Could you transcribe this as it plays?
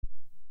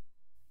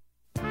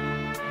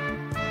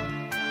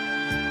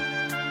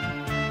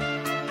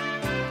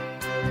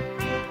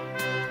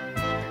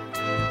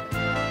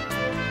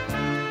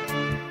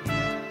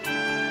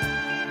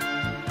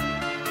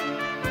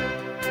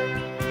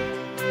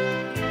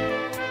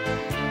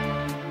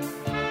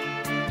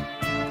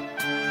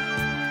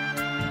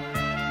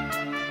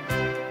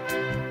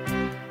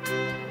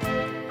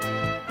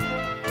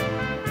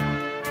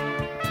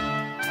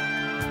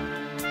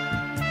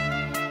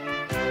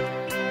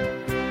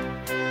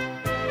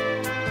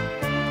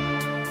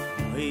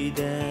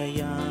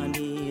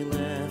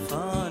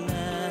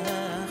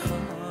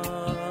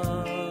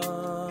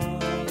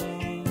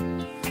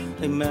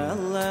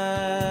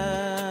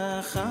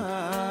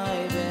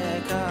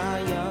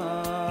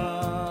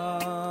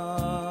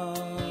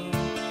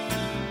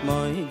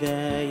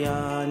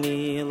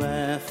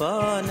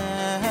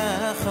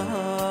lefanecha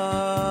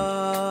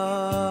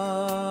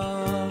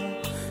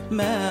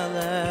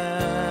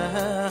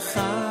melech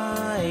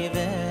chai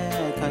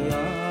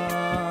v'kayam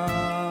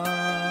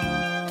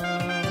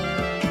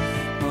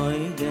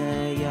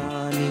moidei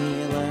ani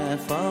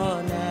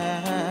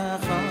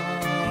lefanecha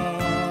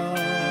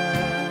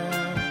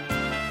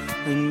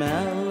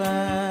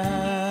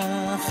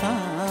melech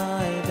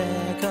chai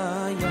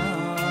v'kayam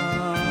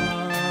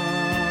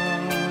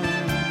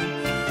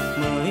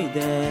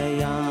moidei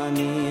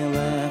ani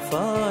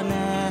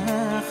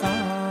lefanecha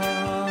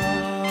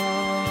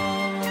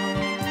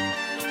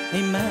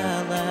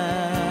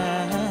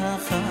melech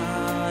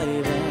chai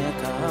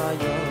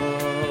v'kayam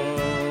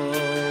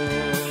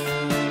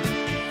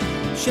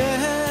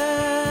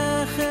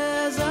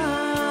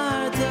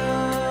shechazart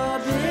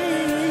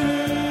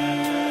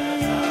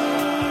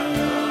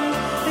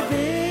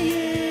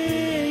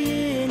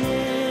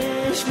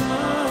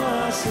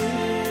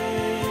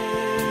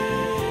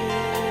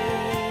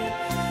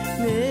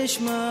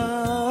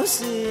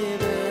nishmasi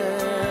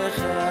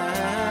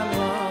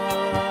b'chema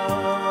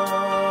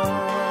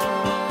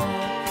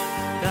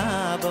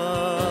Rabbo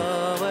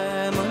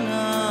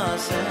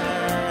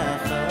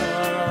emunasecha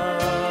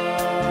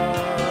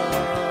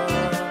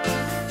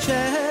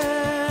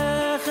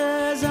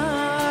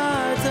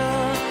shechazarta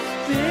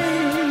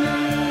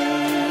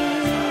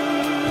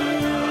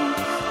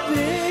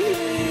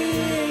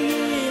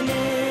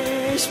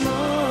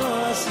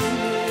nishmasi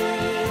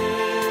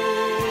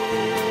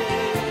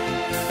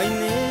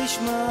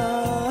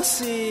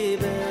nishmasi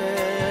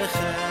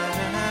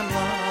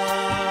b'chema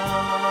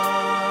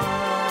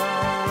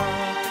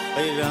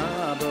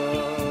Rabbo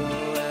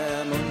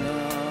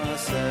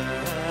emunasecha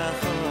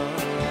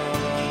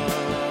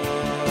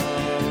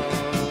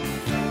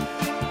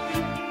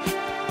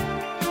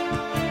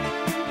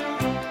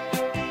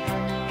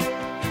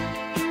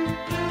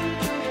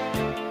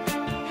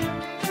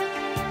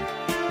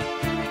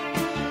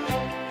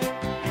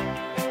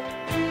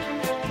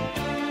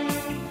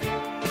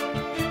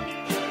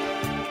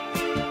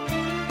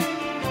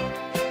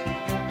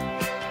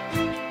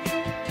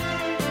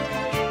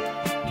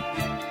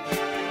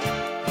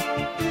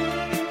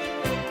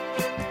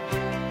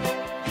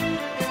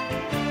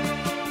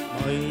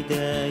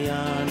moidei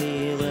ani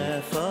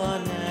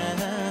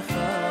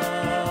lefanecha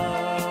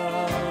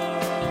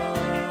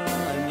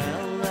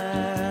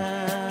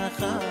melech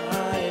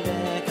chai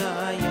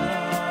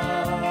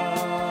v'kayam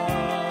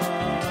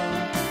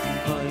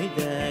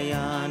moidei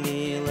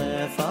ani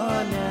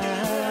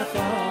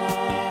lefanecha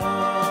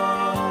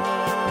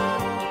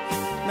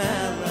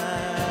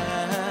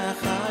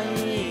melech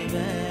chai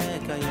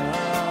v'kayam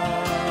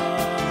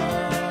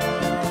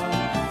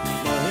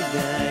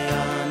moidei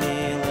ani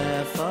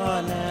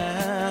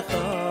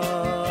lefanecha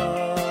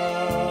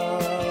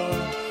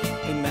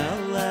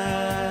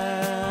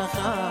melech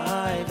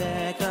chai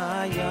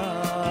v'kayam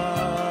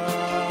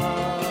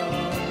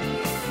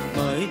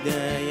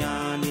moidei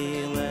ani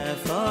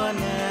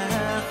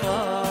lefanecha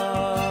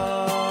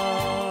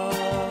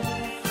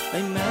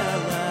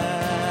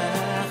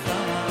melech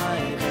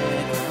chai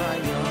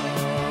v'kayam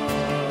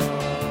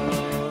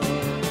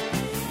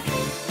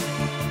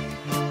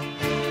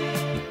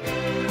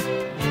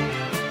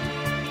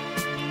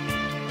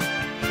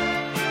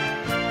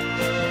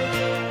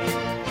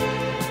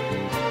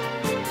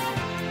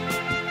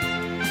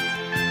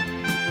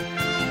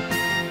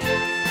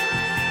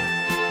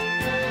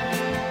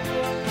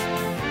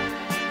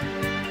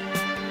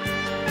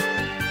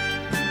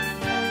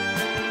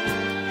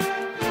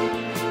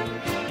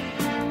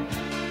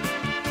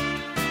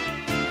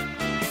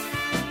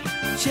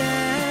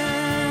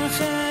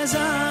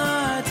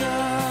shechazart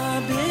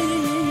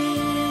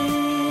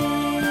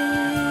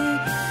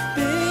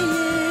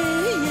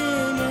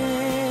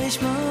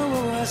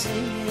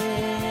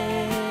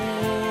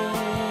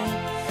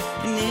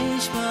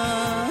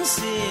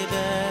nishmasi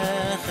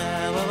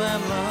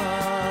b'chema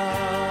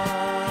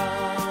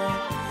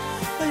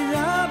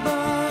Rabbo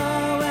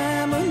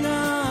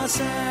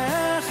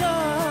emunasecha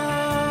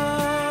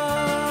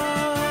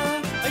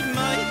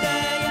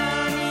moidei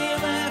ani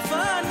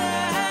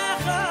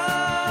lefanecha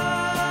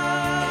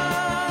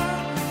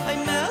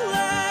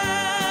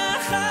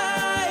melech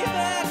chai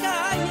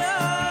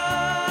v'kayam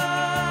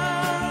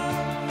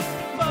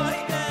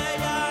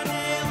moidei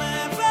ani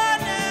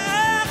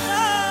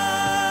lefanecha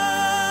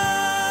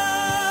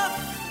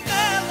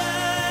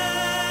melech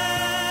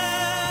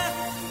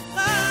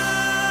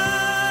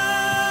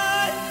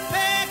chai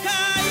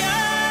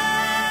v'kayam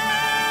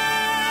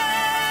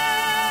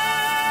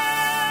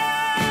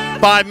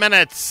 5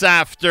 minutes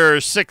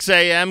after 6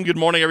 a.m. Good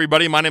morning,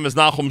 everybody. My name is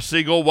Nachum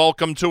Siegel.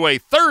 Welcome to a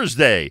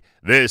Thursday.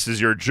 This is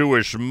your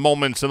Jewish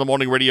Moments in the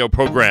Morning radio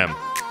program.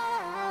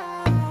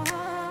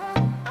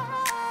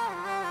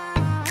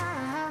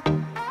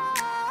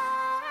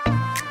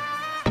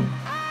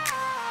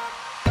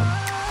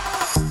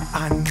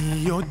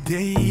 אני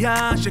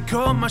יודע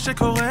שכל מה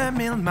שקורה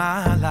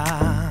מלמעלה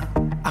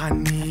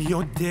אני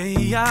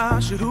יודע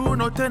שהוא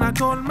נותן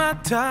הכל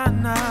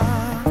מתנה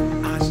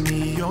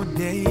אני יודע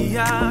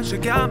יודע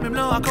שגם אם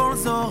לא הכל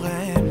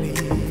זורם לי,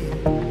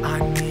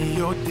 אני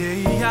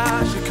יודע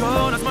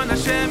שכל הזמן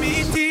השם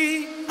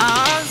איתי.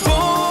 אז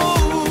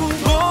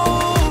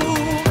בואו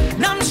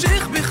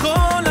נמשיך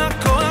בכל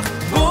הכוח,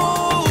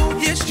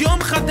 בואו יש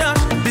יום חדש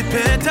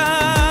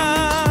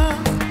בפתח.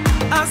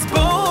 אז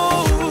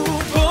בואו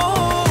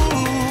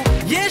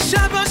יש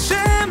אבא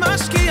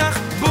שמשגיח,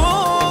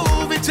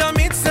 בואו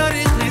ותמיד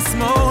צריך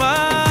לשמוח.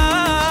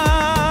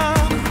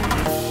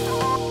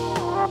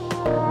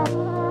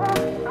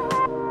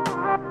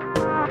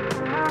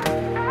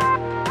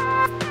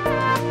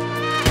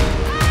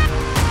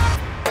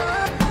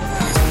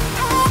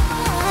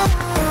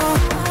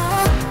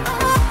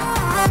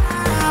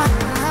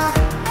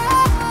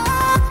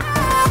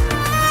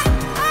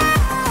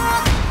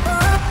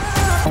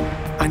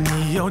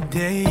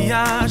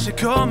 יודע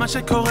שכל מה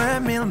שקורה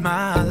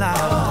מלמעלה,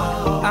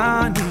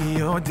 אני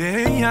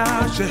יודע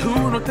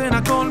שהוא נותן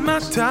הכל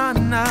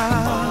מתנה.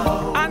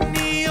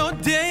 אני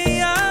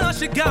יודע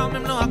שגם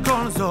אם לא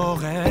הכל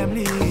זורם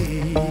לי,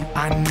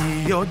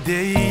 אני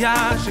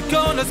יודע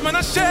שכל הזמן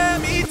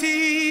השם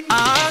איתי.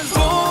 אז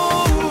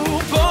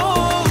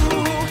בואו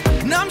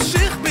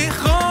נמשיך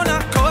בכל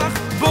הכוח,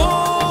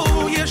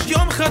 בואו יש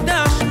יום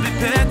חדש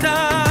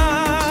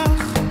בפתח.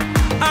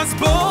 אז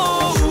בואו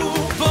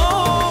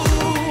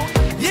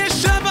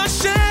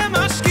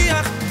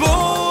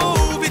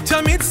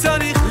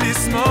צריך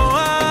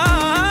לשמוח.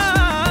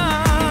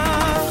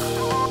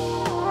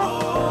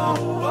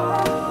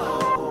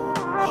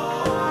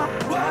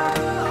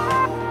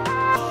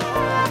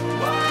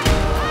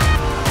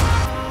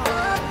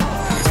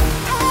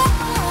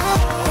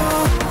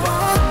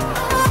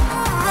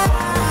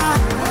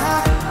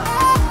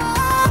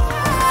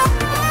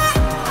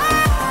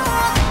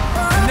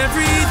 And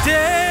every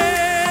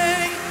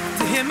day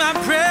to him I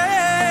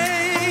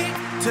pray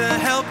to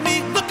help me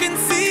look and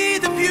see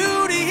the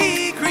beauty he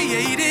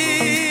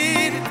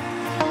created.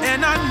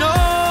 And I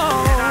know,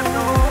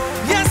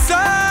 yes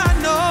I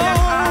know,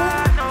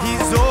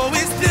 he's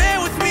always there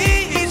with me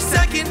each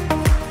second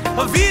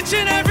of each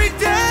and every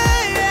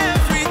day,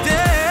 every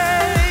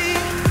day.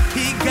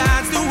 He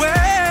guides the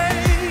way,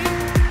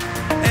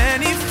 and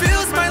he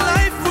fills my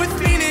life with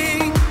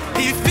meaning.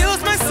 He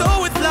fills my soul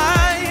with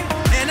light.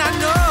 And I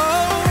know,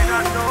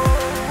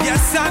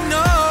 yes I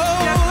know,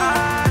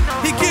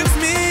 he gives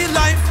me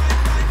life.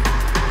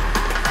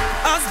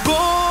 As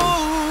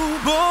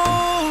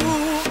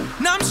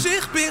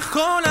נמשיך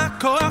בכל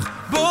הכוח,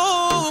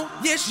 בואו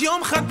יש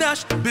יום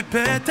חדש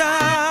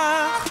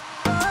בפתח.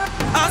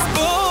 אז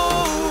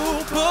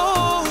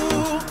בואו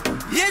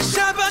יש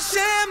אבא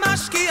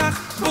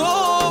שמשגיח,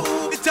 בואו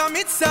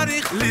ותמיד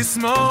צריך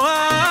לשמוח.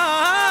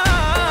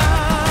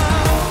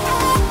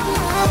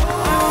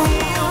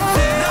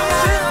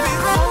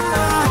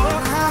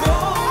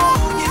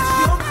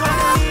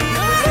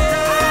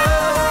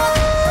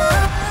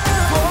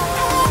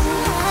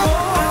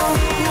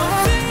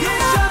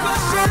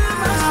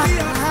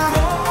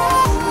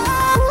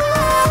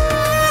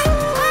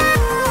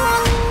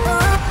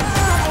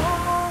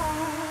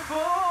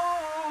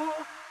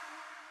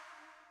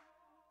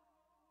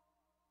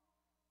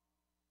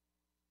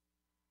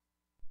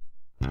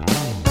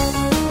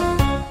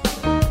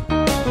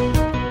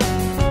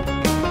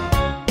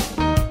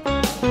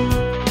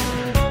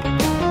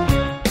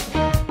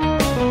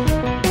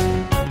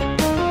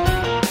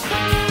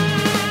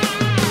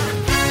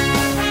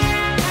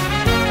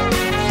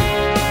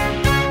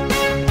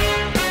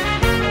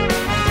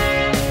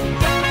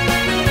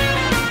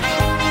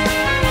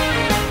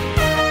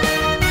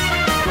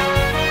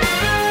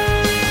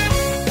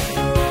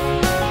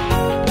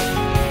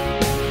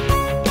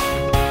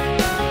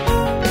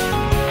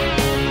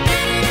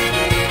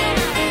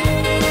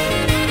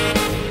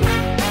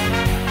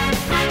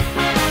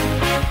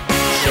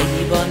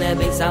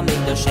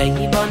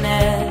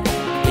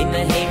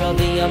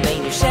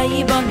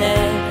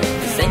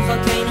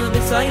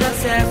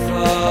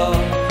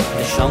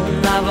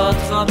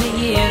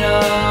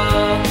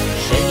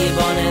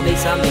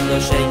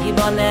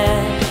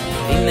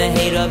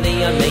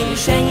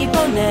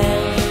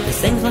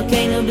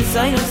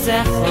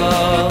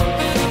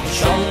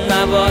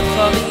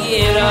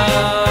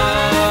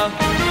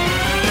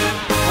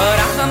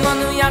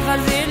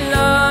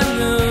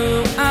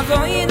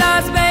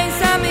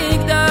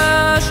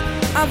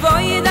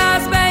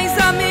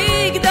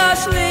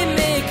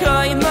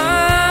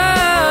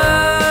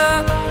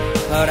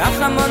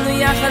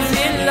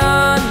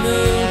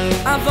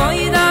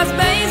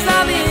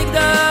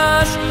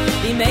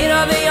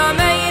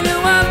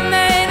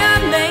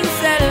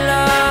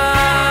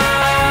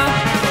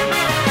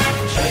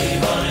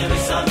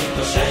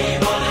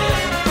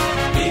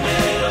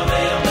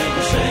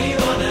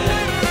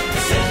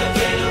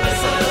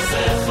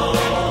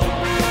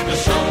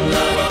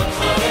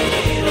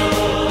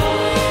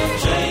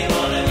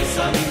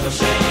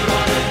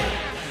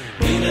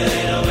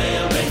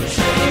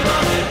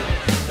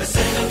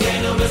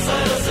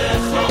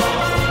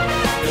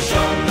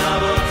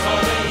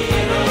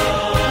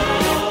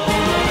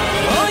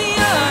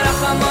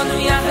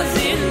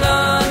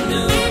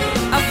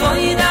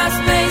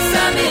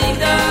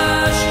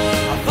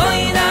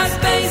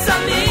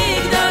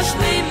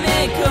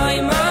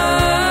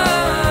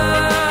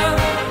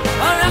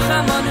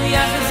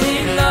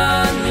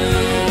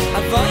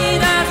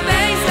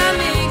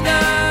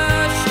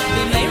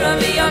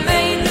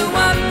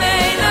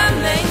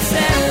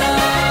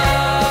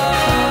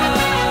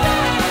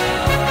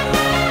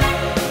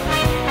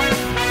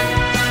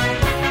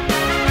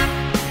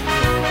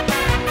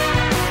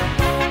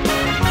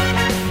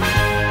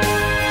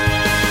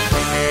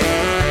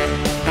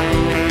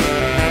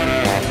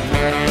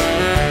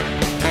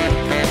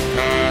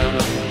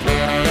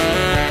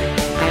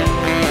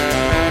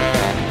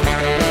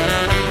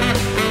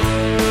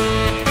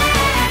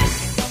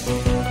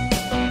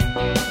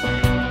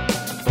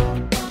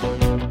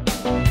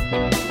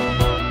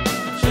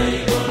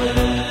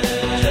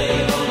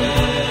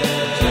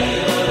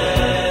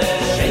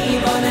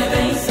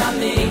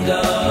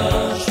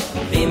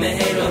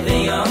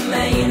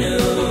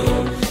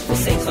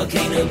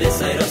 Einu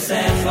b'say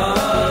rosecha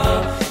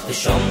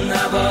V'shom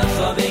nabot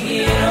cho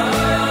b'gira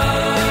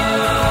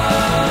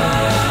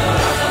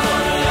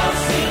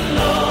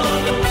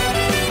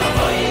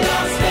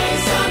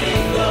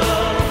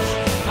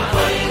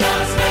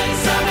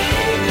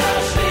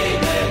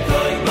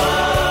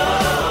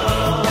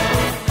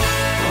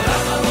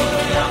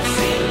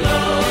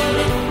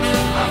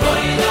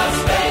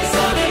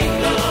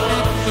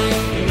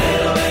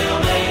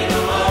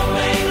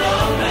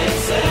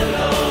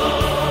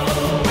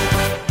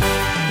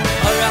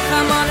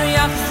Arachamanu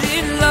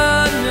yachzir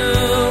lanu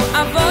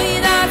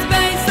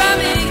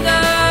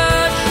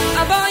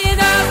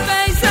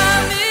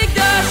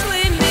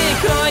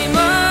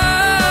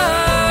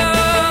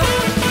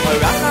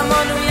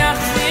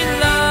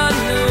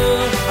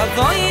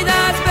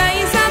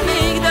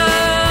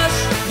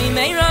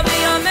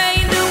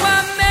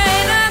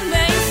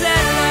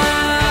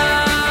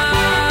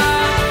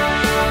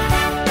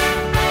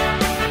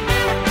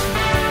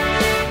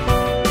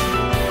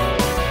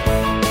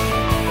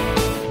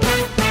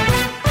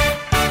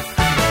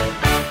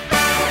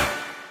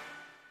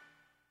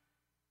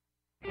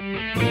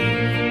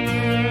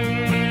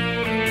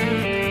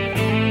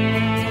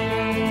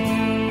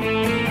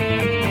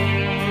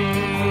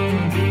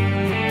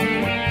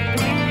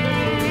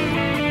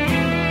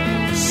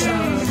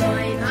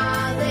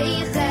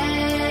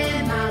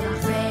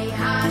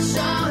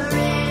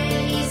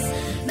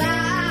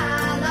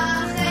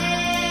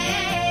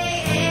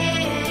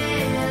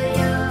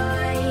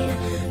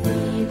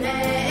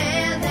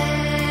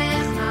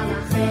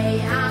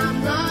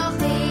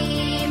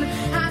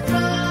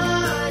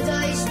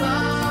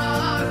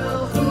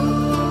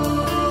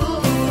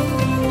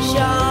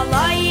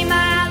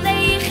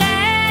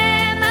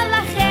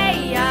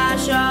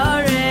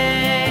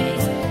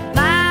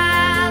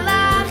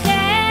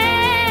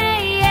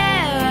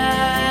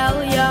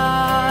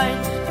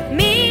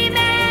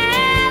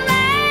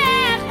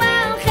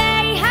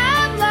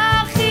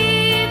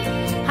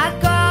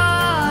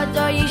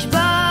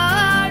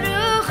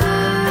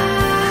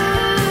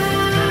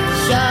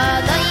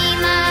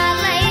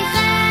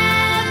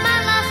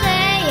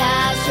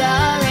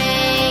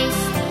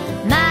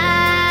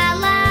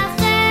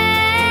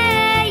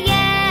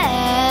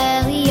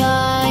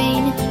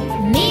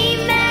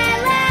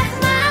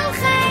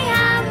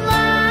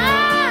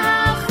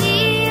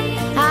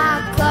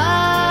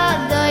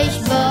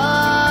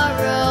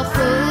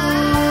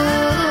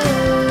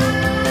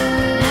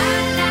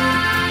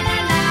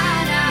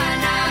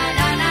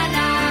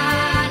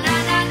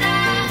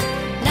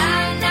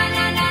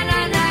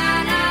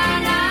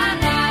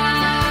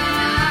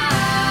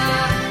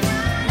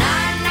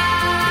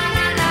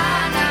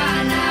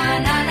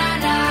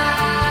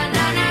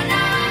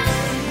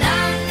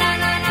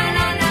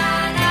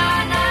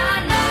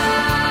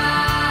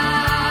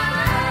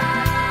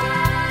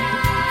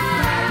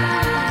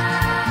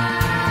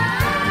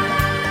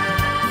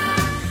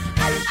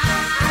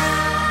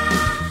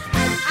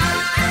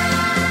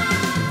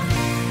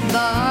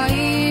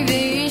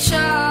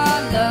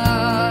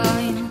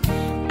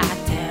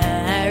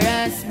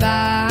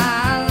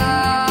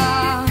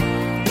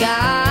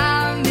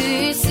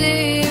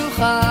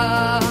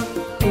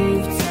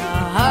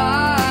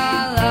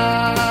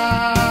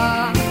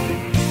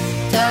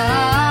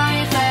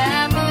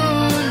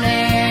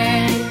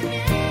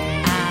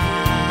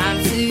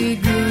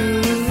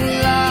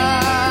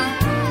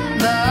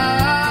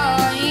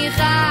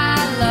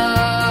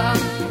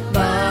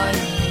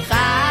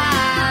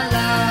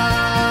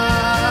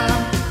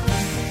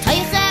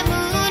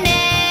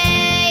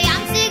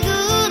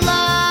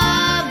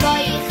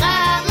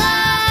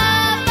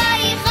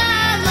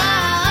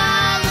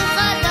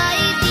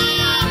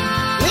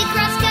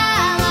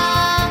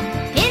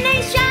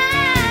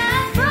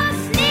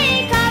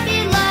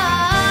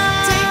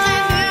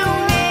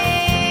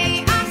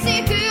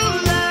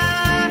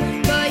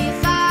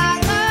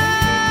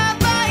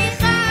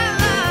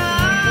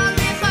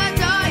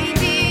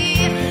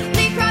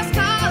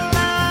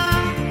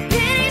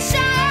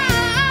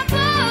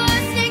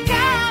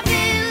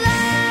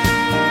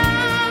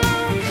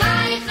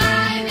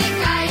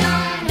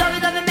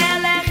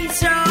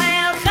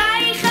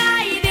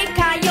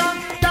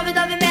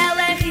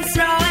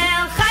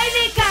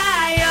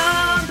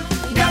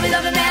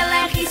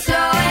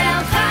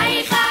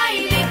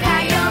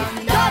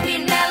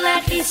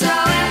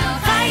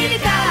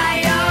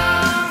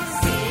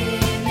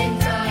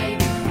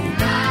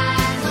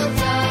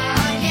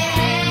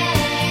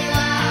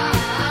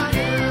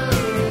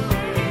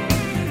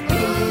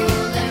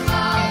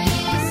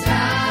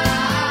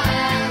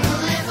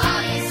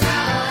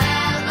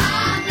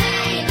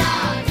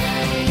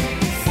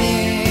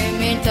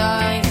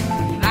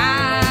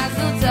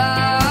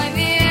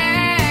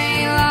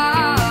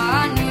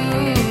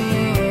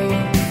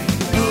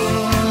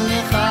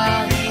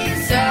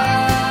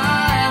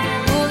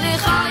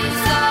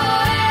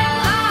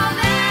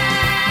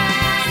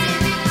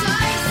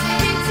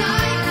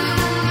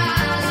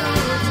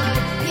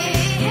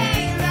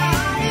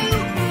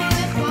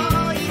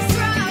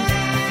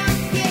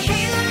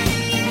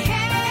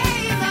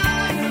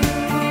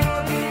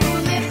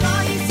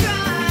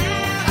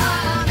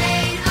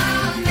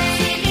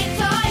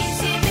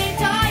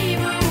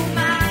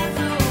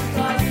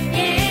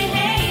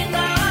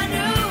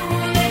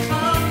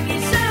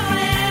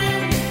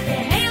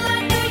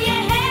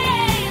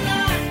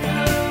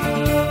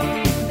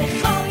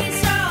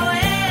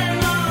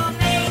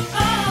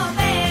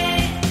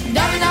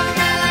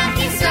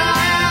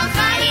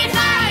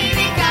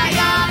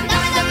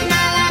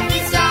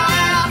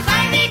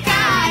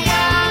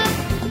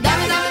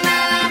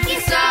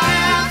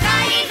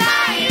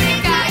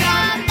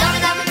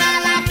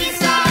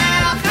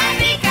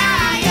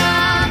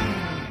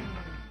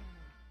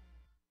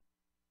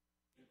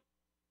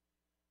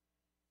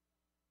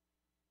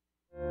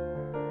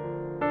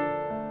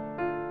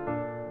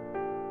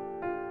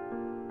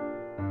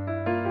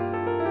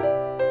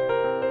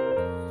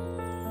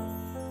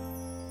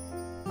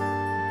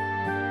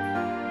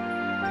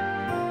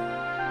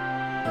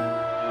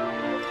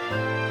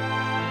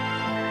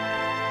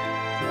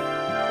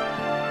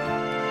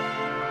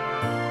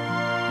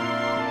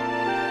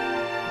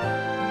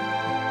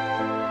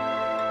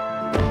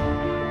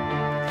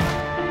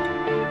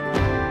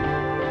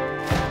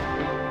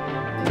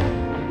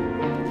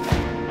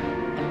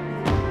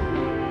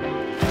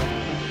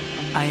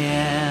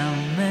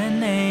am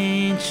an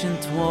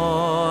ancient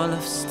wall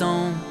of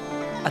stone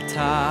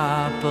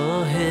atop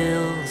a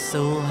hill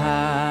so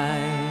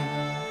high.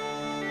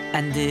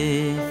 And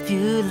if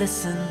you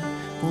listen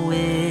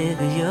with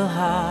your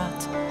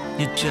heart,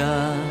 you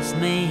just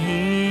may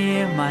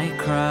hear my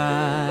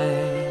cry.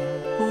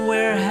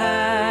 Where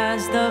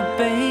has the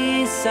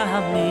Beis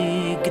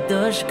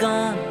Hamikdash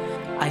gone?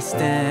 I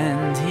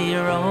stand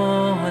here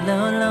all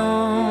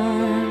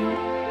alone.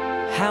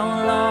 How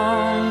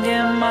long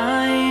am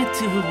I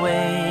to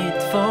wait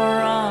for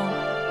all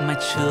my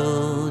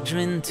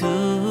children to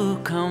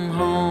come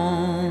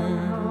home?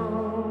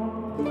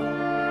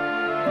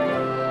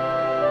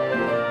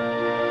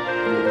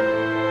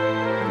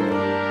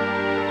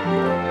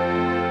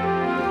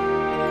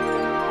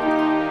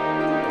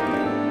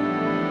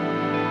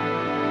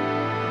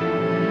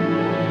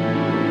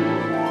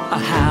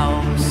 A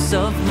house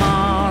of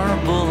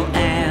marble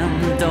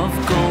and of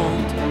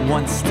gold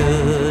once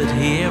stood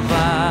here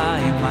by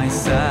my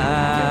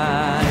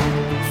side.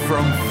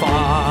 From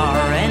far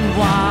and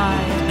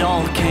wide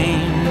all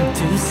came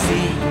to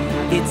see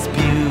its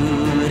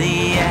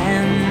beauty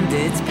and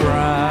its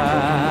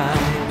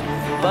pride.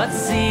 But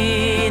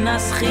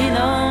Sinas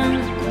Chinam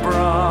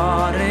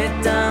brought it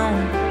down,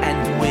 and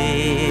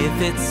with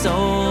it so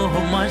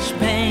much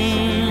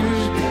pain.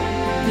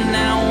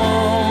 Now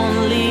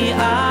only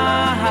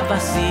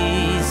Ahavas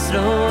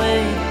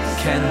Yisroel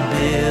can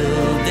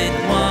build it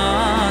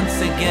once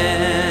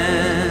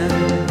again.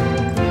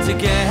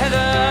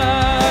 Together,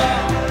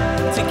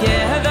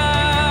 together,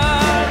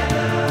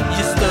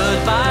 you stood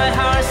by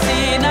Har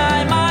Sinai,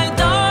 my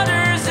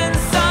daughters and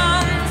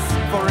sons.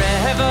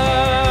 Forever,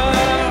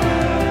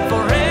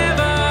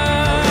 forever,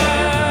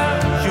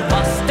 you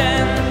must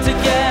stand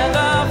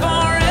together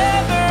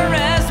forever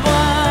as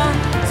one.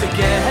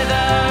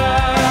 Together,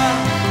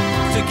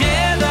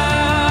 together,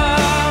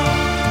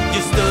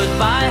 you stood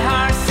by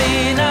Har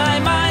Sinai,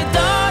 my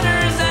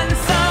daughters and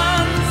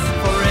sons.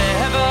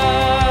 Forever,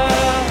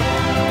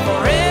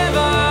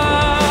 forever,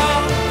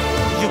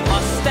 you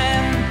must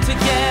stand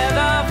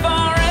together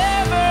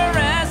forever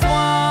as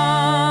one.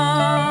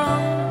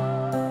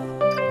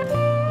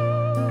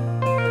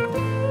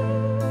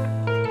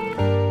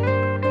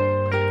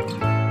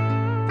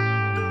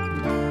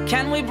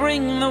 Can we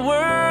bring the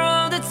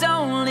world its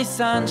only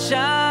sunshine?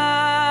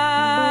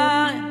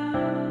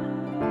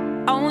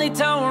 Only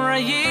Torah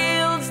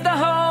yields the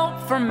hope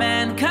for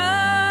mankind.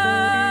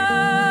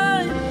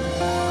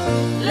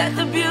 Let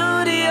the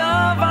beauty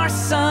of our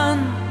sun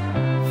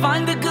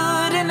find the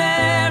good in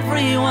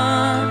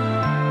everyone.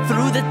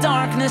 Through the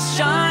darkness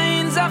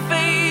shines our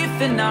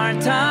faith in our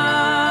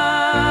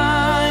times.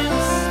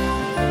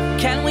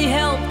 Can we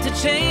help to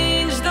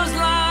change those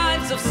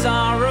lives of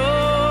sorrow?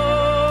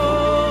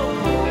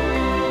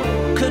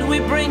 Could we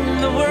bring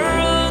the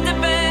world a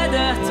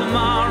better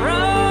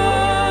tomorrow?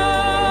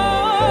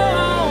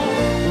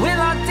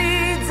 Will our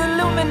deeds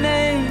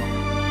illuminate,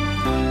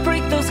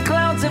 break those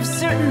clouds of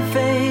certain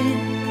fate,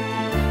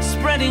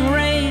 spreading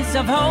rays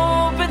of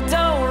hope and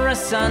Torah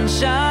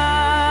sunshine,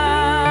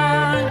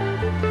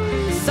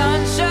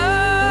 sunshine.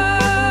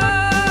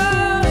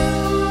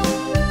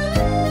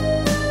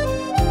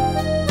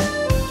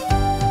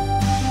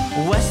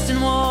 Western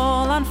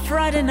Wall on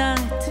Friday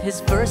night,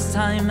 his first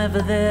time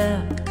ever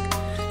there,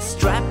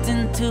 strapped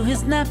into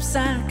his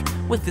knapsack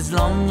with his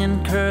long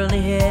and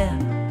curly hair.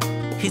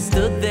 He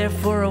stood there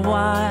for a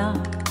while,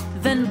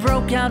 then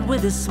broke out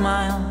with a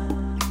smile,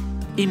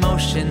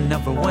 emotion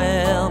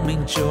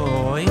overwhelming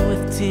joy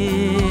with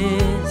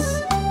tears.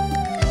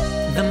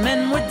 The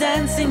men were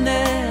dancing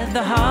there,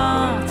 the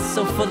hearts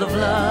so full of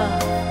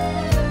love.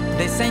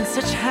 They sang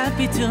such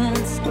happy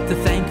tunes to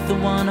thank the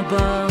one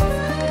above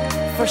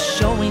for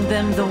showing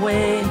them the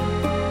way,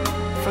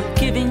 for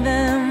giving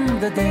them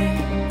the day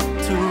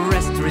to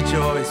rest,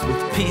 rejoice with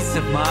peace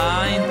of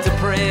mind to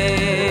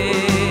pray.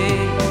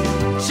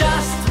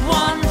 Just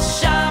one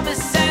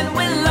Shabbos and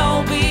we'll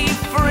all be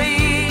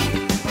free.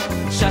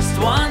 Just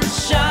one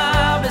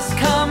Shabbos,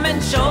 come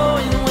and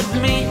join with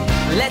me.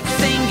 Let's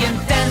sing and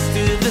dance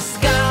to the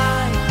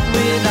sky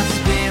with our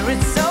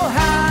spirits so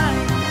high.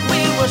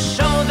 We will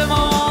show them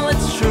all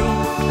it's true.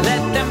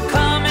 Let them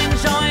come and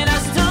join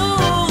us too.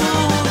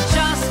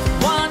 Just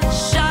one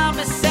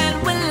Shabbos and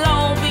we'll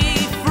all be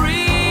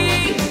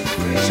free.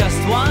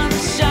 Just one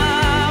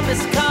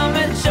Shabbos, come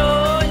and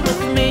join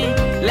with me.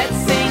 Let's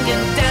sing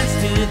and dance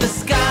to the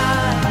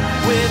sky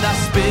with our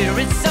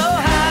spirits so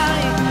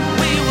high.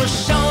 We will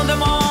show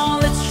them all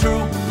it's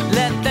true.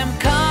 Let them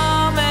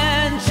come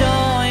and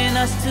join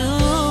us too.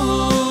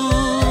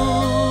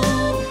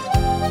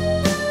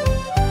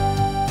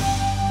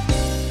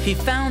 He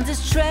found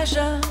his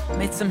treasure,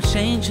 made some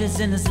changes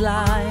in his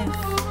life.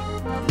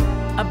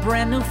 A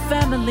brand new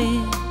family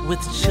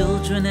with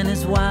children and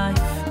his wife.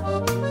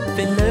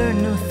 They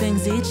learn new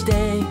things each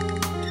day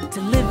to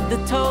live the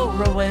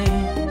Torah way.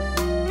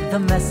 The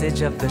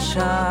message of the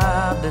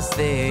Shabbos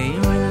they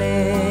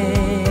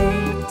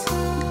relate.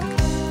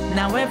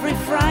 Now every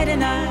Friday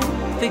night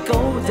they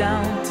go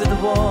down to the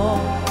wall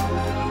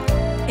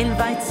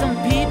Invite some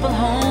people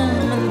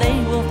home and they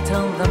will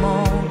tell them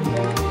all.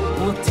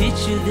 We'll teach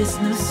you this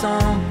new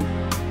song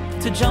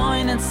to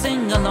join and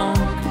sing along.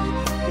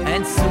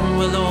 And soon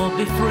we'll all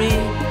be free.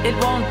 It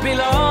won't be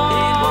long.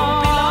 It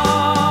won't be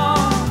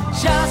long.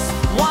 Just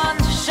one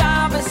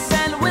Shabbos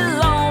and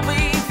we'll all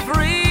be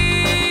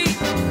free.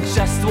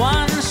 Just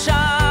one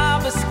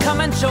Shabbos, come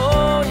and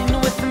join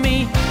with me.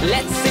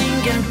 Let's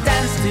sing and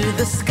dance to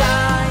the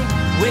sky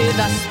with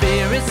our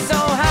spirits so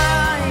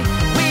high.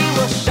 We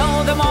will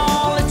show them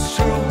all it's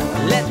true.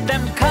 Let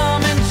them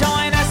come and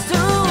join us too.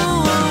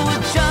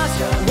 Just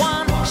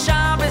one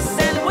Shabbos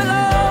and we'll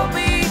all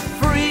be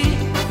free.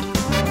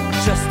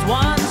 Just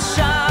one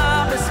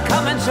Shabbos,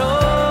 come and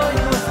join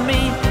with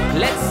me.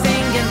 Let's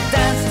sing and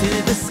dance to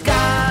the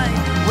sky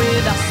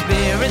with our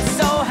spirits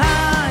so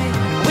high.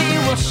 We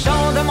will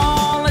show them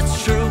all it's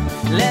true.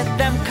 Let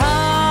them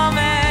come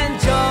and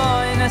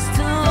join us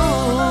too.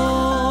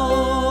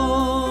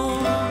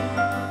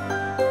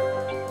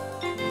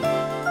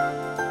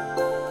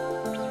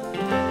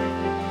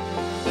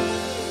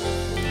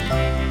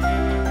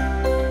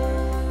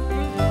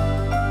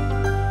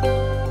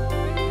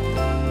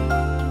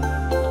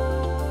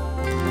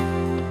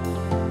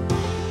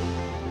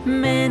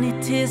 Many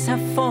tears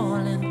have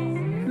fallen,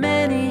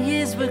 many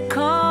years we're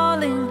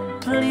calling,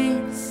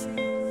 please,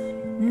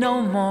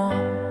 no more.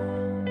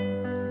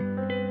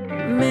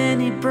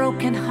 Many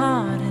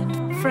broken-hearted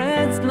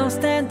friends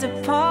lost and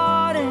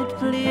departed,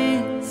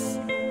 please,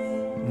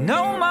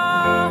 no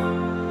more.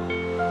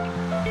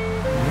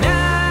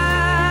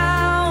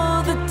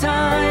 Now the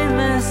time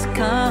has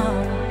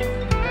come,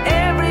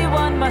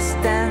 everyone must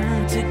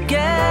stand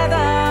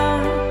together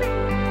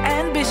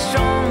and be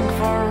strong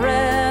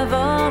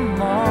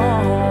forevermore.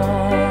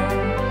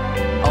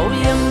 Oh,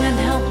 young and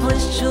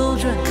helpless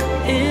children,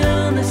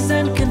 illness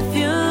and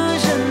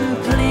confusion,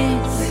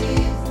 please,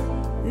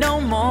 no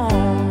more.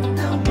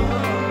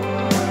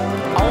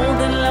 Old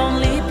and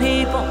lonely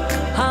people,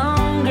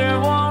 hunger,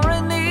 war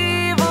and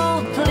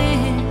evil,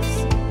 please,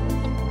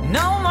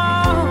 no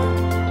more.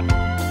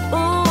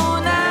 Ooh,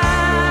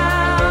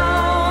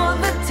 now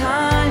the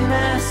time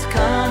has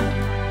come,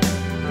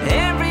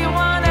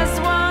 everyone has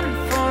won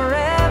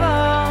forever.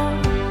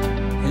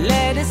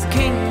 Let his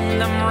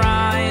kingdom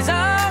rise again.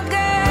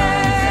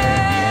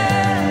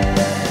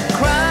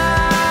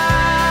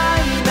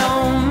 Cry no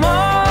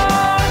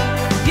more,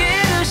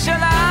 Yerushalayim.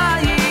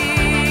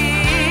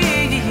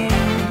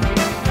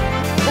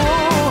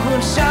 Oh,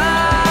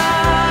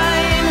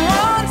 shine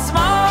once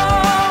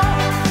more,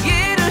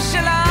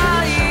 Yerushalayim.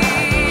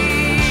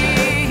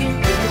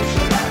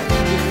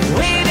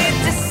 We need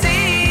to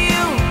see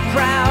you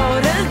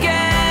proud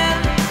again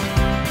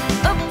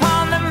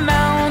upon the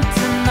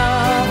mountain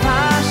of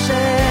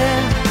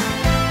Hashem.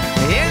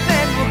 And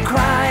then we'll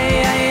cry,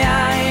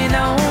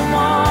 no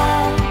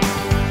more,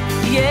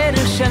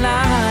 Yerushalayim.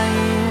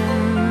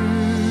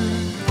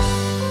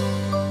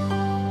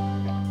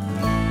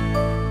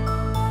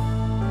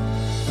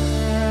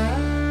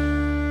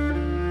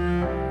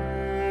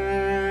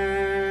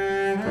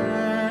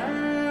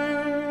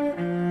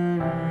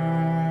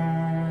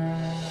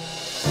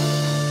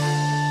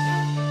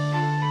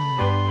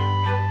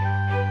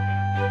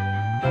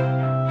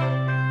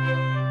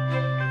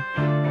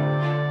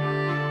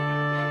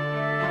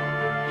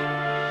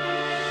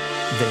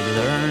 They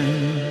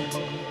learned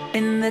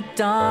in the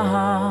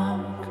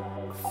dark,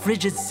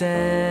 frigid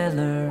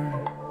cellar,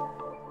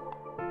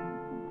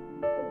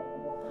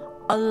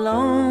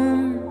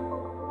 alone,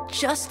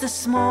 just a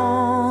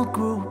small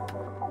group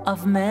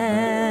of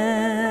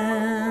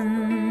men.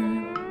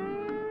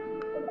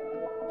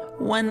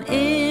 When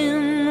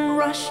in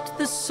rushed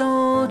the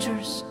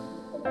soldiers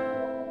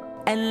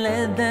and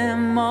led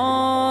them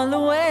all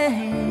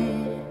away.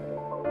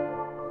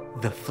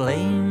 The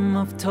flame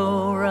of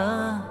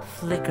Torah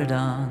flickered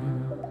on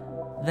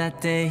that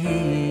day.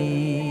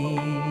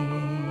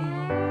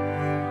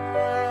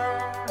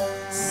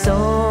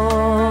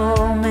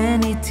 So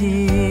many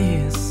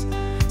tears,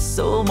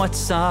 so much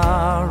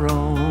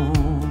sorrow.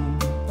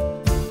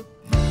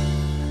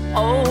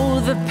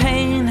 Oh, the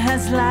pain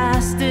has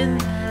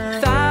lasted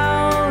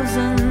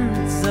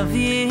thousands of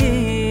years.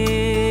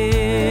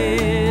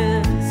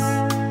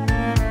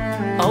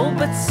 Oh,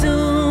 but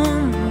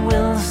soon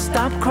we'll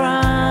stop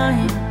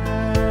crying.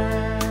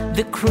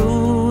 The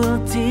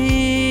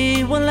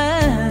cruelty will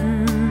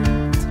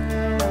end.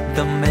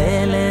 The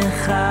Melech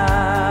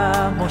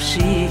HaMoshiach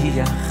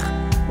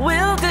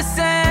will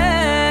descend.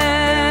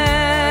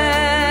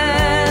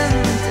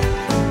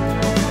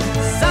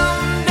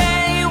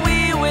 Someday we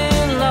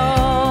will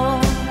all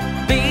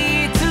be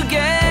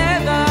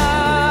together.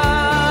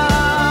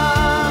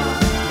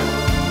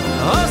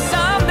 Oh,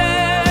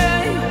 someday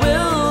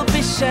we'll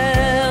be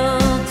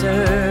sheltered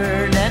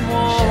and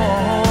warm.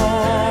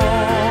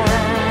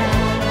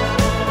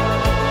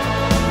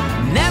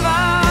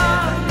 Never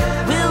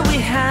will we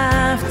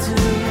have to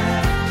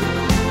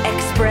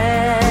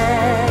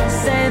express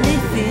any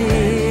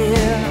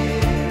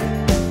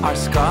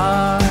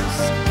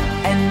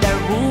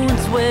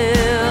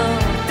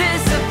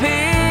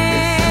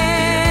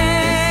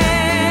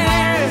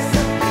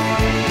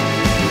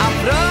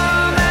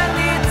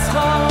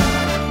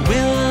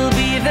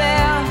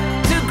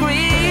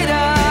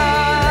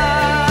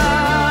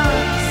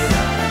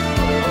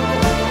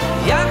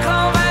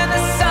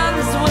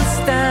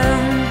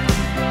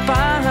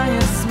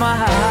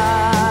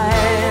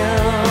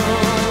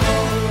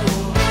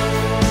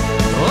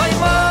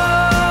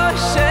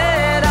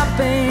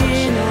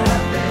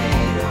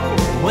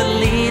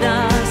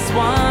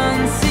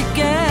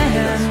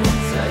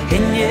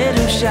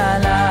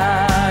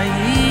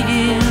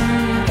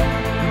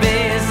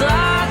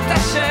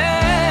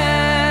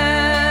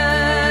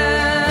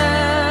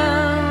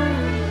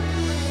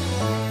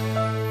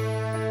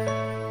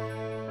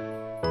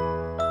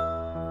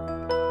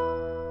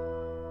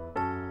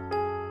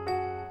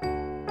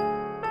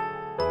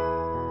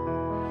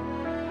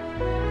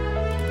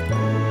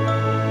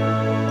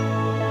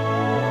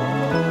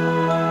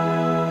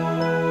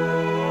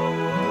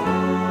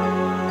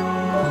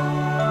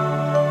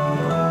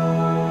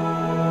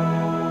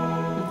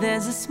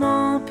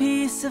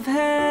of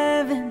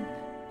heaven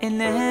in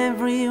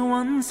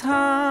everyone's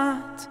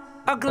heart,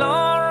 a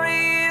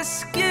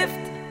glorious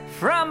gift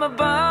from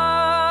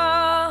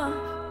above.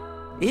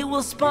 It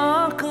will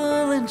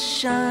sparkle and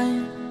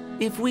shine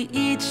if we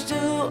each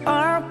do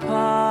our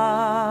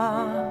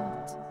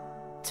part,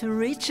 to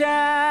reach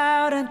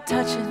out and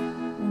touch it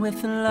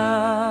with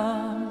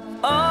love.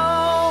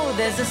 Oh,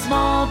 there's a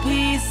small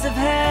piece of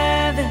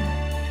heaven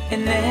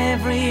in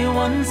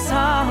everyone's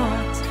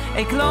heart,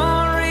 a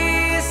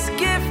glorious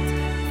gift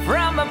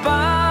from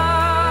above.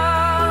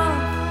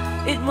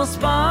 It will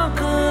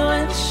sparkle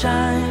and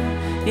shine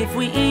if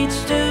we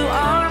each do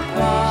our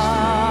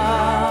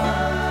part,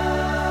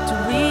 to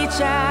reach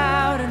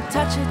out and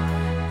touch it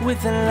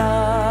with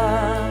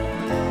love.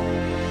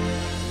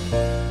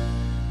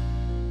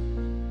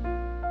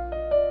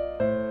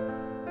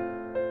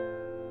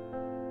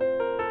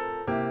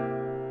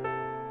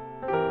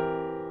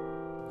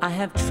 I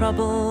have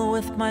trouble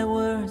with my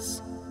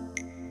words,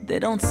 they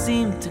don't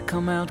seem to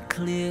come out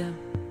clear.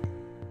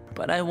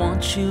 But I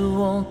want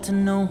you all to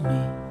know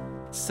me,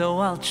 so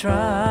I'll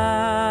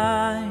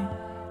try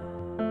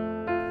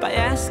by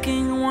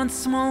asking one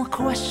small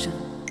question.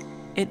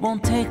 It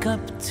won't take up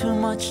too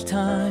much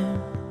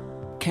time.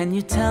 Can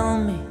you tell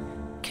me,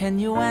 can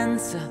you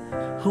answer,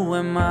 who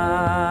am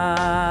I?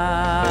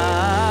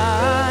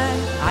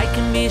 I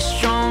can be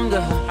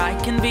stronger, I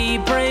can be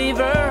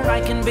braver, I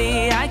can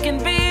be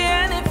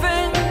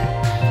anything,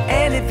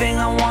 anything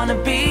I wanna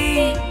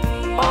be.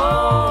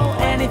 Oh,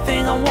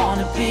 anything I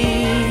wanna be.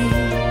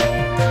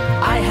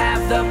 I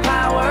have the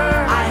power,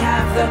 I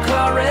have the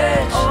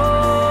courage.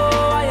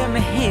 Oh, I am a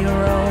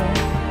hero.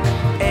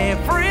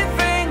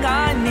 Everything I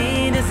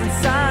need is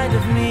inside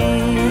of me,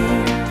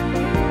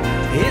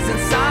 is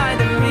inside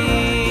of me.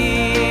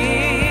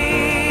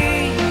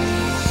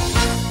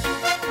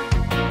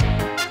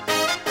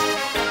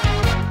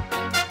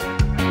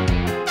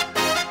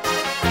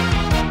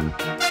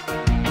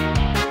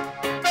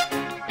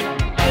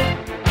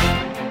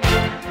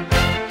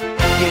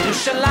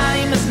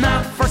 Yerushalayim is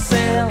not for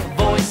sale,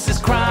 voices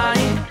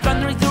crying,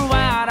 thundering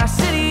throughout our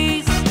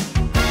cities.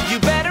 You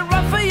better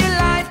run for your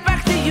life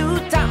back to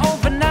Utah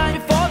overnight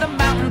before the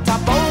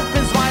mountaintop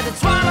opens wide and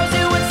swallows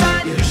you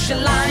inside.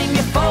 Yerushalayim,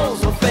 your foes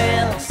will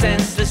fail,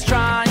 senseless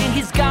trying,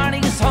 he's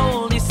guarding his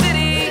holy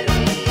city.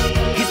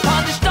 He's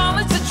punished all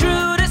its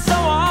intruders so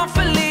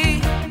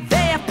awfully,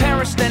 they have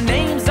perished, their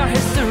names are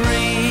history.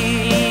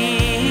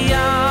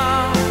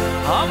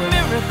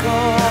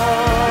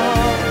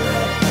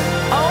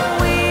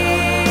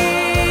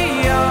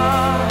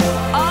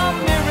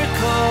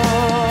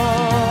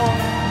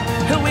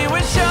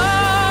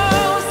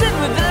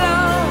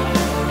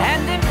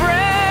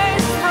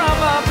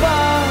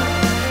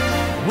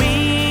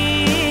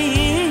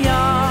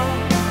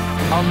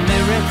 A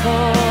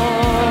miracle.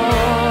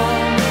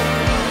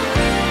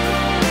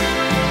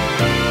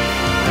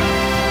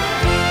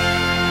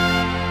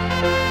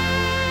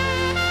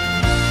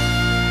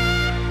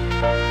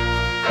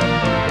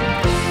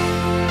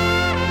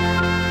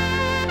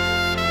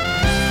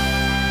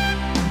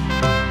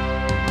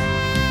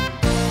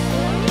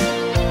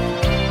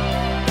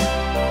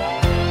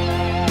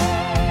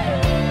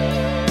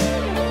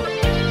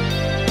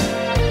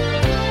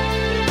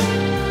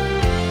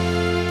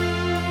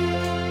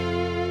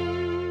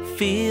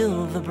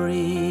 Feel the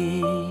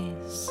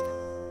breeze,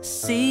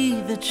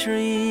 see the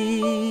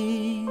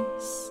trees,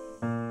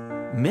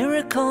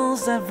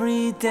 miracles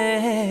every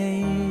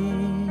day.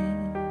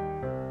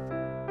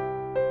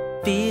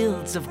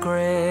 Fields of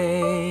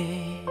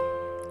gray,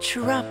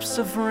 drops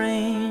of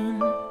rain.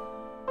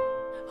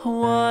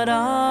 What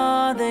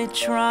are they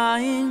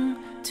trying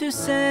to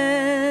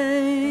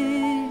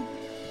say?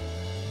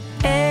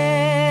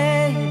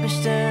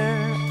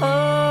 Eibishter,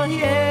 oh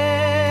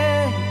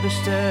yeah,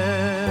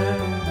 Eibishter.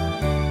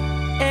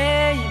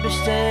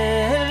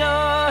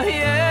 Oh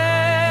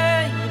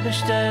yeah,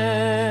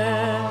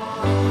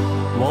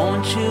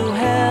 won't you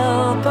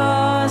help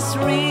us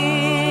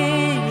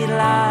realize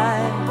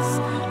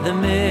the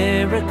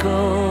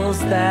miracles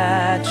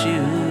that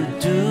you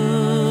do?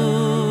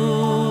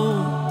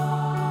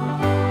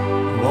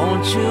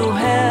 Won't you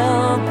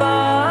help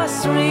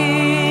us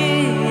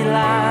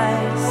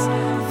realize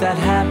that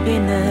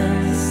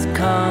happiness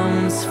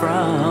comes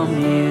from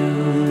you?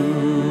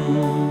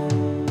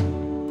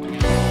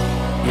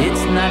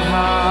 It's not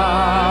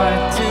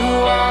hard to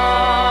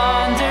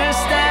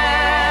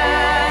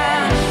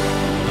understand.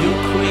 You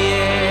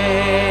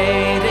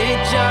created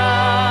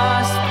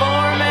just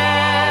for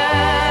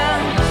man.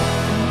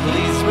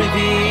 Please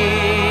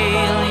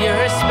reveal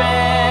your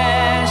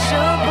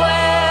special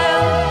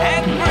plan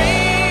and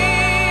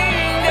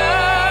bring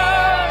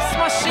us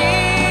Mashiach.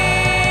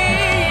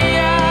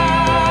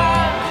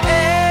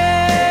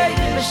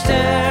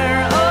 Eibishter,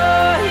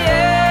 oh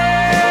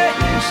yeah,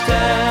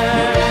 Eibishter.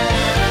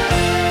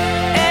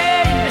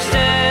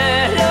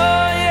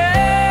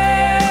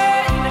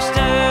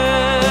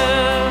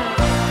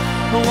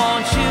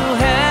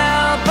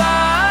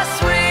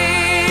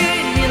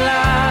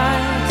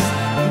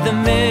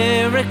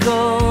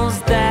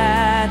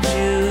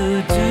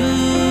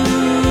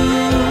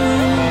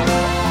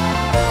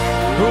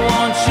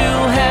 you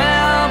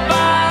help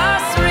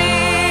us realize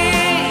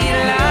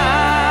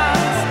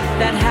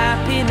that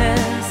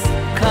happiness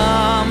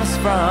comes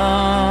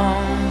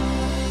from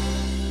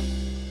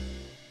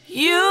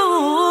you.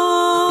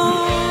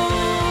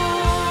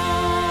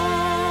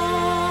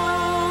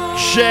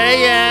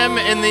 JM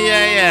in the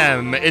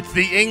AM. It's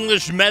the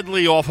English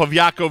medley off of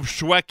Yaakov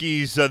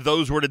Shwekey's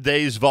Those Were the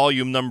Days,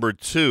 volume number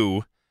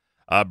 2.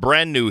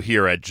 Brand new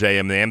here at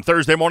JM in the AM.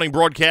 Thursday morning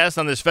broadcast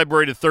on this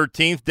February the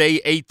 13th,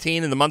 day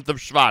 18 in the month of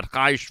Shvat.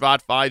 Chai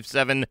Shvat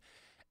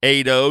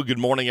 5780. Good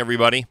morning,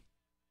 everybody.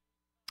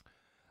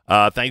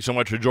 Thanks so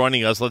much for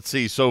joining us. Let's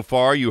see. So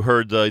far, you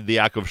heard the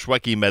Yaakov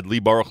Shwekey medley,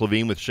 Baruch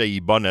Levine with Shei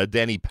Bana.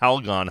 Danny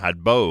Palgon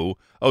had Bo.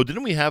 Oh,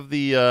 didn't we have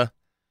the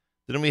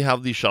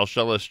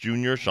Shalshelis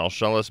Jr.,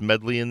 Shalshelis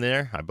medley in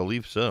there? I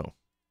believe so.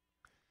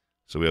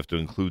 So we have to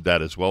include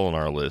that as well on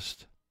our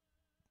list.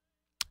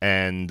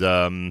 And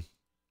Danny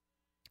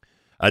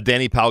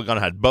Palgon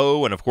had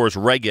Bo, and of course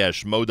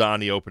Regesh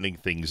Modani opening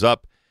things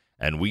up.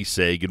 And we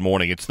say good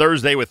morning. It's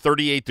Thursday with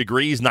 38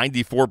 degrees,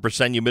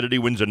 94% humidity,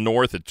 winds are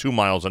north at 2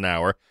 miles an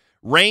hour.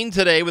 Rain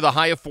today with a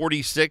high of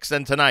 46,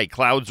 and tonight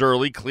clouds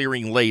early,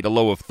 clearing late, a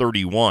low of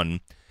 31.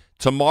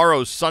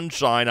 Tomorrow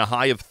sunshine, a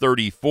high of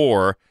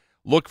 34.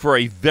 Look for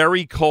a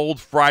very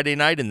cold Friday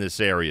night in this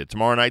area.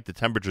 Tomorrow night, the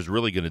temperature's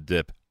really going to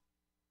dip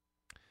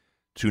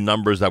to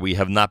numbers that we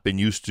have not been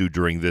used to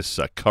during this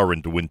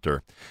current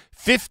winter.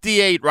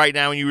 58 right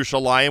now in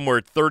Yerushalayim. We're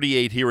at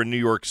 38 here in New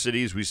York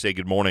City as we say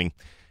good morning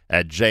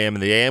at JM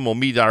in the AM. We'll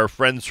meet our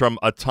friends from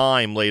A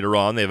Time later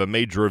on. They have a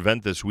major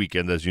event this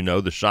weekend, as you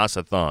know, the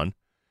Shasathon.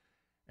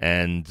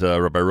 And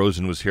Rabbi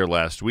Rosen was here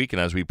last week,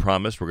 and as we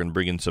promised, we're going to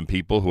bring in some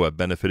people who have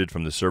benefited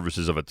from the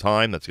services of A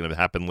Time. That's going to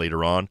happen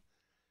later on,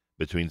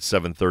 between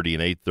 7:30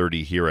 and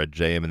 8:30 here at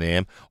JM and the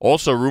AM.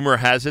 Also, rumor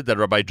has it that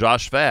Rabbi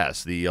Josh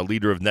Fass, the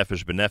leader of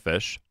Nefesh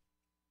B'Nefesh,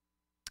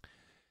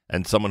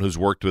 and someone who's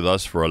worked with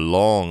us for a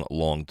long,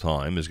 long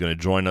time, is going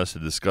to join us to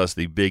discuss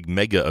the big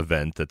mega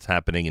event that's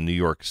happening in New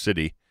York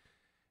City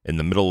in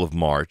the middle of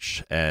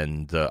March.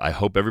 And I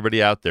hope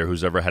everybody out there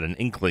who's ever had an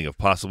inkling of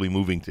possibly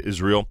moving to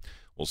Israel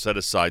will set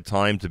aside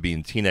time to be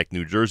in Teaneck,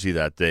 New Jersey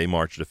that day,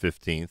 March the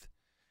 15th,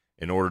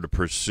 in order to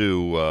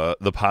pursue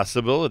the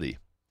possibility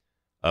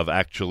of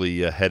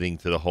actually heading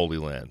to the Holy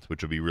Land,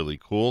 which would be really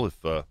cool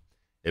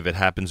if it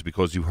happens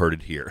because you heard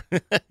it here.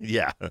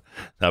 Yeah,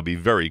 that'd be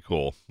very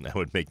cool. That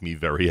would make me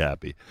very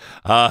happy.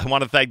 I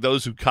want to thank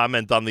those who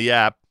comment on the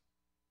app.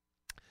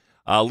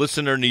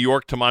 Listener New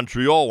York to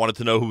Montreal wanted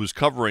to know who was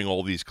covering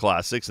all these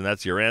classics, and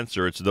that's your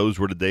answer. It's Those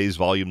Were the Days,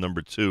 volume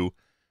number 2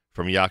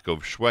 from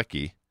Yaakov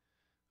Shwekey,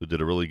 who did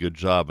a really good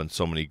job on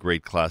so many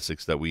great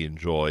classics that we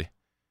enjoy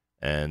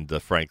and,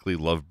 frankly,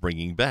 love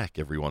bringing back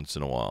every once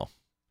in a while.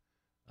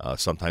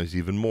 Sometimes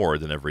even more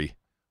than every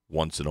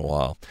once in a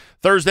while.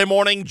 Thursday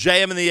morning,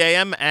 JM in the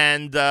AM,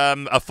 and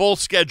a full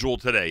schedule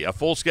today. A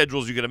full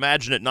schedule, as you can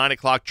imagine, at 9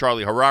 o'clock,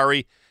 Charlie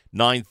Harari,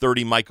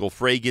 9:30, Michael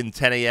Fragan,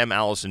 10 a.m.,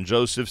 Allison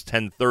Josephs,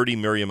 10:30,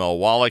 Miriam L.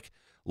 Wallach,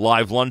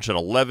 live lunch at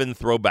 11,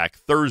 Throwback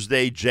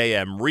Thursday,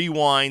 JM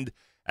Rewind.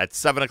 At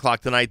 7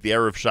 o'clock tonight, the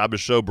Erev Shabbos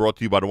show brought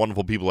to you by the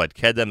wonderful people at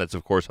Kedem. That's,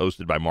 of course,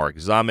 hosted by Mark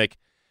Zamek.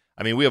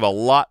 I mean, we have a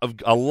lot of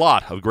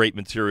great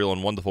material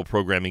and wonderful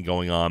programming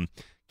going on.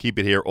 Keep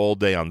it here all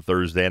day on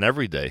Thursday and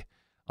every day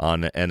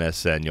on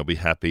NSN. You'll be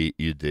happy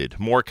you did.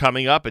 More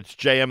coming up. It's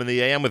JM in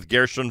the AM with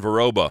Gershon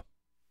Veroba.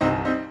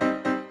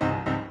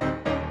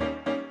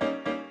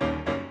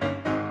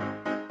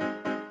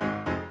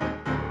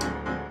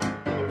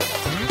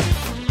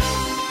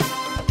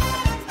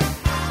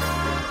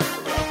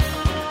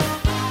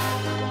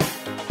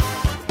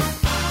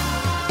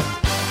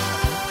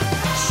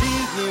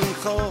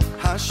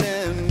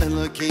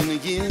 Malkeinu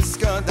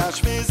Yiskadash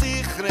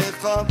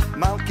v'zichrecha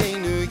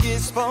Malkeinu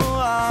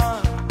Yispoah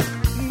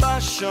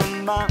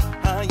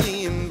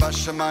Bashamayim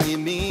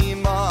Bashamayim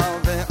Imal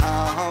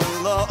ve'al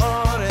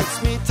la'oretz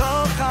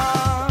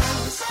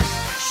mitochas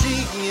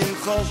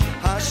Shiyimcho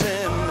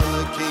Hashem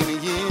Malkeinu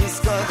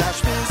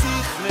Yiskadash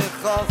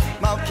v'zichrecha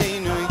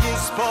Malkeinu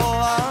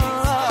Yispoah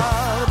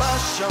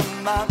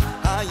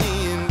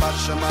Bashamayim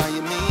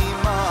Bashamayim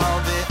Imal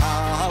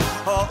ve'al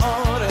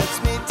la'oretz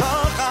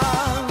mitochas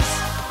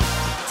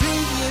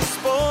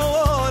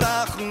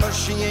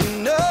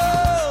Moshiino,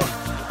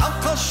 Al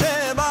Kol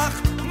Shebach,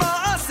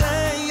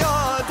 Ma'aseh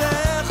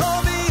Yodecha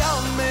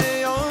V'Yal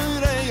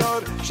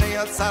Me'or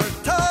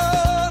Sheyatzarta,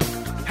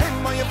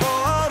 Hema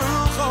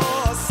Yevorucho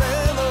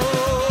Aselo,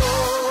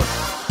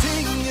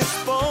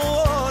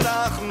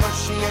 Tiyisporach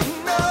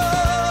Moshiino,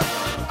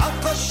 Al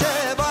Kol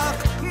Shebach,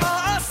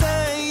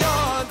 Ma'aseh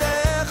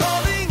Yodecha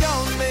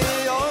V'Yal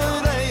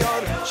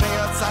Me'or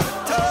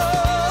Sheyatzarta,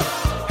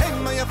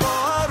 Hema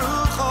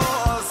Yevorucho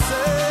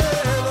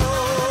Aselo.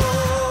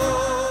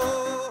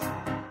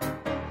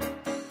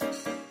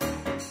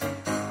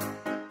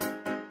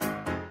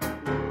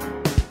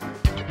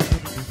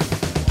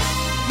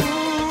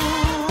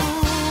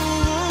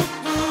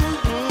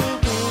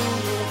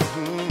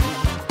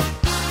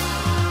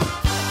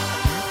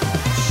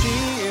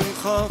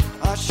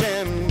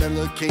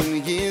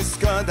 Malkeinu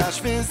Yiskadash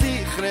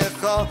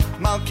v'zichrecha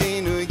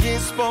Malkeinu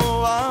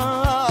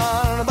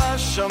Yispoar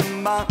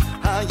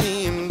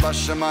Bashamayim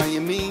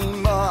Bashamayim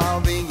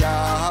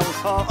V'yal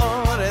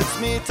ha'oretz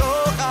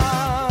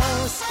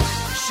mitochas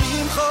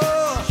Shimcho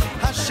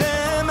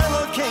Hashem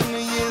Elokeinu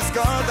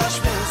Yiskadash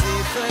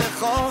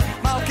v'zichrecha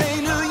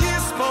Malkeinu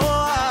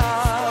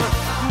Yispoar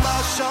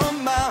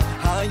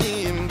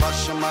Bashamayim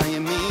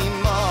Bashamayim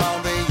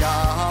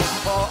V'yal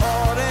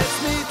ha'oretz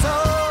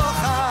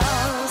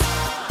mitochas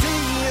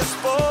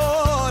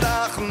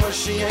Tiyisporach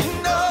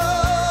Moshiach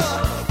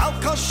Al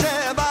kol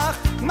shebach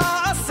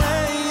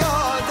Ma'aseh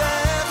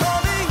yodecha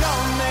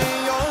V'yomei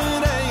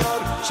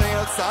yoreyor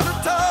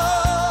Sheyotzarta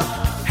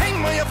Hein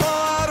mo'yavo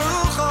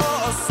arucho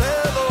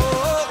Oselo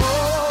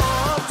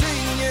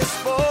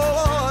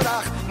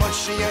Tiyisporach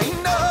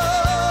Moshiach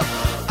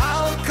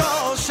Al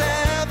kol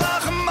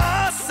shebach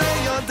Ma'aseh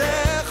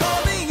yodecha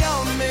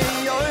V'yomei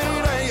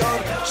yoreyor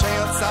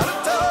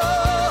Sheyotzarta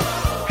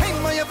Hein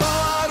mo'yavo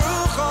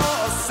arucho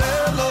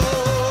Oselo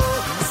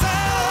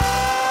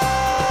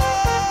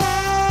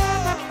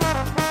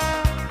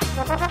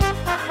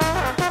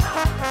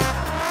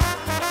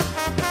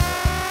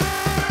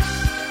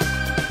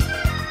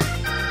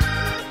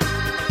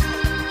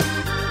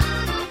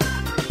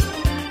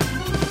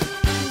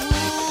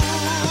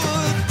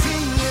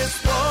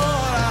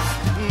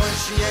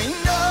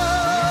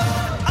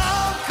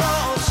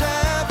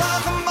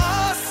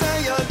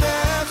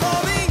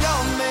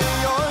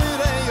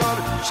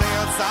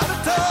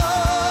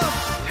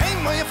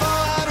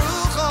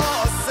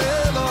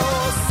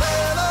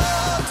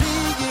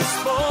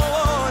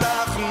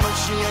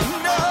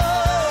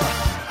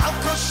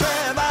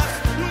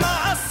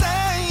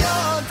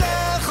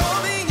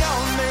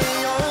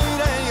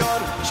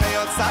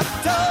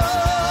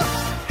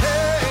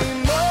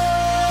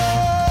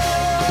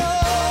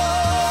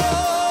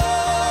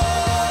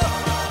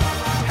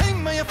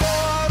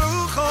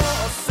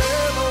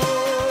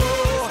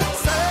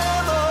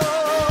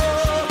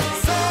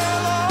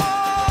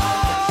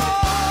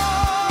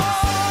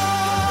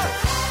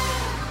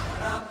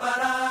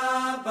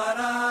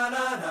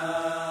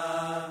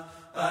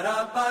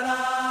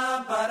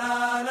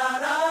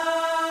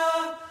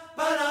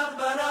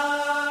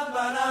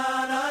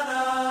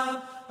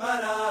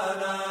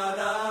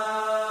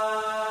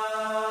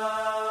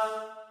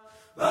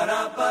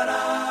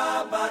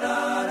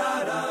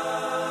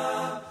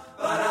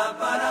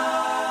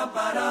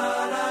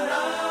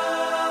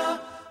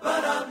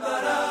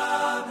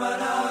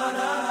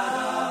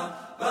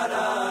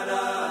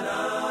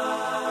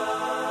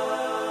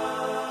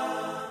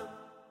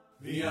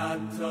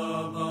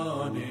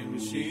V'yatavanim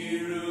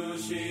shiru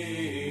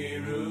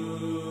shiru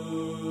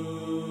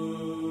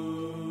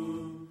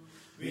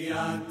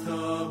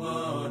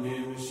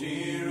V'yatavanim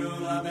shiru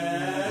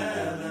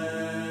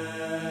lamelech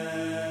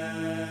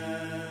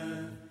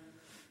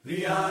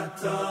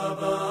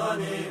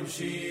V'yatavanim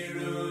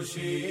shiru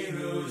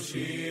shiru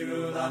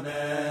shiru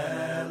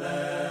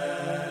lamelech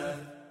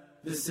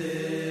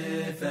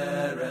V'siferes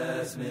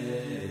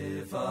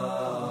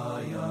mifayah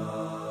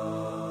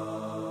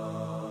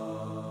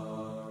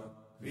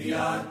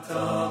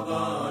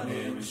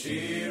V'yatavanim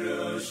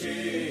shiru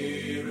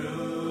shiru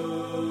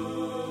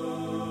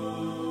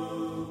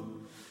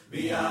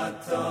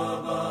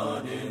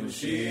V'yatavanim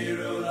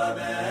shiru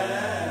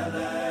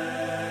lamelech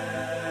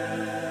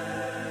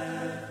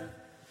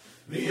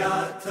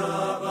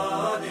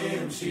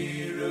V'yatavanim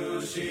shiru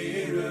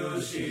shiru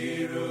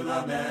shiru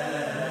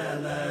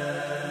lamelech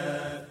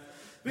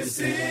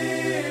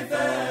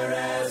V'siferes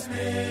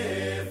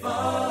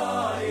mifayah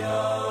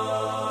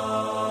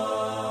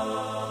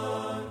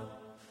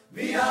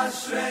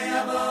Ashrei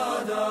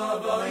avoda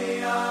boi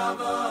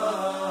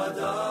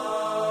avoda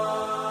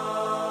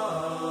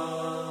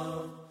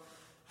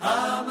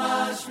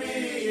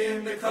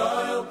Hamashmiim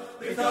b'kol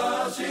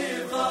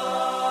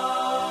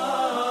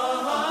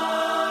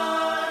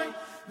shivchai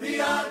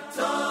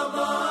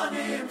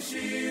V'yatavanim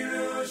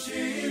shiru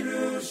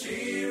shiru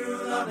shiru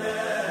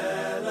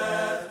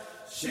lamelech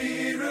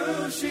Shiru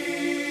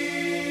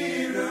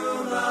shiru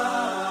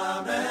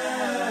lamelech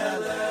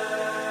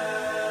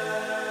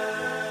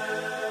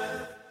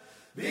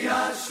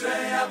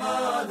V'yashrei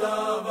avoda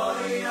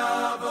boi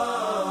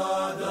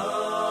avoda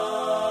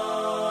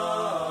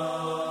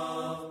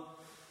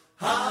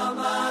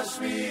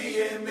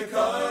Hamashmiim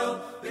b'kol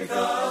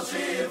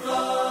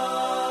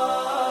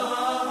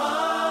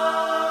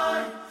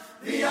shivchai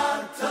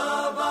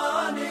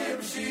V'yatavanim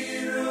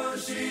shiru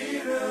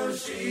shiru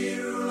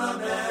shiru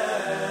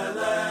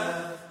lamelech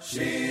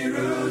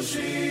Shiru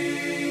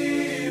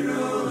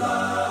shiru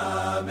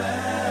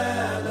lamelech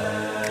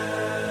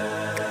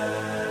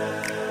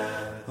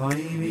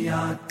Hoi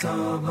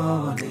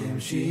v'yatavanim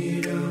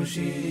shiru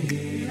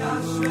shiru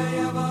Ashrei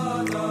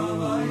avoda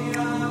boi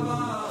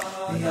avoda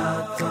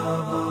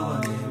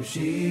V'yatavanim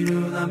shiru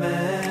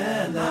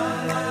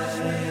lamelech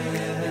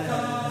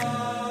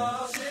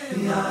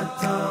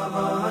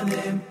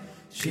V'yatavanim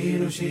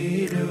shiru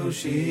shiru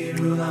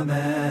shiru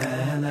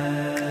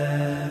lamelech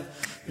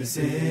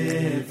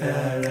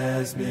B'sefer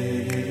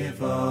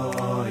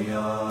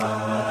mivoya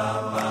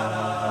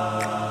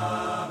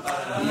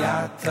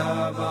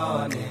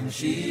Yatavanim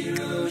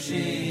shiru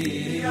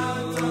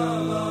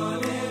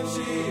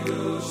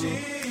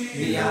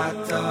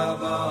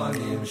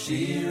Yatavanim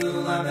shiru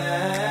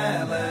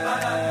lamelech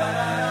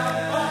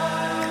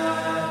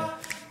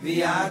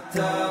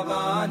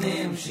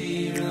Yatavanim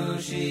shiru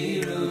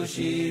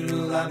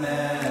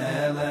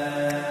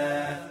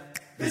lamelech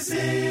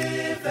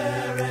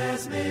B'sefer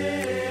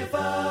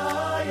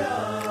mivoya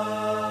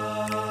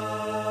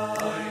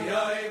Oy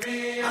oy mi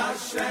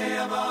ashrei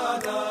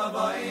avada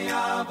vay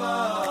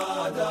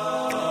avada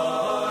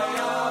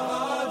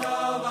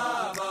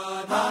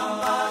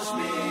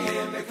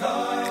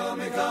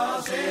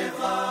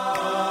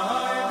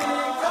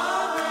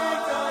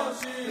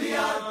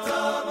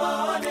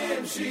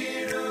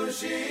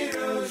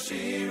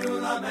Shiru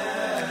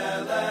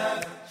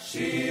lamelech,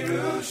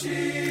 shiru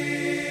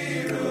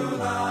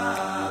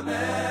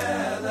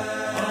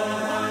lamelech.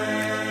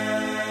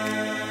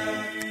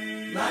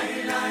 Lai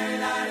lai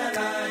lai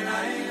lai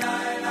lai lai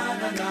lai la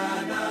la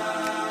la.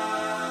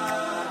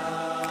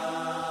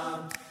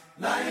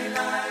 Lai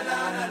lai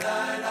lai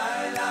lai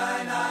lai lai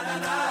la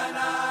la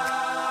la.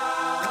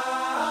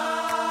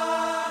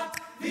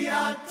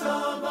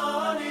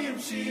 V'atovanim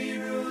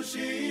shiru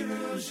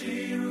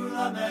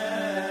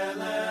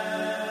lamelech.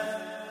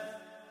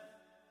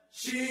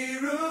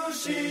 Shiru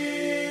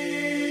lamelech.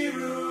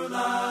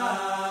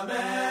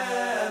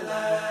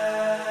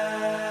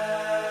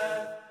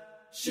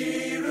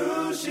 Shiru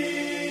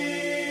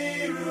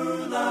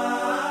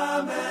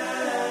lamelech.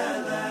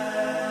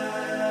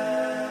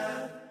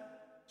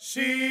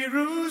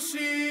 Shiru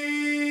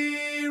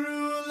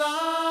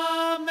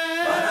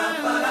lamelech. Para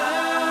para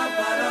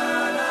para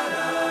la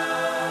la.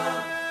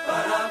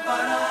 Para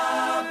para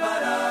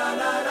para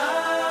la la.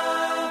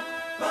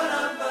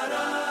 Para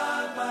para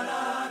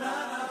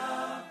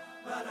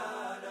para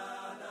la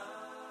la.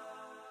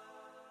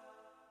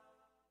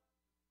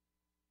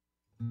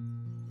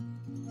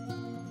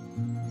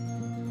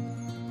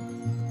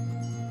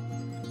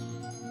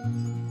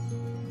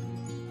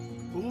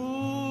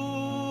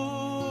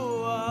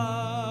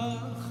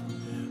 Ruach,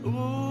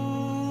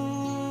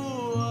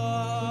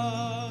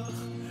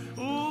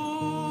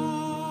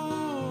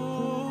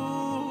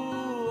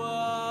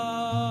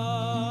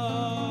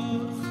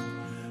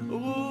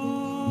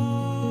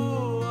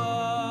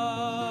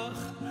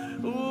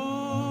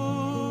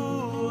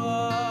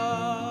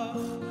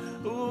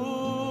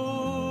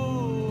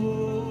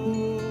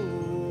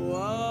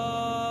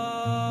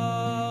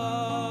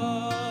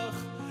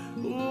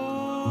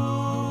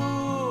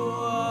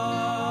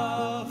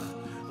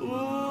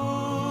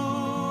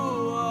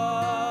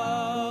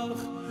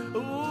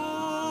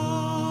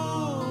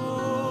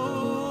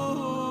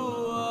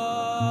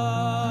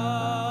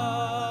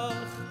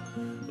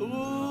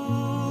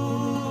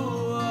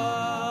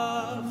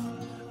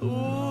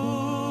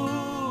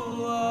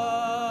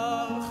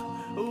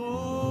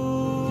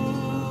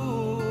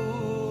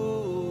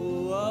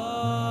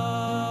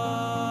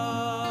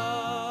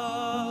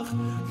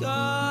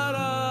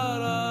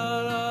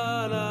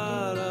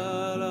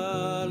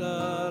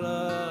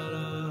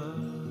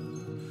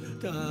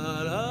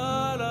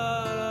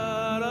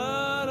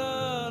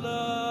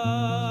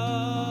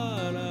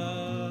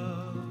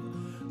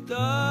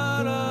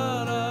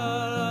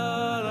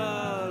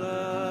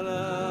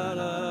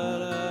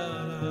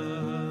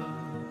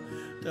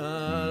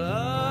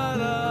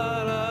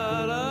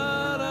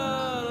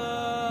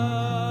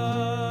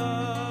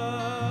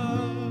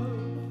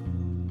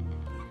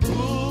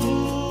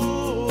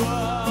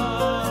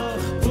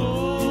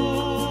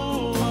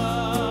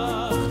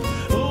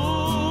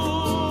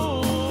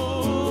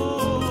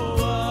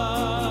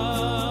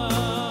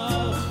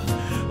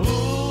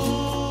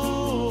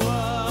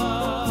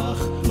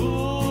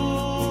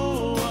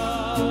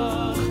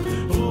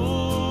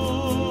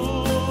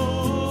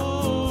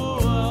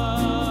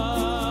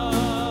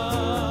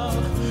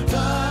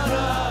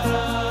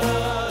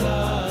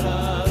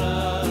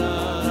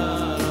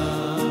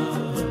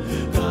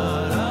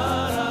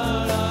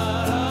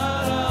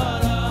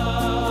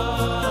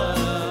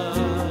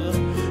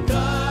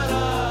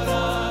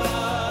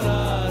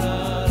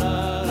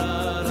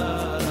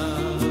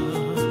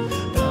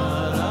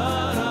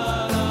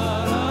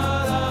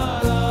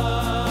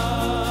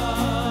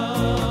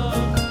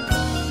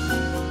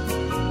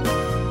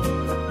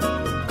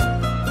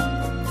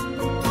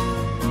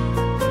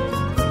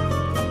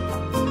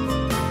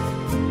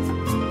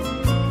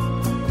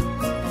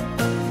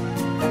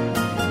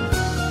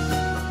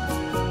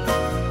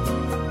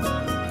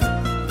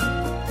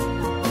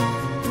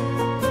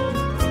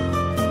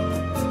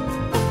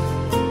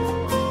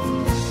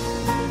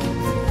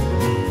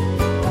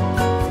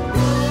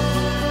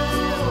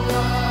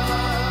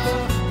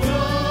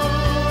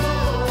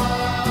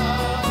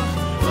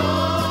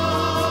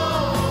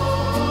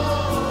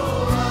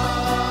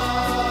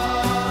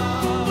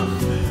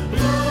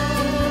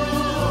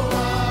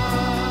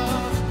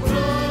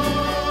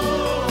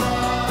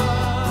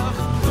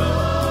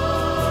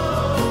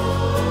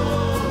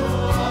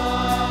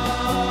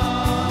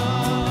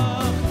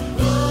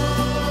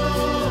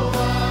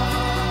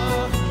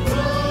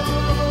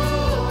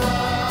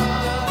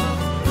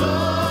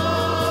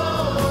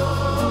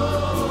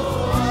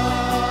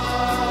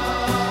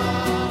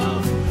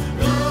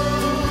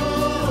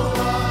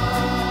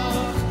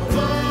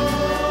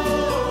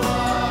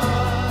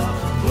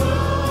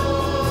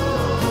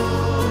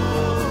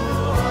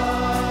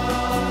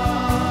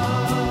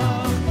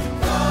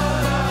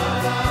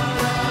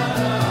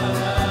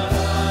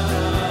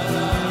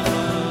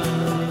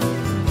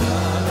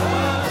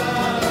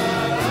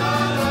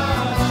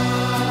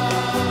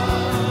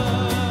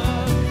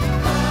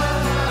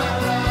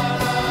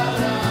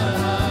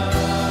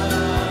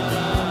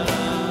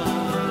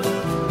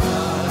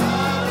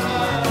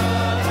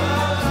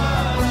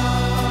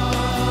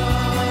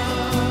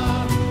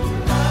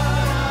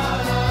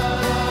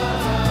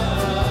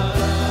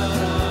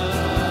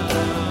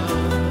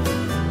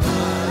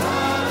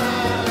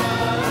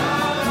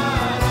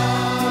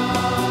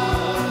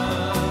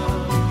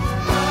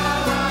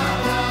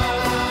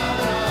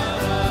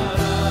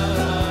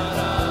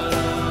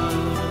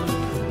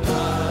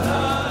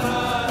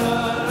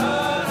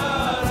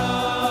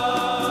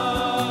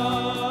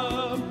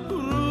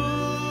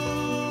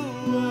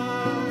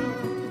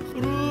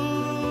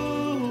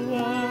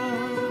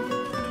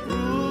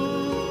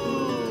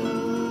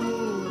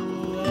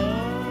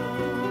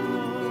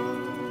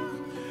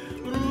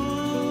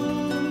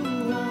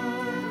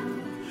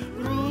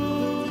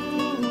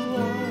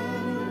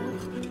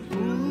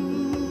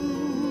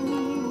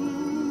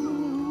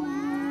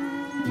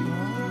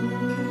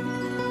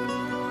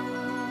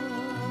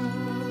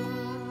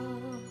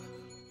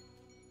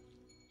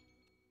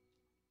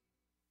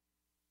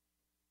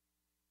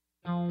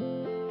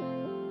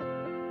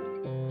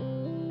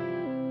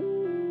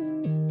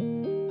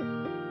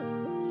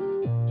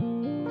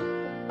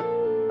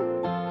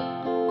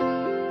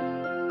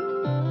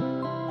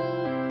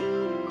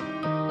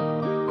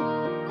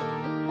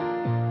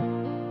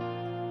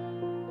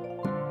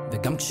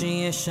 גם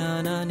כשיש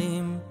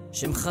עננים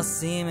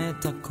שמכסים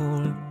את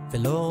הכל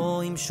ולא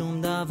רואים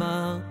שום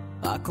דבר,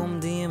 רק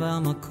עומדים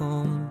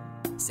במקום,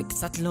 זה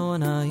קצת לא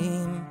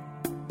נעים.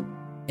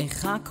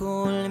 איך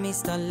הכל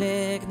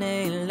מסתלק,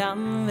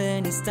 נעלם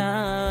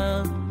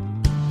ונסתר,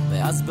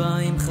 ואז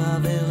באים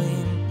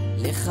חברים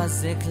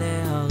לחזק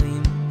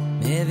להרים,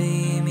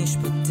 מביאים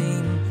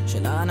משפטים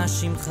של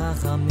אנשים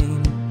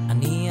חכמים.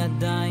 אני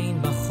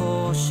עדיין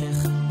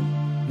בחושך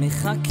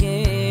מחכה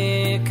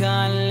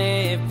כאן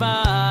לבד.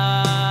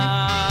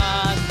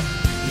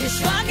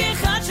 יש רק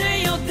אחד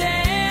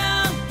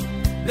שיודע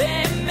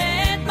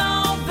באמת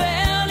מה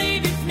עובר לי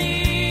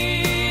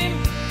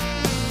בפנים,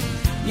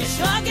 יש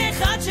רק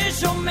אחד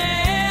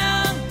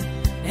ששומע,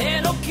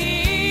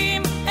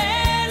 אלוקים,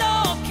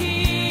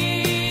 אלוקים.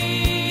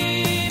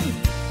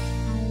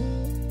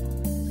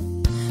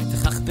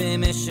 וכך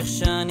במשך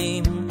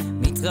שנים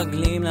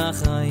מתרגלים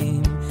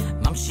לחיים,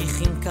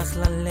 ממשיכים כך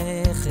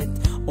ללכת,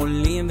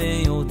 עולים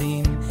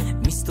ויורדים,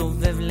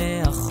 מסתובב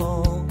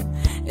לאחור,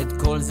 את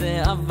כל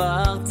זה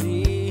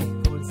עברתי,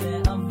 כל זה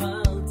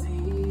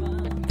עברתי.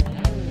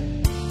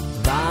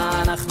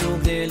 ואנחנו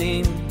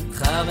גדלים,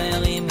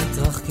 חברים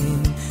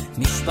מתרחקים,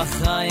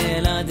 משפחה,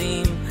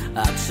 ילדים,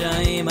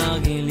 הקשיים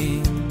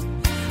הרגילים.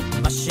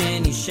 מה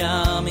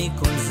שנשאר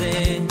מכל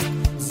זה,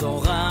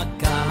 זו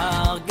רק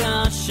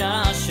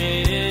ההרגשה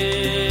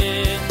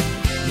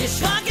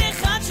יש רק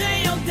אחד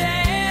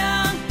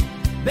שיודע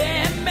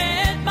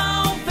באמת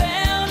מה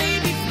עובר לי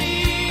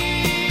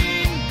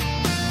בפנים,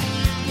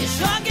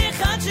 יש רק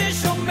אחד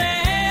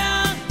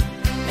ששומע,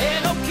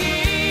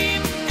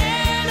 אלוקים,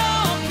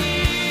 אלוקים.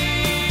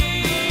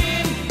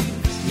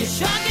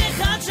 יש רק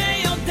אחד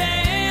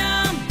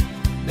שיודע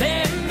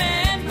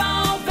באמת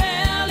מה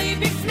עובר לי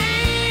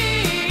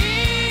בפנים,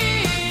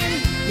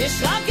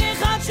 יש רק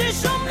אחד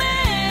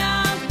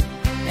ששומע,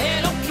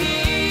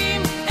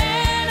 אלוקים,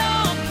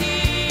 אלוקים.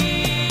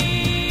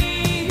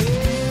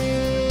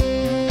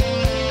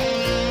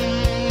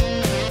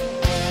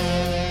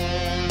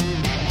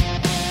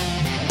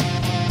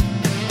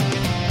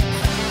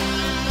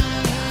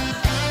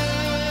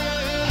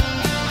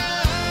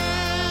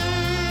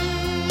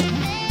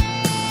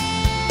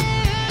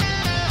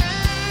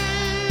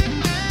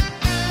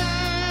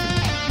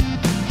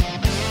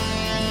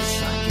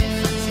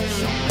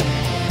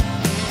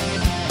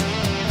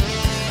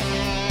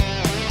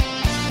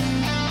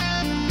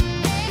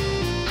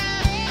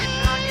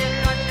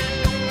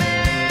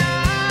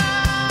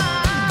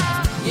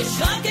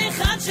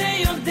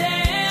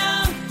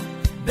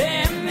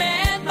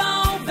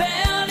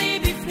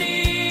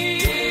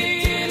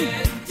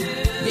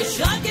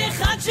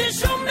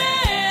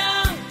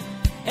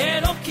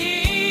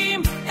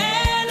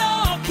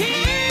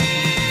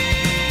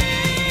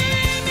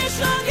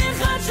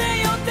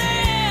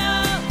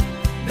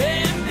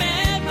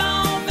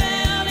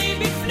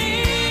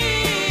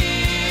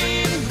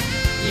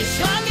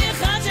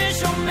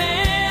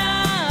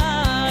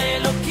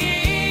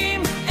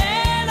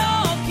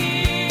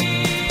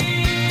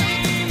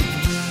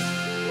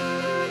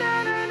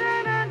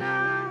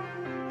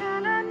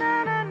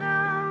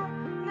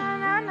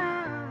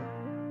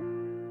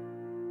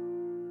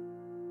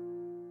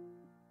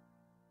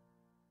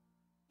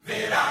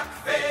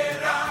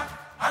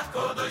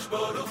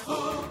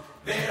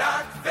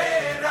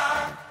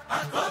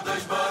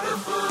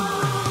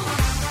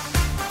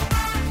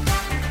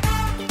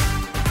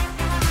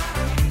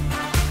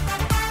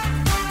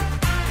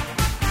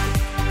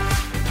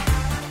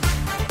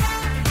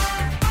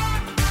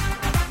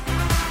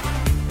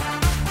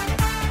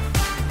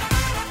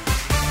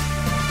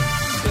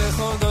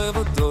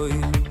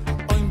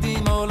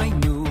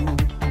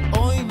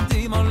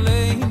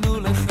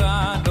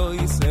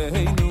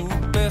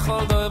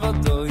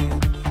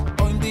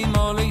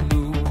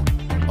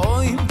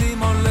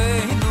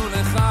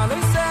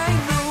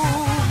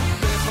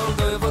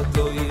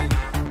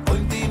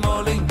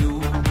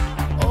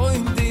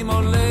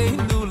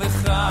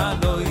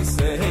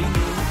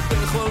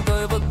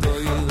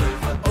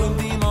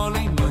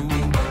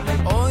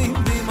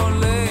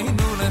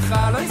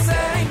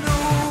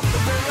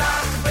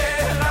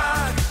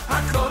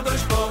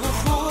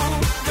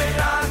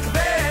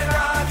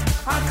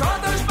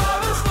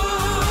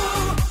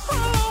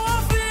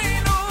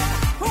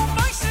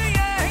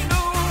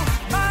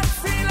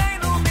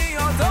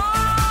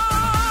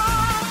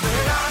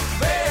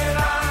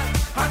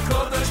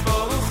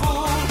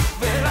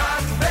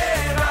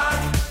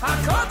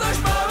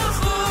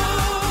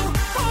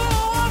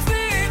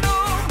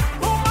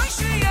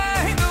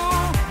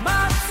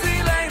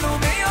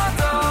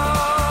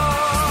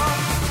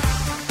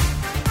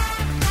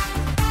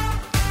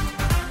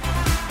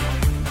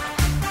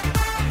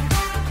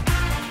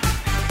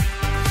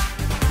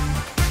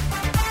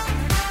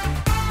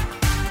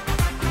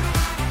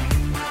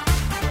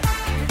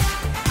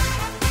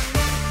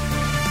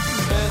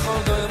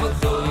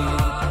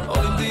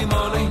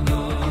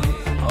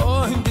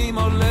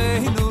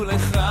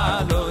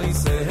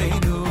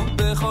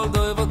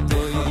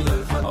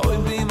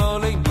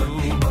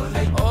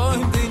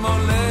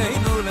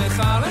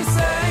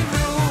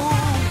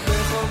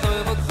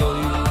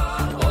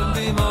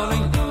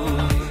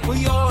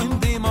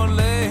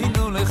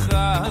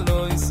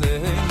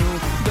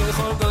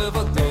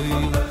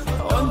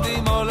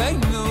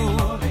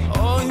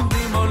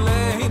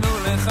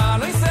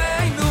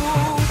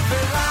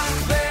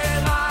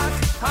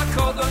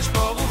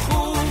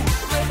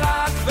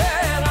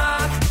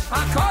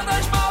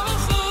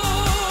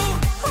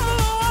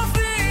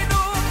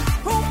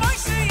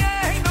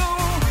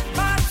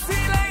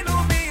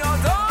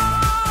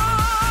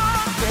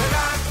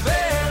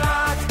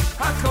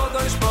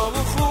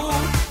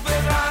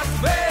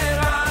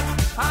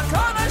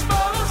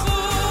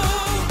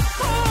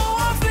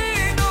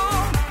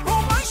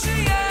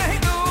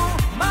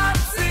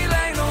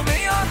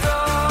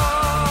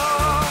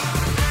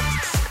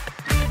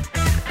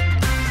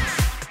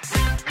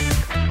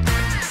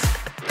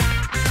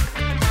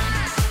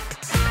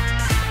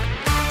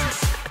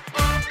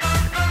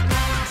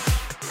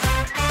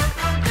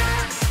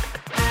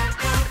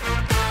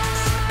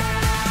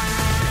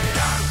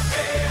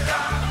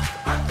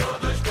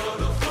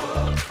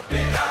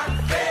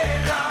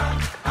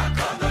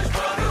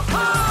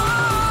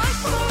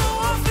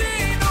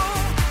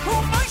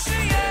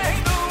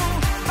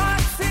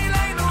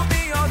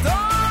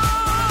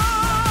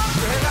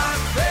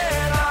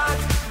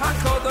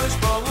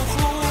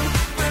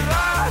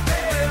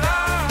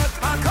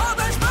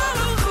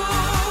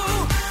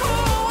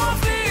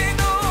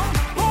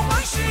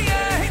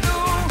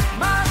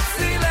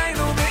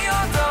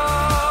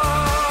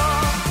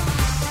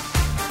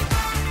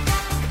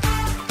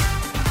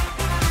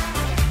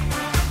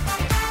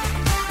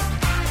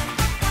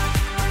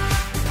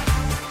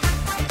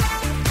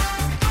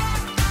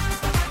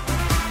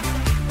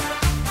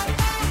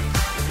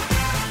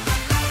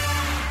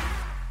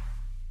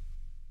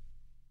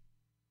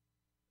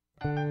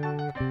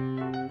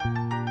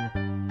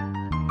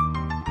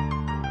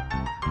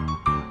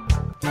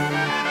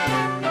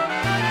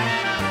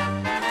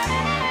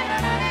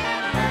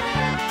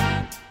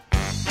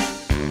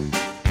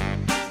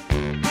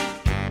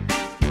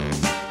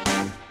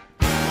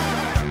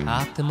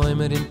 אתם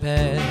אומרים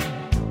פן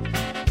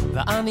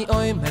ואני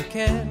אומר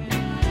כן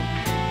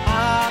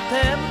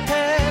אתם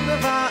פן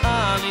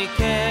ואני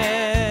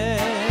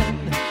כן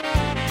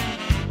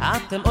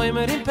אתם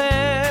אומרים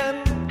פן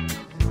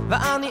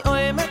ואני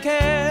אומר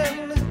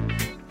כן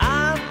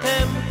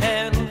אתם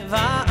פן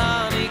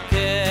ואני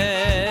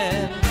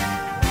כן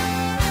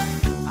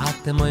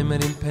אתם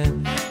אומרים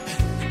פן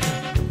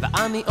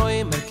ואני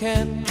אומר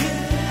כן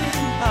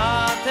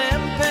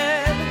אתם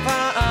פן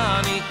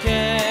ואני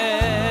כן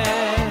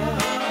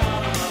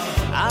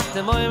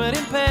אתם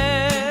אומרים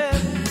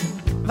פן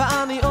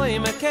ואני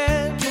אומר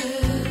כן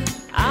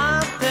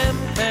אתם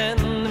פן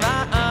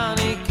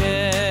ואני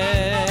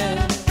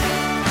כן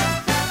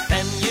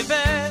פן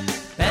יבן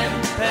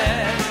פן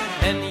פן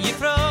פן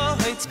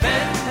יפרוץ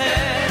פן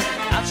פן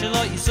עד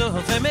שלא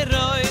יסוף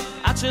מרוי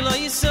עד שלא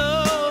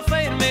יסוף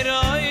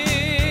מרוי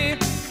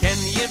כן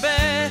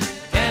יבן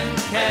כן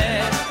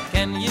כן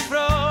כן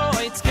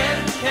יפרוץ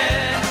כן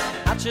כן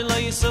עד שלא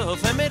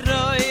יסוף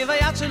מרוי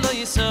ועד שלא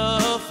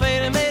יסוף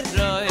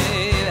מרוי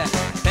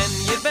פן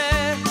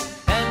יבן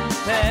פן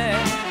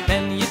פן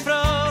פן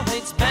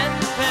יפרוץ פן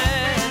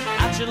פן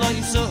עד שלא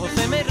יסוף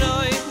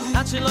מרוי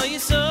עד שלא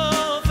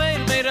יסוף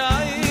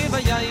מרוי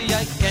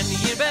ויי כן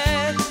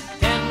יבן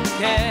כן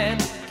כן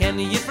כן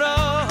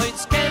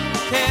יפרוץ כן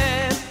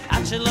כן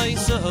עד שלא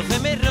יסוף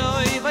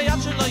מרוי ועד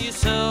שלא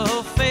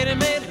יסוף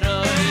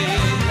מרוי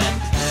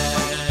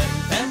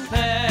פן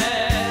פן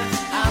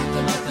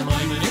אתם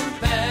אומרים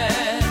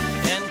פן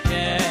כן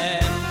כן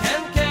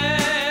כן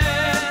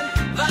כן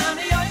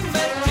ואני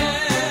אומר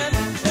כן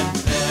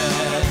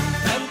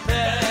פן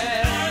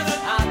פן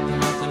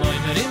אתם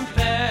אומרים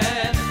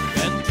פן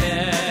כן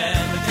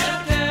כן כן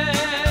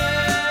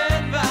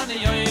כן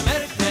ואני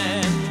אומר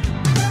כן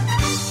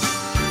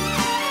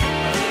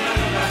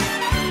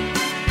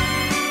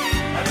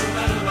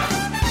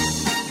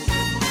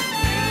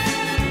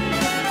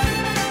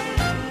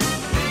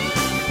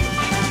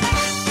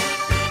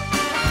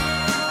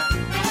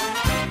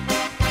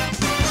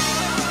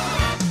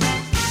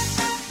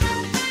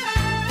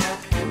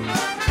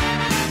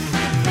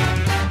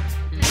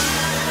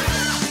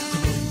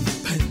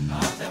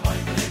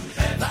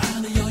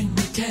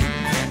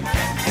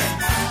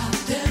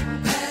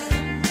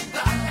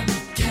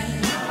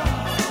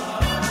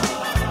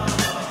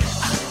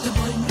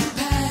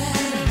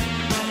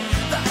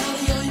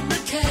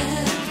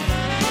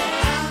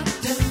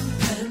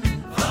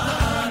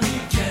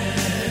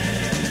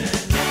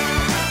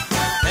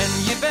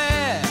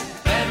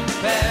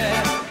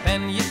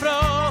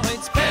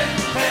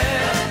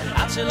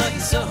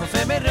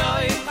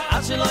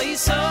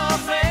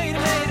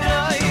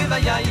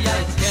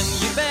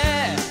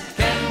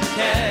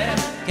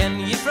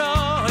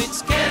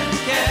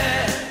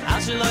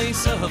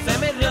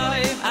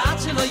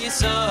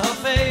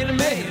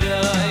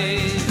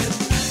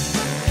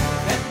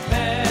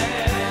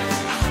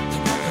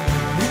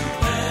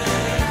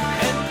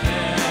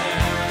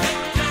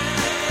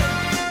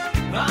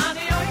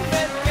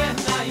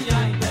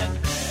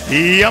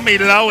Yummy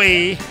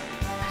Lowy,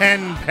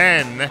 Pen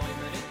Pen.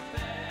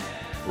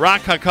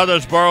 Rock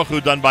HaKadosh Baruch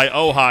Hu done by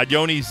Ohad.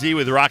 Yoni Z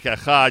with Rock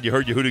Echad. You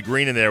heard Yehuda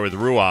Green in there with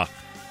Ruach.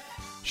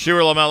 Shir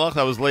LaMelech,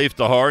 that was Leif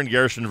Tahar, and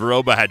Gershon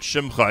Veroba had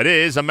Shimcha. It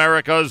is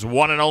America's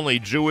one and only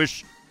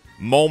Jewish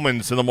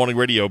Moments in the Morning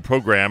radio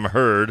program,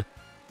 heard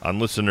on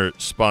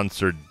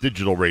listener-sponsored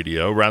digital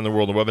radio around the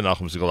world on the web at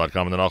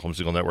NachumSegal.com and the Nachum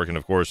Segal Network, and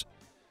of course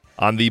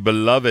on the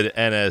beloved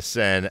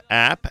NSN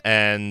app.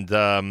 And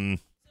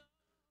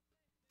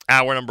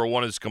hour number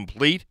 1 is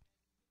complete.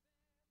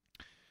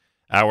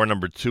 Hour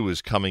number 2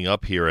 is coming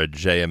up here at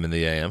JM in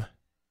the AM.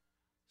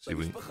 See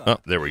oh,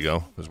 there we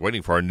go. I was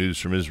waiting for our News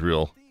from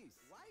Israel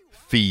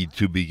feed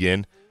to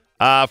begin.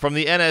 From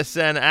the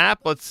NSN app,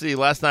 let's see.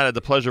 Last night I had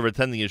the pleasure of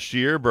attending a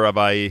shir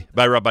by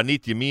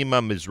Rabbanit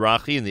Yemima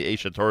Mizrahi in the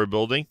Esha Torah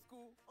building.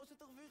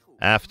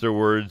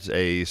 Afterwards,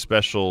 a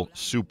special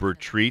super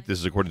treat. This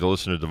is according to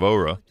listener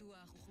Devora.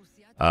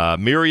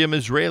 Miriam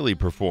Israeli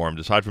performed.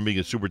 Aside from being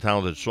a super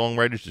talented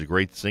songwriter, she's a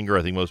great singer.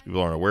 I think most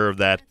people aren't aware of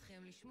that.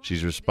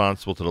 She's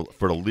responsible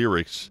for the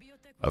lyrics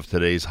of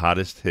today's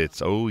hottest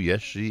hits. Oh,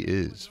 yes, she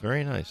is.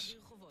 Very nice.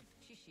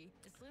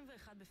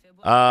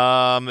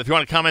 If you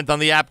want to comment on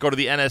the app, go to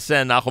the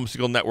NSN, Nachum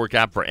Segal Network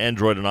app for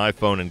Android and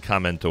iPhone, and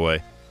comment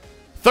away.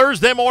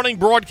 Thursday morning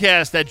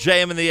broadcast at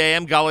JM in the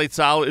AM, Galei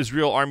Tzahal,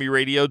 Israel Army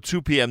Radio.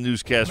 2 p.m.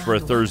 newscast for a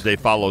Thursday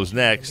follows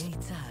next.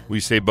 We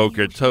say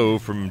Boker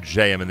Tov from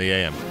JM in the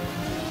AM.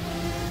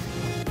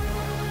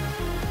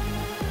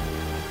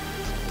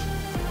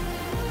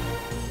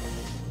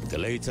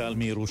 גלי צהל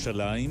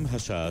מירושלים,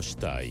 השעה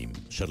 2.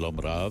 שלום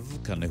רב,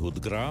 כאן אהוד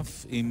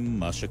גרף עם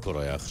מה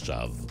שקורה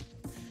עכשיו.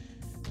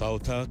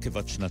 פעוטה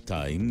כבת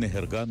 2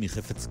 נהרגה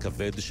מחפץ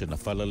כבד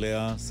שנפל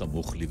עליה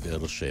סמוך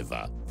לבאר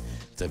שבע.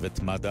 צוות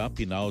מד"א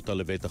פינה אותה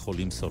לבית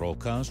החולים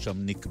סורוקה, שם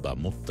נקבע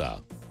מותה.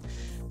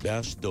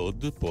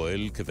 באשדוד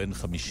פועל כבן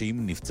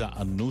 50 נפצע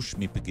אנוש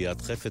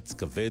מפגיעת חפץ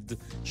כבד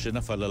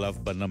שנפל עליו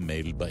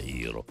בנמל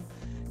בעיר.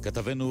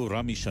 כתבנו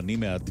רמי שני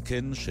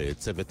מעדכן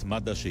שצוות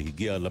מד"א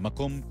שהגיע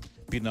למקום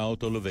ופינה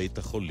אותו לבית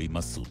החולים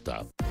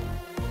אסותא.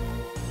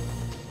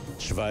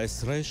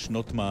 17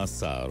 שנות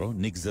מאסר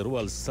נגזרו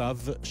על סב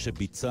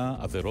שביצע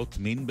עבירות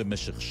מין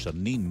במשך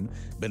שנים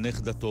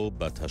בנכדתו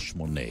בת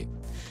ה8.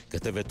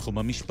 כתבת תחום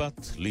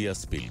המשפט ליה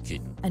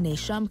ספילקין.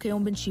 הנאשם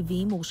כיום בן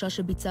 70 הורשע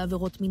שביצע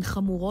עבירות מין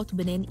חמורות,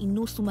 ביניהן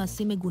אינוס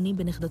ומעשים מגונים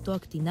בנכדתו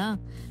הקטינה,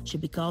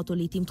 שביקרה אותו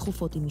לעתים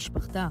תכופות עם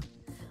משפחתה.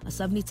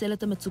 הסב ניצל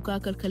את המצוקה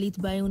הכלכלית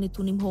בה היו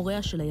נתונים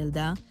הוריה של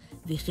הילדה,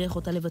 והכריח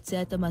אותה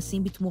לבצע את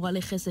המעשים בתמורה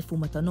לכסף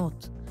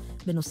ומתנות.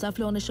 בנוסף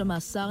לעונש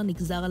המאסר,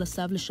 נגזר על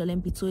הסב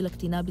לשלם פיצוי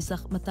לקטינה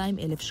בסך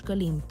 200,000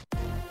 שקלים.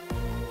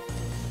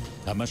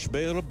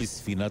 המשבר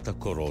בספינת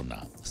הקורונה.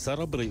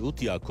 שר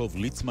הבריאות יעקב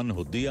ליצמן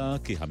הודיע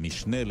כי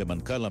המשנה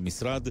למנכ"ל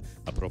המשרד,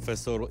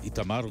 הפרופסור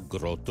איתמר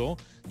גרוטו,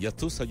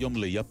 יטוס היום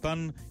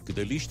ליפן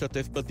כדי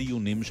להשתתף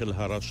בדיונים של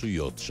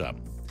הרשויות שם.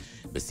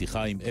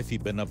 בשיחה עם אפי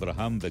בן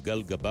אברהם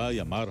וגל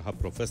גבאי אמר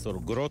הפרופסור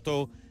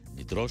גרוטו,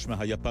 נדרוש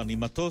מהיפנים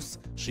מטוס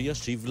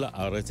שישיב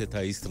לארץ את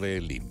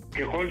הישראלים.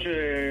 ככל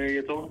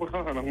שיהיה צורך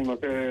בכך, אנחנו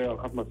נעשה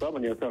הערכת מצב,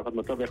 אני אעשה הערכת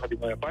מצב יחד עם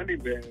היפנים,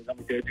 וגם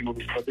נתייעץ עם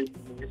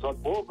המשרד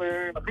פה,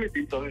 ונחליט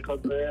אם צריך אז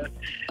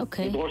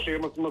נדרוש שיהיה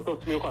מטוס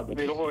מיוחד.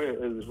 אני לא רואה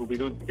איזשהו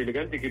בידוד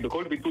אינטליגנטי, כי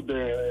בכל בידוד,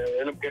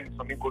 אלא כן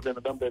שמים כל בן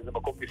אדם באיזה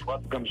מקום נפרד,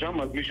 גם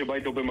שם, אז מי שבא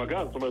איתו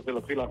במגע, זאת אומרת, זה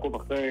להתחיל לעקוב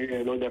אחרי,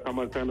 לא יודע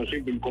כמה אלפי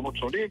אנשים במקומות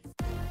שונים.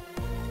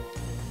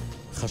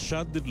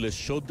 חשד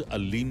לשוד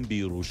אלים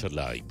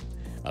בירושלים.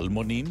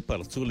 אלמונים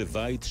פרצו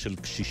לבית של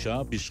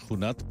קשישה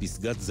בשכונת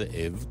פסגת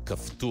זאב,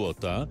 כפתו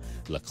אותה,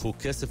 לקחו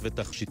כסף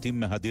ותכשיטים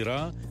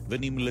מהדירה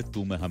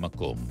ונמלטו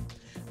מהמקום.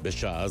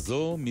 בשעה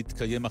זו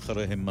מתקיים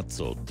אחריהם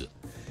מצוד.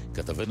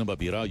 כתבנו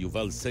בבירה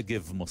יובל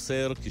סגב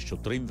מוסר כי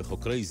שוטרים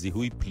וחוקרי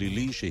זיהוי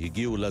פלילי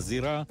שהגיעו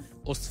לזירה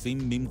אוספים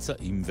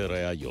ממצאים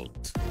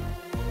וראיות.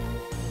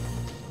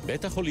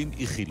 בית החולים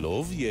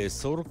איכילוב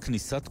יאסור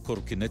כניסת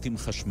קורקינטים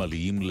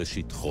חשמליים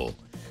לשטחו.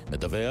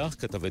 מדווח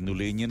כתבנו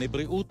לענייני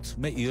בריאות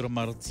מאיר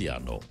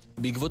מרציאנו.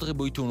 בעקבות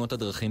ריבוי תאונות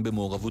הדרכים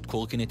במעורבות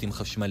קורקינטים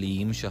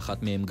חשמליים,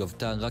 שאחת מהם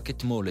גבתה רק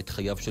אתמול את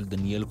חייו של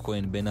דניאל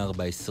כהן בן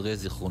ה-14,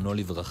 זיכרונו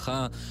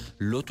לברכה,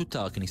 לא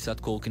תותר כניסת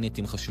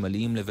קורקינטים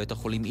חשמליים לבית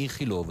החולים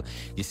איכילוב.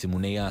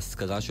 יישומוני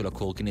ההשכרה של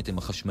הקורקינטים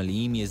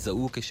החשמליים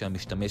יזהו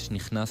כשהמשתמש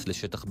נכנס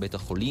לשטח בית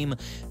החולים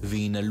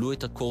וינעלו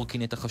את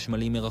הקורקינט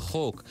החשמלי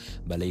מרחוק.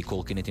 בעלי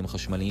קורקינטים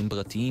חשמליים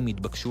פרטיים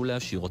התבקשו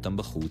להשאיר אותם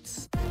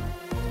בחוץ.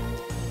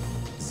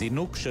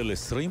 זינוק של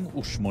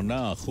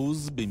 28%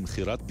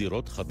 במחירת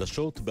דירות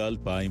חדשות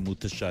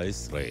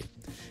ב-2019.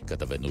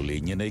 כתבנו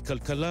לענייני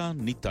כלכלה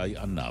ניתאי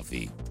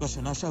ענבי.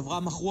 בשנה שעברה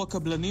מכרו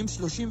הקבלנים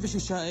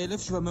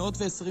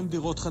 36,720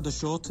 דירות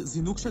חדשות,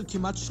 זינוק של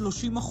כמעט 30%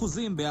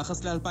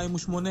 ביחס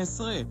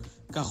ל-2018.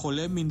 כך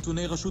עולה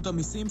מנתוני רשות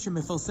המיסים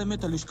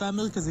שמפרסמת הלשכה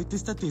המרכזית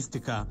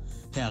לסטטיסטיקה.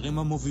 הערים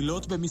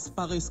המובילות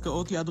במספר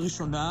העסקאות יד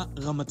ראשונה,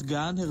 רמת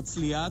גן,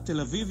 הרצליה, תל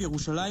אביב,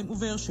 ירושלים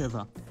ובאר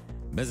שבע.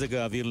 מזג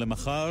האוויר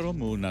למחר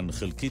מעונן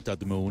חלקית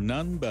עד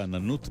מעונן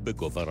בעננות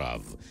בגובה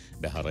רב.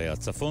 בהרי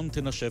הצפון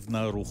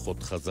תנשבנה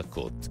רוחות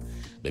חזקות.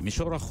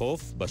 במישור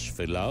החוף,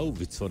 בשפלה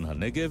ובצפון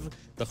הנגב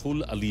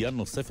תחול עלייה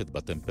נוספת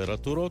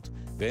בטמפרטורות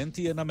והן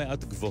תהיינה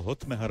מעט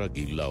גבוהות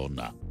מהרגיל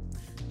לעונה.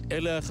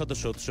 אלה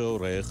החדשות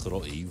שעורך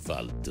רועי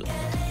ולד.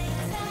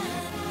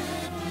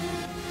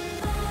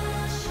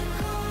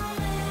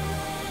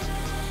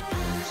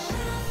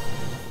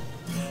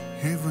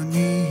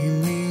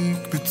 הבנים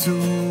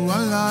נקפצו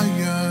עליי,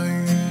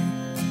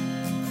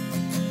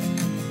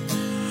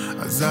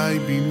 אזי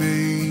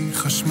בימי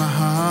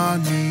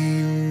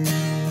חשמהנים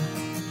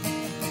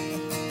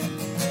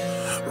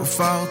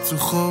ופרצו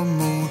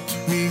חומות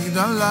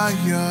מגדליי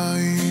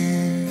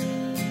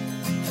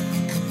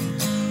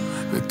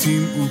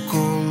וטימאו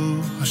כל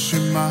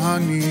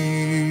השמנים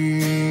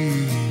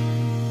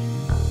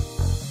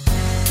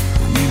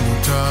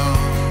ומנותר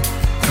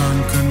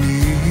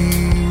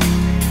קנקנים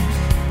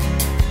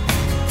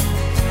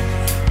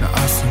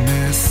נעש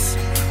הנס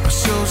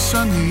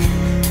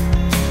השושנים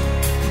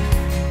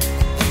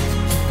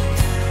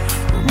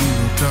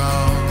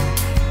ומנותר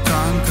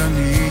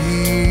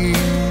קנקנים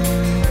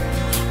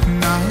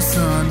נעש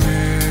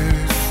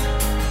הנס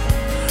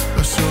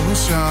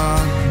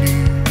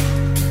השושנים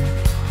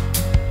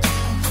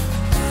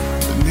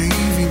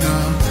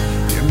בנבינה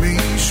ימי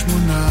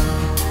שמונה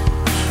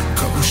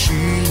קבו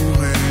שיר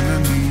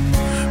ורננים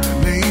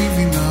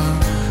בנבינה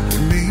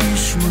ימי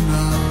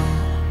שמונה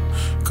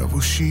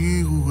קבו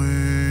שיר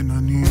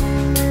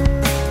ורננים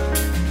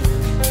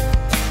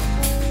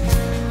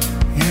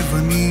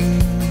יוונים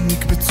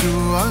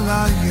נקבצו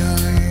עליי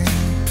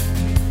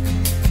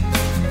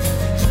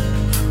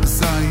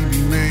אזי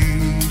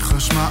בימי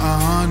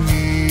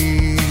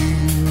חשמענים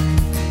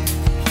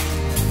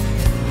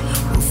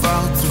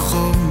ופרצו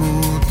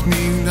חומות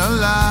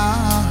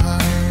מגדליי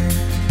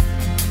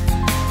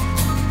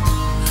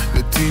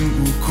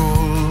וטימאו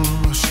כל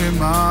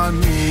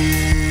השמנים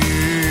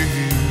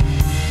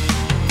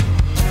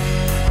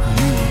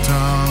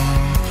ומנותר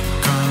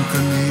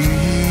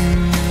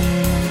קנקנים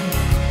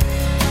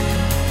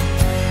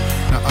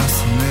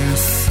נעש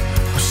הנס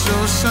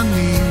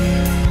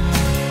השושנים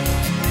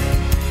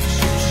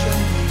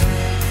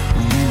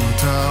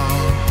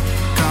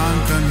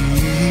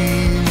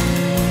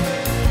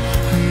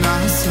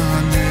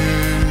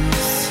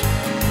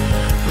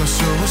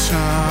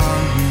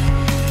shami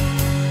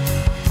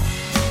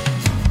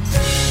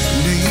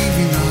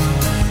Neivina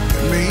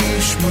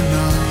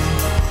Meishmona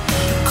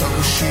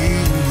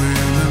Kavashiru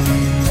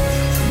Enani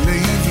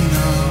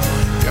Neivina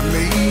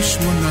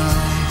Meishmona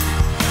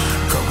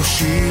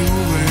Kavashiru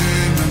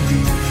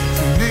Enani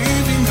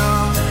Neivina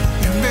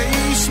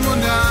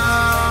Meishmona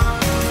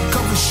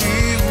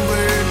Kavashiru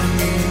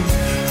Enani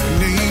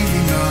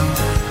Neivina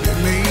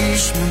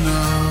Meishmona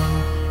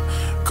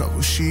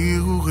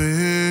Kavashiru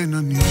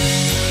Enani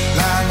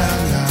La la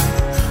la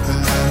la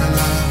la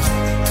la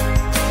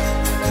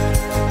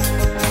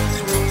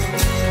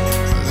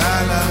La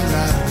la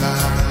la la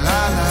la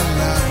la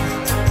la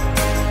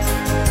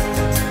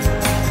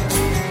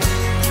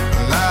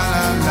La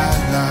la la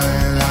la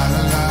la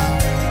la la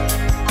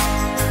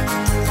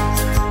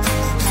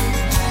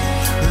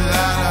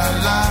La la la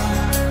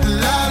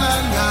la la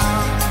la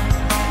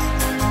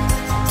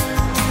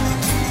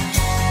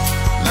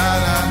La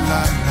la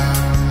la la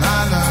la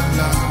la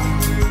la La la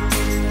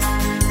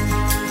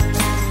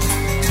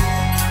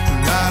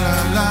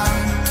la la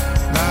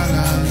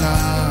la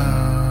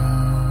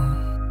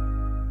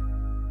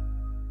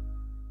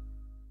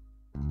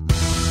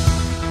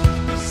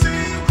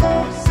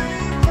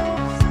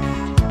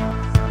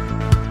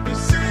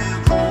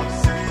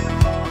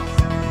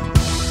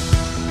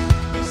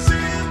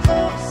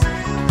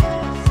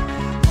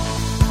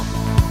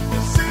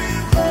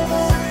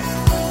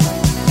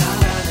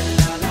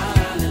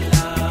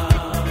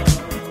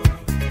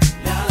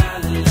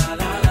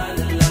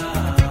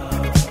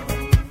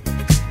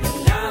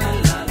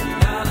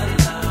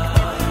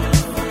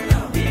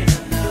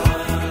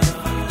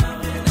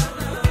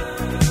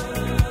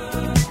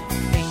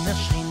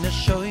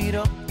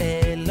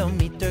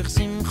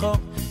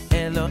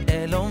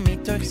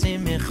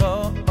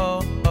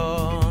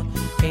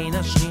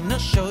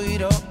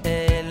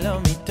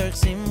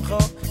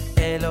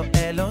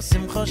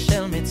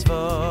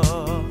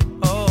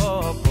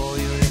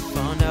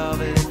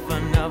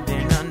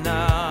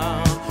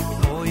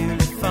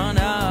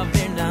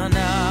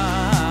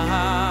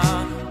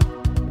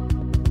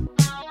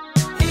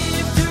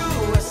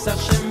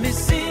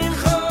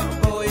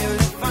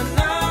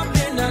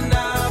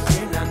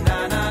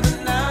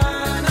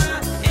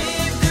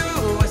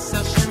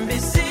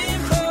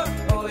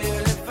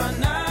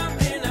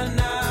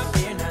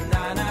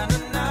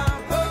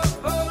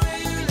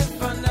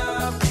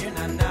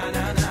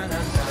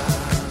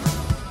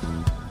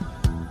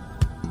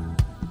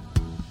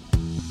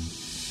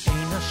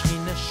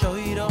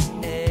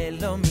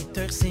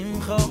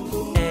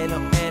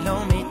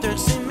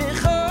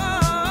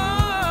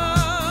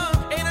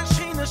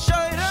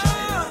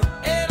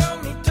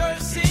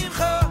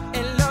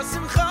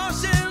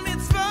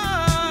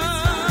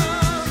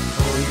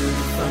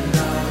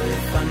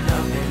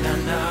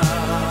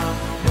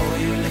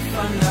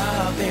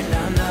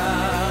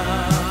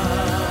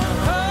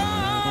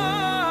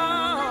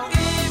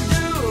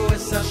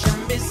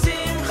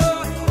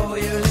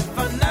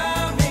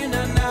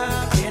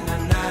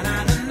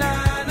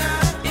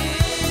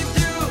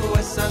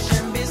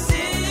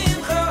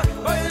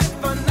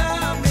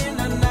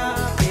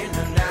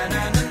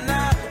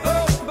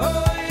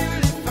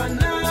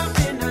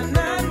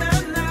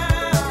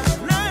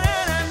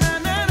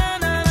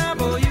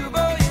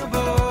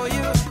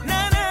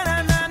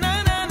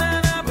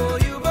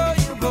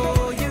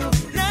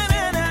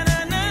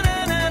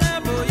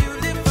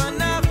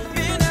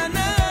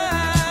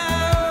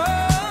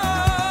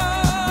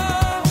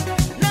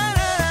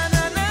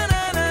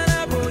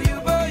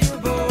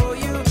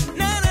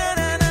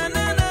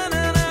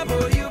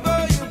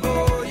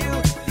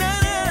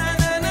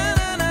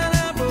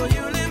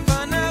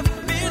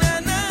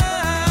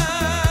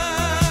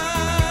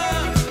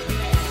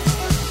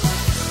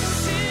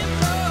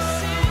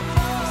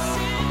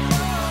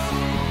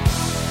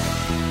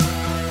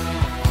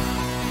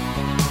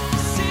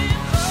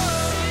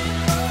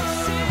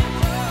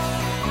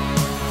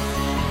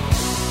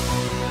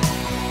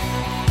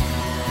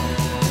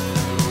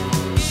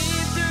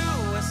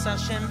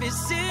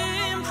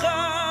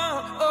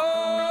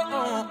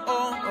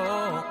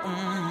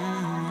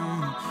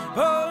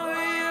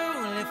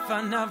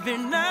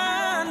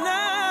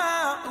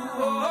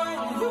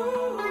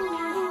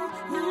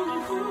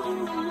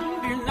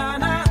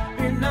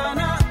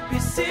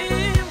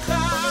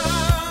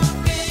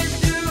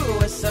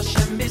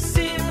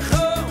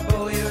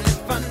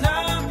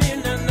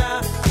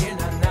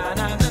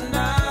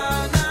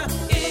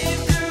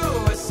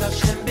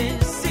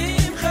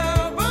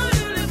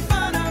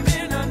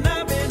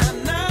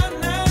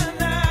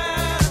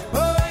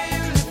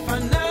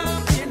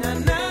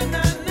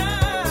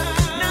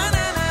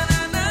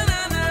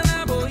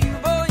la boy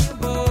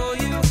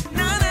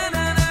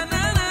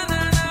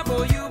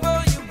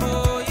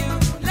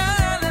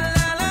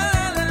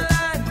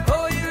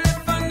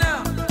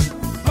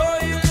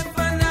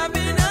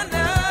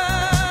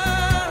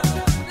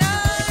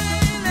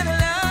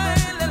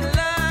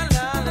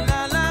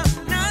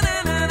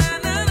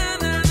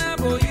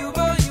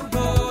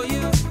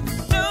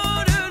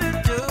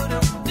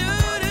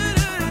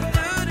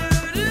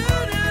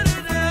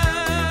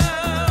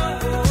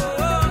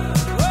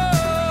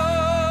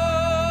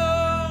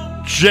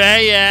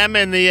JM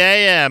in the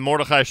AM.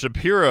 Mordechai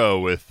Shapiro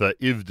with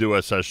Ivdu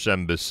Es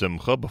Hashem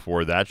B'Simcha.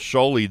 Before that,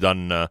 Sholi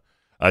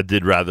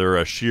did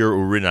Shir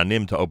Urin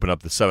Anim to open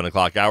up the 7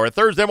 o'clock hour.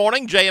 Thursday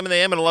morning, JM in the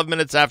AM at 11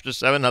 minutes after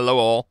 7. Hello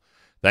all.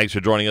 Thanks for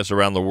joining us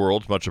around the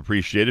world. Much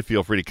appreciated.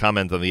 Feel free to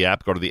comment on the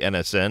app. Go to the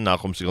NSN,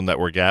 Nachum Segal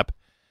Network app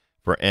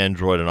for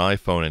Android and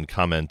iPhone and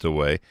comment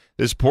away.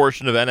 This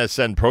portion of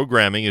NSN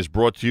programming is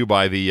brought to you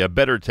by the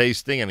better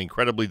tasting and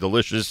incredibly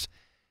delicious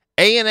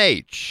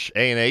A&H.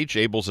 A&H,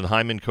 Abel's and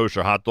Hyman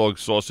Kosher Hot Dog,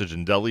 Sausage,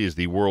 and Deli is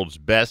the world's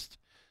best,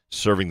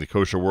 serving the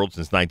kosher world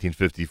since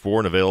 1954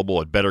 and available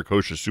at better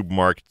kosher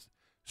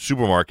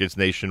supermarkets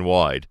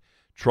nationwide.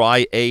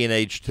 Try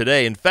A&H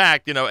today. In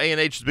fact,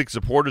 A&H is big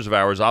supporters of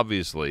ours,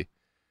 obviously.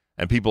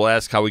 And people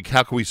ask, how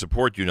can we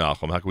support you,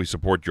 Nachum? How can we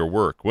support your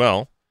work?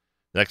 Well,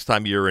 next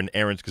time you're in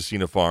Aaron's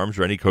Casino Farms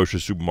or any kosher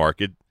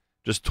supermarket,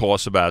 just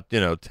toss about,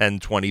 10,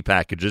 20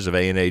 packages of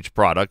A&H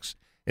products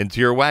into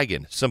your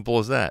wagon. Simple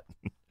as that.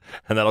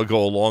 And that'll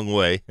go a long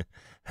way.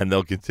 And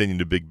they'll continue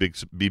to be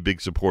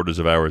big supporters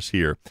of ours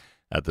here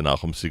at the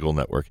Nachum Segal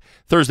Network.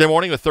 Thursday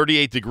morning with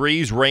 38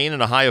 degrees, rain,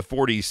 and a high of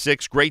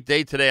 46. Great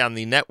day today on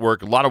the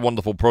network. A lot of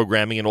wonderful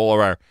programming and all of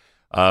our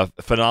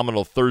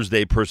phenomenal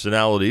Thursday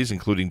personalities,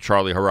 including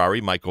Charlie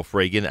Harari, Michael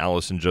Fragan,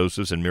 Allison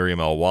Josephs, and Miriam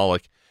L.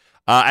 Wallach.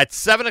 At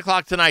 7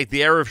 o'clock tonight,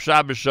 the Erev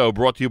Shabbos show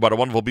brought to you by the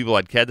wonderful people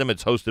at Kedem.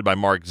 It's hosted by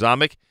Mark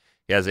Zamek.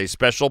 He has a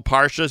special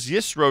Parshas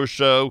Yisro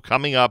show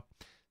coming up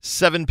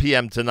 7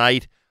 p.m.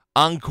 tonight,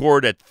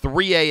 encored at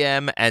 3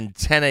 a.m. and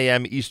 10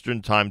 a.m.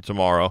 Eastern Time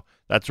tomorrow.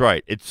 That's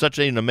right. It's such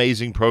an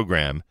amazing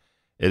program.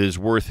 It is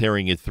worth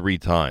hearing it 3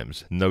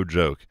 times. No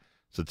joke.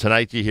 So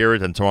tonight you hear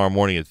it, and tomorrow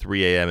morning at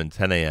 3 a.m. and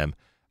 10 a.m.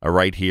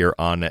 Right here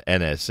on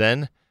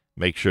NSN.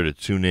 Make sure to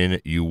tune in.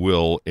 You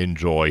will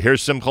enjoy.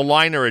 Here's Simcha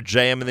Leiner at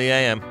JM in the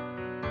AM.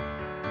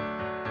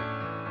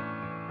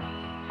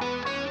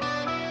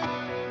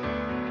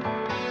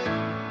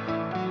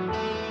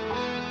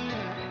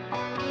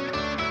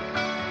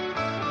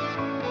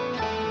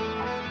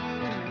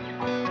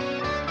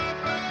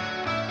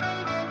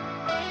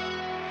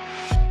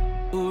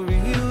 Uri,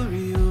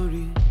 Uri,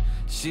 Uri,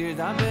 Shir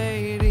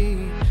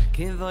Dabeiri,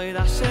 Kivoid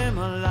Hashem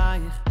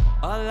Alayich.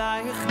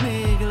 Alayich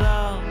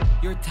Migla,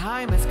 your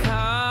time has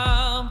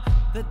come,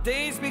 the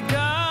day's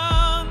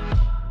begun.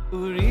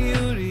 Uri,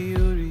 Uri,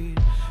 Uri,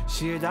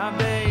 Shir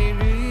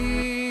Dabeiri,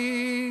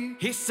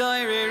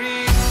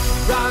 Hisayriri,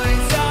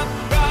 rise up,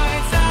 oh,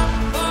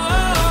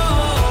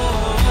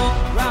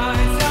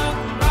 rise up,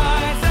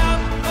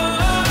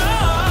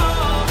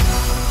 oh,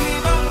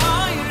 Kiva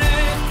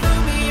Ayrech,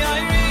 Kumi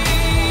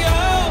Ayri,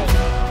 oh,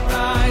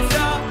 rise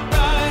up,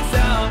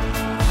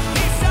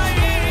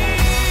 Hisayriri,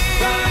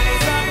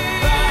 rise up.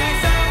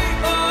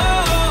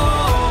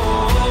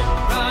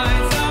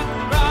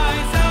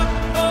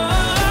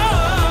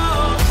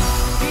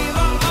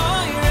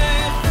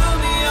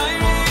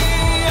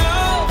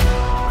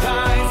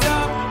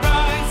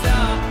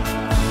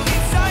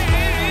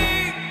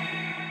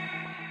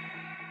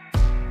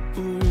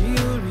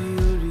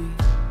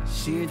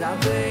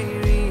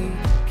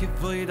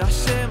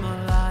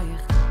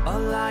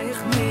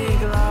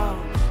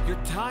 Your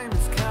time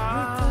has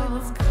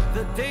come,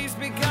 the day's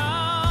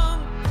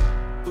begun.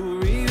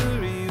 Uri,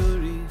 Uri,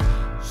 Uri,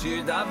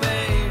 Shir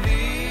Dabeiri,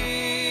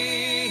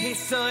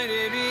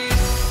 Hisayriri,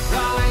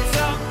 rise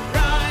up,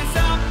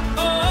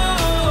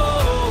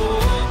 oh,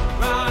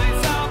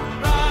 rise up,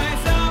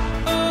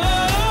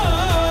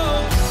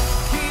 oh,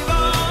 Kiva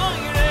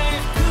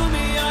Ayrech,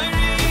 Kumi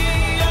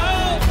Ayri,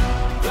 oh,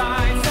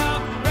 rise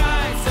up,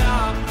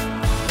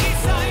 Hisayriri,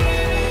 rise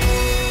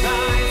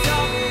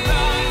up,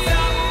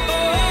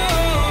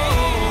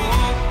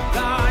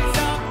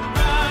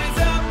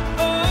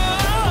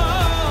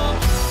 oh, rise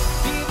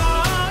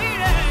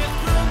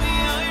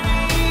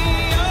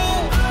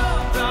up,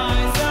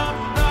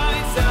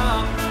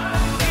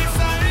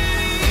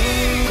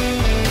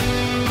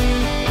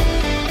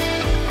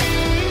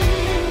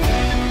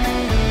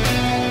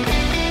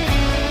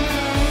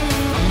 oh,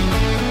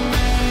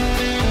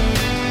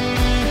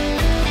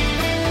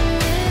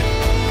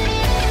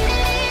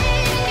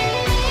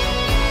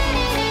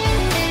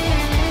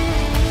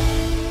 Kiva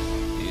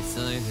Ayrech,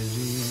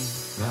 Kumi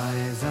Ayri,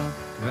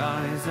 oh,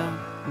 rise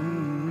up,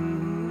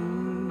 rise up, rise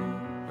up,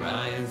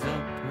 rise up, rise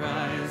up,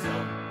 rise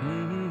up,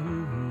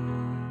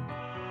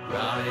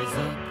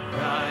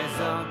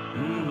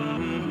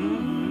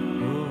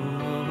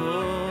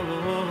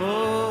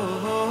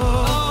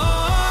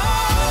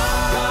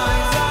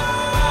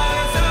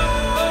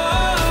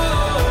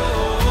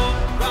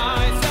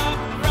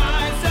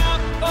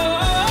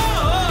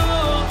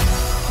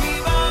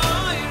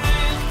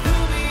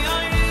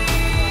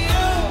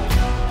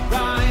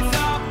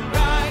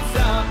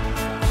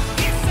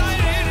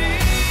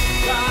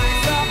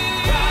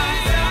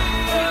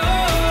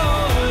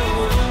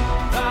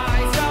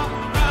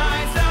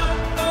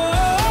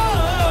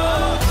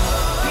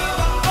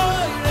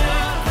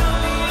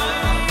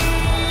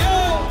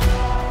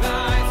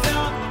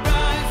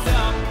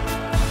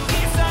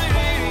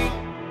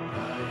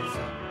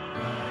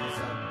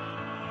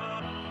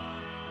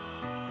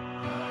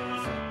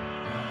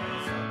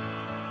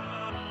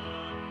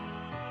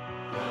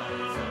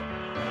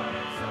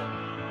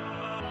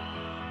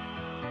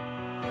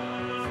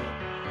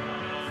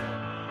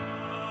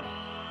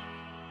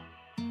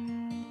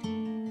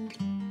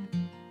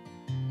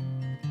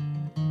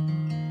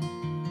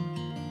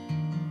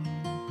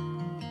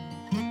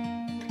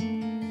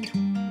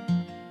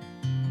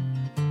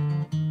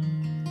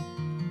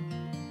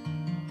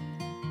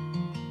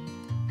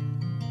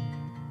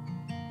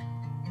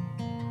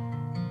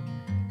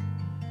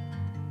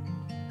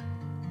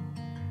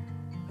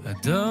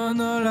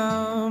 אדון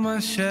עולם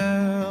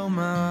אשר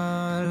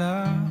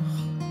מלך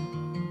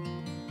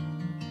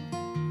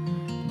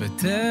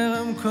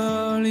בטרם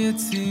כל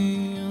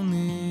יציר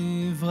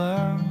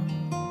נברא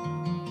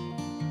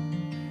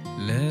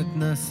לעת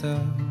נסע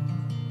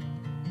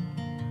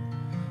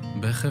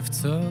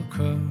בחפצו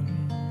כל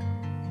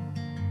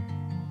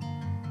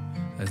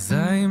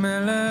אזי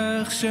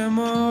מלך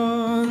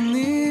שמו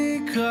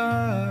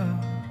נקרא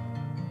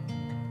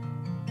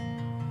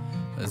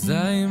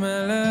אזי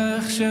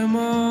מלך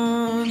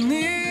שמו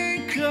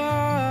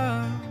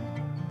נקרא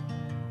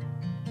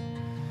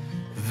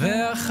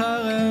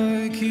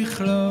ואחרי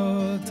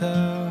ככלות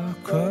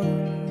הכל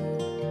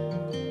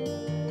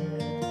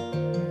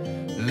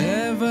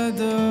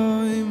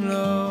לבדו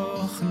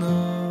ימלוך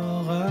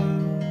נורא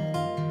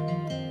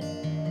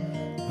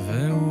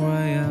והוא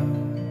היה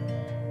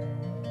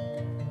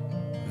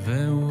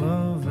והוא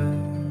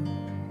עובד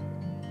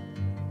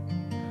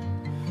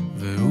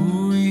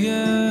והוא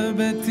יהיה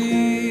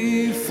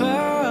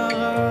בתפארה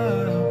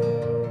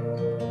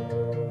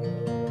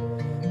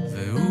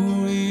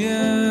והוא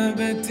יהיה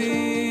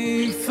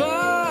בתפארה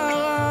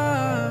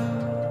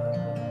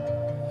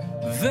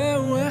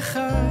והוא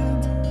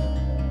אחד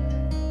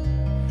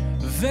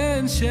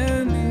ואין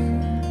שני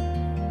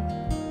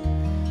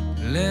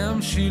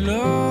להמשילו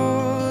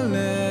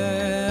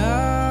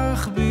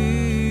להכבירה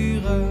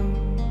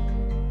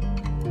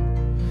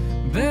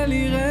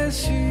בלי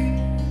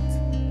ראשית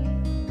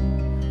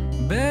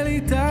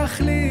בלי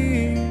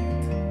תכלית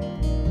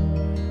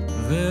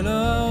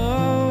ולא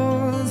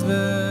עוז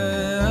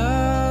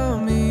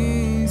והמשרה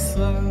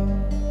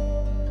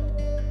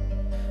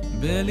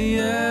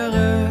בלי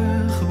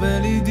ערך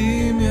בלי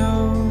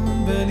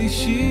דמיון בלי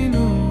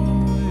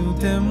שינוי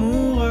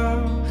ותמורה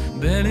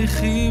בלי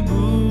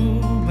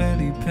חיבור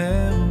בלי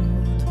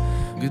פירוט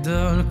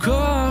גדול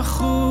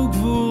כוח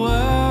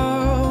וגבורה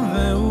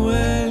והוא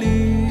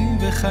אלי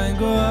וחי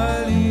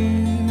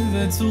גואלי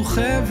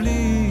וצוחב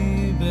לי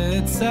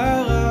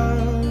בצרה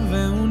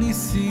והוא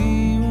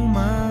ניסי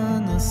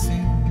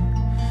ומנסי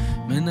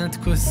מנת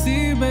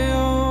כוסי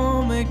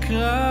ביום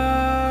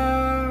אקרא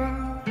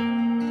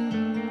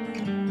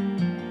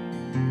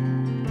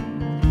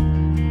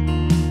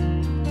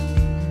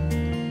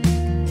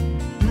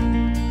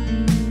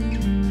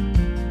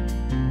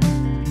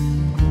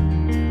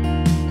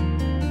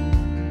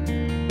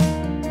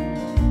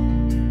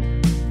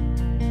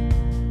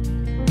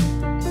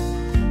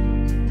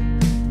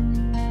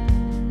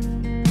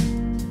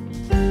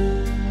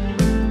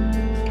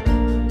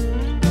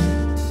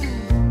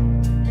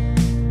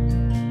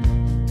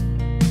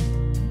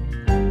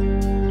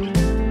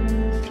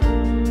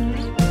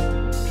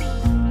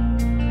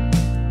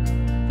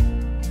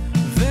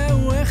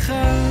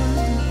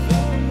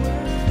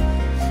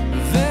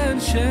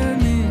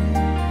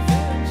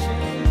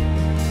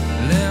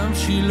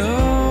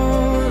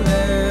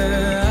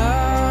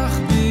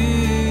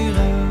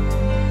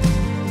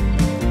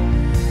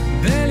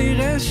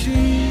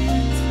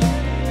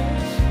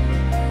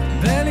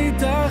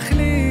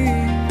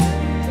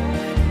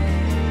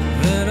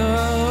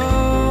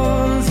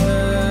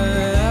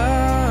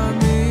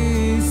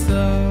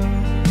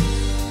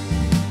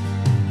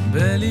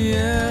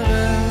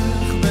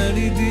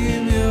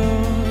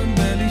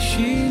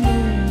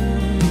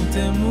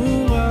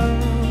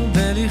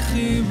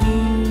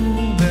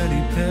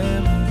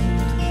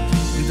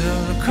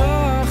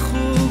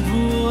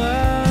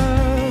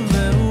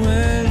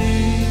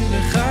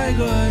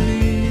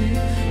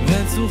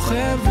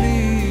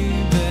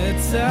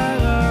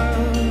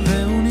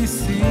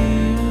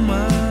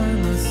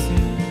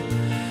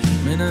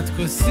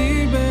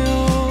כוסי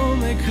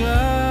ביום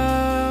אקרא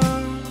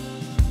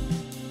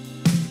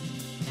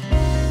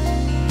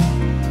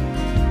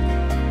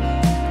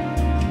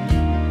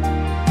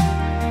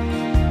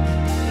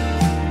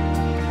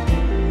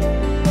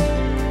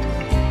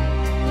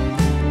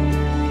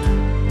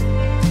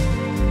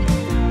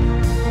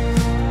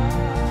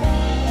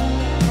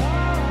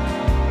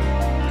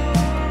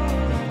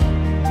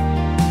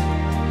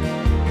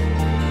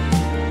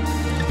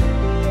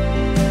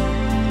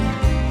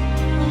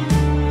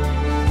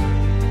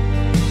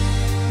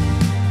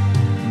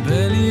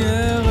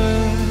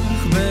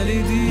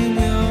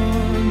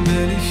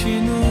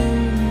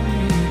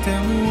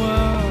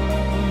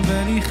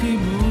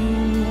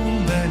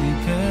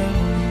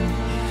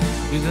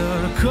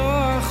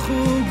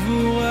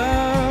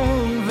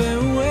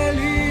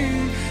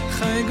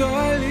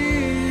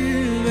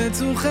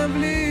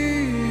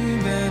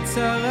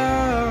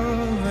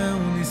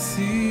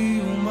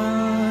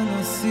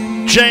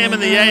JM in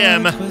the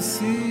AM.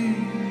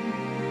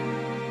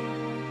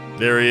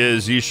 There he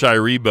is, Yishai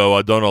Rebo,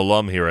 Adon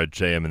Olam here at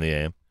JM in the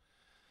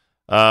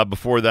AM.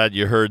 Before that,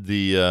 you heard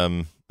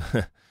the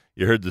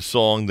you heard the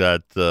song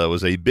that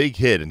was a big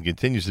hit and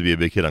continues to be a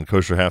big hit on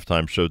Kosher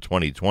Halftime Show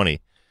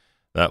 2020.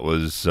 That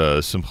was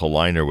Simcha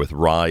Leiner with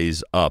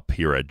Rise Up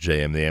here at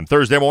JM in the AM.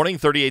 Thursday morning,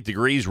 38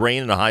 degrees,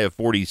 rain and a high of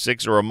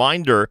 46. A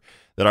reminder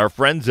that our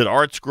friends at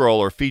Art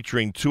Scroll are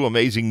featuring two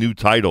amazing new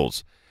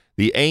titles.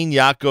 the Ein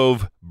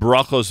Yaakov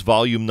Brachos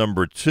Volume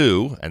Number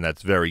 2, and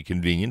that's very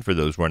convenient for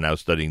those who are now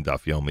studying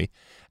Daf Yomi,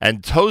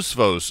 and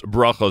Tosfos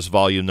Brachos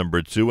Volume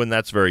Number 2, and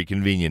that's very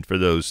convenient for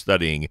those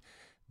studying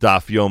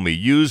Daf Yomi.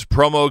 Use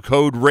promo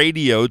code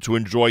RADIO to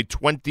enjoy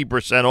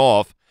 20%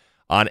 off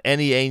on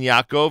any Ein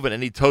Yaakov and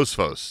any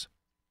Tosfos.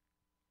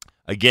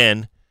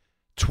 Again,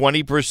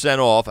 20%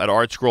 off at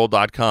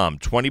artscroll.com.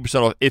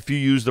 20% off if you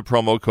use the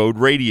promo code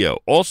RADIO.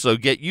 Also,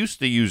 get used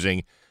to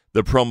using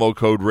the promo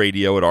code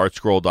RADIO at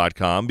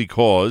artscroll.com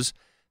because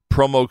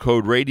promo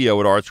code RADIO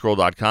at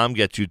artscroll.com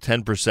gets you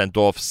 10%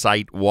 off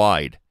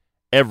site-wide.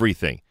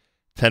 Everything,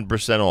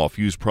 10% off.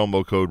 Use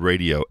promo code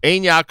RADIO.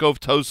 Ein Yaakov,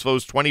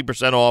 Tosfos,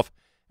 20% off.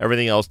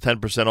 Everything else,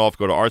 10% off.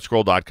 Go to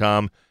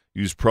artscroll.com,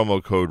 use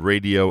promo code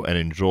RADIO, and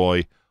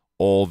enjoy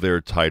all their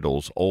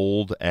titles,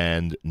 old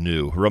and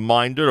new.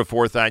 Reminder, the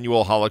 4th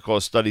Annual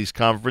Holocaust Studies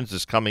Conference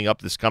is coming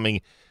up this coming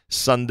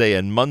Sunday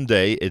and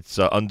Monday. It's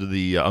under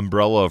the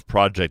umbrella of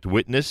Project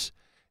Witness.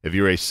 If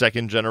you're a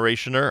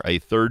second-generationer, a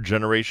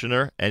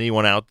third-generationer,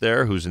 anyone out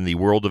there who's in the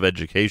world of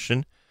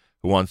education,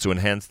 who wants to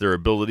enhance their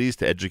abilities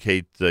to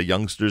educate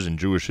youngsters in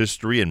Jewish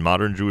history and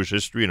modern Jewish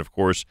history, and, of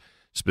course,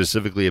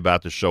 specifically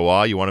about the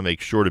Shoah, you want to make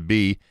sure to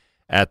be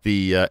at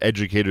the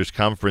Educators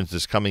Conference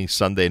this coming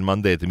Sunday and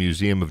Monday at the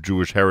Museum of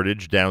Jewish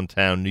Heritage,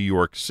 downtown New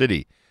York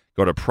City.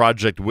 Go to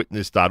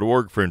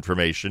projectwitness.org for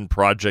information,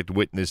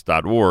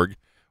 projectwitness.org,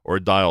 or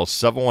dial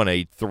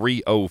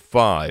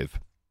 718-305-5221,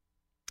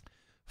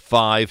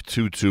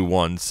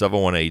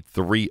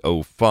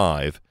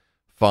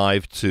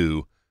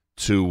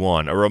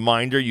 718-305-5221. A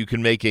reminder, you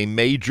can make a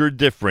major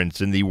difference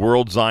in the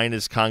World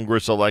Zionist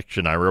Congress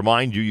election. I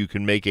remind you, you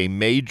can make a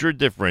major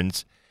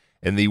difference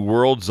in the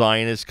World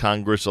Zionist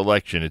Congress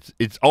election.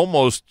 It's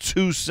almost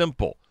too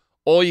simple.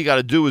 All you got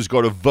to do is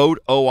go to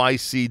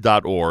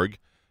voteoic.org,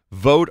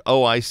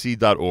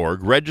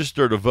 voteoic.org,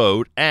 register to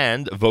vote,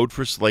 and vote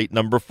for slate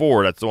number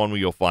 4. That's the one where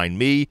you'll find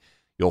me.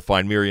 You'll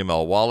find Miriam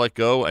L. Wallach.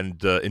 Go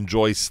and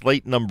enjoy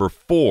slate number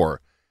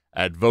 4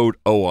 at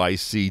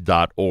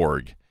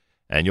voteoic.org.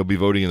 And you'll be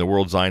voting in the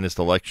World Zionist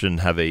election,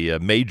 have a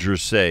major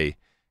say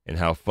in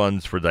how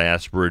funds for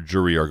diaspora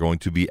Jewry are going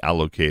to be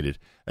allocated.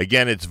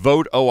 Again, it's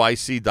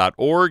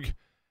voteoic.org,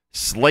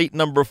 slate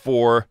number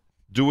 4.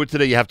 Do it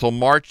today. You have till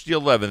March the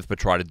 11th, but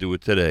try to do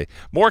it today.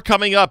 More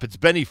coming up. It's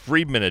Benny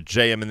Friedman at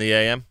JM in the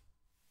AM.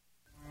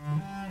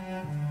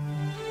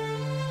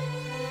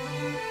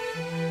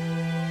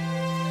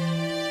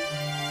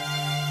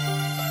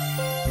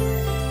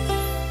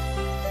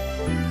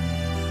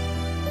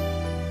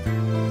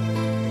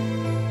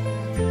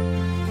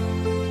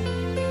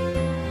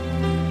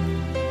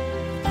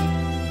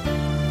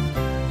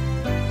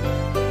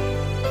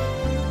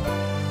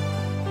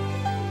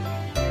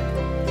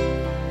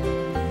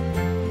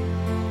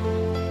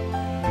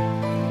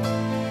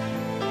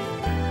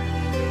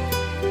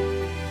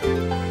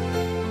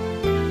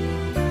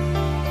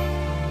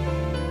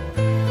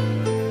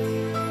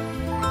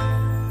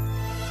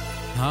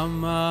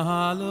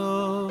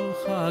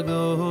 Hamaloch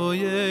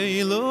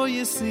hagoye lo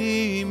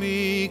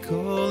yisimi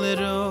kol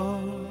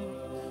ro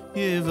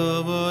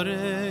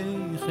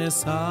yevavore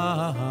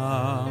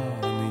chesan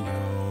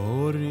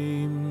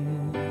yorim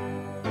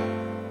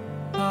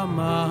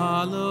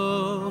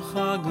Hamaloch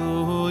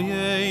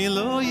hagoye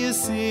lo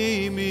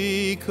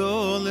yisimi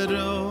kol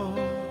ro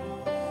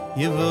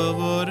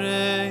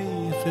yevavore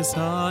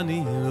chesan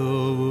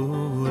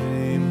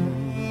yorim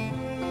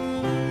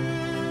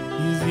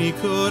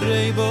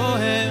Vikorei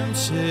bohem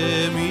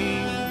shemi,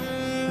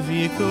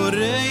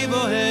 vikorei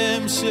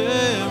bohem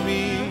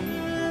shemi,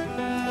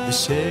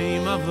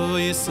 v'shem avo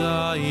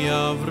Yisai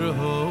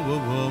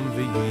Avraham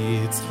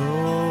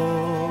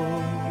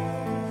v'Yitzchok.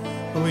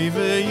 Oy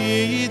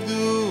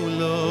ve'yidu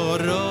lo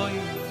roi,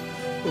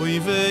 oy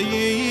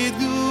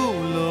ve'yidu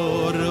lo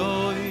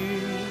roi,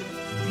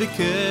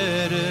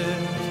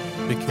 b'kerev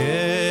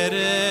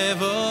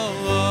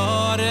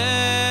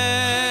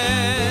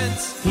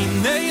ha'aretz.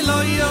 Hinei lo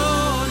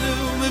yonu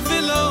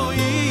v'lo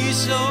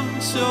yishom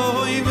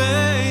shoy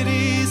be'er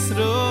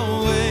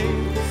Yisroel.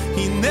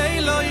 Hinei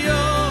lo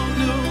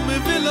yonu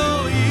v'lo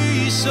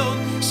yishom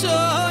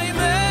shoy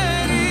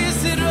be'er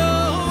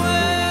Yisroel.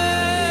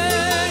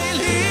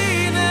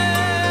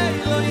 Hinei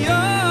lo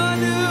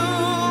yonu,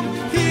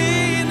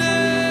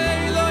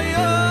 hinei lo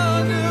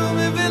yonu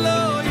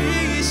v'lo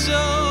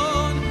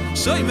yishom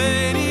shoy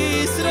be'er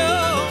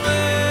Yisroel.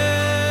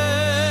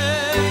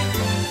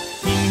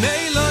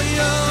 Hinei lo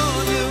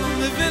yonu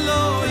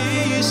v'lo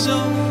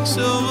yishom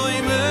shoy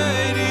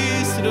be'er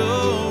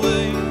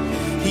Yisroel.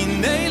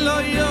 Hinei lo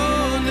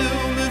yonu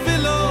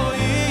v'lo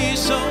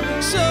yishom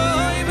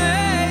shoy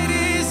be'er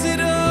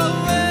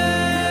Yisroel.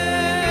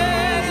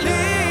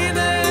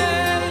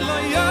 Hinei lo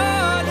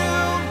yonu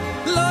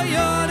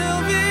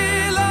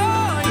v'lo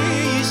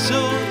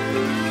yishom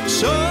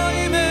shoy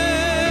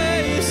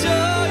be'er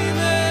Yisroel.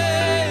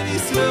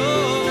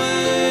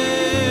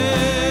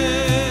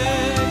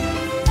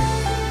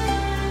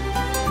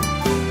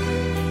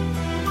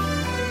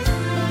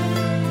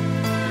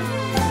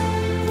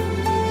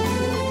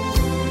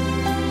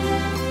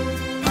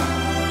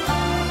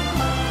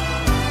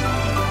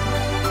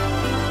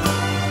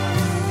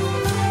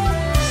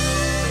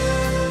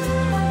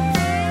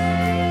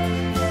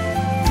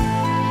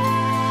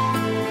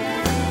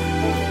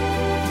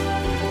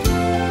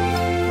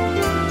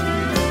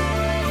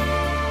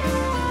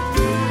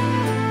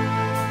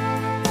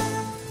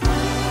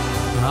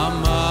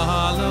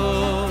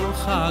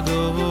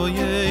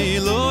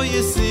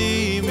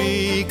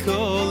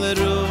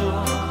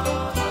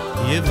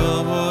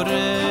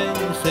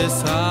 יבורך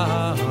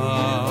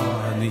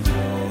סני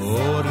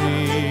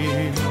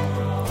יורים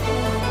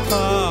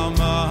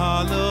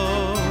המהלך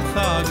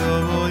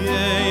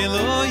הגבוה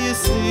לא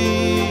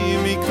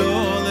ישים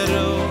מכל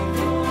רוב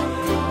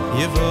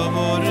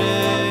יבורך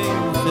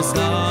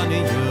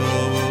סני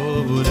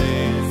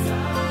יורים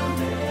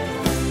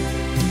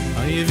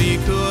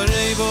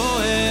ויקורא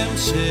בוהם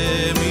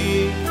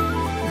שמי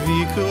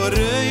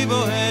ויקורא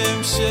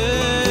בוהם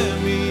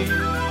שמי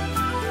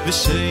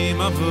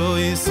ושם אבו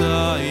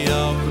ישראל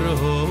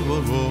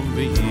אברהם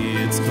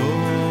ויצחק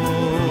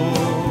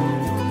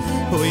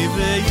אוי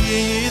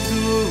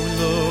וידעו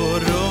לו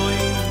רוי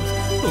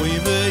אוי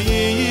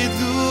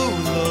וידעו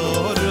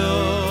לו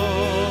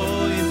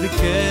רוי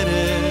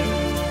בקרב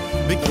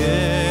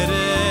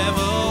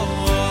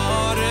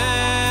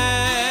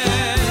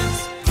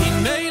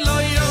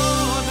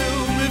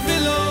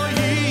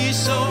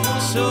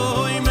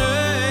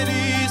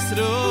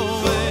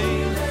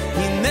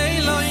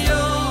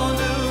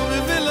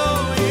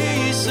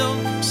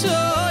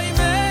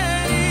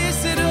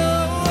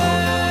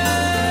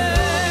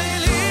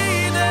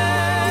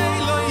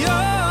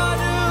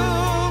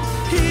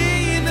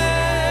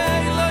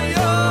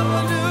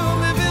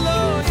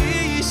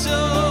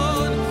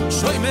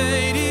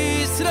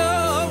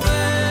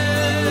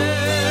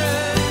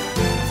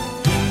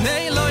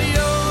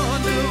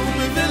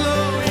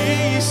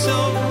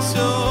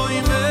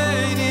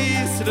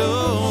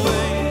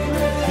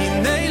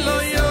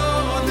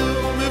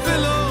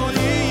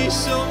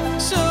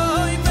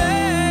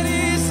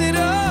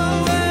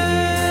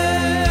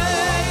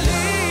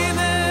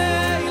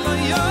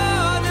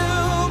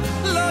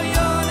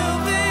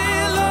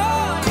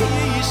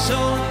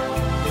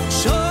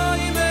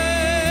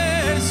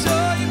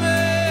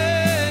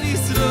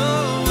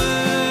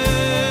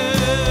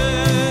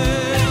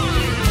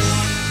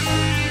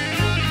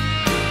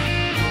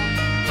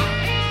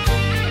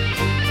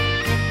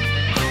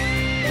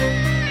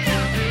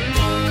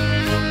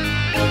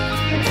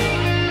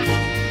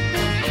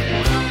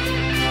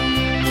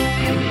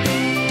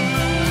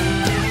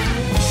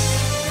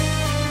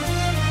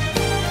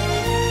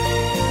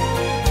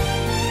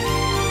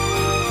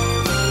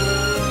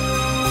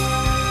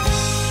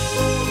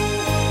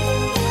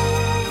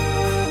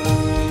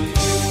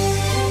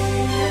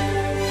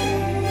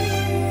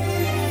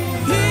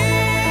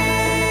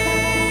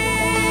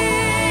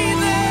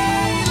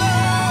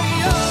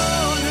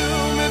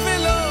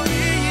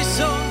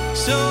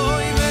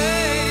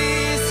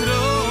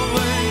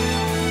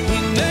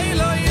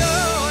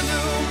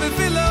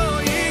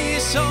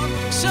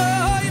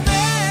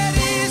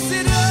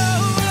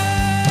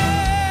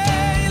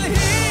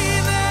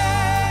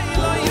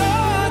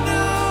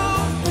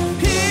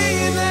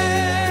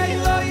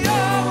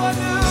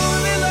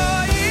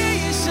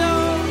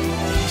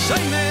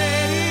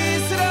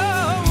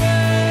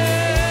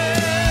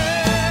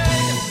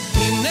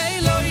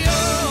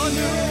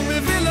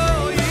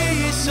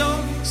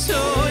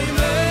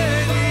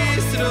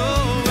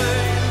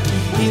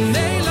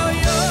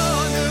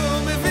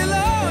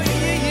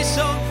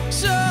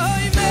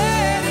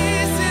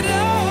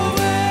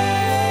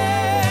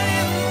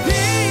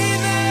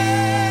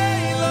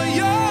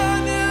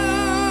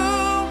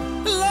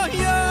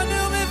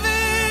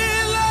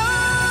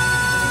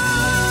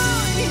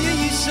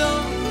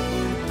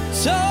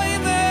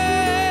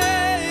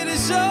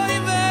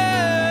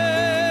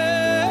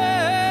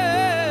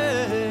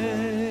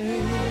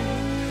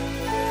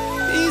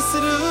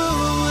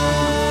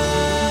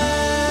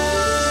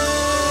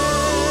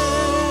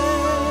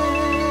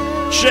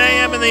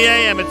JM in the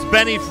AM. It's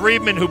Benny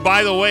Friedman, who,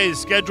 by the way, is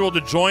scheduled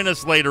to join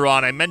us later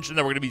on. I mentioned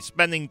that we're going to be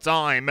spending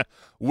time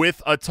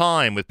with A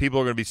Time, with people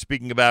who are going to be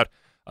speaking about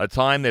A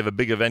Time. They have a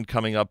big event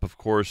coming up, of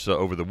course,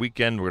 over the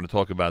weekend. We're going to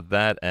talk about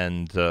that,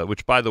 and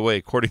which, by the way,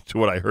 according to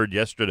what I heard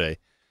yesterday,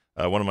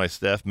 one of my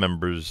staff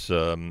members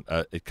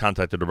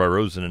contacted Rabbi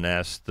Rosen and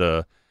asked,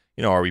 are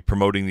we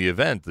promoting the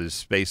event? Is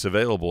space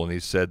available? And he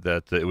said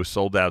that it was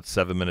sold out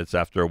 7 minutes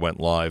after it went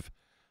live.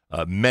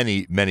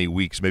 Many, many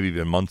weeks, maybe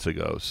even months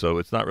ago. So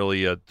it's not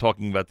really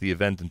talking about the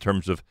event in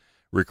terms of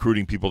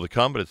recruiting people to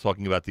come, but it's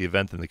talking about the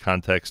event in the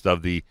context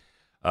of the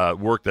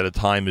work that A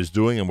Time is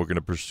doing, and we're going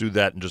to pursue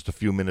that in just a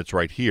few minutes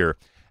right here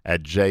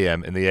at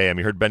JM in the AM.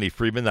 You heard Benny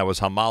Friedman. That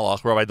was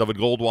Hamalach, Rabbi David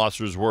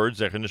Goldwasser's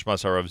words, Zecher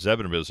Nishmas Harav Zeb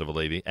and Yosef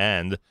Alevi,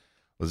 and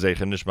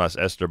Zecher Nishmas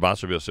Esther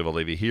Basar Yosef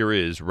Alevi. Here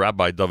is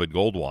Rabbi David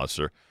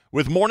Goldwasser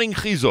with Morning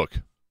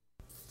Chizuk.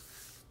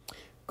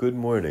 Good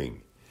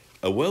morning.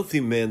 A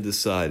wealthy man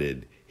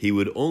decided he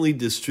would only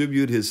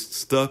distribute his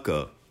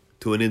tzedakah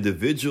to an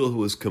individual who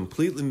was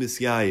completely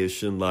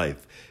misyayish in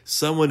life,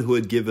 someone who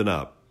had given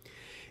up.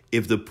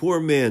 If the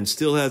poor man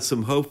still had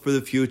some hope for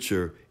the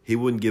future, he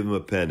wouldn't give him a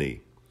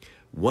penny.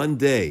 One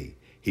day,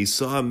 he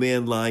saw a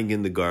man lying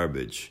in the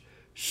garbage.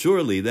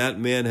 Surely that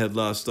man had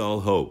lost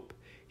all hope.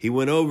 He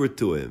went over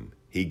to him.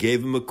 He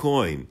gave him a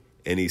coin,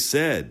 and he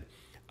said,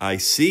 "I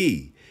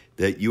see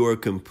that you are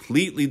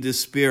completely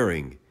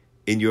despairing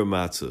in your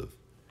matzav.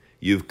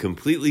 You've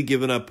completely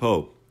given up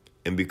hope.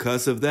 And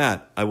because of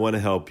that, I want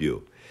to help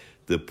you."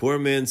 The poor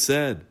man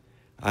said,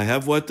 I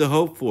have what to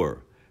hope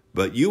for.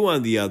 But you,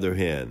 on the other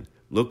hand,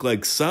 look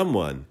like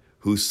someone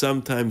who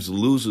sometimes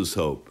loses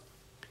hope.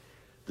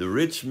 The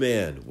rich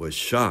man was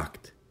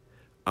shocked.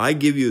 I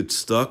give you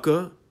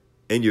tzedakah,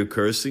 and you're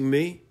cursing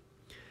me?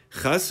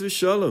 Chas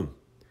v'shalom.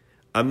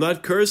 I'm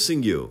not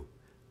cursing you.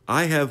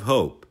 I have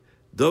hope.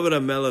 David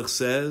HaMelech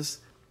says,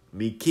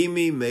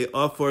 Mikimi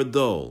me'afar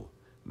dol,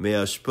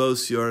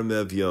 me'ashpos yorem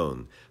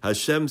evyon.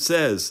 Hashem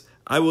says,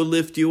 I will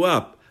lift you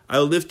up.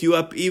 I'll lift you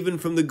up even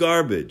from the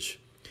garbage.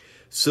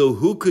 So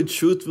who could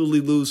truthfully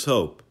lose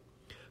hope?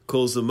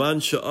 Kol zaman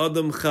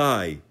she'adam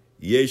chai,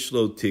 yesh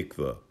lo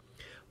tikva.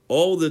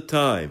 All the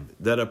time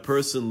that a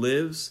person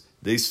lives,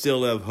 they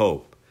still have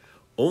hope.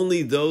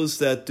 Only those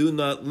that do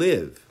not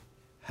live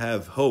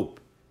have hope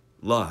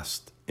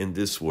lost in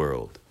this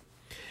world.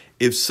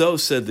 If so,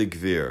 said the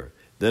Gvir,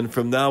 then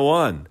from now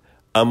on,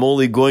 I'm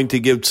only going to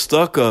give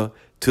tzedakah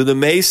to the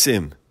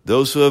Mesim,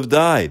 those who have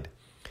died.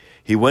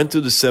 He went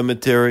to the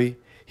cemetery,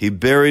 he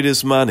buried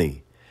his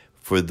money,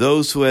 for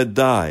those who had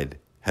died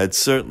had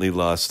certainly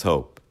lost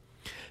hope.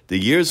 The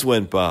years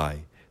went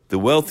by. The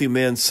wealthy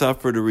man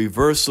suffered a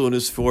reversal in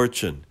his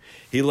fortune.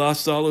 He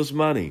lost all his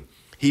money.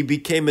 He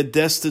became a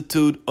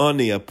destitute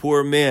ani, a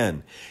poor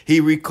man. He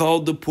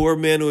recalled the poor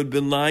man who had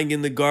been lying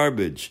in the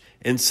garbage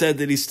and said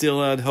that he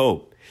still had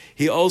hope.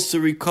 He also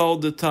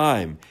recalled the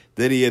time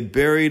that he had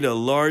buried a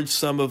large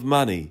sum of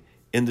money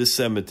in the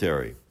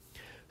cemetery.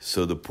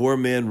 So the poor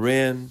man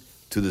ran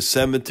to the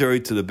cemetery,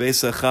 to the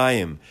Beis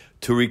HaChaim,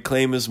 to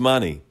reclaim his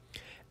money.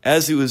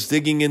 As he was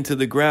digging into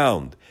the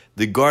ground,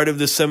 the guard of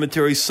the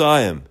cemetery saw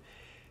him,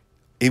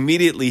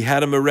 immediately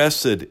had him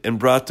arrested and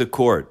brought to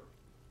court.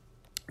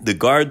 The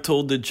guard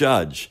told the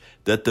judge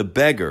that the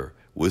beggar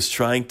was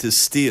trying to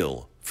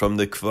steal from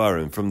the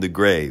kvarim, from the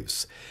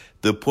graves.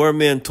 The poor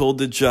man told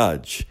the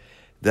judge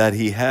that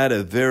he had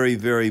a very,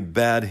 very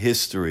bad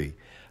history.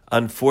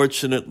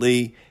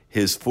 Unfortunately,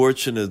 his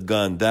fortune had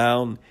gone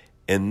down,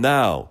 and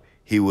now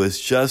he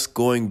was just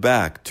going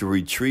back to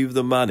retrieve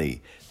the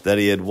money that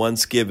he had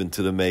once given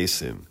to the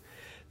Mesim.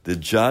 The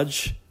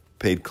judge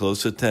paid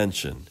close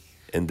attention,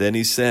 and then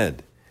he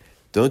said,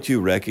 "Don't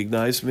you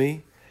recognize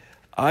me?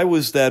 I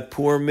was that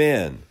poor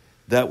man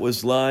that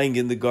was lying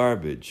in the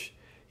garbage.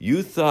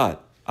 You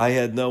thought I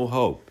had no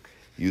hope.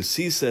 You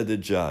see," said the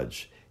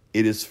judge,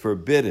 "it is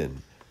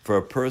forbidden for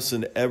a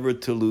person ever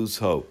to lose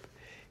hope."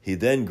 He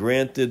then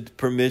granted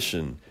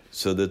permission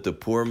so that the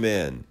poor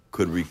man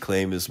could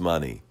reclaim his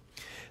money.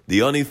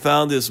 The Oni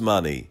found his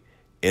money,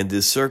 and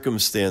his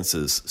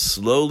circumstances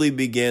slowly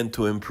began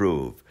to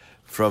improve.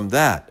 From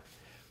that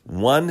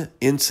one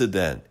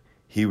incident,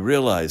 he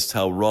realized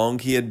how wrong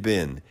he had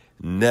been,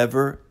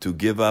 never to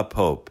give up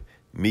hope.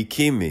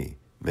 Mikimi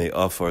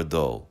me'afar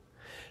dol.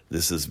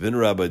 This has been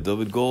Rabbi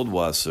David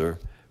Goldwasser,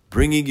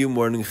 bringing you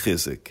Morning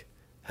Chizuk.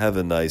 Have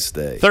a nice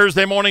day.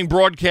 Thursday morning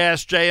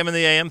broadcast, JM in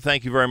the AM.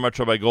 Thank you very much,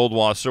 Rabbi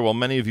Goldwasser. Well,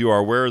 many of you are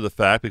aware of the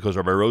fact, because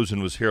Rabbi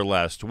Rosen was here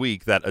last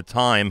week, that A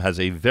Time has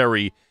a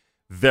very,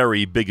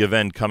 very big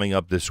event coming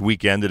up this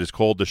weekend. It is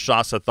called the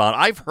Shasathon.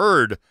 I've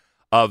heard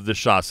of the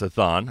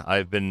Shasathon.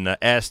 I've been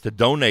asked to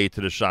donate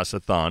to the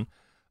Shasathon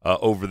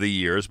over the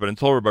years, but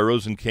until Rabbi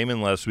Rosen came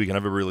in last week, I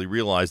never really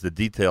realized the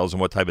details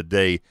and what type of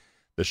day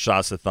the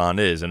Shasathon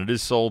is. And it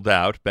is sold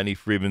out. Benny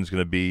Friedman's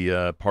going to be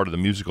part of the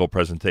musical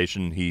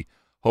presentation. He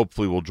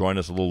hopefully will join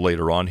us a little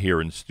later on here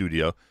in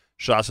studio.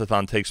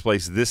 Shasathon takes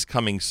place this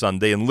coming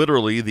Sunday, and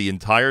literally the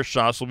entire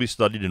Shas will be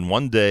studied in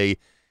one day,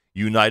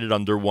 united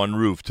under one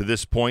roof. To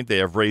this point, they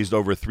have raised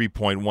over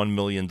 $3.1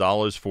 million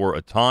for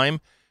A Time.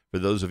 For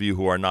those of you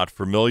who are not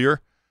familiar,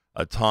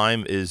 A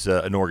Time is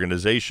an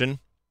organization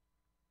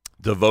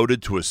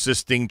devoted to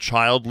assisting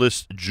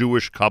childless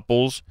Jewish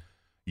couples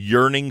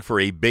yearning for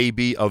a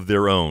baby of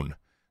their own.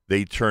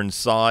 They turn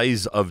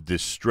sighs of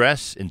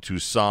distress into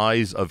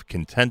sighs of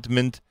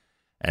contentment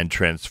and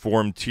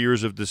transform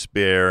tears of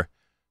despair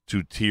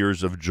to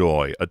tears of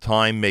joy. A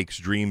Time makes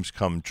dreams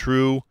come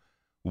true,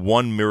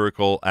 one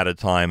miracle at a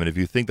time. And if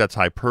you think that's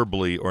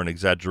hyperbole or an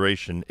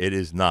exaggeration, it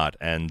is not.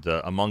 And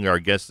among our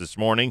guests this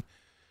morning,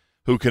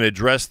 who can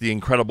address the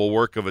incredible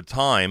work of A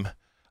Time,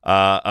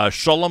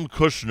 Shalom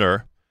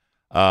Kushner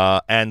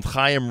and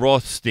Chaim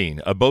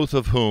Rothstein, both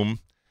of whom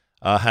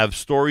have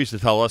stories to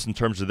tell us in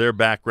terms of their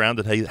background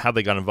and how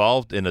they got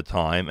involved in A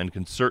Time, and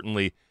can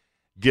certainly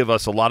give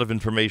us a lot of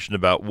information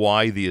about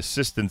why the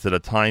assistance that A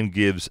Time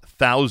gives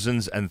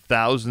thousands and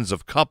thousands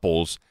of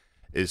couples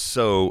is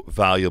so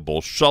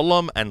valuable.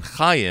 Shalom and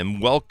Chaim,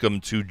 welcome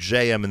to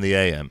JM in the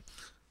AM.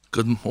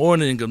 Good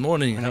morning. Good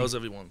morning. How's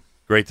everyone?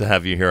 Great to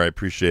have you here. I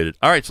appreciate it.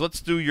 All right, so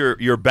let's do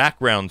your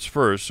backgrounds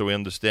first so we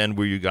understand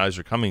where you guys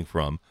are coming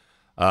from.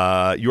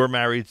 You're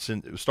married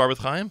since, start with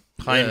Chaim?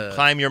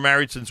 Chaim, you're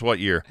married since what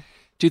year?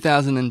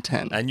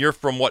 2010. And you're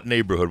from what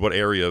neighborhood, what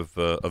area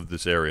of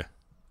this area?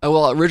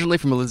 Well, originally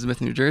from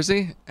Elizabeth, New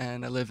Jersey,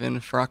 and I live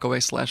in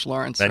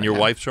Rockaway/Lawrence. And your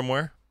wife's from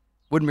where?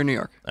 Woodmere, New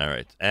York. All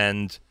right.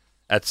 And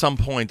at some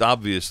point,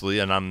 obviously,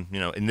 and I'm,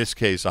 in this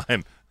case,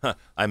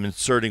 I'm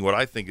inserting what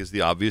I think is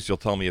the obvious. You'll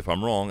tell me if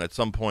I'm wrong. At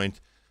some point,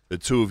 the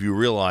two of you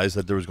realized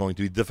that there was going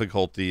to be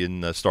difficulty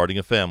in starting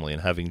a family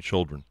and having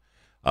children.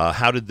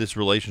 How did this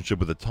relationship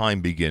with the time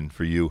begin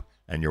for you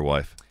and your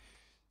wife?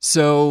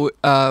 So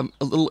a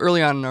little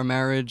early on in our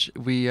marriage,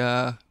 we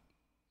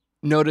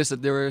noticed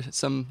that there were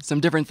some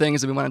different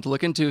things that we wanted to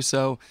look into.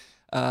 So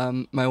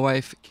my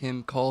wife,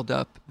 Kim, called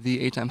up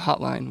the A-Time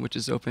hotline, which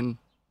is open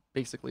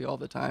basically all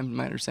the time, in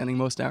my understanding,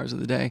 most hours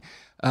of the day.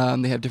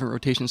 They have different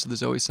rotations, so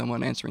there's always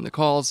someone answering the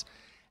calls.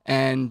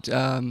 And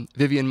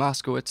Vivian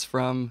Moskowitz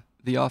from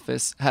the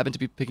office happened to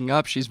be picking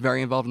up. She's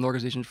very involved in the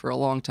organization for a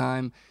long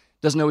time.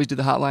 Doesn't always do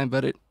the hotline,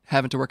 but it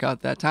happened to work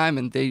out that time,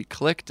 and they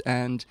clicked,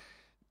 and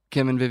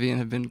Kim and Vivian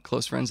have been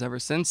close friends ever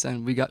since,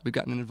 and we've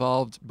gotten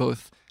involved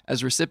both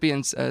as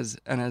recipients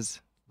and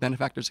as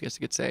benefactors, I guess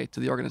you could say,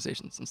 to the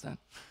organization since then.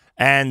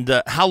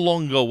 And how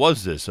long ago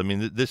was this? I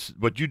mean, this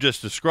what you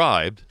just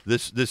described,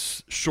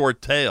 this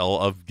short tale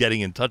of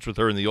getting in touch with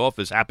her in the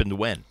office happened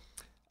when?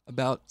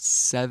 About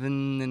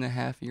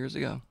 7.5 years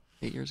ago,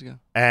 8 years ago.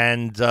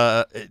 And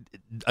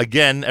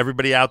again,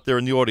 everybody out there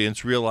in the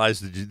audience realize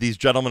that these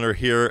gentlemen are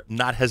here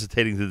not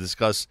hesitating to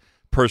discuss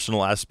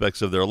personal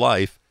aspects of their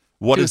life.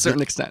 To a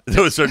certain extent.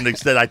 To a certain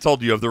extent. I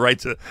told you you have the right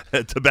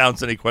to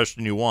bounce any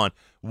question you want.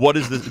 What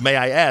is this? May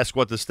I ask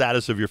what the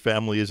status of your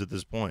family is at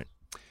this point?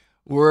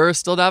 We're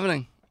still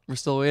davening. We're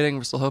still waiting.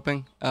 We're still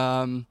hoping.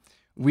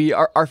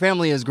 Our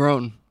family has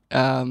grown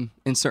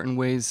in certain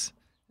ways,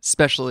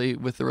 especially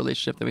with the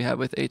relationship that we have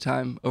with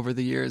A-Time over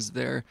the years.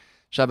 Their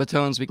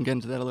Shabbatons, we can get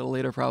into that a little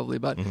later probably,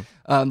 but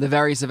the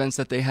various events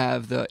that they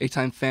have, the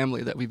A-Time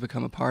family that we've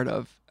become a part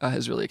of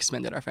has really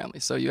expanded our family.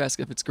 So you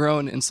ask if it's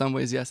grown, in some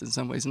ways yes, in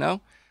some ways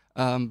no.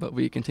 But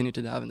we continue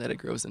to daven that it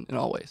grows in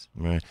all ways.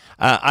 Right.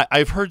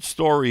 I've heard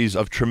stories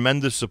of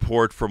tremendous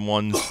support from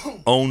one's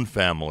own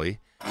family,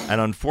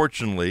 and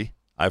unfortunately,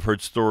 I've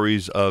heard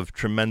stories of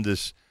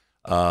tremendous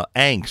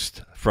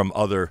angst from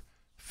other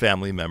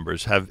family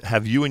members.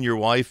 Have you and your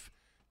wife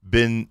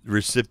been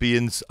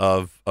recipients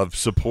of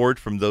support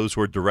from those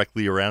who are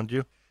directly around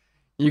you?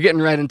 You're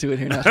getting right into it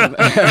here now.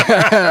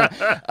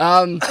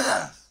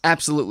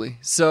 Absolutely.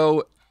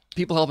 So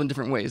people help in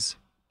different ways.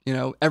 You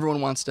know,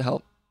 everyone wants to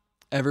help.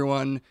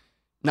 Everyone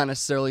not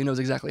necessarily knows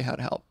exactly how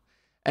to help.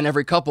 And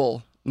every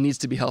couple needs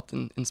to be helped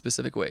in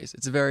specific ways.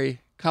 It's a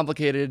very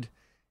complicated,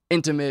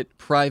 intimate,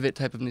 private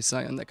type of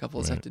nisayon that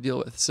couples have to deal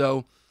with.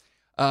 So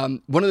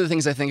one of the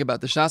things I think about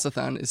the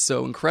Shasathon is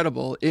so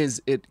incredible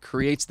is it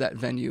creates that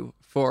venue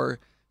for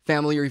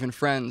family or even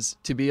friends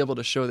to be able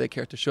to show they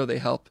care, to show they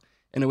help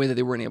in a way that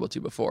they weren't able to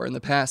before. In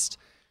the past,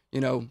 you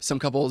know, some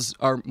couples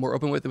are more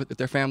open with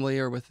their family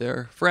or with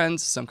their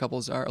friends. Some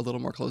couples are a little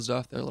more closed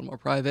off. They're a little more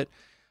private.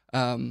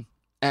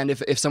 And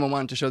if someone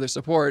wanted to show their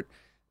support,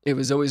 it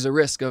was always a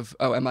risk of,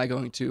 oh, am I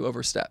going to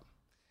overstep?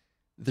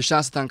 The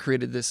Shasathon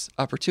created this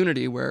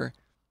opportunity where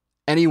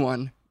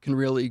anyone can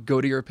really go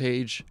to your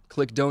page,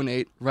 click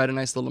donate, write a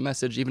nice little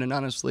message, even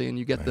anonymously, and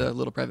you get the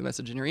little private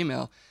message in your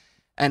email.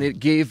 And it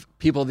gave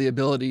people the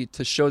ability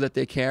to show that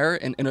they care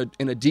and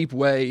in a deep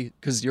way,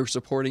 because you're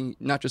supporting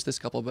not just this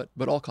couple,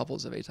 but all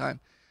couples of A-Time.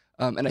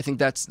 And I think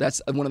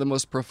that's one of the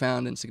most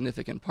profound and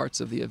significant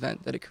parts of the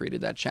event, that it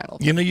created that channel.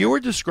 You know, you were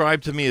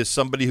described to me as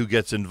somebody who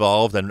gets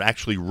involved and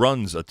actually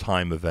runs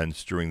A-Time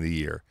events during the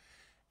year.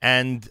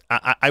 And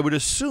I would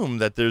assume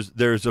that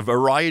there's a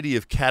variety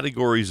of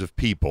categories of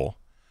people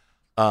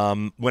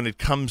when it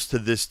comes to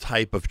this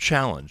type of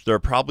challenge. There are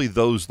probably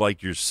those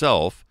like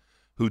yourself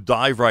who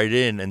dive right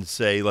in and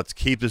say, let's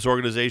keep this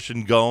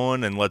organization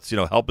going and let's,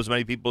 help as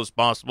many people as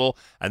possible.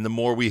 And the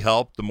more we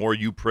help, the more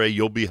you pray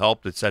you'll be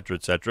helped, et cetera,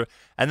 et cetera.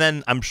 And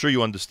then I'm sure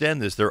you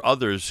understand this. There are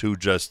others who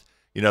just,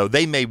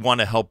 they may want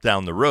to help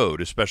down the road,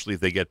 especially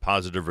if they get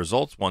positive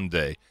results one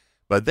day,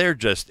 but they're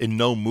just in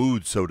no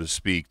mood, so to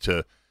speak,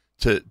 to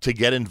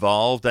get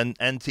involved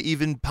and to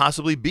even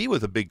possibly be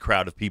with a big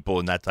crowd of people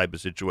in that type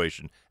of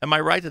situation. Am I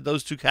right that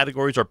those two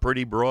categories are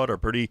pretty broad,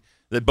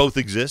 that both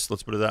exist?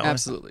 Let's put it that way.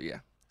 Absolutely, yeah.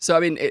 So, I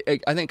mean,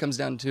 I think it comes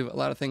down to a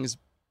lot of things.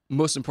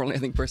 Most importantly, I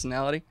think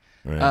personality,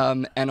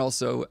 right. And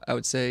also, I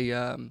would say,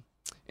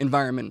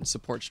 environment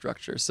support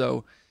structure.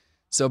 So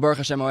Baruch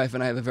Hashem, my wife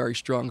and I have a very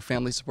strong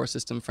family support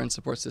system, friend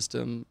support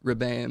system,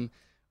 Rebbeim.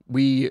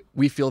 We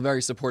feel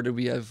very supported.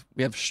 We have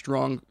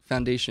strong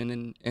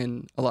foundation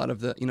in a lot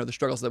of the the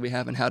struggles that we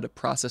have and how to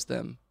process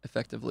them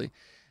effectively.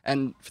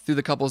 And through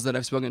the couples that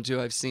I've spoken to,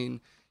 I've seen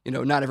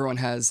not everyone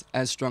has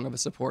as strong of a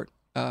support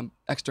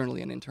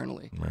externally and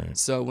internally. Right.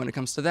 So when it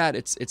comes to that,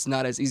 it's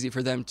not as easy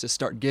for them to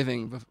start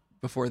giving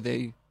before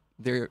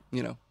they're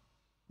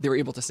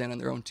able to stand on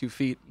their own 2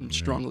 feet and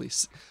strongly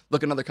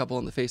look another couple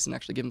in the face and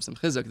actually give them some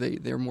chizuk.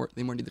 They more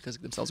need the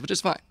chizuk themselves, which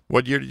is fine.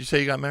 What year did you say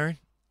you got married?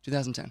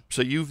 2010.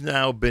 So you've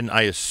now been,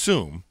 I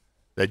assume,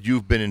 that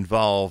you've been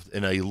involved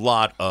in a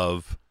lot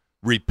of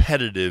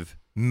repetitive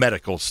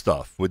medical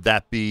stuff. Would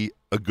that be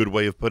a good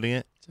way of putting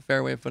it? It's a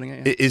fair way of putting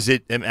it, yeah. Is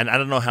it, and I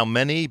don't know how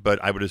many,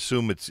 but I would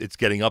assume it's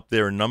getting up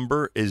there in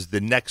number. Is the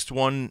next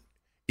one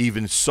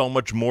even so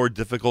much more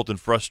difficult and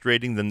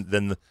frustrating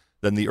than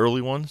the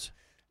early ones?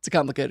 It's a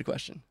complicated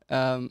question.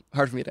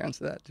 Hard for me to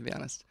answer that, to be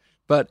honest.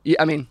 But,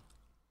 I mean,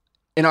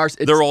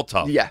 they're all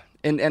tough. Yeah,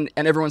 and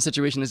everyone's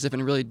situation is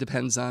different. It really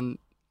depends on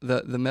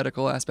the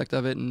medical aspect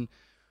of it and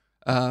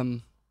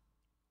the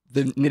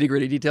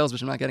nitty-gritty details,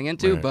 which I'm not getting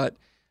into. Right. But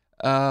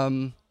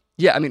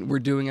yeah, I mean, we're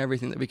doing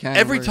everything that we can.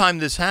 Every time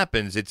this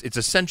happens, it's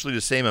essentially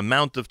the same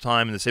amount of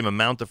time and the same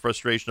amount of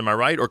frustration. Am I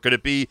right? Or could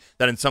it be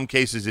that in some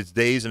cases it's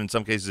days and in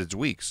some cases it's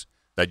weeks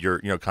that you're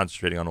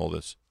concentrating on all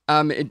this?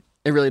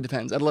 It really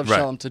depends. I'd love Right.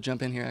 Shalom to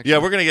jump in here. Actually. Yeah,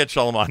 we're gonna get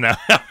Shalom on now,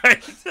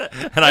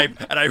 and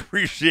I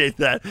appreciate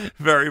that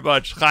very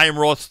much. Chaim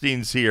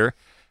Rothstein's here,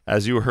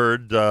 as you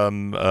heard,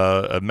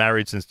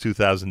 married since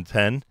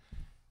 2010,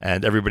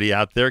 and everybody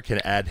out there can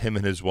add him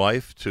and his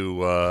wife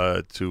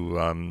to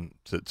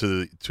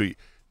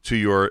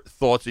your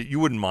thoughts. You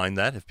wouldn't mind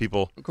that if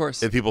people, of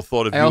course, if people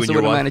thought of I you and also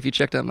your wouldn't wife. mind if you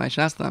checked out my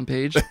Shasthon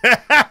page.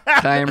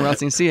 Chaim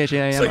Rothstein,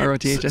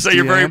 CHAIM So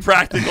you're very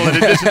practical and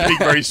it isn't being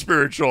very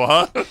spiritual,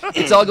 huh?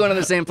 It's all going to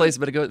the same place,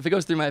 but if it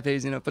goes through my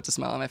page, it puts a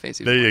smile on my face.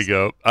 There you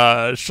go.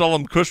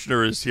 Shalom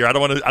Kushner is here. I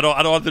don't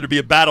want there to be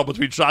a battle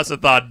between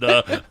Shasathon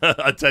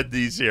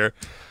attendees here.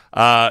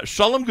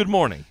 Shalom, good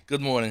morning.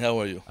 Good morning. How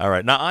are you? All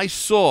right. Now, I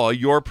saw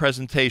your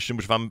presentation,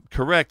 which, if I'm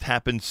correct,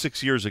 happened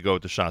 6 years ago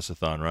at the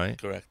Shasathon, right?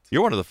 Correct.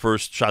 You're one of the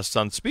first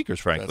Shasathon speakers,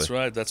 frankly. That's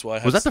right. That's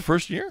why. Was that the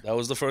first year? That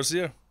was the first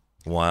year.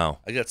 Wow.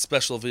 I get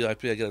special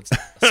VIP. I get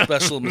a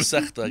special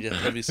Masechta I get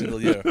every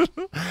single year.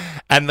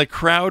 And the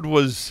crowd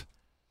was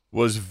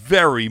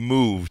very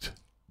moved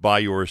by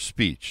your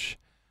speech.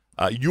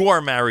 You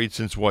are married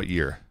since what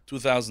year?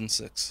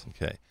 2006.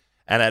 Okay.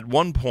 And at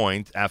one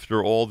point,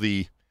 after all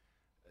the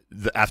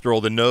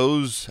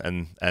no's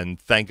and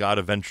thank God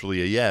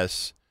eventually a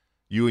yes,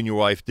 you and your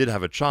wife did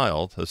have a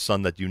child, a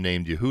son that you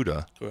named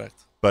Yehuda. Correct.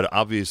 But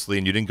obviously,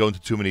 and you didn't go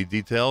into too many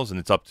details, and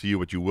it's up to you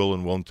what you will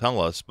and won't tell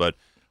us, but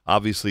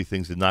obviously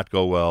things did not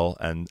go well,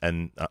 and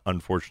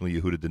unfortunately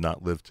Yehuda did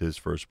not live to his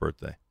first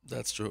birthday.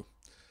 That's true.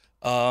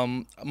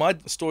 My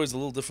story is a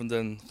little different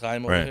than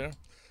Chaim over here.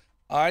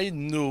 I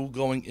knew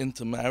going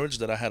into marriage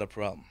that I had a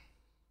problem.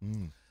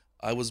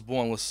 I was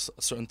born with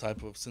a certain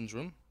type of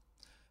syndrome,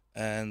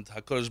 and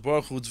HaKadosh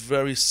Baruch Hu was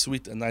very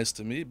sweet and nice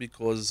to me,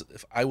 because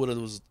if I would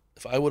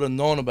have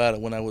known about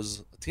it when I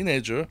was a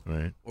teenager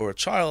or a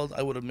child,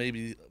 I would have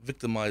maybe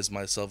victimized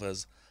myself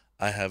as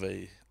I have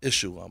a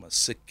issue. I'm a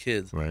sick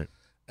kid. Right.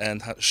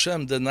 And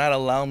Hashem did not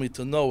allow me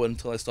to know it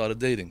until I started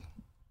dating.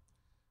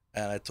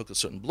 And I took a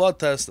certain blood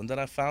test, and then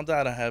I found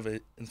out I have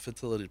an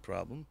infertility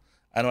problem.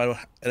 And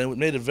it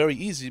made it very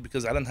easy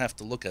because I didn't have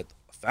to look at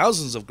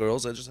thousands of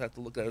girls. I just had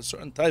to look at a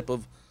certain type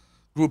of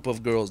group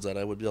of girls that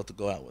I would be able to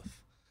go out with.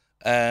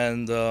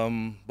 And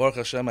Baruch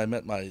Hashem, I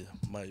met my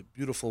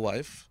beautiful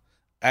wife.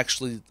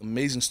 Actually,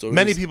 amazing story.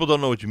 Many people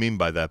don't know what you mean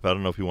by that, but I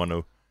don't know if you want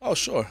to. Oh,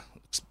 sure.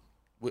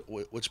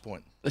 Which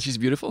point? That she's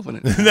beautiful?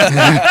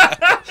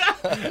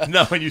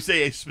 No, when you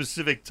say a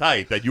specific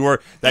type, that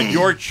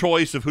your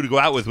choice of who to go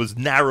out with was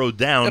narrowed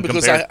down. Yeah,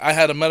 because I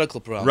had a medical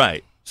problem.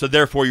 Right. So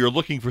therefore, you're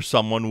looking for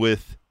someone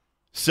with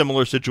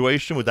similar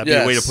situation. Would that be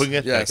a way of putting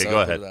it? Yes. Okay,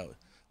 go ahead.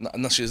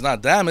 No, she's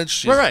not damaged.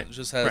 She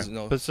just has,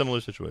 but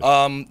similar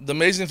situation. The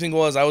amazing thing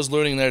was I was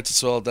learning in Eretz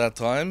Yisrael at that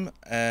time,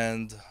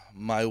 and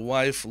my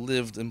wife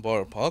lived in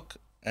Borough Park,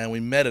 and we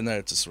met in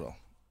Eretz Yisrael,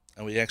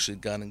 and we actually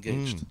got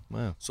engaged.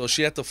 Wow. So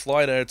she had to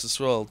fly to Eretz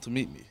Yisrael to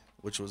meet me,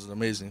 which was an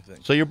amazing thing.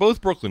 So you're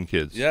both Brooklyn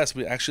kids. Yes,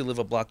 we actually live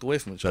a block away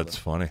from each other. That's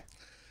funny.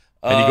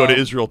 And you go to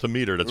Israel to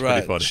meet her. That's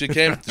pretty funny.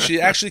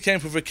 She actually came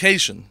for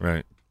vacation.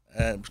 Right.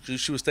 And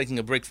she was taking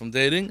a break from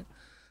dating,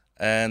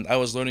 and I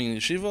was learning in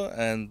yeshiva,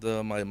 and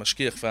my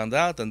mashkiach found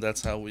out, and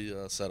that's how we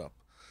set up.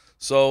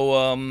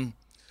 So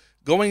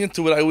going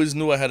into it, I always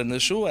knew I had an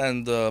issue,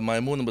 and my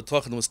emunah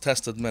b'tachon was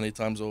tested many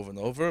times over and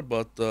over.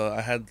 But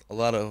I had a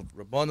lot of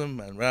rabbanim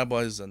and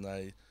rabbis, and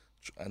I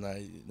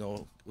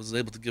was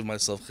able to give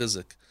myself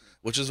chizuk,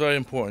 which is very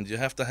important. You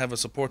have to have a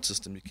support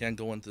system. You can't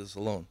go into this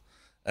alone,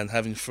 and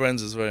having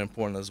friends is very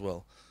important as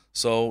well.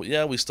 So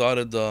yeah, we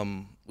started.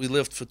 We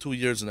lived for 2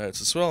 years in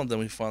Eretz Yisrael, and then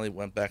we finally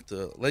went back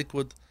to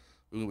Lakewood.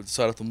 We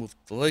decided to move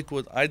to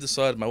Lakewood. I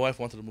decided my wife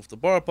wanted to move to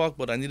Borough Park,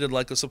 but I needed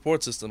like a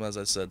support system, as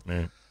I said.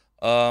 Yeah.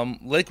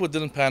 Lakewood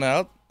didn't pan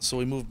out, so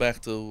we moved back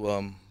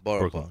to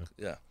Borough Park.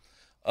 Yeah.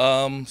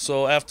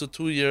 So after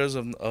 2 years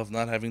of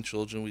not having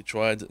children, we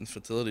tried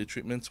infertility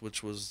treatments,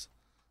 which was,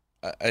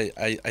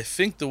 I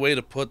think the way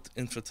to put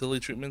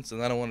infertility treatments,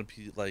 and I don't want to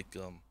be like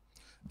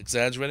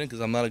exaggerating, because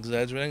I'm not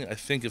exaggerating. I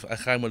think if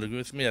Chaim would agree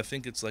with me, I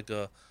think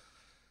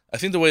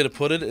the way to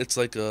put it, it's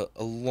like a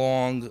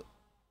long,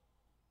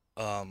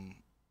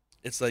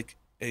 it's like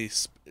a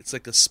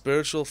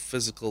spiritual,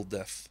 physical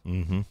death.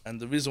 Mm-hmm. And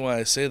the reason why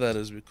I say that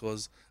is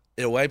because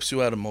it wipes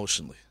you out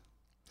emotionally,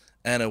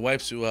 and it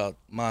wipes you out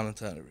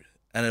monetarily,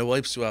 and it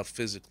wipes you out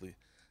physically,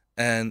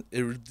 and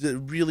it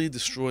really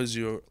destroys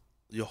your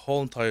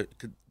whole entire. It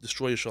could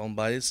destroy your shalom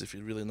bayis if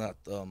you really not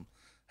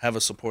have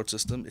a support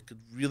system. It could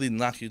really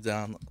knock you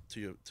down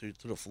to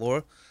the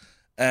floor,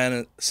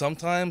 and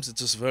sometimes it's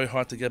just very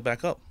hard to get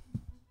back up.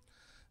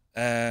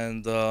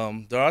 And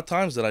there are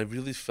times that I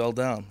really fell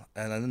down,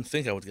 and I didn't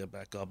think I would get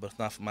back up. But if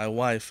not for my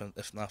wife, and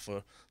if not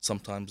for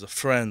sometimes a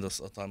friend, or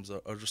sometimes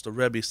or just a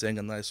Rebbe saying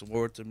a nice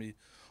word to me,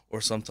 or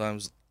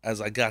sometimes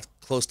as I got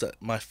close to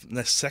my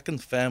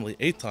second family,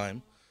 8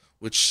 time,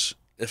 which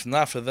if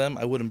not for them,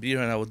 I wouldn't be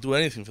here, and I would do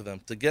anything for them.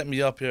 To get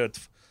me up here,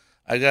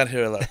 I got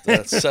here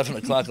at 7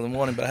 o'clock in the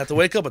morning, but I had to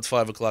wake up at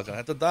 5 o'clock. I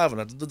had to daven, I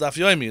had to do daf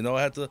yomi,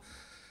 I had to.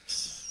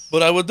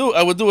 But I would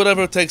do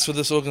whatever it takes for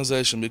this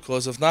organization,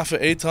 because if not for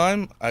 8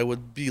 time, I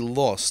would be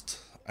lost.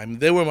 I mean,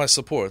 they were my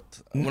support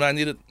when I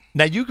needed.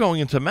 Now, you going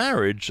into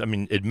marriage, I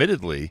mean,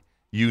 admittedly,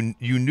 you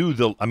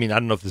knew I mean, I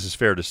don't know if this is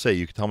fair to say,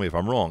 you can tell me if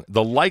I'm wrong,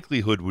 the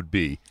likelihood would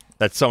be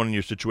that someone in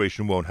your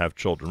situation won't have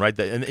children, right?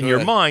 In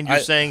your mind, you're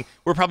saying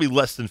we're probably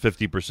less than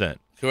 50%.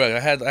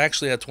 Correct. I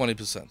actually had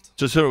 20%.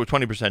 Just sort of a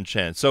 20%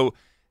 chance. So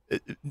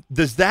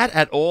does that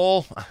at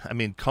all, I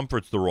mean,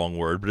 comfort's the wrong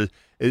word, but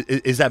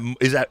is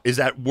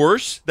that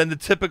worse than the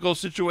typical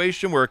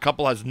situation where a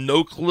couple has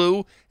no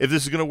clue if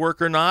this is going to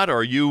work or not? Or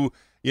are you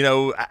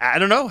I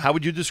don't know. How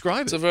would you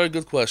describe it? It's a very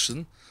good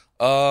question.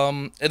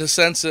 In a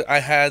sense, I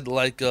had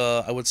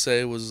I would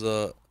say it was,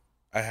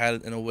 I had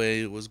it in a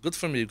way it was good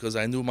for me because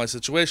I knew my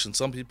situation.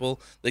 Some people,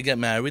 they get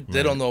married,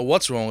 they don't know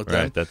what's wrong with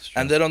them. That's true.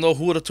 And they don't know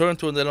who to turn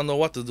to, and they don't know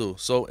what to do.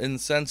 So in a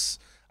sense,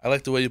 I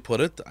like the way you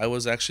put it. I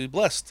was actually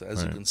blessed,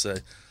 as you can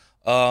say.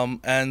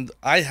 And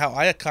how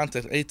I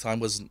contacted 8 time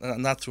was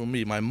not through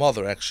me. My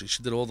mother, actually,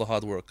 she did all the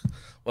hard work.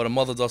 What a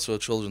mother does for her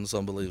children is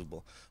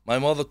unbelievable. My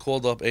mother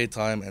called up 8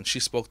 time, and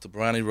she spoke to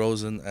Brani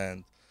Rosen,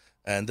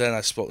 and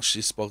then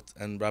she spoke,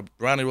 and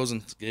Brani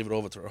Rosen gave it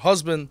over to her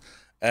husband,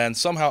 and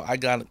somehow I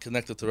got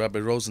connected to Rabbi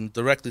Rosen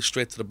directly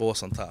straight to the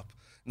boss on top.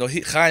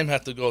 Chaim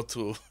had to go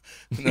to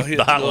the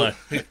hotline.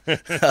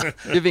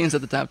 Vivian's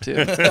at the top too.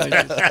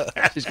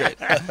 She's great.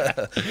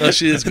 No,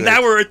 she is great.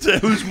 Now we're at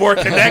who's more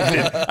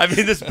connected. I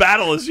mean, this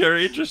battle is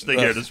very interesting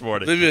here this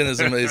morning. Vivian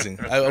is amazing.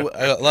 I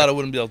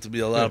wouldn't be able to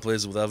be a lot of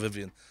places without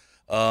Vivian.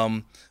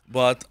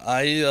 But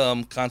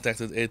I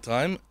contacted 8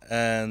 time,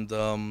 and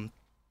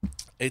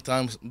 8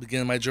 times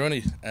began my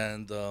journey,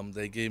 and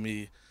they gave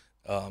me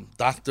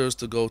doctors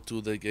to go to.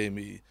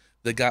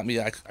 They got me.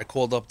 I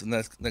called up the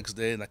next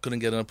day, and I couldn't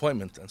get an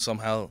appointment. And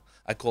somehow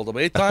I called up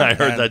 8 times. I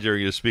heard that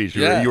during your speech.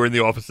 You were in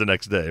the office the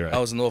next day, right? I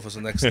was in the office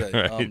the next day.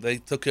 Right. They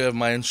took care of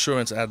my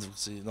insurance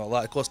advocacy.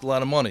 It cost a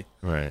lot of money.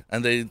 Right.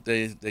 And they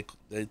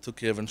took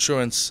care of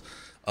insurance.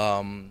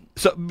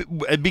 So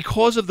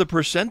because of the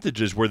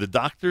percentages, were the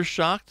doctors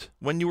shocked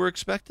when you were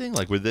expecting?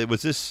 Like,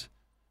 was this?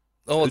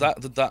 Oh,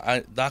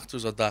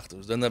 doctors are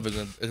doctors. They're never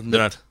going to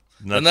admit.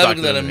 They're never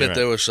going to admit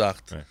they were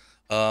shocked. Right.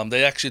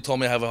 They actually told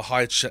me I have a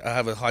high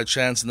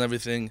chance and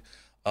everything,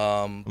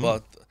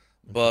 but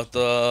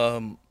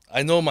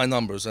I know my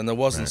numbers, and it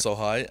wasn't so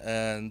high.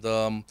 And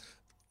the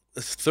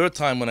 3rd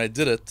time when I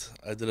did it,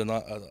 I did a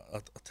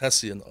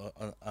TESI, an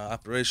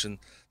operation.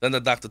 Then the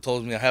doctor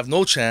told me I have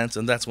no chance,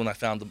 and that's when they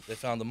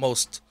found the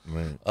most.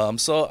 Right.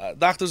 So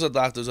doctors are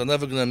doctors. They're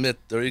never going to admit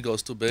their ego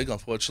is too big,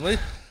 unfortunately.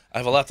 I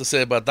have a lot to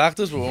say about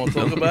doctors, but we won't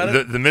talk about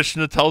it. The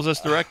Mishnah tells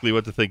us directly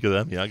what to think of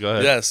them. Yeah, go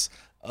ahead. Yes.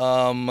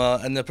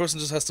 And the person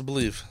just has to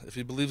believe. If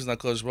he believes in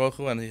HaKadosh Baruch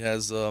Hu and he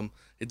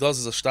does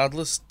his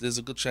ashtadlis, there's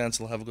a good chance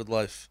he'll have a good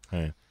life.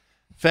 Right.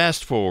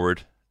 Fast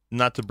forward,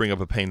 not to bring up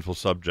a painful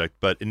subject,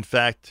 but in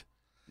fact,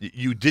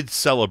 you did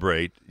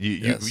celebrate.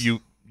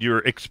 You're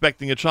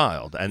expecting a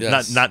child, and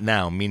not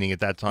now, meaning at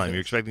that time.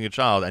 You're expecting a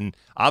child, and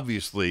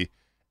obviously,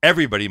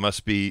 everybody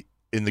must be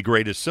in the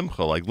greatest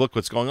simcha. Like, look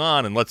what's going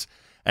on,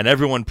 and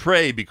everyone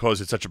pray because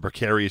it's such a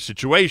precarious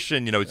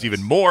situation. It's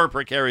even more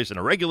precarious than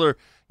a regular,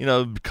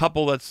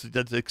 couple that's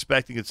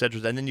expecting,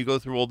 etc. And then you go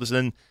through all this,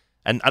 and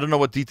I don't know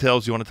what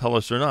details you want to tell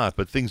us or not,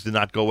 but things did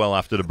not go well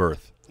after the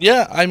birth.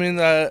 Yeah, I mean,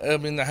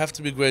 I have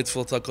to be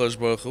grateful to HaKadosh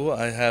Baruch Hu.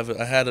 I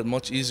had it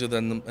much easier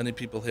than many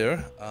people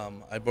here.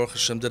 I Baruch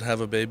Hashem did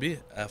have a baby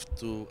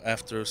after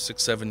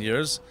 6-7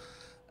 years,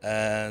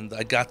 and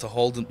I got to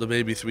hold the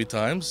baby 3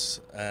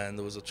 times, and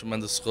it was a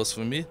tremendous chus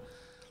for me.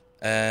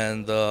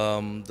 And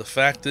the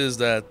fact is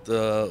that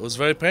it was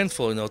very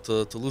painful,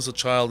 to lose a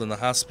child in the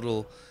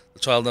hospital. The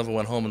child never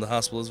went home in the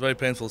hospital. It was very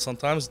painful.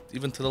 Sometimes,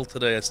 even till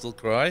today, I still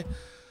cry.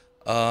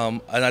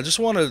 And I just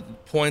want to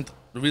point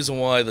the reason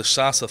why the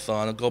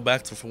Shasathon, and go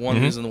back to for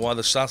one reason why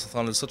the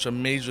Shasathon is such a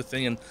major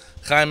thing. And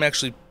Chaim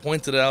actually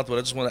pointed it out, but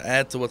I just want to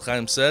add to what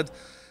Chaim said,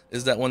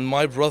 is that when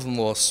my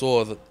brother-in-law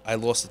saw that I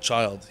lost a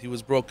child, he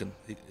was broken.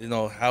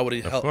 How would he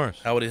help?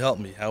 How would he help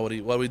me?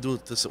 What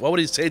would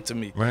he say to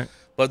me? Right.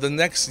 But the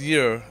next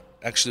year,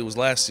 actually it was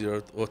last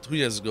year or 2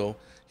 years ago,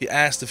 he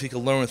asked if he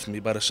could learn with me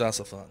by the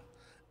Shasathon.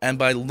 And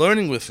by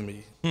learning with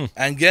me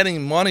and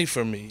getting money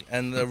from me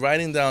and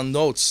writing down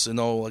notes,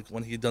 like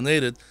when he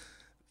donated,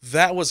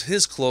 that was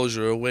his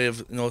closure, a way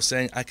of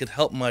saying I could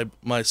help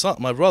my son,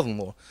 my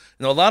brother-in-law.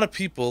 A lot of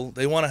people,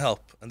 they want to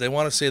help and they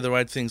want to say the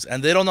right things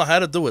and they don't know how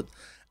to do it.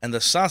 And the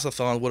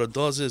Shasathon, what it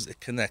does is it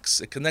connects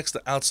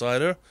the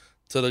outsider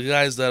to the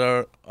guys that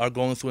are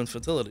going through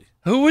infertility.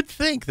 Who would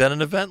think that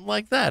an event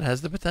like that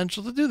has the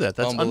potential to do that?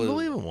 That's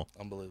unbelievable.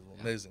 Unbelievable.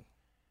 Amazing.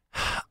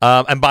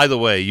 And by the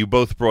way, you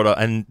both brought up,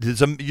 and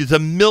there's a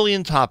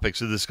million topics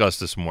to discuss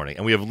this morning,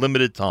 and we have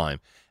limited time.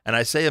 And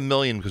I say a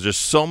million because there's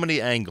so many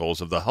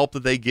angles of the help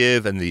that they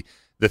give and the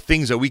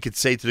things that we could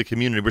say to the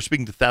community. We're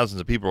speaking to thousands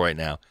of people right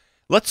now.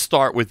 Let's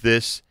start with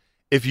this.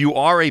 If you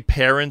are a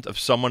parent of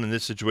someone in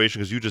this situation,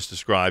 because you just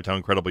described how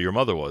incredible your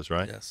mother was,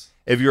 right? Yes.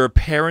 If you're a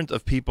parent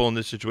of people in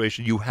this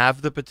situation, you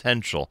have the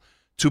potential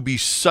to be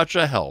such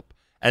a help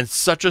and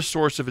such a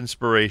source of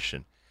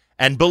inspiration.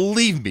 And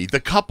believe me, the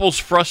couple's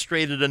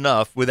frustrated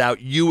enough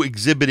without you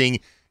exhibiting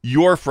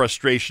your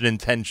frustration and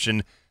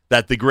tension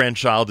that the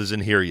grandchild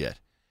isn't here yet.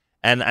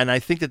 And I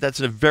think that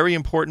that's a very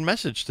important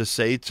message to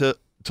say to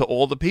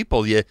all the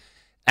people.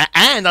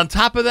 And on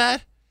top of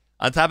that,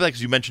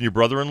 because you mentioned your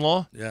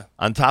brother-in-law, yeah.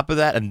 On top of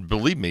that, and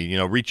believe me,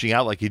 reaching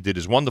out like he did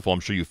is wonderful. I'm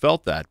sure you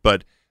felt that.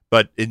 But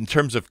in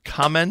terms of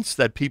comments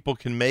that people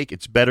can make,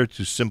 it's better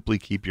to simply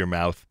keep your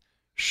mouth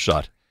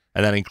shut.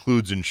 And that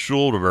includes in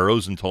shul. Rabbi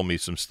Rosen told me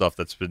some stuff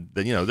that's been,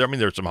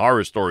 there's some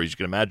horror stories. You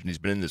can imagine he's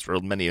been in this for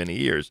many, many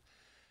years.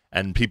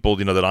 And people,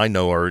 that I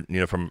know are,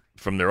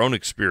 from their own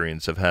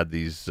experience have had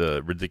these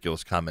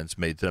ridiculous comments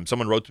made to them.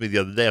 Someone wrote to me the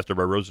other day after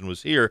Rabbi Rosen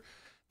was here.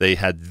 They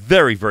had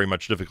very, very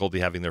much difficulty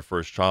having their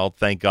first child.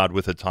 Thank God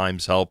with the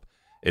time's help,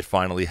 it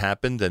finally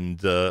happened.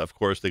 And, of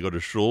course, they go to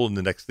shul, and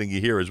the next thing you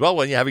hear is, well,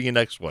 when are you having your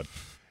next one?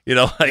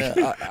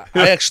 I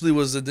actually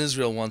was in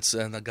Israel once,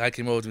 and a guy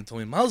came over to me and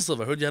told me,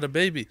 Mazlov, I heard you had a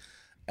baby.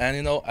 And,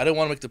 I didn't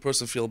want to make the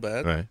person feel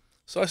bad. Right.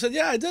 So I said,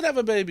 yeah, I did have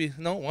a baby.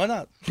 No, why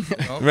not?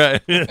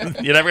 Right. You're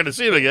never going to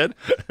see him again.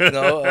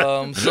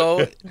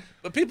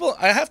 But people,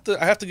 I have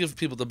to give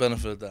people the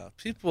benefit of the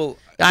doubt.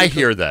 I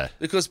hear that.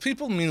 Because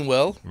people mean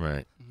well.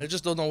 Right. They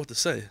just don't know what to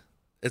say.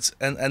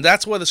 And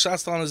that's why the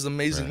Shastan is an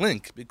amazing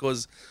link,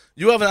 because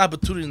you have an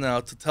opportunity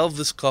now to tell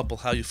this couple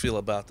how you feel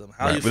about them,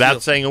 how you feel.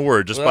 Without saying a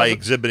word, just by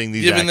exhibiting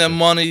these giving them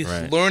money,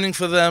 right. Learning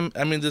for them.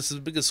 I mean, this is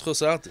the biggest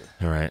chus out there.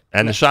 All right.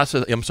 And the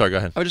Shas, I'm sorry, go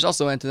ahead. I would just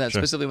also add to that,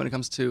 specifically when it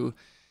comes to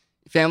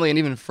family and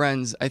even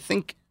friends. I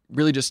think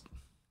really just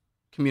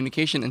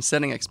communication and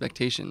setting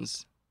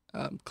expectations,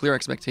 clear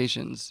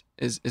expectations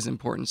is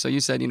important. So you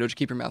said, just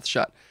keep your mouth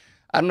shut.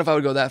 I don't know if I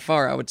would go that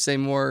far. I would say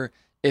more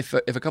if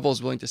a couple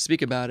is willing to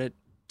speak about it,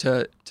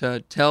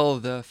 to tell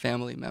the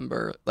family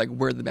member like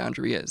where the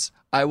boundary is.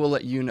 I will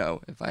let you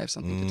know if I have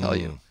something to tell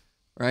you,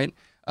 right?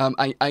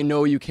 I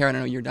know you care and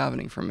I know you're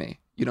davening for me.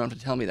 You don't have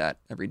to tell me that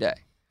every day,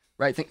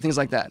 right? Things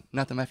like that.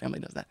 Not that my family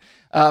does that.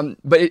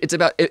 But it's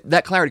about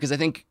that clarity, because I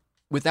think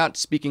without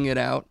speaking it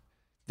out,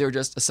 they're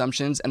just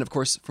assumptions. And of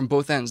course, from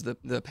both ends,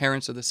 the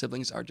parents or the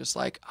siblings are just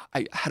like,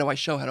 how do I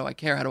show? How do I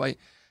care? How do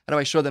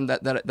I show them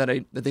that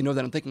they know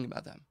that I'm thinking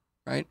about them,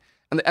 right?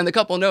 And the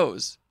couple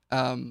knows,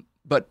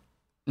 but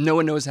no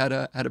one knows how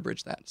to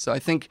bridge that. So I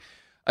think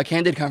a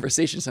candid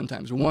conversation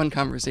sometimes, one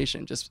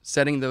conversation, just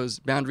setting those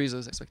boundaries,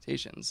 those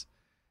expectations,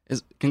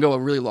 can go a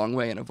really long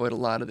way and avoid a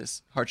lot of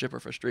this hardship or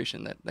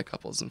frustration that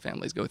couples and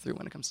families go through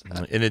when it comes to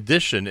that. In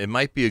addition, it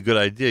might be a good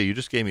idea. You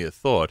just gave me a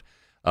thought.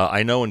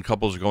 I know when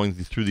couples are going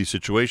through these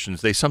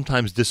situations, they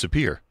sometimes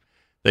disappear.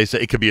 They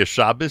say it could be a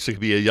Shabbos, it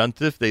could be a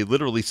Yontif. They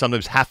literally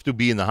sometimes have to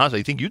be in the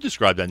hospital. I think you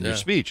described that in your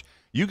speech.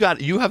 You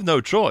have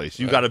no choice.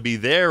 You got to be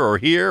there or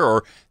here,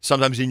 or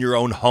sometimes in your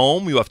own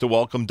home. You have to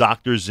welcome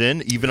doctors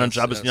in, even on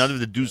Shabbos and Yontif,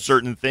 to do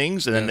certain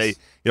things, and then they,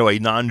 a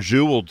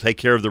non-Jew will take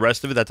care of the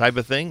rest of it. That type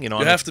of thing. You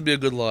have to be a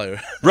good liar,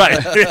 right?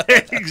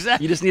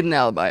 Exactly. You just need an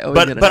alibi.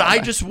 But I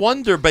just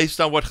wonder, based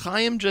on what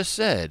Chaim just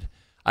said,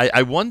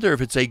 I wonder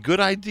if it's a good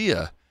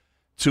idea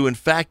to, in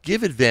fact,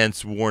 give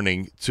advance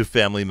warning to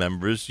family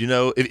members. See,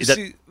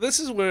 this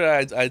is where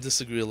I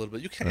disagree a little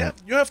bit.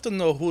 You have to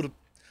know who to.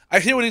 I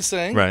hear what he's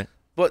saying, right?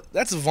 But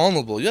that's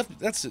vulnerable. You have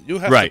to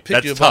right.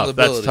 pick your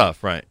vulnerability. That's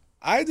tough, right?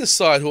 I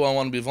decide who I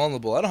want to be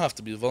vulnerable. I don't have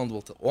to be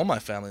vulnerable to all my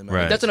family members.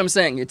 Right. That's what I'm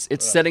saying.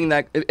 It's setting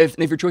that. If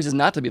your choice is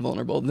not to be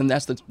vulnerable, then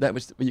that's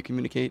what you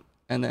communicate,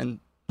 and then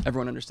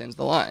everyone understands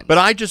the line. But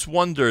I just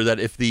wonder that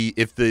if the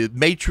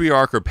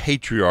matriarch or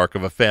patriarch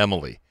of a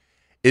family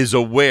is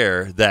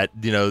aware that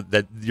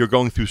that you're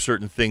going through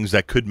certain things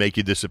that could make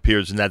you disappear,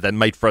 and that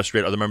might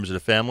frustrate other members of the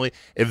family.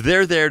 If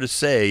they're there to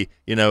say,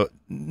 no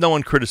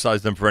one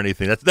criticize them for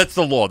anything. That's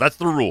the law. That's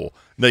the rule.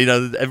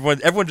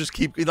 Everyone just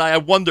keep. I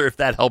wonder if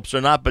that helps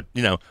or not. But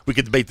we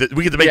could debate this.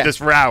 We could debate this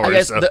for hours. I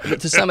guess so.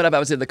 To sum it up, I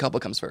would say the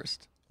couple comes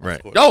first. Right.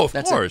 Of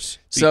course.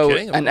 So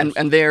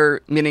and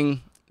they're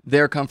meaning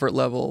their comfort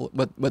level,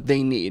 what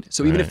they need.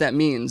 So even if that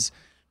means,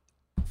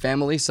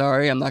 family,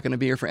 sorry, I'm not going to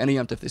be here for any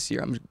Yom Tov this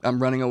year.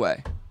 I'm running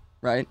away,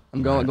 right?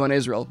 I'm going to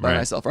Israel by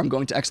myself, or I'm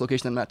going to X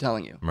location I'm not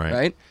telling you,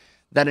 right?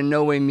 That in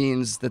no way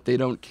means that they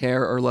don't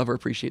care or love or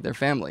appreciate their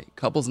family.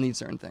 Couples need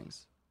certain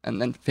things,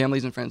 and then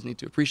families and friends need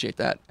to appreciate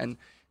that and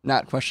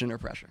not question or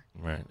pressure.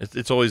 Right.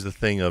 It's always the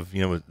thing of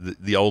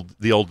the old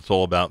it's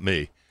all about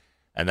me.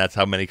 And that's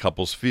how many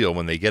couples feel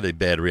when they get a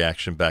bad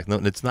reaction back. No,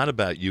 it's not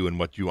about you and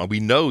what you want. We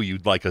know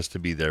you'd like us to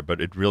be there, but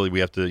we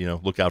have to,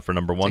 look out for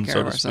number one,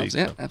 so to speak.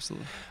 Yeah,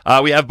 absolutely.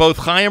 We have both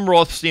Chaim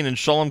Rothstein and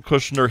Shalom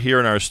Kushner here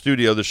in our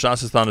studio. The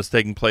Shasathon is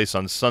taking place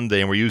on Sunday,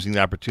 and we're using the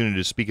opportunity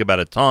to speak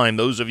about a time.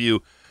 Those of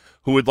you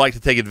who would like to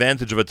take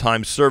advantage of a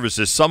Time's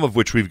services, some of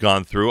which we've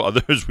gone through,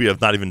 others we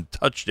have not even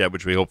touched yet,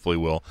 which we hopefully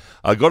will,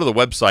 go to the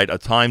website,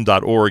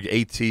 atime.org,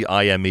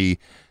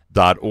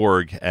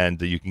 atime.org,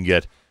 and you can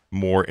get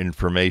more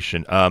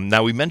information.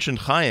 Now, we mentioned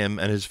Chaim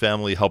and his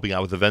family helping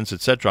out with events,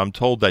 etc. I'm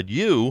told that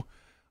you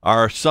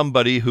are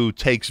somebody who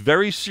takes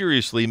very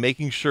seriously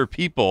making sure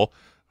people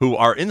who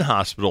are in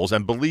hospitals,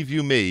 and believe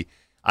you me,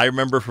 I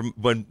remember from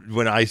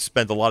when I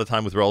spent a lot of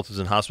time with relatives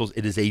in hospitals,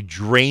 it is a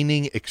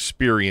draining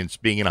experience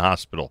being in a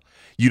hospital.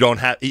 You don't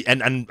have,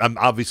 and I'm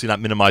obviously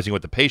not minimizing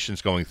what the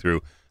patient's going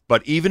through,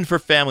 but even for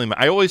family,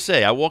 I always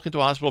say I walk into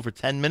a hospital for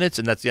 10 minutes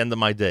and that's the end of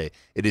my day.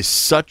 It is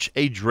such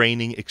a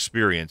draining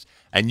experience.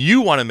 And you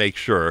want to make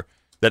sure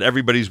that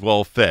everybody's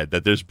well fed,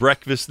 that there's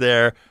breakfast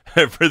there.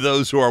 For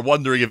those who are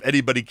wondering if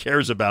anybody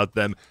cares about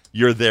them,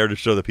 you're there to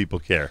show that people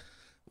care.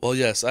 Well,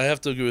 yes, I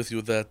have to agree with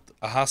you that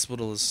a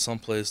hospital is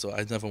someplace that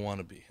I never want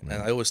to be. Right.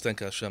 And I always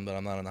thank Hashem that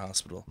I'm not in a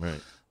hospital. Right.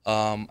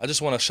 I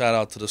just want to shout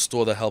out to the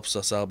store that helps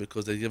us out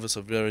because they give us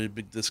a very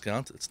big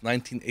discount. It's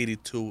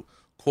 1982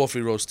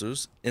 Coffee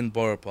Roasters in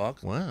Borough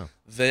Park. Wow.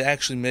 They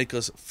actually make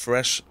us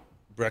fresh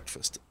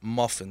breakfast,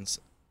 muffins,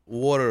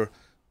 water,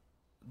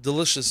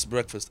 delicious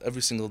breakfast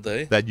every single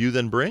day. That you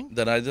then bring?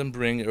 That I then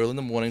bring early in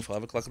the morning,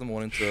 5 o'clock in the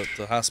morning,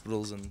 to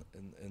hospitals in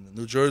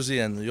New Jersey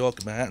and New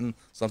York, Manhattan,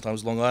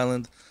 sometimes Long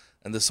Island.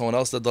 And there's someone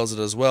else that does it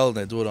as well.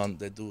 And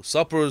they do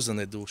suppers and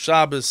they do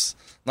Shabbos.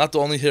 Not the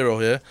only hero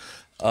here.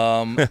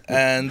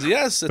 And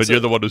yes, but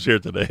you're the one who's here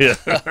today.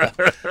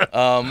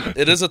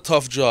 It is a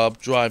tough job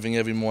driving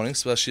every morning,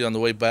 especially on the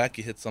way back.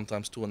 You hit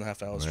sometimes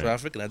 2.5 hours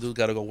traffic, and I do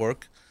got to go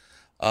work.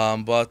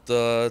 But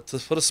to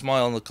put a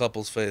smile on the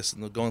couple's face,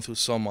 and they're going through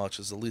so much,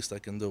 is the least I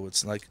can do.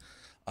 It's like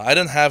I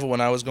didn't have it when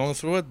I was going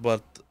through it,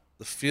 but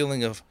the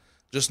feeling of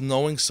just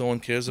knowing someone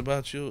cares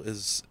about you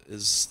it's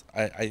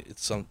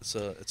an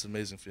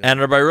amazing feeling. And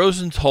Rabbi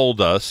Rosen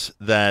told us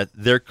that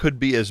there could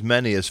be as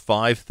many as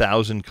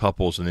 5,000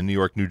 couples in the New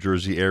York, New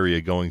Jersey area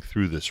going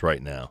through this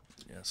right now.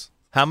 Yes.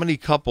 How many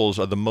couples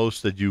are the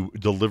most that you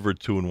delivered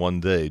to in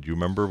one day? Do you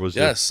remember?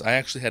 Yes, I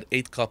actually had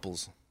 8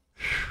 couples.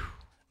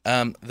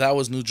 That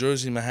was New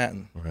Jersey,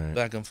 Manhattan,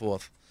 back and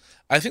forth.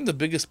 I think the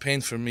biggest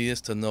pain for me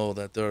is to know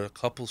that there are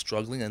couples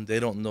struggling and they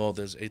don't know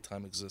there's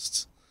A-Time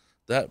exists.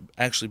 That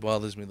actually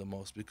bothers me the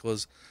most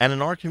because... And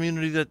in our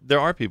community, that there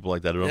are people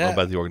like that who don't know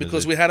about the organization.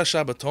 Because we had a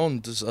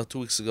Shabbaton 2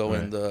 weeks ago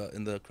in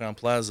the Crown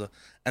Plaza,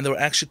 and there were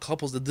actually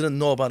couples that didn't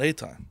know about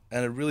A-Time,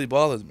 and it really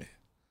bothered me.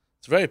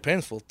 It's very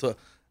painful to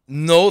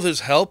know there's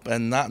help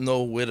and not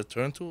know where to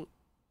turn to.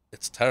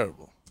 It's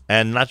terrible.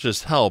 And not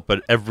just help,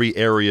 but every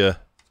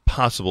area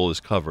possible is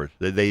covered.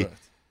 They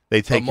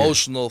take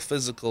emotional,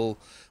 physical.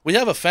 We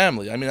have a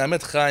family. I mean, I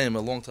met Chaim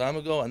a long time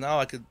ago, and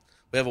now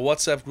we have a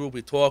WhatsApp group.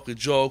 We talk, we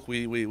joke,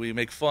 we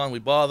make fun, we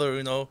bother.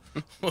 You know,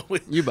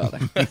 you bother.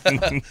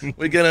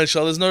 We get on each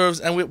other's nerves,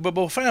 and we're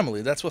both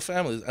family. That's what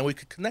family is, and we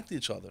could connect to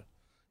each other.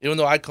 Even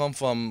though I come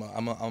from,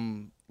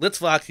 I'm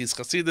Litvak, he's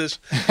Hasidish.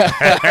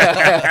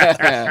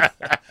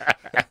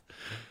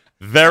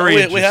 Very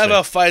interesting. We have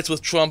our fights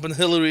with Trump and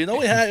Hillary.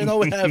 We have on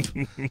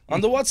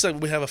the WhatsApp.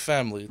 We have a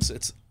family.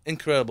 It's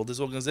incredible. This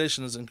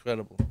organization is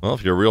incredible. Well,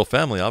 if you're a real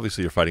family,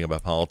 obviously you're fighting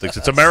about politics.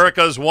 It's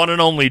America's one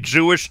and only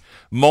Jewish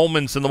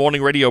Moments in the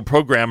Morning radio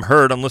program,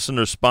 heard on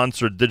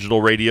listener-sponsored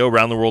digital radio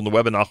around the world on the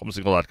web at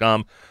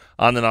NachumSegal.com,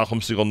 on the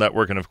Nachum Segal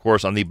Network, and, of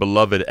course, on the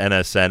beloved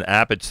NSN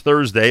app. It's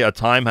Thursday. A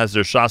Time has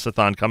their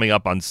Shasathon coming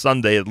up on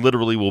Sunday. It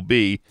literally will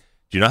be,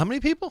 do you know how many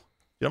people?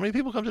 You know how many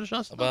people come to the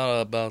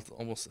Shasathon? About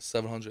almost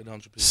 700,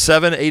 800 people.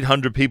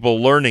 700-800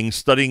 people learning,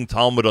 studying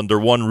Talmud under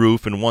one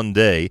roof in one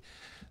day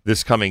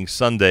this coming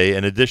Sunday.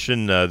 In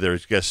addition,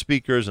 there's guest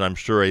speakers, and I'm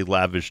sure a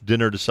lavish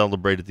dinner to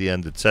celebrate at the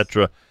end,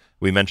 etc.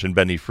 We mentioned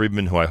Benny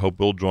Friedman, who I hope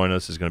will join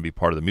us, is going to be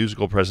part of the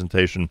musical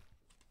presentation,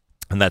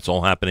 and that's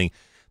all happening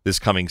this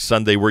coming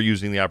Sunday. We're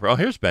using the opera. Oh,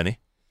 here's Benny.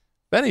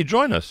 Benny,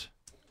 join us.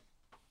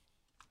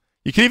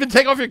 You can even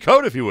take off your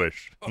coat if you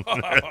wish.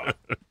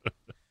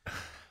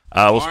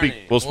 We'll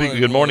speak.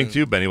 Good morning to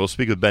you, Benny. We'll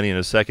speak with Benny in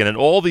a second. And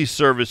all these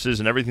services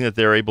and everything that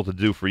they're able to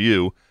do for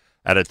you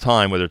at a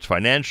time, whether it's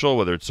financial,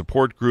 whether it's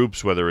support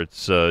groups, whether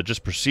it's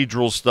just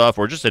procedural stuff,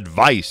 or just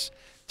advice,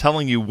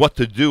 telling you what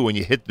to do when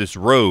you hit this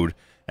road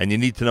and you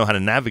need to know how to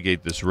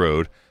navigate this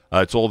road.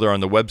 It's all there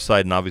on the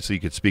website, and obviously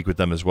you could speak with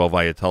them as well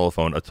via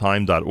telephone,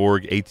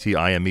 atime.org,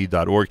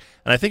 atime.org.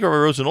 And I think Rabbi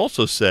Rosen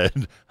also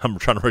said, I'm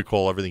trying to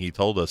recall everything he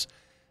told us,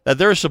 that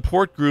there are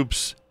support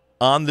groups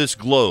on this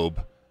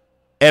globe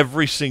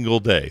every single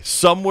day.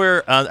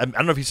 Somewhere, I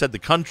don't know if he said the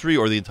country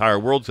or the entire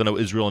world, because I know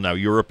Israel and now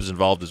Europe is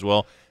involved as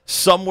well.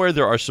 Somewhere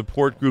there are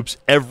support groups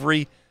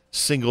every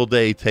single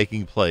day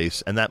taking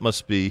place, and that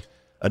must be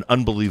an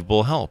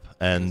unbelievable help.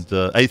 And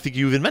I think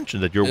you even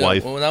mentioned that your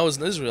wife... Well, when I was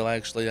in Israel,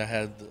 actually, I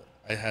had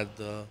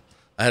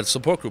a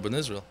support group in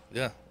Israel.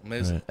 Yeah,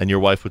 amazing. Right. And your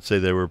wife would say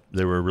they were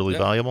really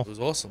valuable? It was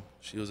awesome.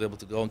 She was able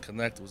to go and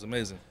connect. It was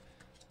amazing.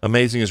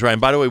 Amazing is right.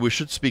 And by the way, we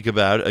should speak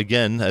about,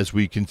 again, as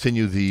we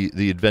continue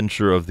the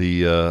adventure of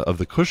the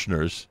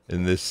Kushners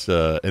in this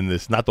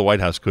not the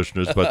White House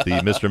Kushners, but the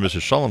Mr. and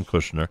Mrs. Shalom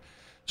Kushner.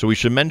 So we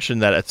should mention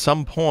that at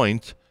some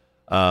point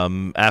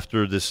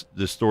after this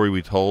story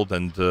we told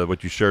and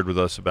what you shared with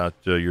us about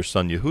your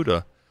son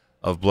Yehuda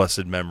of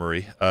blessed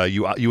memory,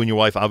 you and your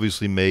wife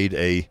obviously made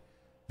a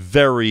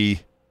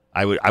very,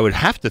 I would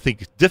have to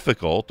think,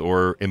 difficult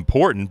or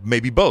important,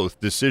 maybe both,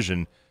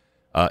 decision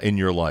in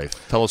your life.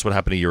 Tell us what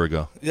happened a year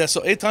ago. Yeah,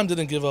 so Eitam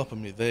didn't give up on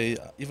me. They,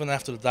 even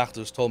after the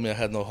doctors told me I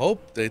had no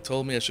hope, they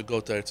told me I should go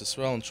to Eretz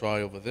Yisrael and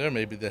try over there.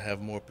 Maybe they have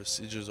more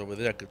procedures over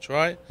there I could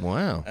try.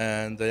 Wow.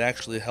 And they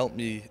actually helped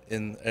me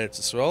in Eretz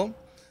Yisrael.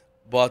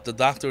 But the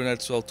doctor in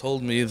Eretz Yisrael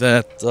told me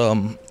that,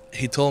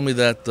 he told me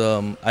that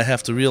I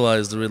have to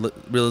realize, the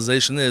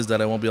realization is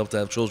that I won't be able to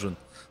have children,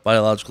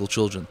 biological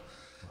children.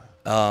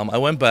 I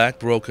went back,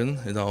 broken,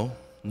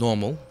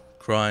 normal,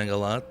 crying a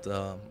lot.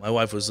 My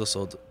wife was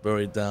also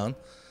very down.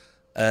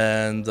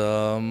 And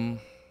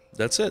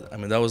that's it. I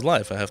mean, that was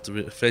life. I have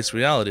to face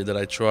reality that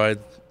I tried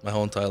my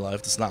whole entire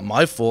life. It's not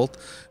my fault.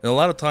 And a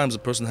lot of times a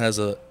person has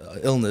a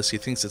illness, he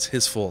thinks it's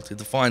his fault. He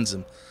defines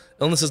him.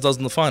 Illnesses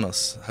doesn't define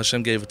us.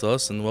 Hashem gave it to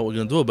us, and what we're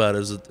going to do about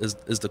it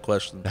is the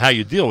question. How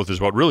you deal with it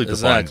is what really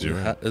defines you.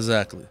 Right?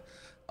 Exactly.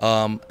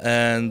 I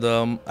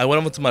went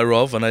over to my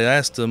Rav, and I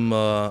asked him,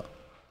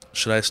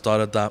 should I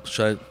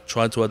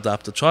try to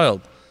adopt a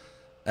child?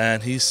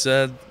 And he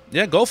said,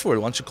 yeah, go for it.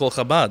 Why don't you call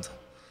Chabad?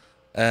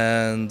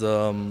 And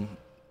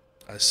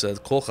I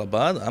said, call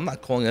Chabad? I'm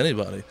not calling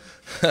anybody.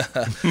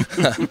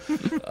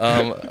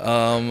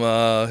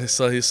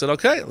 So he said,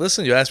 okay,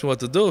 listen, you asked me what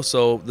to do.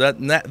 So that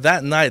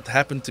night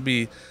happened to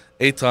be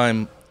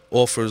Eitam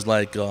offers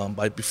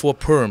before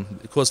Purim,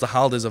 because the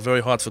holidays are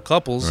very hard for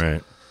couples.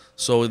 Right.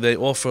 So they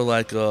offer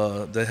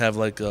they have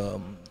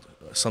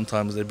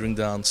sometimes they bring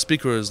down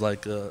speakers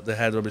they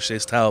had Rabbi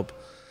Sheis Taub,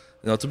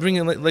 to bring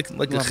in like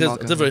a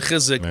different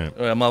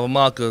chizik,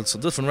 Malva, so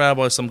different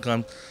rabbis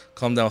sometimes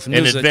come down with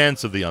music. In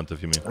advance of the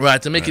Yontif, you mean?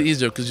 Right, to make it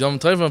easier, because Yom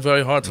Tov are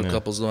very hard for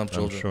couples who don't have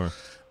children. I'm sure.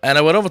 And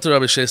I went over to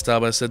Rabbi Sheis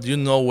Taub. I said, do you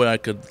know where I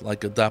could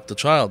adopt a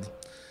child?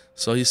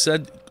 So he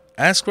said,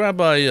 ask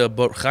Rabbi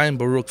Chaim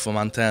Baruch from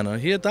Montana.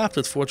 He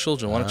adopted 4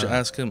 children. Why don't you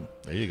ask him?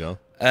 There you go.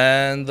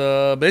 And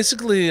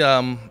basically,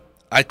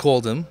 I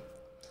called him.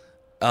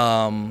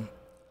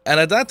 And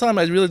at that time,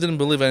 I really didn't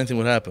believe anything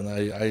would happen.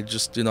 I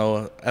just,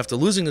 after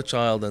losing a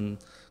child and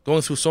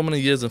going through so many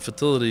years of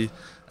infertility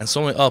and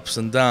so many ups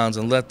and downs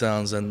and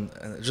letdowns and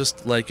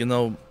just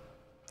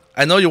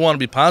I know you want to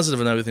be positive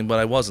and everything, but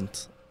I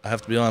wasn't. I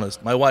have to be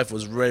honest. My wife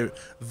was very,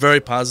 very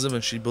positive,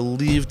 and she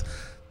believed,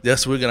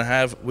 yes, we're gonna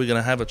have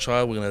a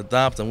child, we're gonna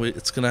adopt, and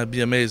it's gonna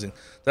be amazing.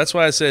 That's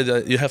why I say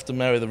that you have to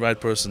marry the right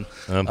person.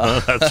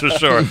 That's for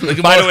sure.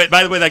 By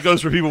the way, that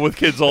goes for people with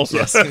kids also.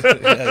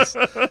 Yes.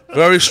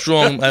 Very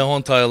strong my whole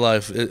entire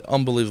life.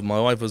 Unbelievable. My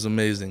wife was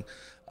amazing.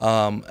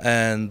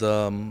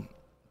 2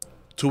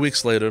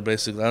 weeks later,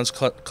 basically, I just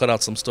cut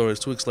out some stories.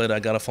 2 weeks later, I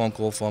got a phone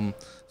call from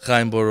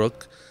Chaim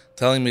Baruch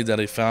telling me that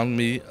he found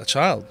me a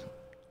child.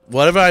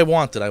 Whatever I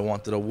wanted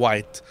a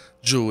white,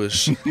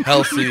 Jewish,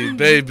 healthy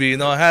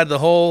baby. I had the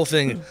whole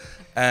thing.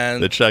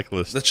 And the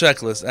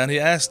checklist. And he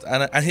asked,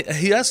 and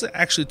he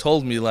actually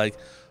told me,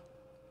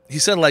 he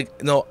said,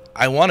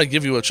 I want to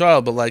give you a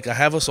child, but I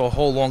have a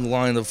whole long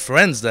line of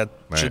friends that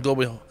should go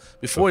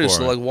before you.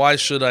 So why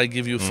should I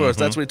give you first?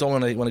 That's what he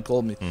told me when he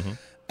called me. Mm-hmm.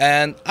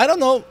 And I don't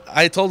know.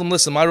 I told him,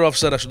 listen, my Rav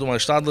said I should do my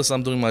shtadlis.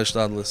 I'm doing my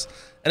shtadlis.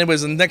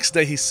 Anyways, the next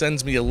day he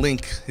sends me a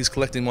link. He's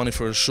collecting money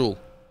for his shul.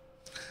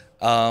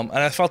 And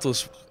I felt it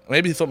was,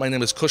 maybe he thought my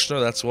name is Kushner,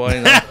 that's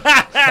why.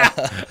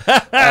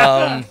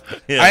 I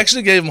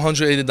actually gave him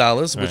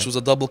 $180, which was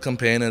a double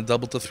campaign, and it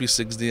doubled to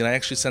 $360. And I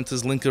actually sent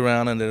his link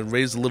around, and it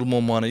raised a little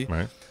more money.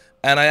 Right.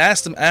 And I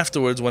asked him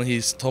afterwards, when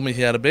he told me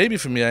he had a baby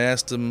for me, I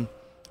asked him,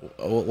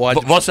 why?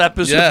 What's up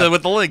with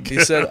the link? He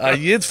said, a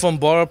Yid from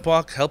Borough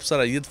Park helps out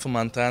a Yid from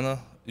Montana.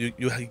 You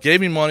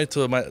gave me money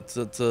to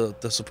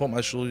support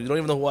my shul. You don't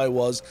even know who I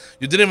was.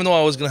 You didn't even know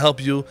I was going to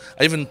help you.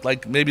 I even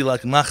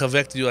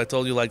machaveked you. I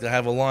told you I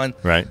have a line.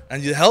 Right.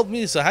 And you helped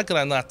me, so how could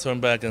I not turn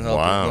back and help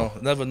you? No,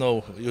 never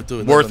know what you're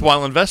doing.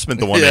 Worthwhile investment,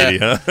 the 180,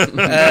 huh?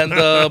 And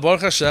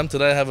Baruch Hashem,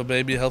 today I have a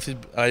baby, healthy.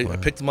 I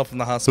picked him up from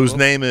the hospital. Whose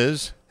name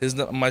is?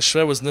 My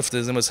shver was Nifta.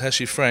 His name was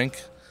Heshi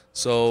Frank.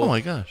 So. Oh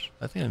my gosh,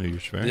 I think I knew your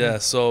shver. Yeah.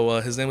 So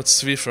his name was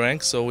Tzvi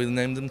Frank. So we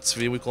named him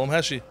Tzvi. We call him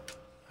Heshi.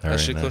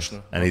 Heshi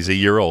Kushner. And he's a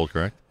year old,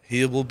 correct?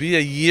 He will be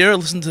a year.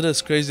 Listen to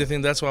this crazy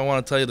thing. That's why I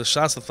want to tell you the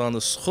Shasathon, the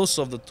schus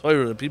of the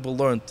Torah that people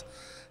learned.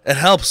 It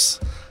helps.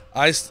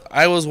 I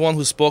was one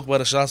who spoke about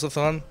the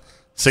Shasathon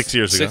 6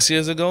 years ago. 6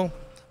 years ago.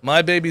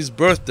 My baby's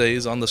birthday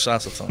is on the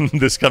Shasathon.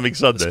 This coming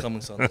Sunday.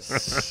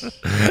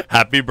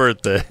 Happy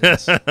birthday.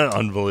 Yes.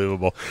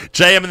 Unbelievable.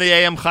 JM and the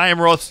AM, Chaim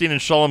Rothstein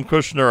and Shalom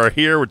Kushner are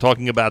here. We're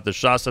talking about the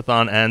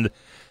Shasathon and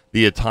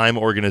the Time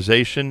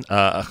organization.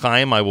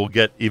 Chaim, I will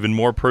get even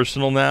more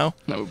personal now.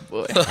 Oh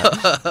boy!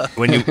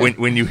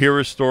 when you hear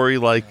a story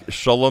like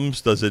Shalom's,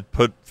 does it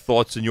put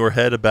thoughts in your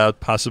head about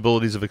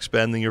possibilities of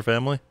expanding your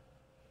family?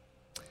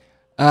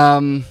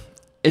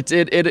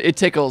 It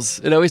tickles.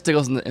 It always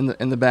tickles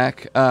in the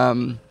back.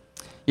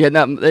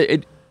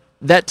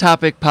 That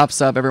topic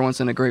pops up every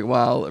once in a great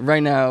while.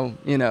 Right now,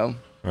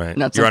 Right.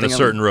 Not You're on a something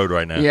certain road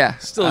right now. Yeah.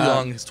 Still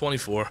young. He's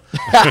 24.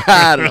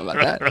 I don't know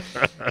about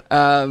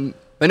that.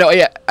 But no,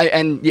 yeah.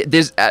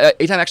 There's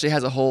A-Time actually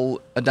has a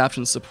whole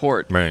adoption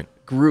support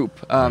group.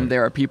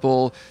 There are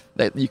people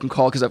that you can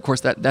call because, of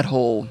course, that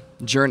whole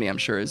journey, I'm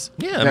sure, is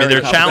I mean, there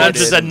are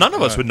challenges that none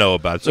of us would know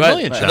about. It's a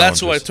million challenges. That's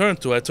who I turned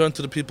to. I turned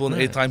to the people in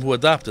A-Time who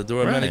adopted. There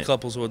were many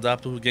couples who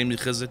adopted who gave me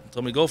chizuk and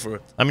told me go for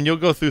it. I mean, you'll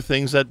go through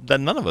things that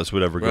none of us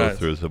would ever go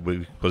through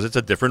because it's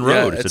a different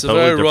road. It's a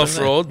totally very rough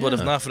thing. road, but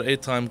if not for the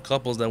A-Time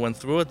couples that went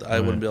through it, I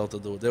wouldn't be able to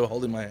do it. They were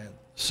holding my hand.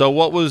 So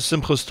what was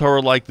Simchas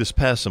Torah like this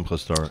past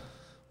Simchas Torah?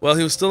 Well,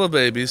 he was still a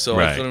baby, so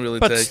I couldn't really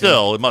take him. But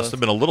still, it must have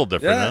been a little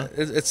different,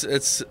 yeah, huh?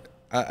 It's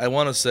I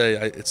want to say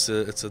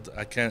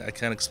I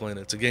can't explain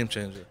it. It's a game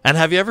changer. And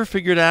have you ever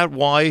figured out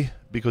why?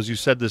 Because you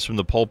said this from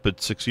the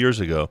pulpit 6 years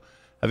ago.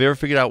 Have you ever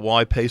figured out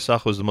why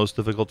Pesach was the most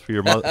difficult for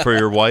your for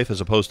your wife as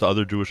opposed to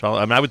other Jewish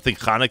holidays? I mean, I would think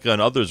Hanukkah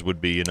and others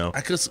would be,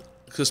 Because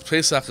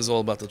Pesach is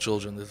all about the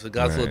children. If the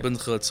Gadol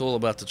Bincha, it's all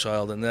about the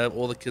child, and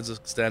all the kids are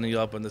standing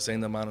up and they're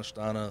saying the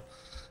Manashtana,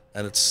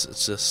 and it's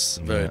just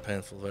very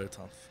painful, very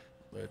tough.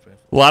 Very painful.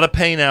 A lot of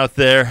pain out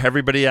there.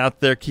 Everybody out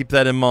there, keep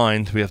that in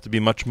mind. We have to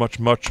be much, much,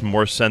 much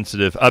more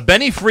sensitive.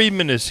 Benny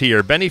Friedman is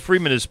here. Benny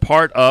Friedman is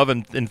part of,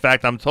 and in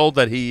fact, I'm told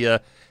that he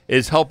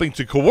is helping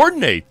to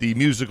coordinate the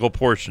musical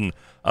portion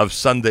of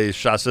Sunday's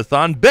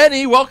Shasathon.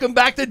 Benny, welcome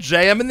back to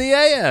JM in the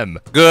AM.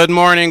 Good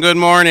morning, good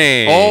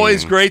morning.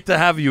 Always great to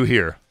have you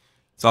here.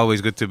 It's always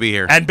good to be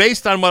here. And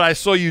based on what I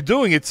saw you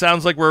doing, it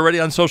sounds like we're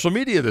already on social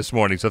media this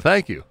morning, so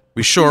thank you.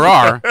 We sure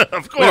are.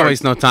 Of course. We don't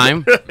waste no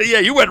time. Yeah,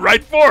 you went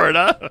right for it,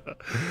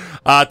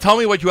 huh? Tell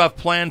me what you have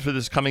planned for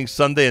this coming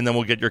Sunday, and then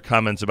we'll get your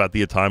comments about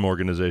the A-Time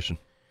organization.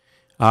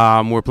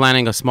 We're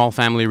planning a small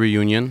family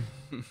reunion.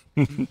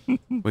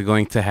 We're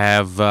going to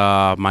have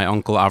my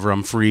uncle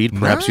Avram Fried.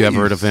 Perhaps you have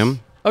heard of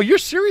him. Oh, you're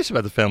serious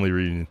about the family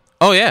reunion?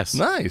 Oh, yes.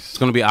 Nice. It's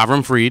going to be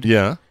Avram Fried.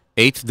 Yeah.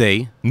 8th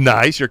day.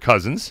 Nice. Your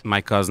cousins.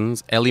 My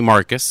cousins. Ellie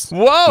Marcus.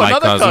 Whoa,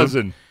 another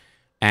cousin.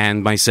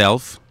 And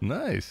myself.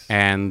 Nice.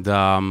 And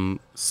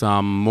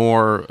some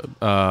more,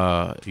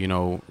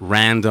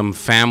 random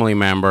family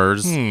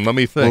members. Let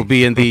me think. Will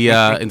be in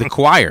the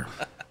choir.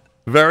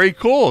 Very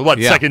cool. What,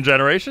 second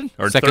generation?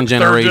 Or second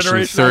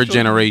generation, third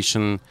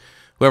generation.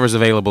 Whoever's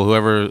available,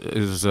 whoever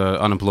is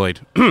unemployed.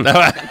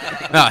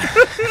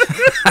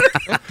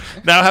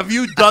 Now, have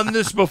you done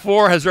this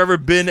before? Has there ever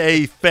been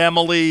a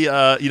family,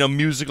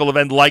 musical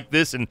event like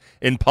this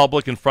in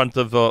public in front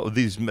of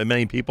these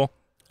many people?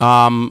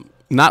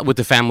 Not with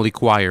the family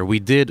choir. We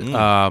did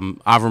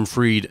Avram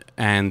Fried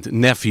and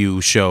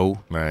Nephew show.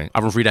 Right.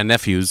 Avram Fried and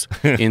Nephews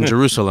in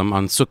Jerusalem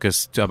on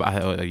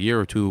Sukkot a year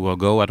or two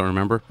ago. I don't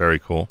remember. Very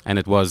cool. And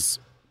it was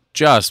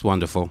just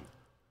wonderful.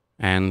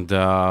 And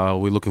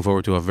we're looking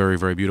forward to a very,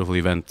 very beautiful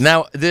event.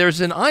 Now, there's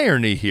an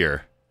irony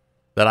here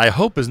that I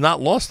hope is not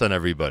lost on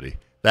everybody.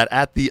 That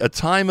at the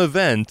A-Time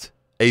event,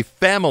 a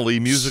family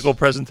musical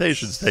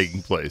presentation is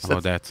taking place.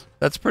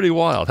 That's pretty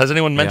wild. Has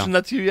anyone mentioned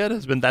that to you yet?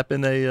 Has that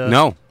been a...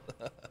 No.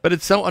 But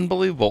it's so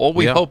unbelievable. All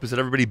we hope is that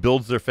everybody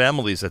builds their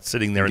families that's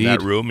sitting there in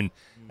that room,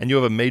 and you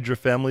have a major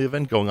family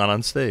event going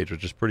on stage,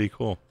 which is pretty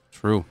cool.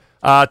 True.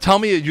 Tell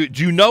me,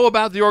 do you know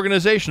about the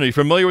organization? Are you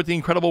familiar with the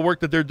incredible work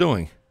that they're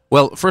doing?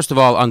 Well, first of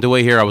all, on the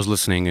way here, I was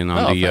listening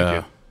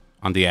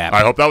on the app.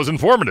 I hope that was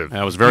informative.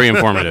 That was very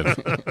informative.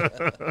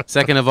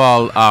 Second of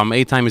all,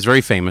 A-Time is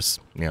very famous.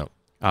 Yeah.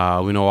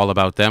 We know all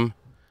about them.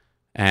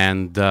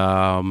 And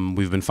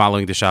we've been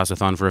following the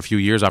Shasathon for a few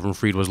years. Avram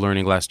Fried was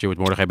learning last year with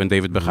Mordechai Ben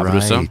David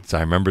Bechavrusa. Right.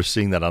 I remember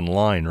seeing that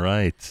online,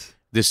 right.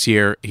 This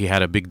year, he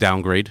had a big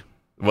downgrade.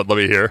 What, let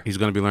me hear. He's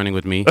going to be learning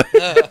with me.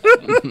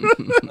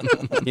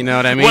 You know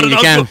what I mean? What an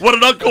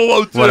uncle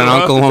won't do. What an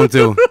uncle won't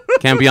do.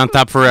 Can't be on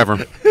top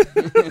forever.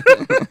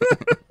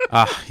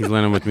 He's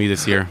learning with me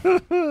this year.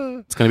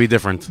 It's going to be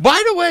different.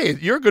 By the way,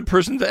 you're a good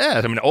person to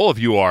ask. I mean, all of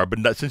you are,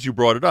 but since you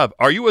brought it up,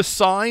 are you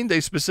assigned a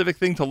specific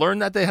thing to learn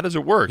that day? How does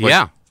it work?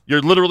 Yeah.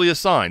 You're literally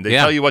assigned. They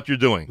tell you what you're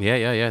doing.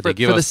 Yeah. For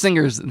the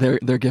singers, they're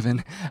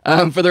given.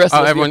 For the rest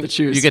of us, everyone, you get to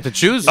choose. You get to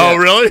choose? Oh,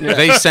 really? Yeah.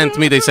 They sent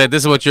me. They said,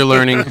 this is what you're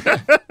learning.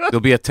 There'll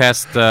be a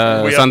test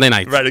Sunday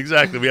night. Right,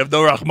 exactly. We have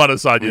no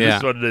Rahmanas on you. This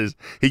is what it is.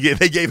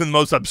 They gave him the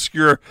most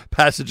obscure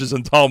passages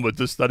in Talmud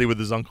to study with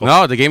his uncle.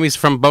 No, they gave me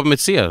from Bava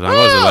Metzia.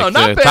 Not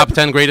bad. Top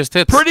 10 greatest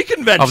hits. Pretty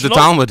conventional. Of the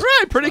Talmud.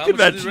 Right, pretty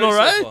conventional,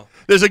 right?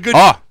 There's a good...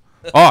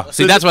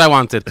 See, that's what I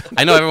wanted.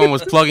 I know everyone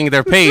was plugging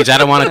their page. I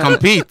don't want to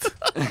compete.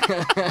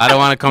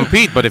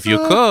 But if you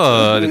could,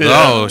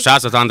 go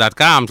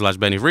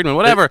shasathon.com/Benny Friedman,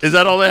 whatever. Is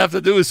that all they have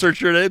to do is search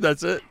your name?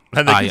 That's it?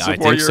 And they can I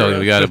think so.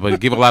 You got to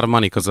give a lot of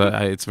money because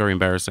it's very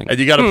embarrassing. And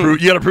you got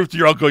to prove to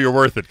your uncle you're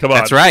worth it. Come on.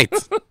 That's right.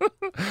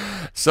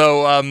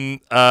 So,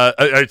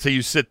 so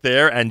you sit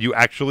there and you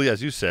actually,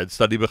 as you said,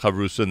 study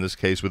Bechavrusa in this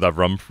case with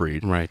Avram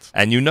Fried. Right.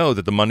 And you know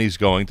that the money's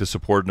going to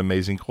support an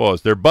amazing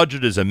cause. Their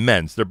budget is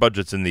immense. Their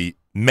budget's in the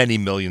many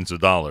millions of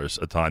dollars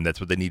a time. That's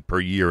what they need per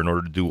year in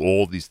order to do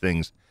all these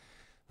things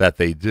that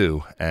they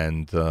do.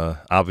 And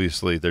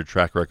obviously their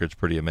track record's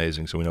pretty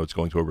amazing, so we know it's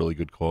going to a really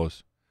good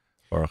cause.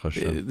 Baruch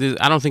Hashem.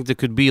 I don't think there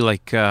could be what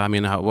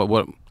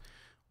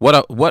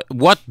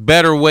What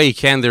better way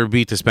can there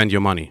be to spend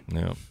your money?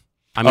 Yeah.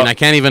 I mean, I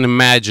can't even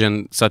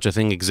imagine such a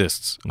thing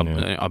exists.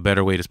 A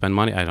better way to spend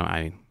money?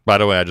 By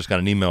the way, I just got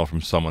an email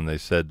from someone. They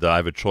said, I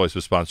have a choice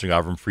of sponsoring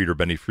Avram Fried or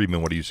Benny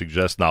Friedman. What do you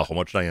suggest, Nahum?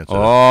 What should I answer?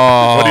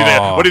 Oh.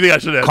 What do you think I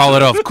should answer? Call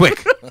it off,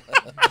 quick.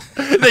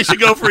 They should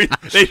go for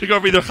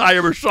either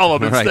Chaim or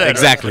Shalom instead. Right,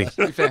 exactly.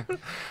 Fair.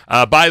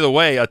 By the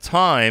way, a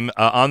time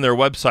on their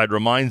website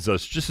reminds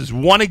us, just as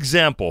one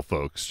example,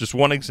 folks, just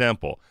one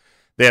example.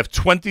 They have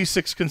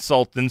 26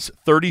 consultants,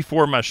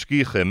 34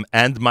 mashgichim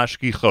and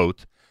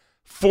mashgichot,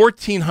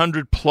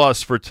 1,400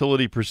 plus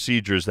fertility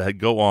procedures that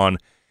go on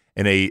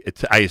in I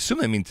assume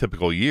they mean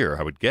typical year,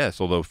 I would guess,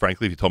 although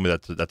frankly, if you told me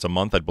that's a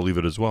month, I'd believe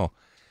it as well.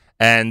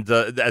 And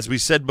as we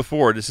said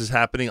before, this is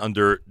happening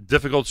under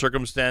difficult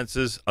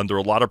circumstances, under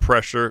a lot of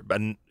pressure,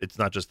 and it's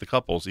not just the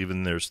couples,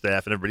 even their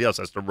staff and everybody else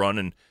has to run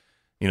and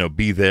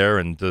be there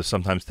and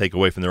sometimes take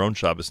away from their own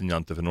Shabbos and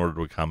Yom Tov in order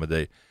to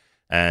accommodate.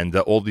 And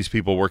all these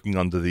people working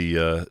under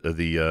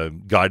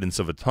the guidance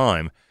of a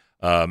time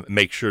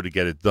make sure to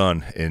get it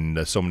done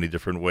in so many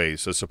different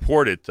ways. So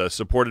support it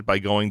by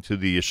going to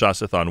the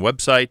Shasathon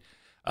website.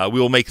 We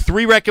will make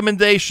 3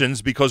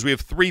 recommendations because we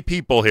have 3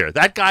 people here.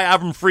 That guy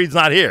Avram Fried's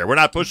not here. We're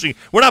not pushing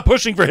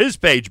for his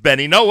page,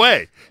 Benny. No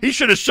way. He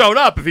should have shown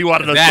up if he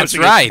wanted us. That's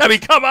right. I mean,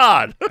 come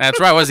on. That's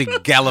right. Was he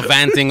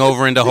gallivanting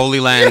over in the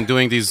Holy Land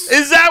doing these?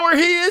 Is that where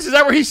he is? Is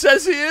that where he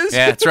says he is?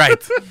 Yeah, that's right.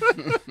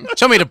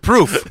 Show me the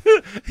proof.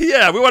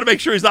 Yeah, we want to make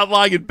sure he's not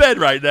lying in bed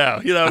right now.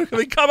 I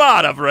mean, come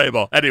on,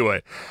 Avram.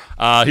 Anyway.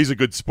 He's a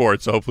good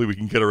sport, so hopefully we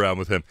can get around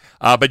with him.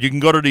 But you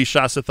can go to the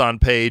Shasathon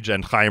page,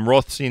 and Chaim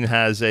Rothstein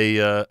has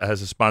a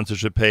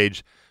sponsorship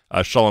page.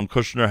 Shalom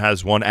Kushner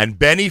has one, and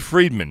Benny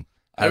Friedman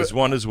has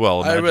one as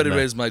well. I already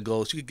raised my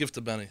goals. You could give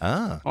to Benny.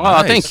 Oh,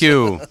 Nice. thank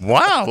you.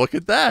 Wow, look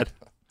at that.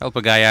 Help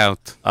a guy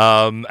out.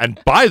 And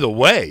by the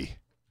way,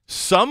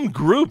 some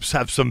groups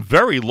have some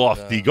very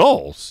lofty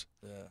goals.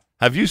 Yeah.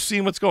 Have you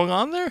seen what's going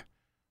on there?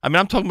 I mean,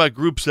 I'm talking about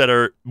groups that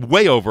are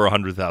way over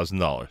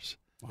 $100,000.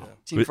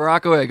 Team for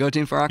Rockaway. Go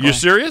Team for Rockaway. You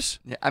serious?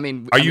 Yeah, I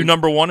mean, are you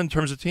number one in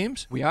terms of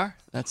teams? We are.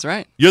 That's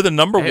right. You're the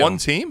number one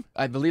team?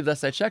 I believe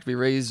that's I checked. We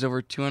raised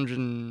over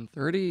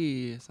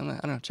 230 something. I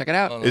don't know. Check it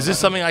out. Is this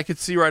something I could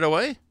see right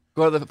away?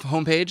 Go to the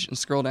homepage and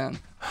scroll down.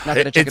 Not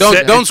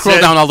that don't scroll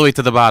down all the way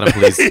to the bottom,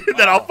 please.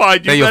 Then I'll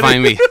find you. Then you'll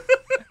find me.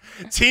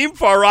 Team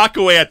Far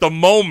Rockaway at the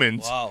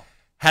moment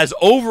has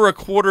over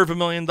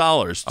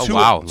 $250,000. Oh,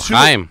 wow.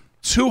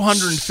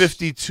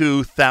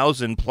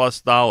 $252,000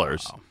 plus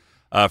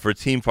for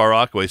Team Far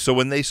Rockaway. So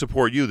when they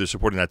support you, they're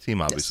supporting that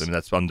team, obviously. Yes. I mean,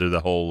 that's under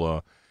the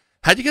whole...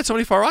 how'd you get so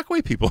many Far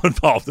Rockaway people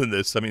involved in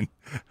this? I mean,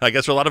 I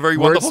guess there are a lot of very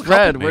wonderful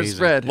couples. Word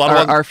spread.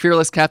 Our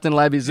fearless captain,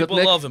 Libby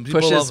Zupnik, love him.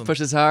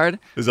 pushes hard.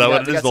 Is that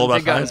what it is? All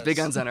about big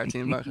guns on our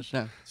team.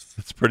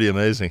 It's pretty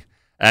amazing.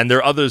 And there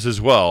are others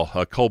as well.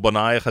 Kol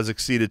Banayach has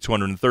exceeded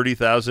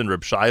 230,000.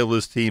 Reb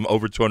Shiloh's team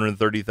over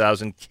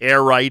 230,000.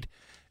 Carewright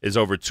is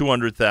over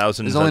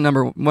 200,000. There's only one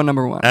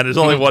number one. And there's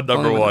only one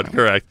number one,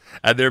 correct.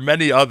 And there are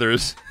many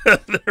others. I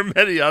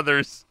really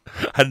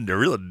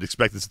didn't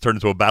expect this to turn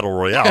into a battle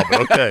royale,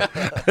 but okay.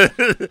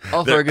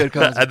 All for a good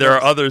cause. And there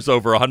are others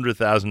over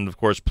 100,000, of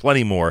course,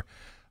 plenty more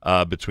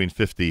between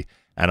 50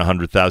 and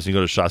 100,000. You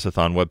go to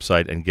Shasathon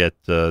website and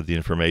get the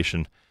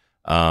information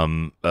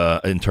in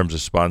terms of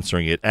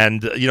sponsoring it.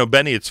 And,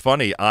 Benny, it's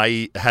funny.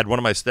 I had one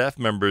of my staff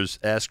members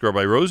ask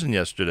Rabbi Rosen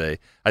yesterday.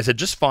 I said,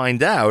 just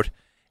find out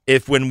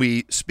if when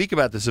we speak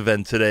about this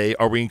event today,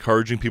 are we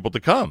encouraging people to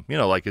come?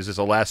 Is this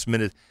a last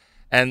minute?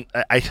 And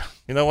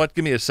you know what?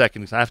 Give me a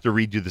second, because I have to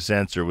read you this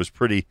answer. It was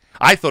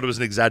I thought it was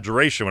an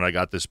exaggeration when I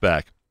got this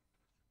back,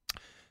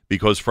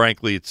 because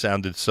frankly, it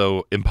sounded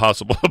so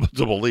impossible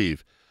to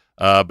believe.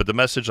 But the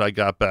message I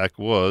got back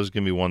was,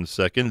 give me 1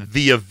 second,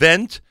 the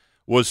event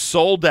was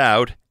sold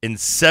out in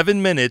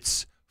 7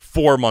 minutes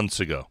 4 months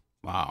ago.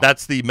 Wow.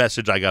 That's the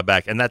message I got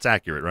back, and that's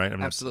accurate, right?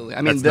 Absolutely.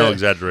 That's no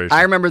exaggeration.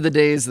 I remember the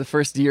days, the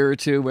first year or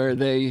two, where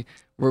they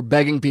were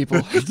begging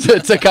people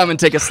to come and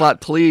take a slot.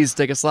 Please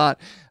take a slot.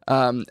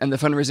 And the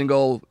fundraising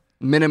goal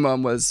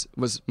minimum was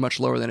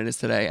much lower than it is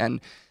today. And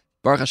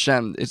Baruch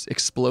Hashem, it's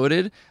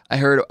exploded. I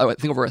heard, I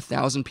think, over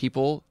 1,000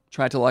 people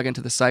tried to log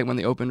into the site when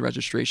they opened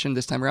registration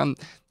this time around.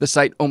 The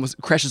site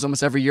crashes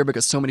almost every year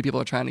because so many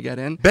people are trying to get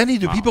in. Benny,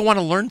 do people want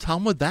to learn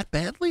Talmud that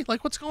badly?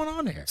 Like, what's going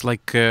on here? It's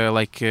like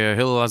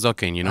Hillel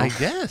Azokin, I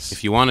guess.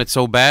 If you want it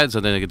so bad, so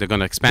they're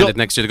going to expand it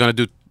next year. They're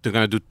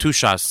going to do 2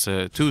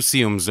 shas, 2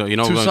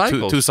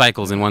 siyums, 2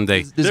 cycles in one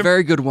day. There's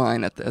very good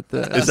wine at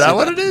the Is that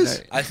what it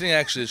is? I think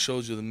actually it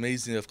shows you the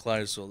amazing of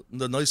Klein,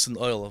 the nice and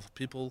oil of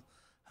people.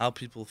 How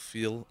people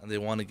feel, and they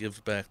want to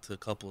give back to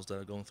couples that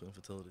are going through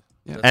infertility.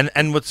 Yeah.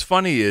 And what's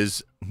funny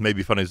is,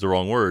 maybe funny is the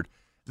wrong word,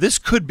 this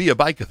could be a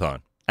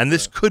bike-a-thon, and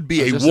this could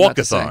be a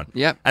walk-a-thon,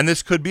 and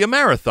this could be a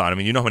marathon. I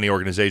mean, how many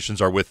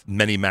organizations are with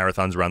many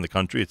marathons around the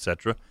country,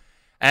 etc.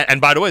 And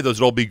by the way, those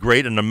would all be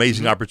great and an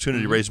amazing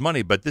opportunity to raise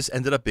money, but this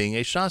ended up being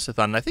a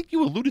Shasathon, and I think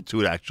you alluded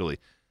to it, actually.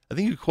 I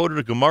think you quoted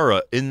a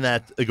Gemara a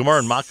Gemara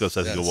in Makos,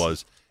 I think it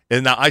was.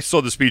 And now I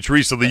saw the speech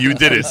recently, you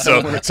did it, so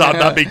I'm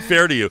not being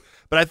fair to you.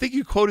 But I think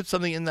you quoted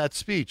something in that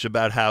speech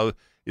about how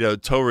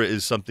Torah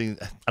is something,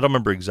 I don't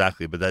remember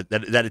exactly, but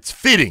that it's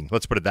fitting,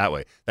 let's put it that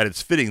way, that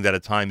it's fitting that a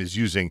time is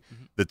using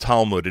the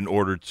Talmud in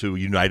order to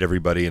unite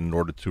everybody and in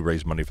order to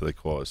raise money for the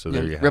cause. So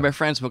there you have Rabbi it.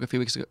 Franz spoke a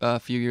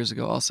few years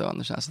ago also on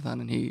the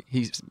Shasathon, and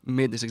he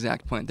made this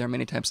exact point. There are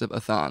many types of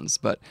athons,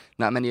 but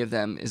not many of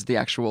them is the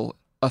actual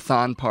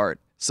athon part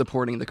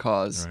supporting the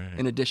cause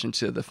in addition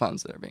to the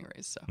funds that are being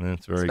raised. So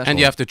that's very cool. And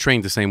you have to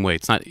train the same way.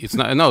 It's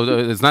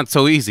not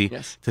so easy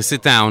to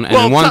sit down and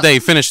in one day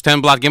finish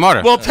 10 blot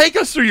Gemara. Well, take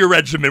us through your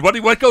regimen. What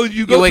go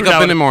you go You wake through up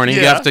now? in the morning,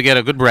 you Yeah. have to get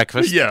a good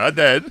breakfast. Yeah, and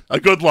then a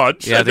good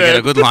lunch. You have to get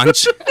a good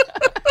lunch.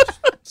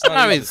 It's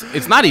not easy.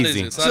 It's not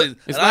easy. It's And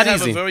not I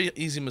have easy. a very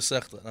easy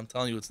Masechta, and I'm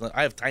telling you, it's not.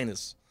 I have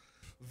tinus.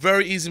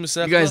 Very easy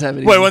Masechta. You guys have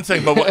it Wait one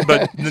second,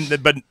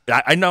 but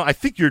I know. I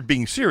think you're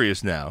being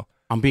serious now.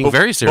 I'm being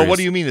very serious. But what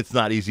do you mean it's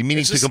not easy?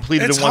 Meaning to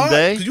complete it it's in one hard.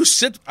 day? You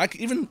sit. I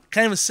can't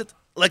even sit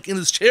like in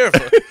this chair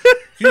for.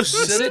 You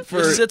sit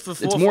for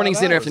 4 It's morning or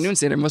 5 Seder, hours. afternoon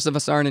Seder. Most of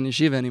us aren't in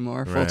yeshiva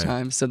anymore full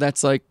time, so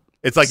that's like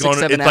It's like 6-7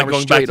 going hours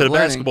back straight to the of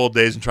learning. basketball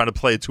days and trying to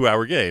play a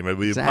 2-hour game. It would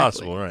be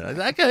Exactly. impossible,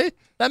 right? Okay,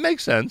 that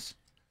makes sense.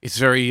 It's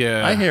very.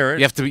 I hear it.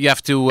 You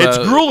have to. It's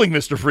grueling,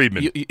 Mr.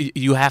 Friedman.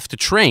 You have to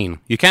train.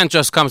 You can't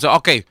just come and say,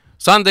 okay,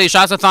 Sunday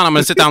Shasathon, I'm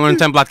going to sit down and learn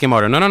 10 blot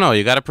Gemara. No.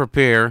 You got to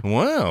prepare.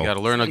 Wow. You got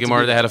to learn a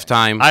Gemara ahead of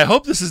time. I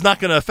hope this is not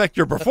going to affect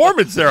your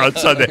performance there on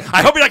Sunday.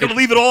 I hope you're not going to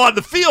leave it all on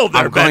the field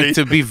there, I'm going Benny.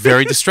 to be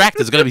very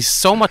distracted. There's going to be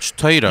so much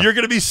Torah. You're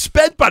going to be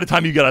spent by the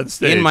time you get on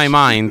stage. In my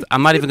mind,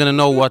 I'm not even going to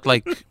know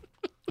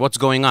what's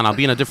going on. I'll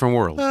be in a different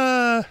world.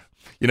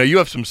 You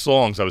have some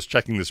songs. I was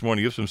checking this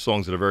morning. You have some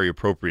songs that are very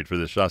appropriate for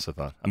this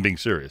Shasathon. I'm being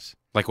serious.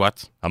 Like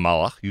what?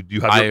 Hamalach.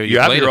 You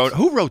have your own.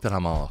 Who wrote that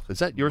Hamalach? Is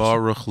that yours?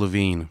 Baruch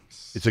Levine.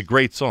 It's a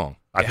great song.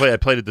 I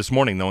played it this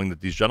morning knowing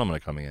that these gentlemen are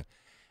coming in.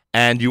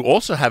 And you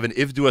also have an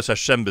Ivdu Es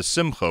Hashem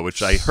B'Simcha,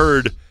 which I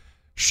heard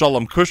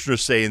Shalom Kushner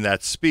say in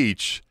that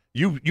speech.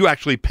 You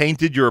actually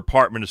painted your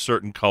apartment a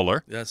certain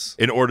color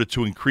in order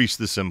to increase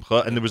the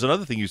Simcha. And there was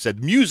another thing you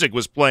said. Music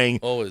was playing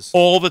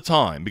all the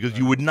time because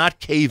you would not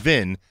cave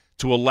in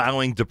to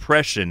allowing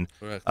depression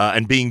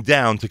and being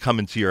down to come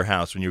into your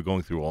house when you're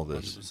going through all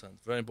this. 100%.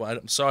 Very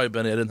important. I'm sorry,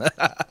 Benny. I didn't.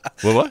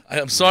 What?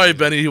 I'm sorry,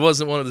 Benny. He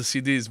wasn't one of the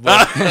CDs.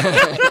 But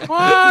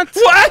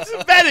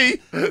What? Benny?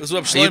 It was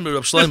Reb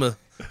Shleimer.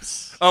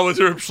 Oh, was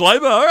it Reb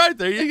Shleimer? All right,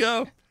 there you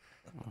go.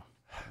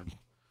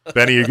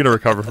 Benny, you're going to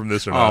recover from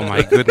this or not? Oh,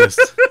 my goodness.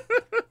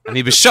 And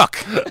he was shook.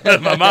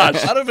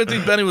 Mamash. I don't even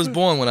think Benny was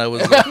born when I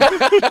was.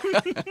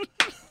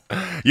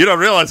 You don't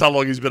realize how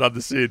long he's been on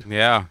the scene.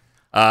 Yeah.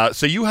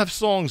 So you have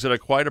songs that are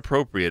quite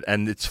appropriate,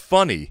 and it's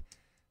funny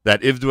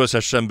that Ivdu Es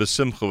Hashem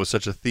B'Simcha was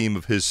such a theme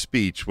of his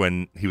speech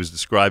when he was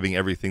describing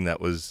everything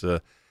that was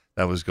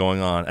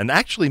going on, and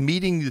actually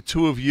meeting the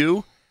two of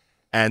you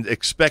and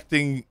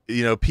expecting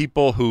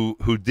people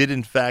who did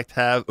in fact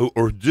have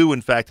or do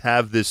in fact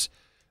have this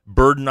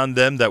burden on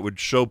them that would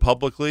show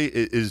publicly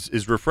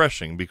is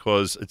refreshing,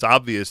 because it's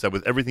obvious that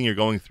with everything you're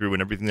going through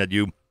and everything that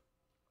you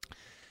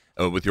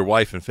with your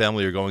wife and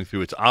family are going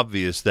through, it's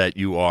obvious that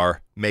you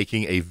are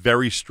making a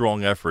very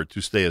strong effort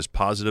to stay as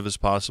positive as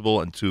possible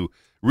and to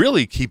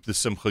really keep the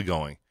simcha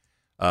going.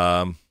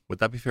 Would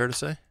that be fair to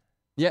say?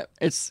 Yeah,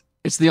 it's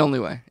the only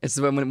way. It's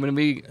when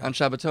we on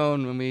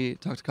Shabbaton, when we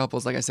talk to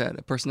couples, like I said,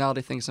 a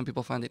personality thing. Some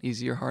people find it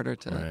easier, harder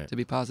to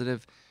be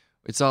positive.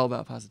 It's all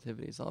about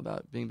positivity. It's all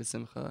about being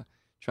besimcha,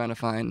 trying to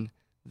find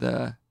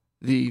the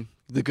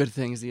good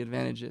things, the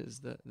advantages,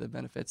 the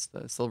benefits,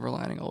 the silver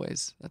lining.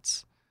 Always,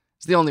 it's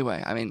the only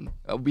way. I mean,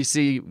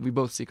 we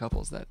both see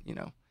couples that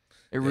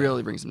it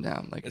really brings them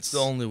down. Like it's the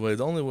only way.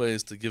 The only way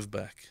is to give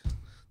back.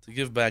 To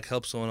give back,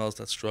 help someone else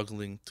that's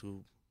struggling,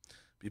 to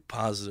be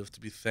positive, to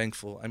be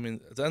thankful. I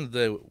mean, at the end of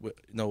the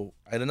day,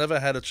 I never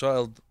had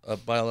a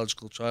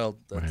biological child,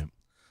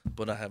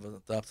 but I have an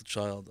adopted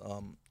child.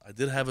 I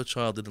did have a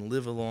child, didn't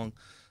live along,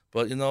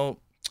 but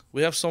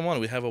we have someone,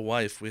 we have a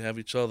wife, we have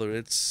each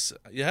other.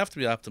 You have to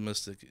be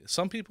optimistic.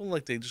 Some people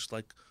they just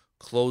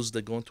close,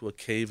 they go into a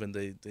cave and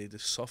they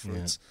just suffer.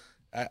 Yeah.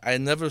 I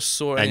never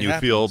saw any and you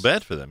happiness. feel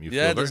bad for them.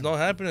 There's no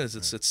happiness.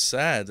 It's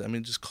sad. I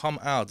mean, just come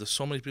out. There's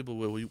so many people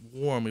where we're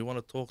warm. We want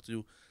to talk to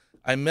you.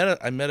 I met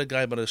a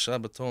guy by the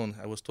Shabbaton.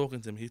 I was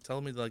talking to him. He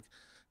told me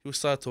he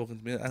started talking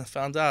to me, and I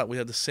found out we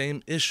had the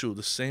same issue,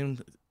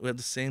 we had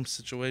the same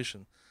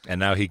situation. And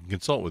now he can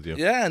consult with you.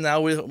 Yeah,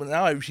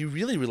 he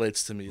really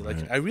relates to me.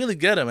 I really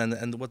get him.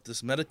 And what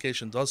this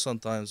medication does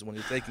sometimes when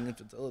you're taking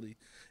infertility,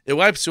 it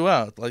wipes you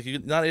out.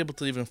 You're not able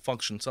to even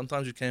function.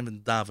 Sometimes you can't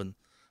even daven.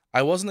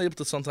 I wasn't able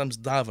to sometimes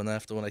daven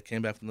after when I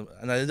came back from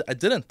and I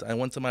didn't. I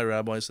went to my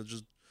rabbi. I said,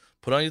 just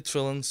put on your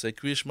tefillin, say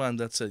Kriya Shema, and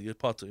that's it. You're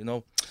potter.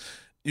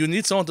 You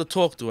need someone to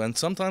talk to, and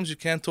sometimes you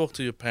can't talk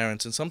to your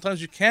parents, and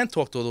sometimes you can't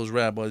talk to those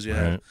rabbis you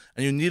have,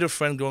 and you need a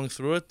friend going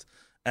through it.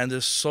 And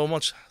there's so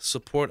much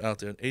support out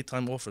there, and 8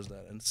 Time offers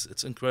that, and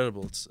it's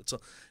incredible.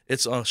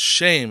 It's a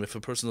shame if a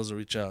person doesn't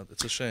reach out.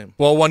 It's a shame.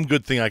 Well, one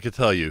good thing I could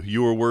tell you,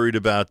 you were worried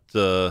about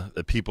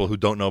the people who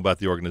don't know about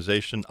the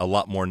organization. A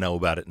lot more know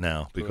about it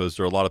now, because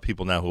there are a lot of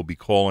people now who will be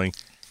calling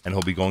and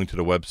who'll be going to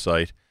the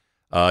website.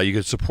 You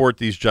can support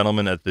these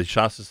gentlemen at the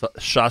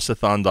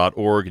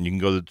shasathon.org, and you can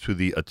go to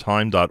the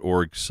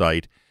atime.org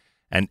site,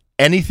 and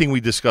anything we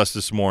discussed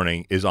this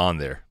morning is on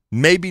there.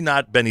 Maybe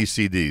not Benny's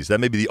CDs. That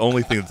may be the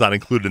only thing that's not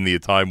included in the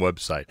Atime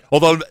website.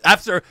 Although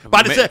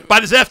by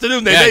this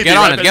afternoon they may get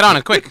on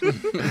it quick.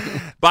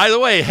 By the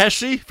way,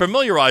 Heshi,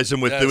 familiarize him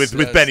with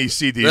Benny's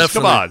CDs. Definitely,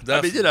 Come on,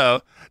 definitely. I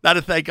mean, now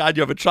to thank God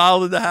you have a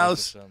child in the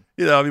house.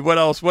 100%. I mean, what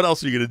else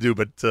are you going to do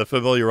but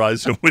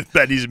familiarize him with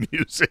Benny's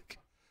music?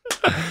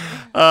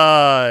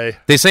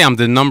 They say I'm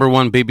the number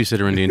one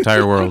babysitter in the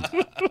entire world.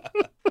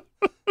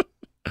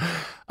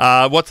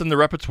 What's in the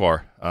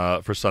repertoire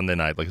for Sunday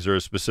night? Like, is there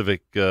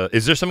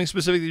something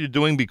specific that you're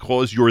doing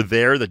because you're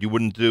there that you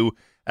wouldn't do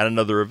at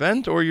another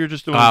event, or you're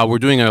just doing? We're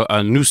doing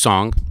a new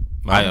song,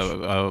 Nice.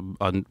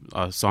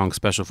 a song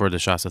special for the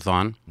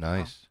Shasathon.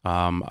 Nice.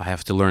 I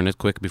have to learn it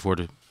quick before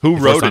Who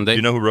wrote Sunday. it? Do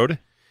you know who wrote it?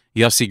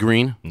 Yossi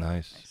Green.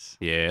 Nice.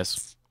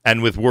 Yes.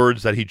 And with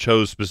words that he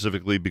chose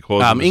specifically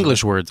because of his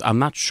English words. I'm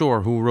not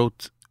sure who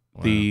wrote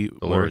the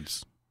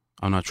words.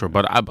 I'm not sure,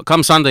 but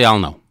come Sunday, I'll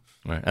know.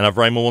 Right. And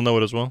Avraim will know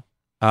it as well.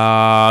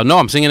 No,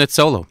 I'm singing it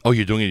solo. Oh,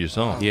 you're doing it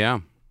yourself? Yeah.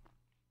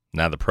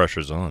 Now the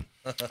pressure's on.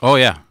 Oh,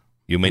 yeah.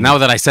 Now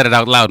need- that I said it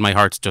out loud, my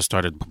heart just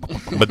started.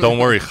 But don't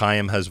worry,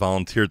 Chaim has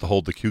volunteered to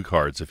hold the cue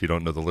cards if you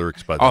don't know the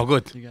lyrics by Oh,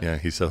 good. Yeah,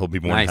 he said he'll be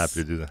more than Nice.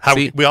 happy to do that.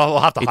 See, we all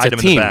have to it's hide a him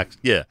in the team. back.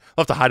 Yeah, we'll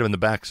have to hide him in the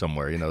back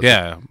somewhere.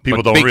 Yeah, people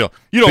but don't big- realize.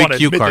 You don't big want to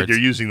cue admit cards. that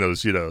you're using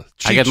those.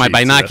 I get my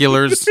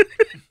binoculars.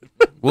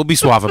 We'll be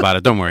suave about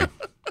it. Don't worry.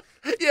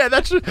 Yeah,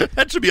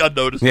 that should be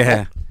unnoticed.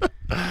 Yeah.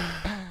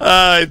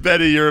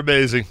 Betty, you're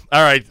amazing.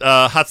 All right,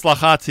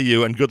 hatzlacha to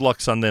you, and good luck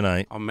Sunday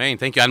night. Oh, man.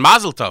 Thank you. And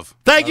Mazel Tov.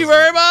 Thank you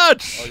very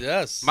much. Oh,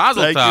 yes.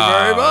 Mazel Thank Tov. you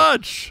very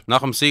much.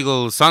 Nachum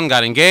Siegel's son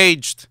got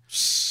engaged.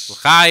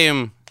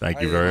 Chaim.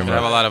 Thank you very We have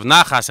a much. lot of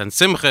nachas and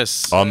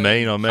simchas.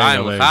 Amen, amen,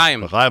 Chaim, amen.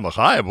 Chaim. L'chaim,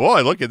 l'chaim.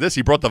 Boy, look at this.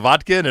 He brought the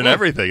vodka in and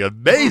everything.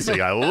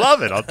 Amazing. I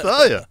love it. I'll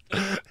tell you.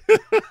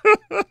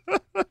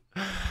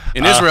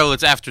 In Israel,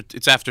 it's after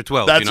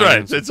 12. That's you know what I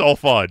right. mean? It's all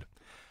fine.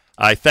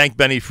 I thank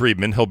Benny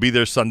Friedman. He'll be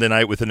there Sunday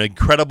night with an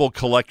incredible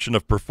collection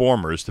of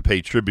performers to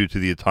pay tribute to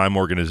the Atime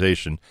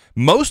organization,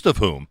 most of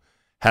whom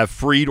have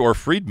Fried or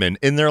Friedman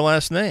in their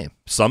last name.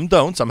 Some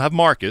don't. Some have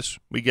Marcus.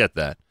 We get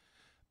that.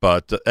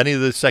 But any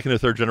of the second or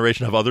third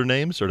generation have other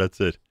names, or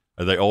that's it?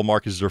 Are they all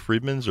Marcuses or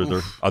Friedmans,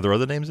 or are there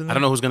other names in there? I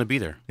don't know who's going to be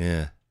there.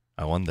 Yeah,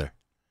 I wonder.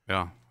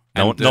 Yeah.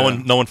 No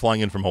And, one flying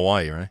in from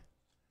Hawaii, right?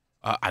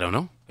 I don't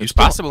know. It's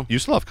still- possible. You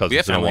still have cousins We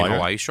have in family Hawaii, in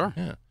Hawaii, right? sure.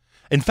 Yeah.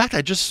 In fact,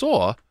 I just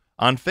saw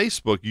on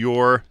Facebook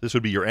this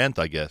would be your aunt,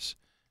 I guess.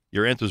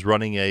 Your aunt was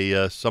running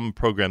some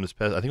program this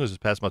past, I think it was this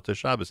past Motzei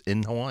Shabbos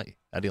in Hawaii.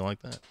 How do you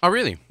like that? Oh,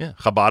 really? Yeah,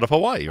 Chabad of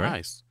Hawaii, right?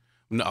 Nice.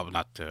 No,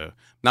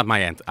 not my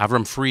aunt.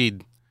 Avram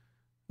Fried.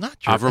 Not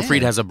your Avram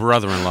Fried aunt. has a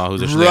brother-in-law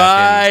who's a shliach.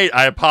 Right.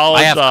 I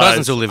apologize. I have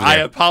cousins who live there. I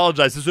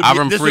apologize. This would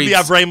be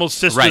Avramel's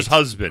sister's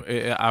husband.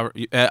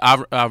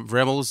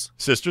 Avramel's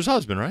sister's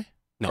husband, right?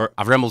 No,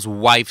 Avramel's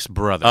wife's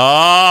brother.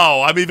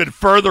 Oh, I'm even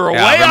further away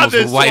Yeah, on Avramel's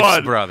this wife's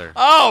one. brother.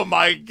 Oh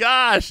my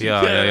gosh!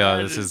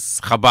 Yeah. This is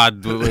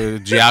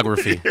Chabad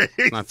geography.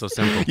 Not so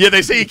simple. Yeah,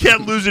 they say you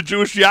can't lose a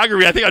Jewish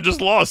geography. I think I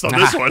just lost on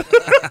this one.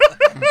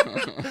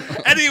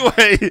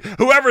 Anyway,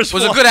 whoever's It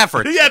was a good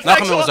effort. Yeah,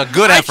 thanks Nachum, it was lot. a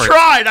good effort.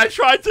 I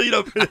tried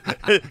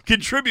to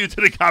contribute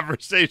to the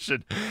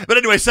conversation. But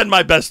anyway, send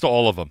my best to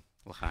all of them.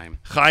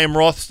 Chaim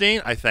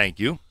Rothstein, I thank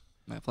you.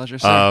 My pleasure,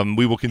 sir.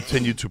 We will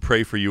continue to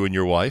pray for you and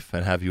your wife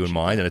and have you in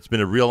mind, and it's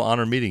been a real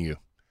honor meeting you.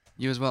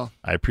 You as well.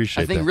 I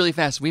appreciate I think that. really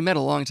fast. We met a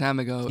long time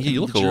ago Yeah,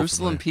 you in look a little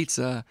Jerusalem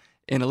Pizza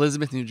in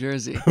Elizabeth, New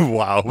Jersey.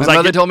 Wow. My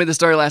mother told me the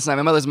story last night.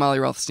 My mother's Molly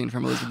Rothstein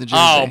from Elizabeth, New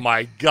Jersey. Oh,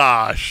 my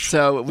gosh.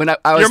 So when I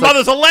was Your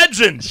mother's a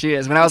legend. She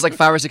is. When I was like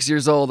 5 or 6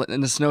 years old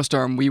in the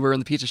snowstorm, we were in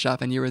the pizza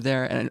shop and you were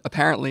there. And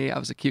apparently I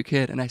was a cute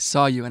kid and I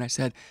saw you and I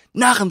said,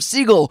 Nachum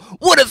Siegel,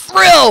 what a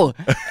thrill!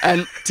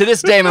 And to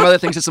this day, my mother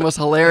thinks it's the most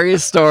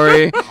hilarious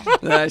story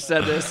that I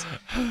said this.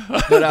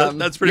 But,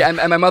 That's pretty. Yeah,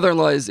 and my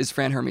mother-in-law is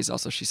Fran Hermes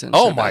also. She sends.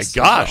 Oh her my best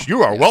gosh, as well.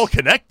 you are well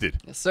connected.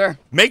 Yes, sir.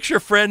 Make sure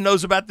Fran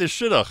knows about this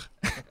shidduch.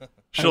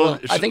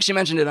 I think she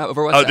mentioned it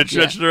over WhatsApp. Oh, did she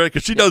mention it?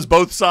 Because she knows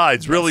both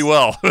sides really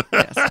well.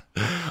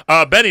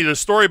 Benny, the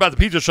story about the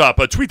pizza shop.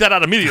 Tweet that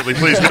out immediately,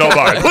 please. If you don't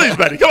mind. Please,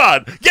 Benny, come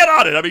on, get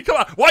on it. I mean, come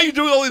on. Why are you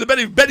doing only the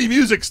Benny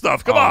music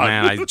stuff? Come on.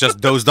 Man, I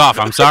just dozed off.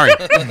 I'm sorry.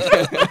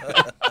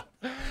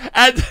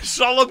 And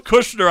Shalom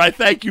Kushner, I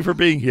thank you for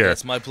being here.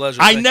 It's my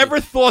pleasure. I Thank never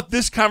thought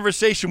this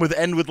conversation would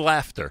end with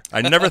laughter.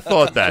 I never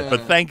thought that.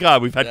 But thank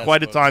God we've had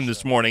quite a time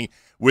this morning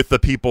with the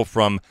people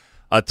from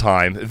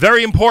Atime.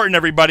 Very important,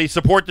 everybody.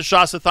 Support the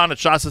Shasathon at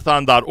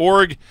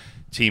shasathon.org.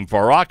 Team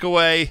Far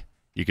Rockaway.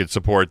 You can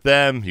support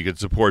them. You can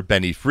support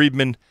Benny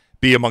Friedman.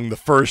 Be among the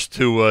first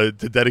to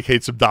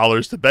dedicate some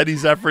dollars to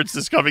Benny's efforts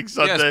this coming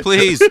Sunday. Yes,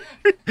 please.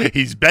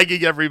 He's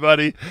begging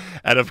everybody.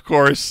 And, of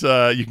course,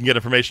 you can get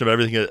information about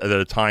everything that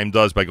Atime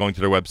does by going to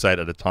their website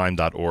at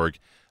atime.org,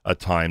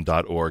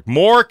 atime.org.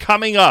 More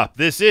coming up.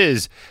 This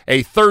is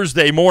a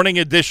Thursday morning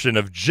edition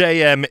of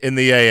JM in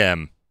the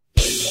AM.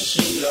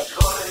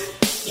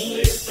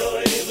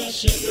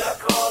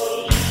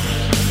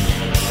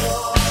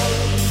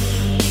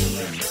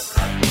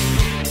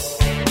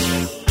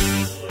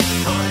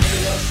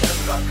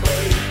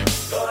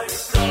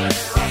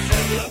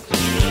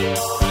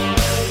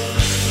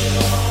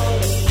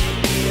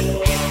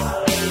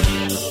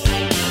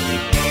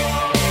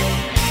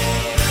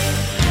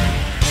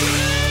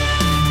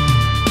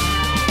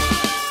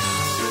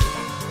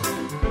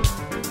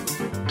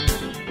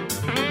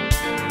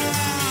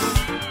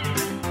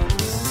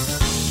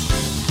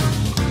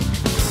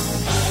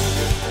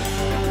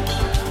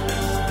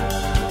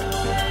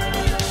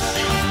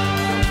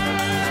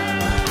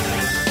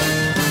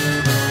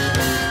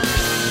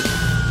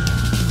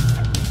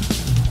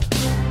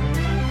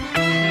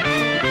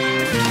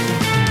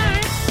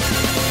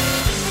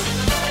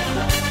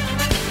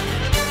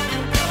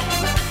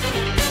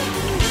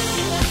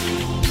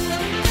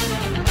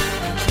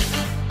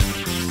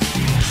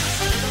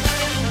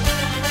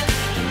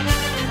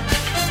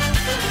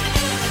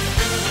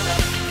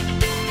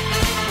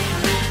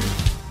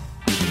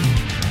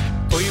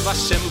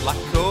 Hashem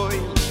lakoy,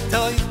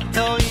 toy,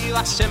 toy,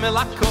 Hashem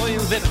lakoy,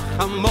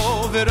 verachamo,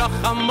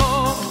 verachamo,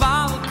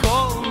 val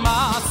kol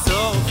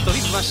masov. Toy,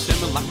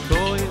 Hashem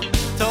lakoy,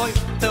 toy,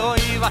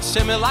 toy,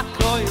 Hashem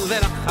lakoy,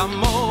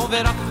 verachamo,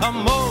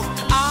 verachamo,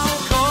 al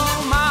kol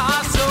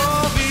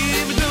masov.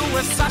 Ibdu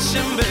es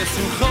Hashem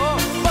besimcho,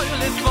 boy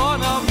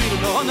lefono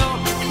virnono,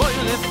 boy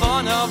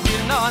lefono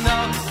virnono,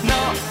 no,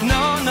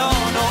 no, no,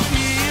 no.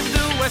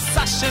 Ibdu es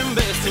Hashem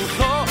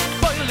besimcho,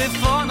 boy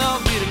lefono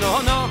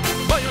virnono.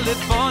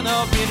 Lefono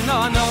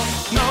virnono,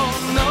 no,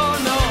 no, no,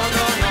 no,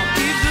 no.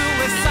 Idu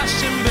es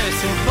Hashem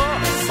besimcho,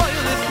 boy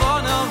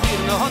lefono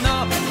virnono,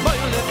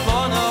 boy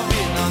lefono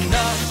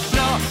virnono,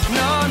 no,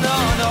 no, no,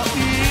 no.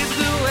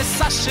 Idu es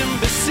Hashem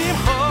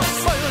besimcho,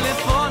 boy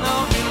lefono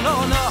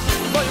virnono,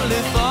 boy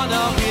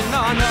lefono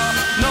virnono,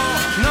 no,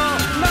 no,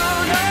 no,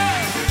 no.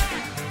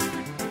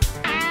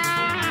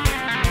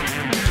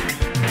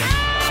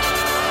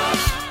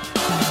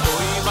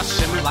 Boy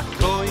Hashem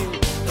lakoy,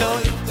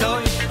 toy,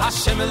 toy.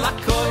 Hashem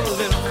lakoy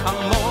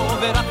verachamo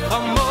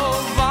verachamo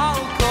val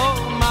kol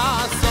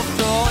masov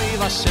toy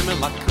Hashem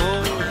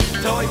lakoy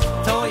toy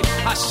toy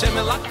Hashem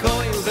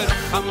lakoy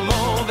verachamo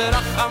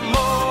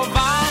verachamo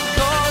val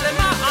kol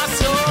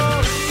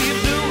masov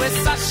Ibdu es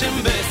Hashem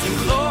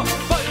besimcho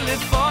boy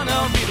lefono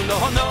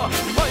virnono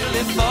boy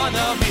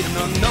lefono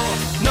virnono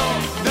no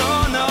no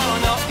no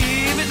no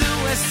Ibdu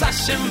es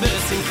Hashem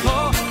besimcho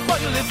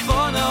boy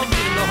lefono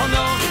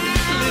virnono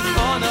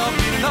lefono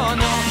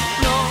virnono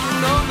no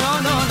no no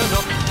no no no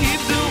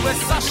Ibdu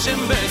es Hashem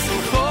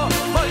besimcho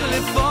boy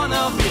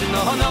lefono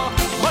virnono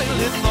boy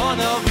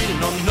lefono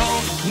virnono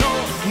no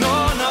no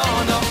no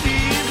no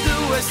Ibdu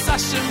es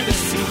Hashem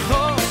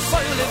besimcho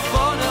boy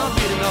lefono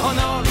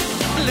virnono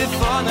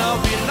lefono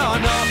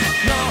virnono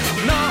no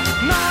no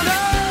no no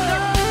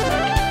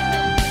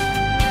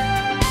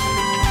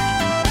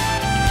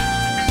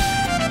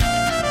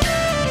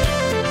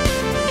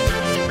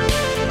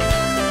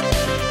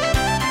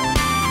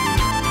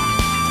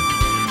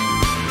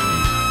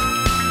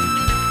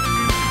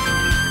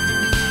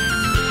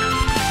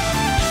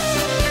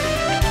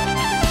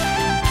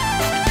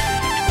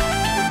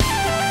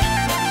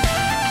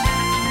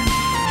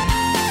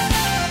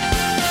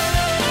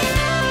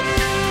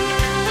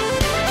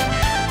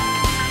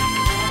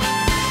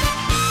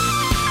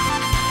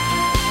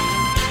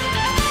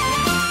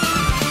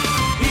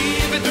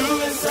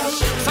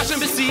Hashem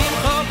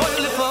besimcho boy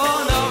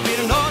lefono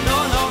virnono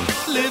no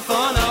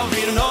lefono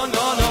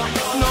virnono no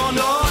no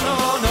no no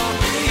no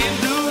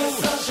Ibdu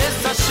es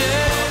Hashem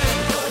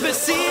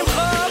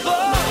besimcho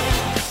boy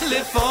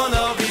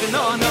lefono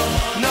virnono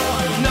no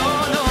no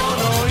no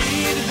no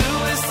Ibdu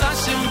es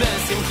Hashem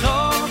besimcho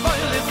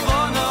boy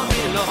lefono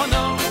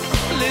virnono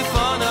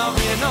lefono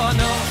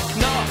virnono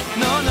no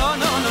no no no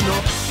no no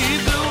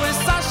Ibdu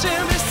es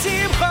Hashem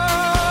besimcho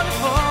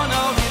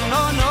lefono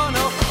virnono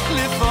no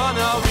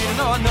lefono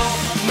virnono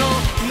no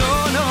no no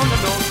no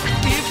no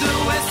Ibdu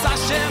es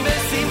Hashem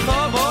besimcho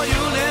boy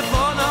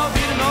lefono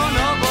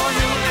virnono boy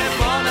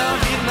lefono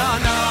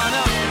virnono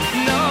no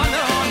no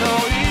no no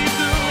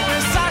Ibdu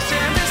es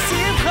Hashem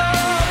besimcho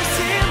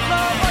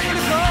besimcho boy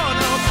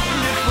lefono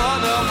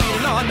lefono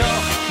virnono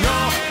no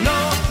no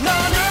no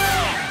no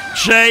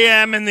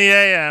JM in the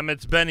AM.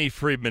 It's Benny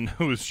Friedman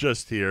who's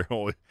just here.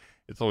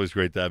 It's always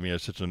great to have me. He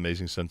has such an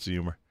amazing sense of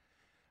humor.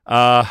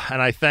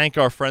 And I thank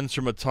our friends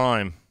from A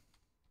Time.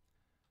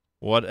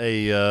 What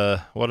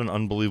an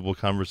unbelievable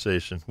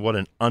conversation. What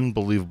an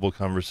unbelievable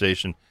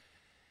conversation.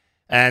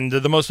 And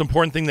the most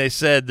important thing they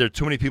said, there are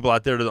too many people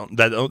out there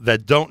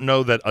that don't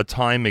know that A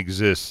Time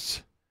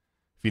exists.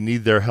 If you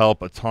need their help,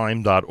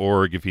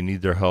 atime.org. If you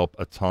need their help,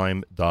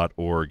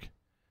 atime.org.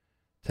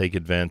 Take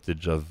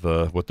advantage of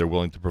what they're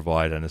willing to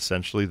provide, and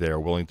essentially they are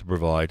willing to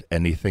provide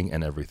anything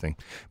and everything.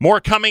 More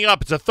coming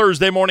up. It's a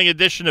Thursday morning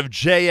edition of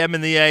JM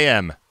in the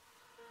AM.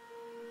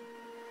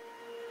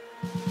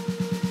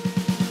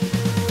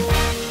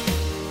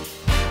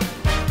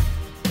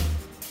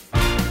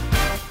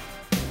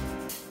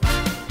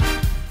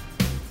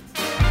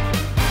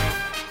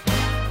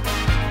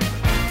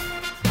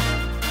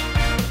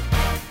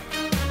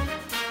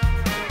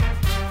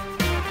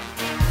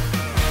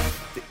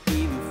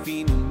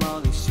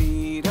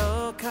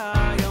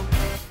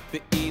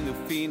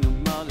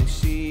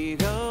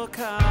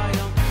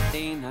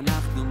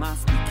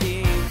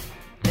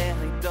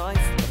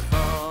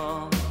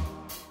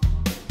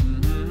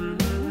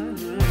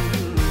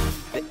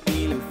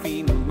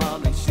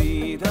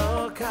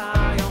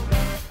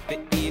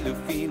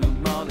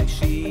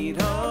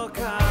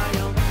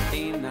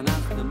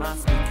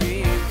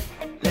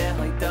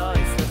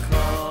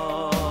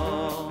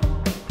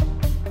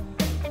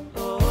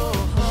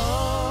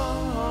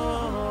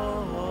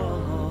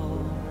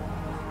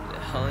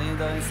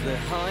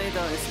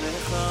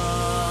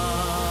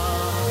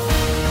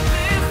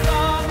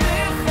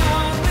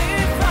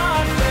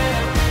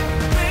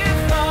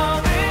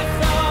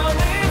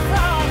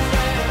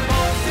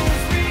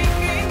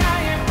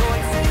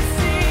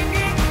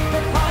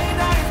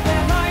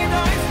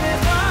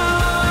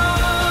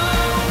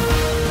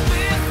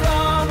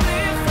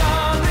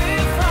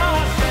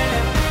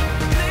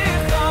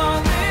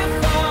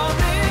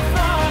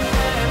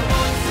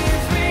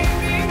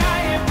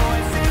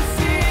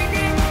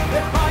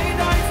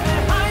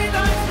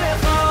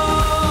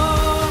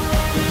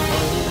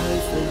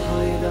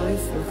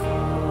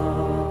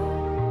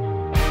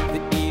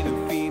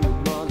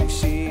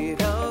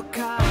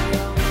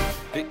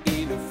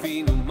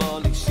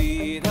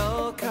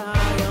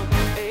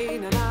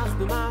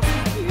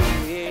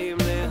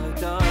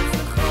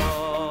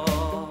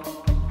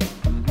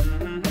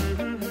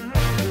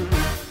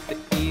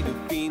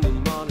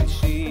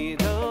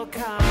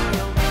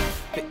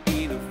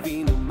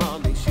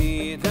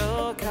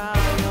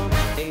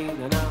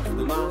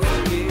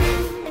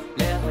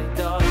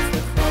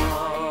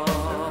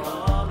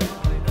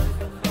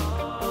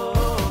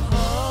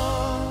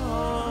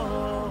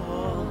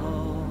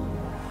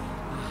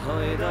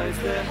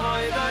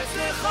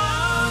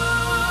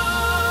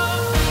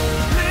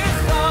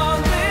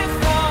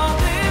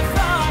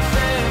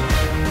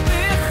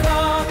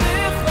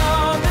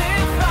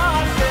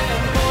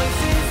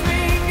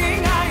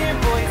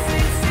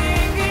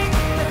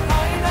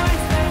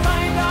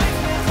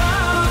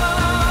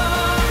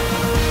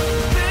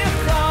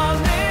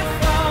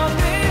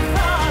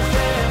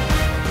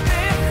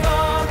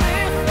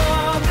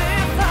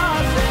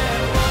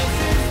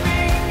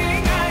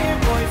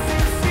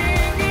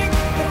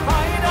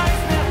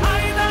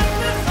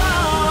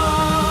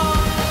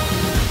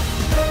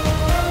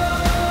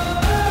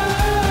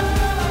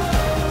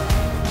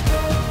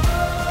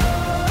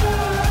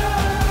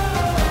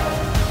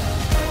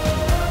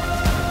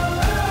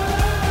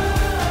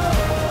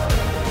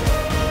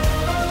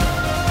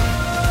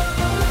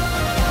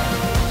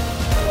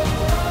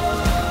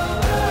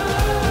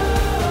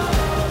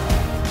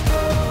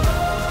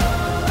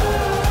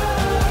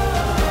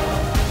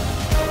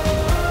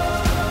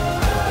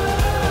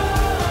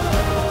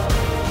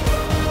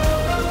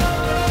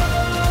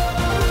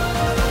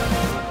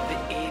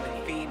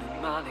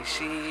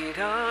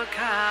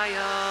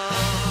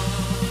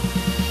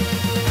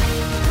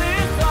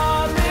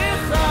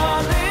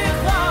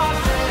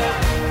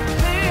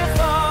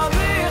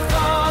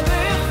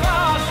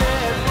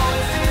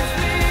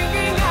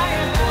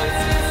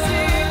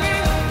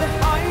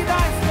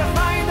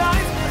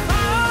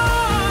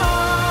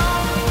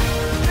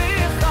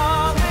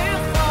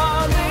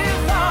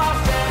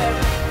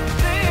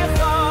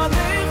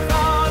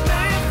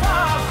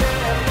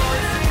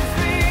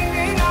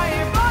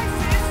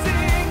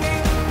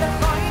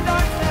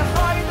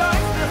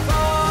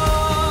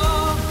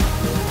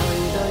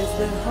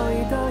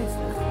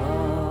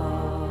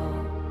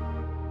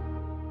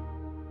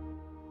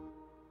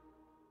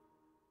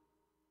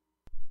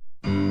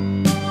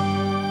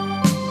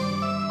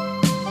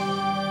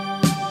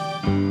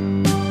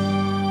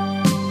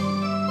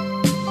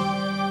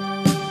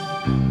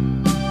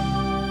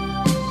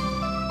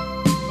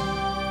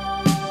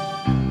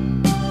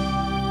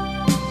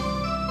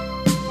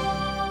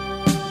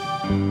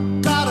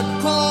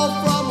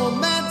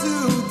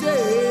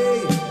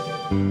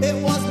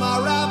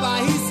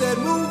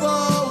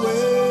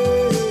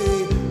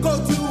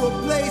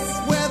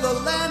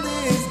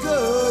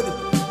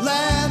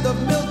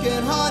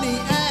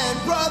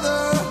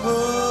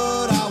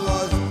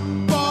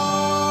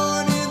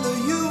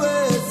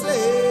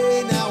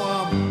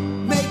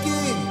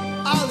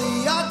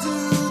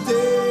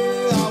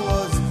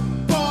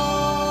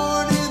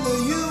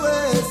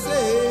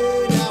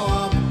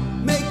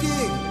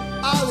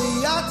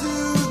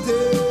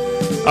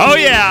 Oh,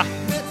 yeah.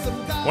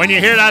 When you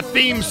hear that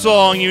theme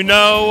song, you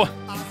know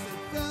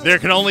there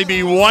can only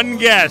be one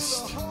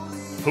guest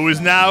who is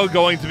now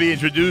going to be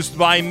introduced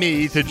by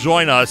me to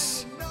join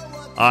us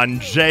on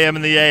JM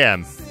in the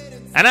AM.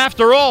 And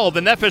after all, the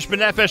Nefesh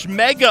B'Nefesh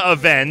mega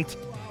event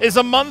is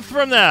a month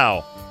from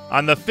now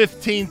on the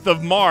 15th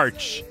of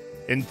March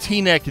in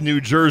Teaneck,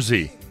 New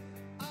Jersey.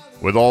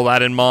 With all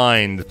that in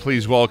mind,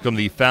 please welcome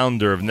the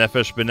founder of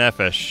Nefesh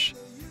B'Nefesh,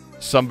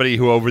 somebody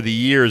who over the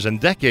years and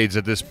decades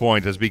at this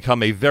point has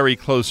become a very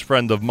close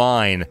friend of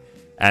mine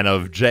and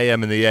of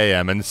JM in the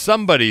AM, and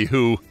somebody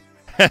who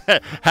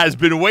has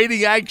been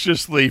waiting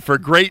anxiously for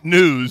great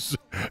news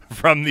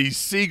from the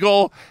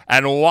Siegel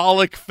and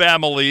Wallach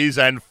families,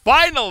 and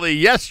finally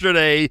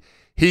yesterday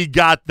he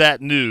got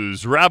that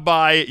news.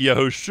 Rabbi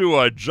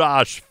Yehoshua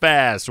Josh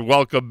Fass,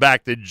 welcome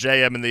back to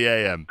JM in the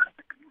AM.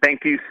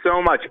 Thank you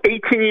so much.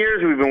 18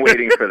 years we've been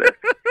waiting for this.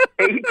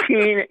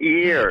 18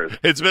 years.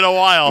 It's been a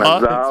while, huh?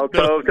 Mazal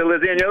tov to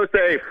Lizzie and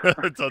Yosef.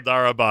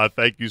 Todar Rabah.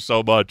 Thank you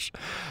so much.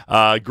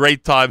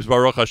 Great times,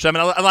 Baruch Hashem.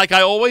 And like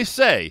I always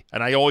say,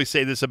 and I always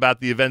say this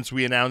about the events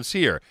we announce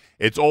here,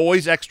 it's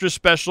always extra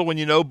special when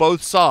you know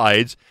both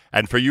sides.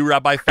 And for you,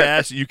 Rabbi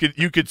Fass, you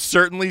could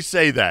certainly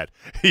say that.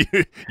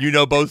 You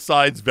know both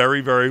sides very,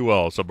 very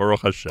well. So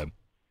Baruch Hashem.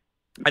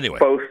 Anyway,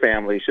 both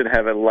families should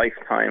have a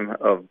lifetime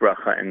of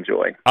bracha and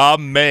joy.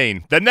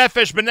 Amen. The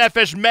Nefesh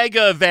B'Nefesh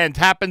mega event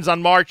happens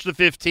on March the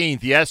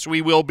 15th. Yes,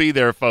 we will be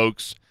there,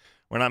 folks.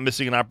 We're not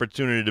missing an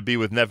opportunity to be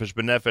with Nefesh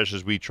B'Nefesh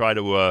as we try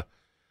to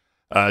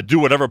do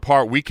whatever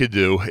part we could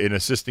do in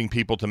assisting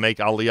people to make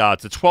Aliyah.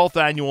 It's the 12th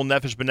annual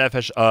Nefesh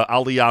B'Nefesh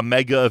Aliyah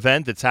mega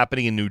event. It's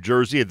happening in New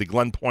Jersey at the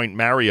Glen Point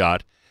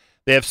Marriott.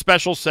 They have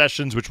special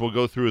sessions, which we'll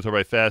go through with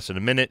Rabbi Fass in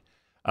a minute.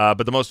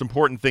 But the most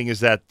important thing is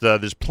that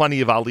there's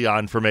plenty of Aliyah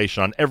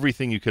information on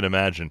everything you can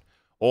imagine.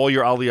 All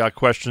your Aliyah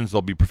questions,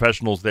 there'll be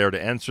professionals there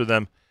to answer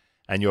them,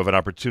 and you have an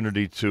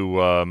opportunity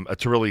to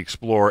really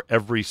explore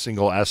every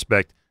single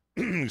aspect,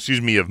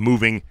 of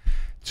moving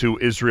to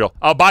Israel.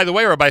 By the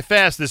way, Rabbi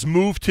Fass, this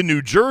move to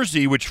New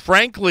Jersey, which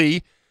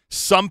frankly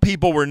some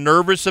people were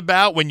nervous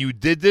about when you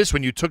did this,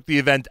 when you took the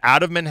event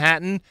out of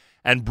Manhattan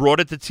and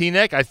brought it to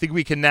Teaneck, I think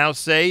we can now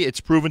say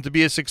it's proven to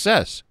be a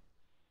success.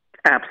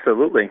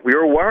 Absolutely. We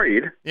were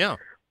worried. Yeah.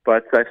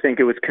 But I think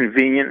it was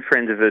convenient for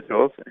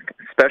individuals,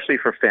 especially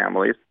for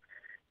families,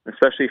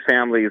 especially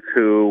families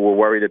who were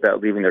worried about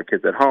leaving their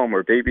kids at home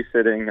or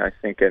babysitting. I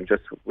think, and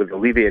just with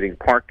alleviating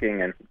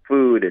parking and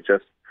food, it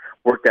just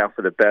worked out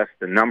for the best.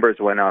 The numbers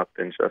went up,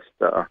 and just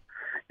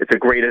it's a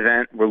great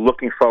event. We're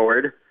looking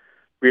forward,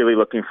 really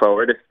looking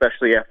forward,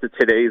 especially after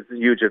today's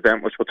huge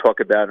event, which we'll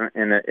talk about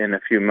in a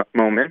few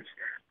moments.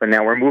 But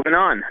now we're moving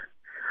on.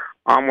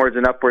 Onwards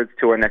and upwards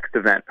to our next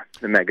event,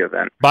 the mega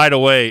event. By the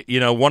way,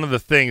 one of the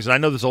things, and I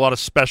know there's a lot of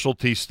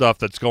specialty stuff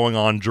that's going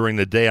on during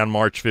the day on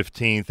March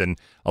 15th and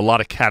a lot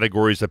of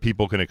categories that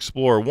people can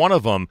explore. One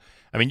of them,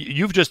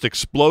 you've just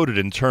exploded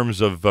in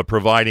terms of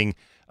providing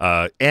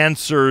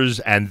answers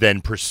and then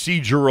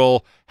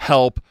procedural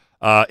help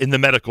in the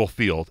medical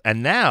field.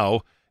 And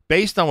now,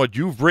 based on what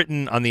you've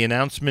written on the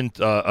announcement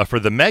for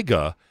the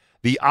mega,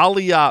 the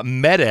Aliyah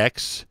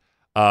MedX,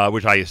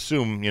 which I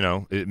assume,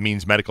 it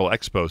means Medical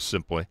Expo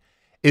simply,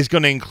 is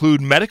going to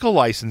include medical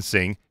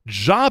licensing,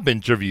 job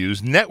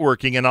interviews,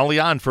 networking, and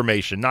Aliyah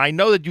information. Now, I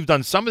know that you've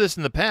done some of this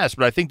in the past,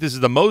 but I think this is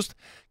the most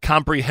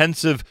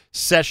comprehensive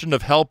session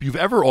of help you've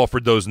ever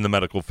offered those in the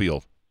medical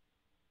field.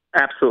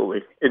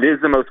 Absolutely. It is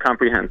the most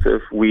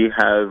comprehensive. We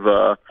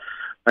have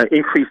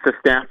increased the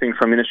staffing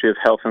from Ministry of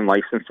Health and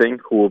Licensing,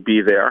 who will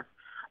be there.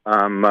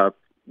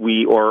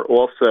 We are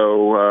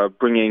also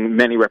bringing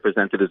many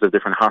representatives of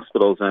different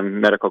hospitals and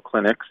medical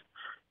clinics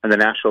and the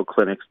national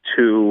clinics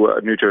to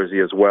New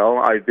Jersey as well.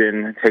 I've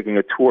been taking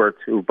a tour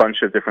to a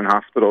bunch of different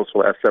hospitals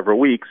for the last several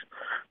weeks,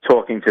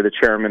 talking to the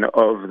chairman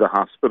of the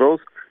hospitals,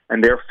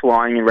 and they're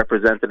flying in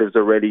representatives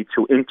already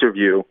to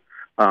interview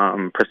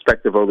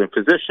prospective older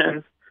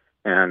physicians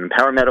and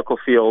paramedical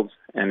fields,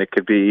 and it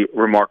could be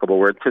remarkable.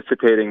 We're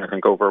anticipating, I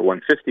think, over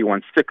 150,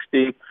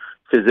 160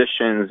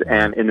 physicians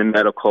and in the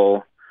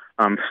medical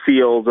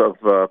field of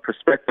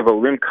prospective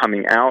olim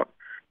coming out,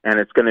 and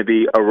it's going to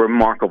be a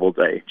remarkable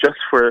day just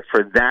for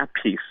that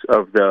piece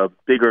of the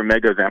bigger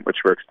mega event, which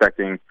we're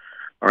expecting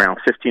around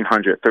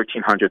 1,300 to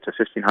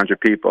 1,500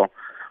 people.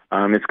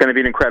 It's going to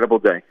be an incredible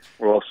day.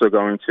 We're also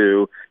going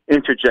to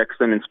interject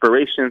some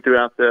inspiration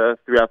throughout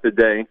the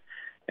day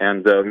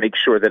and make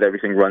sure that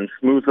everything runs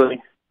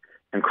smoothly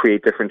and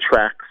create different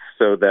tracks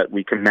so that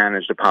we can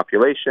manage the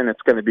population.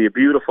 It's going to be a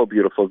beautiful,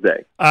 beautiful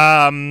day.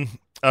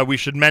 We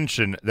should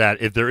mention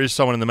that if there is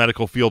someone in the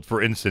medical field,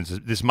 for instance,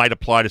 this might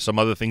apply to some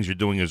other things you're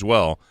doing as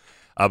well,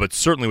 but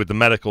certainly with the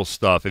medical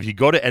stuff, if you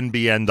go to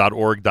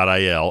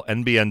nbn.org.il,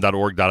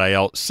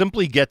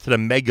 simply get to the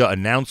mega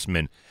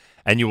announcement,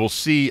 and you will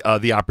see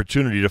the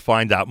opportunity to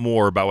find out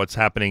more about what's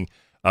happening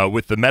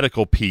with the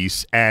medical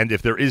piece. And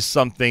if there is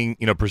something,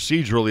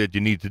 procedurally that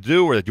you need to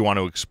do or that you want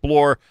to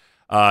explore,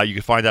 you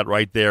can find out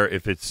right there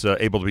if it's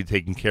able to be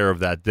taken care of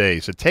that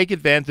day. So take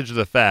advantage of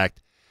the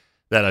fact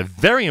that a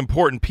very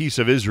important piece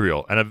of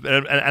Israel, and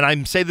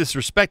I say this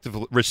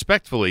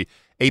respectfully,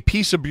 a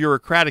piece of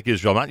bureaucratic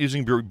Israel, I'm not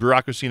using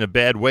bureaucracy in a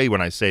bad way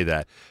when I say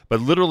that,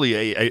 but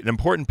literally an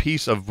important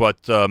piece of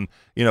what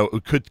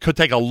could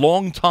take a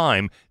long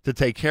time to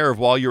take care of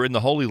while you're in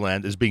the Holy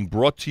Land is being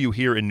brought to you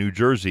here in New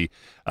Jersey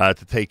to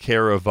take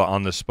care of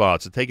on the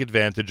spot. So take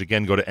advantage.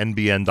 Again, go to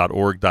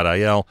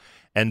nbn.org.il,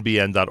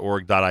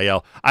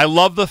 nbn.org.il. I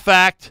love the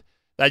fact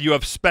that you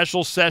have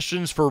special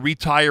sessions for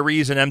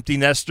retirees and empty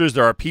nesters.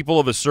 There are people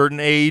of a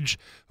certain age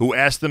who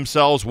ask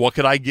themselves, what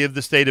could I give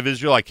the state of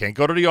Israel? I can't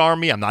go to the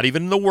army. I'm not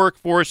even in the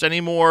workforce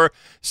anymore.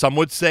 Some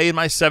would say in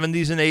my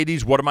 70s and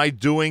 80s, what am I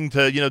doing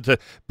to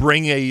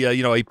bring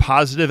a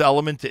positive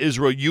element to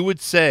Israel? You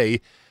would say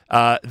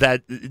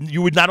that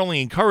you would not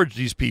only encourage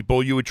these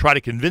people, you would try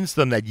to convince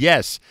them that,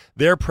 yes,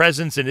 their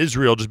presence in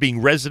Israel, just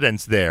being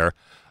residents there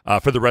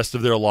for the rest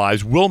of their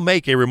lives, will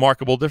make a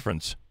remarkable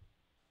difference.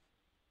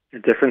 A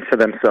difference for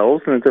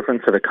themselves and a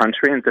difference for the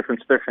country and a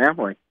difference for their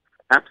family.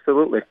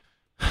 Absolutely.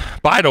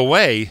 By the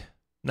way,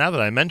 now that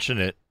I mention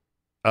it,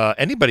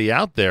 anybody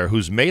out there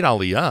who's made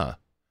Aliyah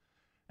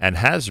and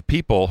has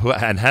people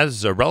and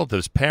has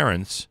relatives,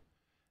 parents,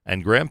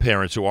 and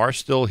grandparents who are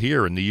still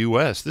here in the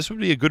U.S., this would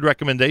be a good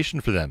recommendation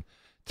for them.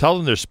 Tell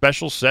them there's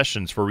special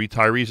sessions for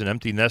retirees and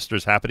empty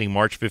nesters happening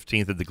March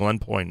 15th at the Glen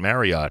Point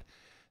Marriott.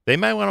 They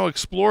might want to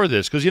explore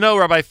this because,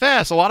 Rabbi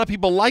Fass, a lot of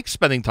people like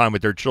spending time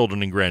with their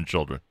children and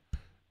grandchildren.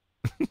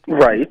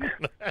 Right.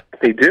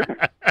 They do.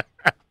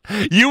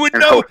 You would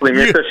and know. Hopefully,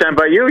 Mr. Shem,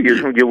 by you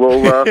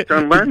will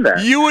soon learn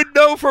that. You would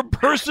know from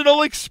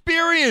personal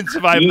experience,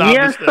 if I'm not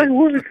mistaken. Yes, I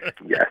would.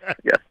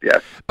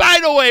 Yes. By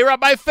the way,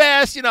 Rabbi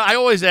Fass, I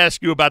always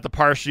ask you about the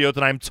Parshiot,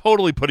 and I'm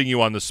totally putting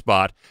you on the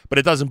spot, but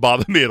it doesn't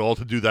bother me at all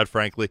to do that,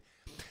 frankly.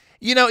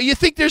 You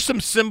think there's some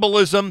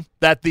symbolism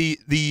that the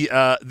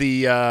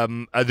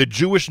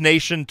Jewish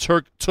nation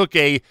took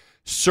a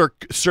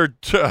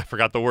I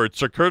forgot the word,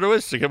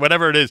 circuitous,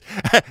 whatever it is.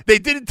 They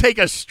didn't take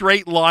a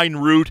straight line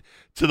route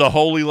to the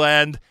Holy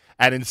Land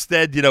and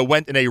instead,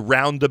 went in a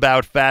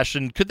roundabout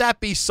fashion. Could that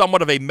be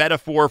somewhat of a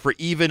metaphor for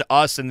even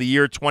us in the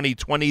year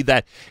 2020,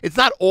 that it's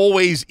not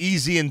always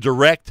easy and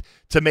direct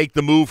to make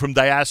the move from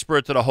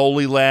diaspora to the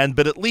Holy Land,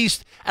 but at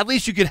least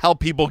you can help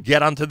people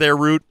get onto their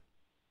route?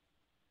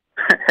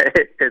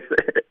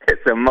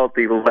 It's a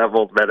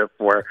multi-level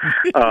metaphor.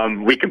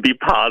 We can be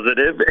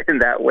positive in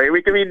that way.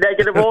 We can be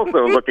negative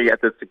also, looking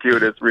at the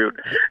circuitous route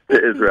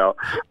to Israel.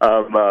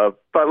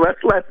 But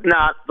let's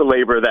not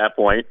belabor that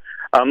point.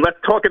 Let's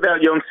talk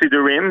about Yom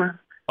Sidurim,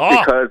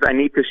 because I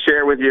need to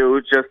share with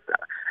you just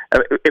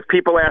if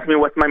people ask me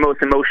what's my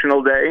most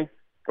emotional day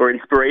or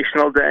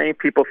inspirational day,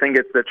 people think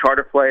it's the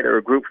charter flight or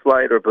a group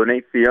flight or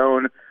B'nai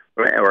Zion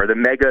or the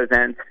mega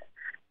event.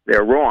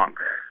 They're wrong.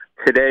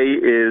 Today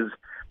is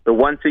the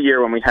once a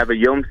year when we have a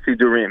Yom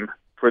Sidurim.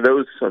 For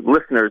those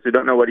listeners who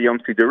don't know what a Yom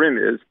Sidurim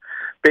is,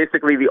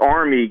 basically the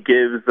Army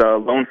gives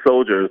lone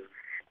soldiers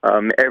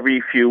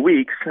every few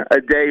weeks a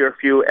day or a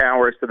few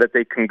hours so that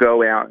they can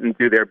go out and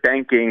do their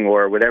banking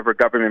or whatever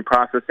government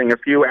processing, a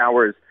few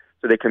hours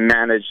so they can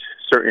manage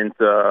certain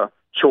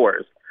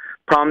chores.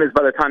 Problem is,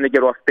 by the time they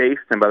get off base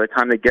and by the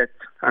time they get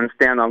on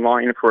stand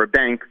online for a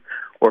bank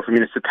or for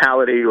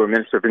municipality or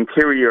Minister of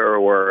Interior,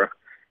 or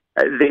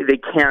they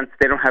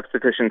don't have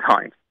sufficient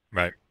time.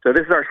 Right. So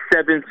this is our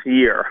 7th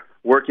year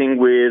working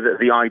with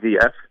the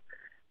IDF,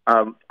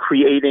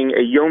 creating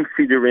a Yom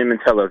Sidurim in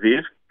Tel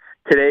Aviv.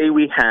 Today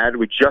we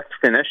just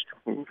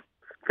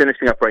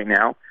finishing up right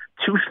now,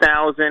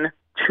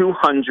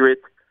 2,200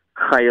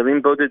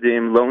 Chayalim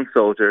Bodedim, lone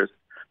soldiers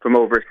from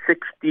over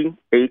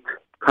 68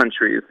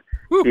 countries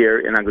here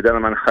in Agudat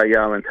Leman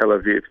Chayal in Tel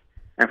Aviv.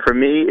 And for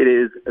me, it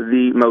is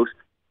the most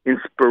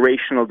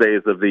inspirational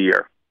days of the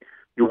year.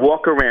 You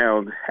walk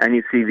around and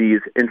you see these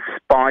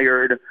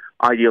inspired,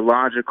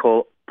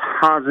 ideological,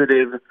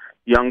 positive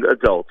young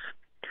adults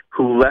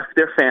who left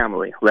their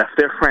family, left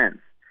their friends,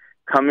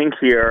 coming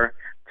here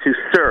to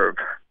serve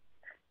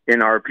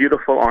in our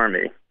beautiful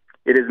army.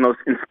 It is the most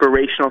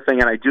inspirational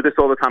thing, and I do this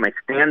all the time. I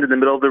stand in the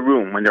middle of the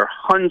room when there are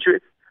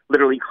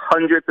literally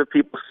hundreds of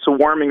people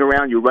swarming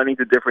around you, running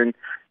to different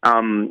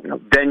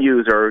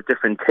venues or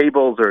different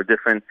tables or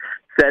different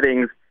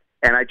settings,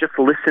 and I just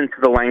listen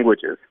to the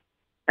languages,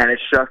 and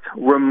it's just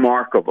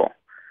remarkable.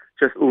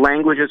 Just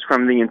languages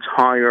from the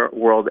entire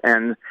world,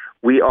 and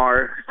we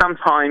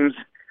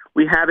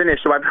have an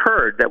issue. I've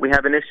heard that we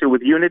have an issue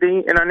with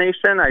unity in our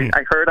nation. I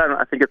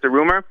think it's a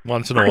rumor.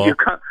 Once in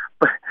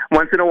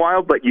a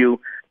while. But you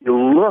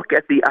look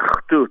at the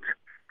Achdut,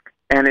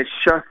 and it's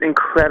just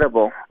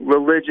incredible.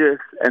 Religious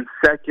and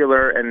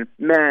secular, and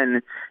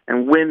men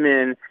and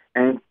women,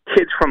 and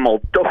kids from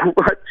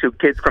Moldova to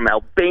kids from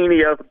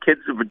Albania,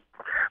 kids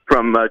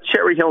from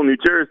Cherry Hill, New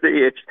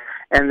Jersey.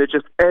 And they're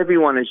just,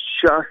 everyone is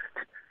just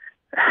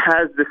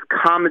has this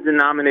common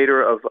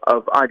denominator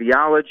of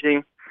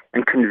ideology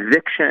and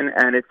conviction,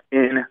 and it's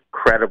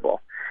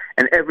incredible.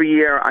 And every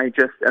year I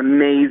just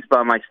amazed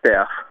by my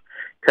staff,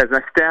 because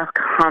my staff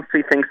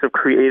constantly thinks of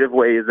creative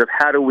ways of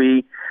how do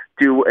we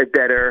do a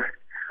better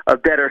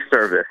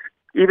service,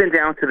 even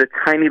down to the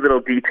tiny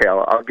little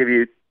detail. I'll give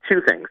you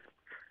two things.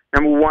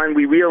 Number one,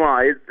 we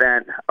realize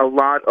that a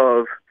lot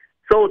of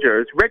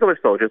soldiers, regular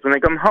soldiers, when they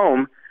come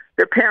home,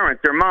 their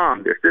parents, their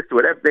mom, their sister,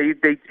 whatever, they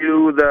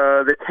do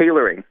the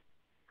tailoring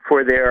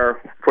for their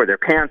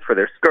pants, for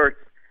their skirts,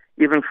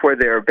 even for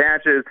their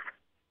badges.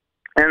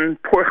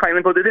 And poor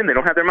Chayalim Bodedim, they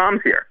don't have their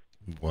moms here.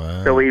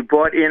 Wow. So we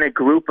brought in a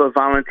group of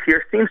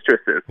volunteer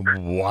seamstresses.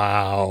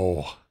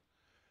 Wow.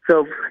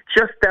 So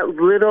just that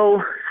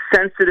little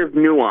sensitive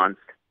nuance.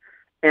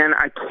 And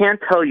I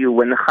can't tell you,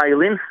 when the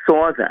Chayalim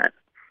saw that,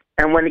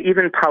 and when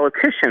even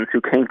politicians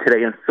who came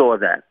today and saw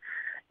that,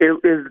 it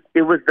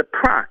was the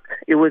prat.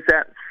 It was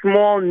that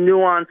small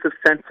nuance of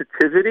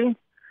sensitivity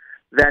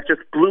that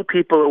just blew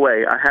people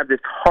away. I have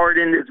this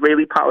hardened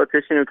Israeli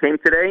politician who came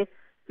today.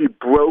 He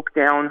broke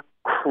down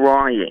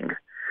crying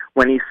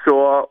when he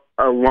saw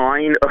a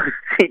line of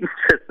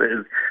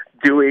seamstresses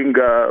doing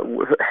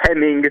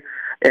hemming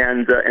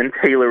and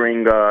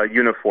tailoring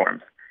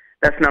uniforms.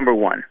 That's number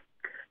one.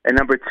 And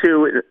number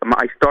two,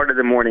 I started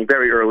the morning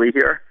very early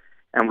here,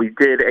 and we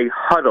did a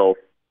huddle.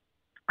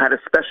 I had a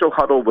special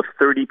huddle with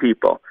 30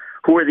 people.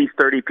 Who are these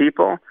 30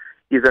 people?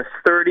 These are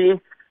 30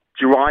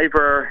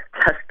 driver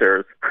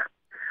testers,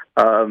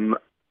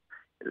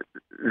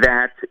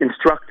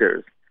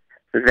 instructors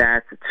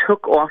that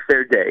took off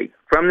their day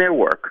from their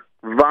work,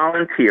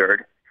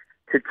 volunteered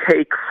to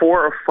take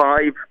 4 or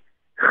 5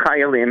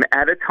 chayalim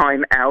at a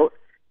time out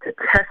to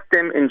test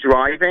them in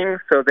driving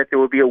so that there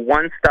will be a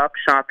one-stop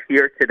shop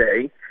here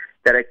today,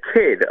 that a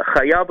kid, a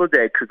chayal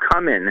bodeg, could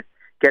come in,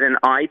 get an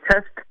eye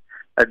test,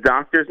 a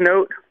doctor's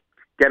note,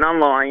 get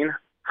online,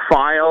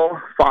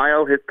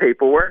 file his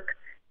paperwork,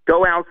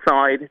 go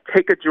outside,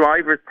 take a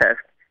driver's test,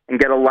 and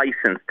get a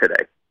license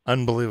today.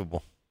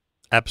 Unbelievable.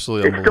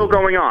 Absolutely It's still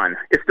going on.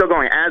 It's still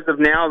going. As of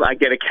now, I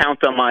get a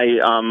count on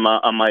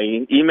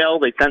my email.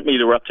 They sent me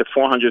we're up to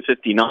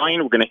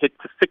 459. We're going to hit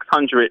to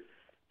 600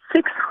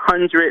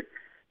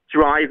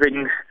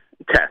 driving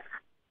tests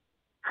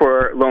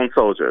for lone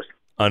soldiers.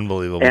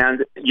 Unbelievable.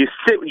 And you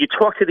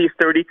talk to these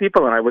 30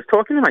 people, and I was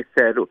talking to them. I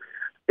said,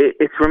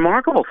 it's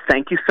remarkable.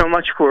 Thank you so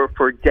much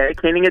for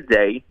dedicating a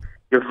day.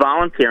 You're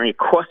volunteering. It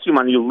costs you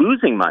money. You're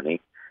losing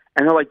money.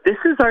 And they're like, this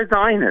is our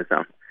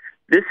Zionism.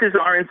 This is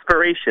our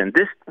inspiration.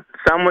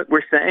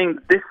 We're saying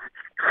this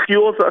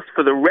fuels us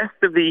for the rest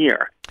of the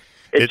year.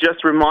 It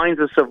just reminds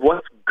us of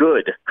what's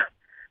good.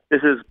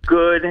 This is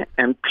good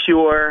and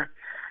pure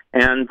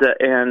and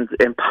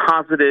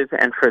positive,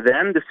 and for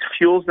them, this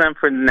fuels them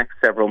for the next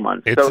several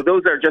months. So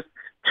those are just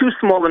two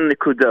small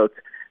nikudot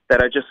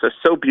that are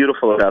so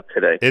beautiful about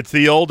today. It's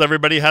the old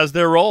everybody has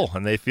their role,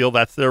 and they feel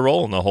that's their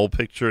role in the whole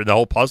picture, the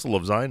whole puzzle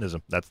of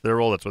Zionism. That's their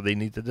role. That's what they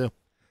need to do.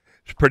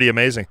 It's pretty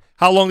amazing.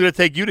 How long did it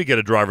take you to get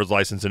a driver's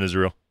license in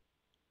Israel?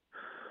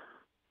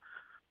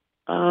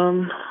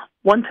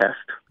 One test.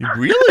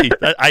 Really?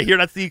 I hear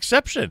that's the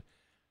exception.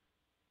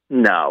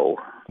 No,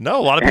 a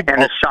lot of people.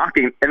 And it's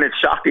shocking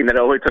that it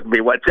only took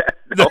me one test.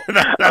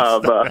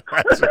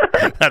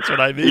 That's what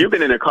I mean. You've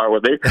been in a car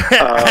with me.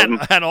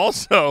 And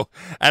also,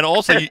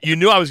 you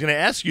knew I was going to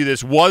ask you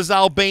this. Was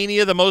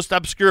Albania the most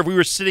obscure? If we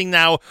were sitting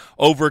now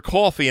over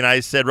coffee, and I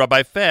said,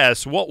 Rabbi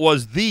Fass, what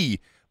was the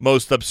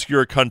most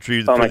obscure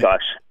country? Oh my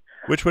gosh!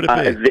 Which would it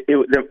be?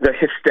 The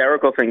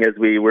hysterical thing is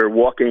we were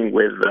walking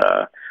with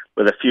a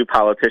few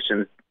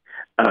politicians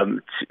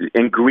and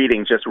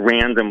greeting just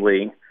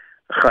randomly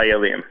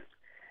chayalim,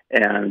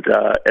 and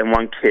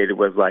one kid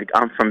was like,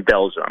 "I'm from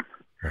Belgium."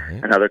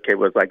 Mm-hmm. Another kid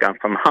was like, "I'm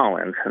from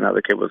Holland."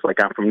 Another kid was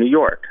like, "I'm from New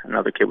York."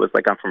 Another kid was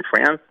like, "I'm from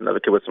France." Another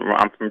kid was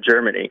I'm from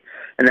Germany.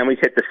 And then we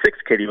hit the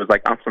sixth kid. He was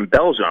like, "I'm from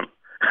Belgium."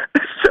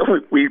 So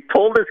we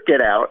pulled this kid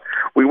out.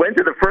 We went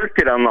to the first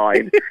kid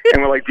online,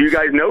 and we're like, "Do you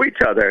guys know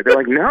each other?" They're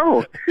like,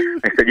 "No."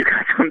 I said, "You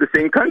guys are from the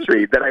same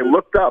country." Then I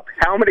looked up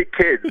how many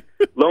kids,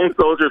 lone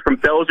soldiers from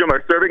Belgium,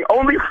 are serving.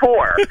 Only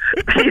 4.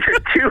 These are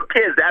 2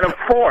 kids out of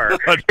 4 in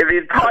the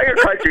entire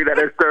country that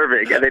are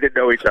serving, and they didn't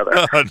know each other.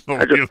 I just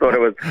thought it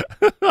was.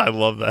 I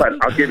love that.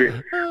 But I'll give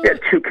you. We had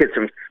 2 kids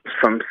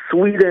from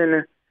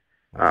Sweden,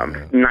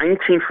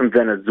 19 from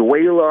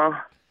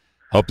Venezuela.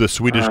 Hope the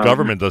Swedish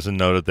government doesn't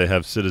know that they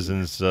have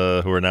citizens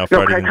who are now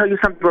fighting. No, can I tell you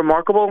something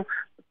remarkable?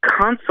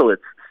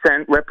 Consulates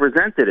sent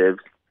representatives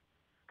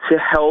to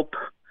help,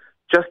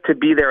 just to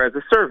be there as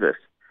a service.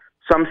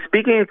 So I'm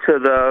speaking to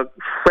the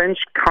French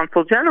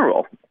consul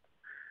general,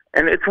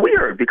 and it's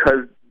weird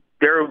because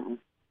there are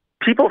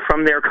people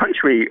from their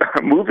country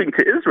moving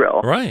to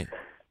Israel, right?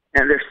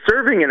 And they're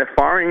serving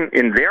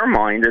in their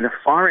mind, in a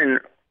foreign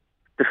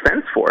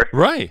defense force,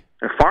 right?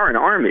 A foreign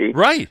army,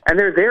 right? And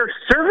they're there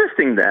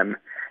servicing them.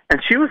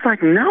 And she was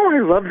like, "No, I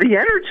love the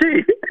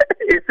energy.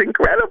 It's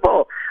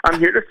incredible. I'm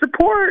here to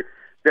support.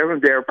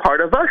 They're part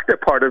of us. They're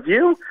part of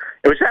you."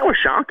 That was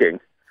shocking.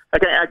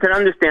 Okay, I can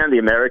understand the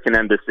American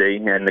embassy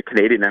and the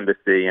Canadian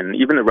embassy, and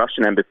even the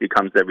Russian embassy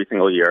comes every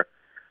single year.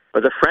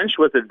 But the French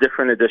was a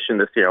different edition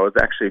this year. I was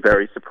actually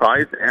very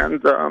surprised and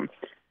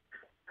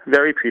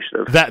very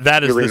appreciative.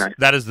 That is really nice.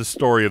 That is the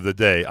story of the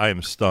day. I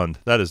am stunned.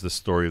 That is the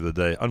story of the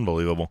day.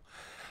 Unbelievable.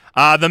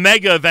 The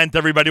mega event,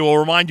 everybody, will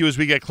remind you as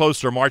we get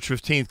closer. March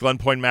 15th, Glen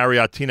Point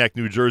Marriott, Teaneck,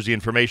 New Jersey.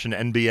 Information,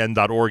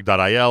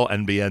 nbn.org.il,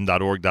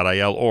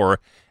 nbn.org.il, or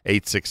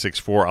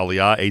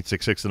 8664-ALIYAH,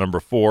 866 the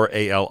number 4,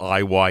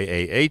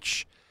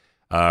 ALIYAH.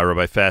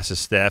 Rabbi Fass's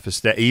staff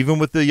is even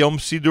with the Yom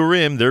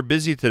Sidurim, they're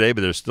busy today,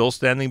 but they're still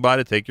standing by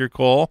to take your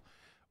call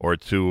or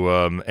to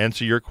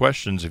answer your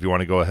questions. If you want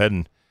to go ahead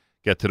and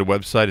get to the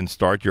website and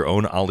start your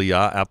own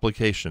Aliyah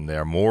application, they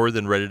are more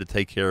than ready to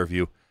take care of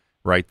you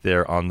right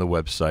there on the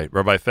website.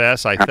 Rabbi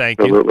Fass, I thank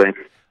Absolutely. you.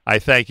 I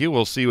thank you.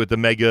 We'll see you at the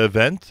mega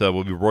event.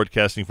 We'll be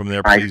broadcasting from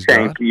there, please, I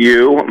thank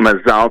you.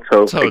 Mazal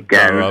Tov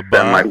again.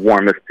 Send my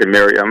warmest to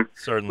Miriam.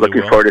 Certainly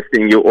Looking will. forward to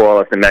seeing you all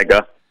at the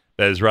mega.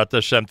 Bezrat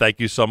Hashem, thank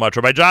you so much.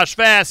 Rabbi Josh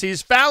Fass,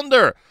 he's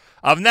founder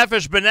of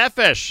Nefesh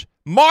B'Nefesh,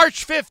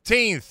 March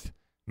 15th,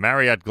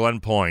 Marriott Glen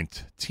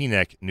Point,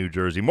 Teaneck, New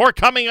Jersey. More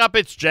coming up.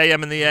 It's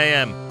JM in the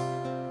AM.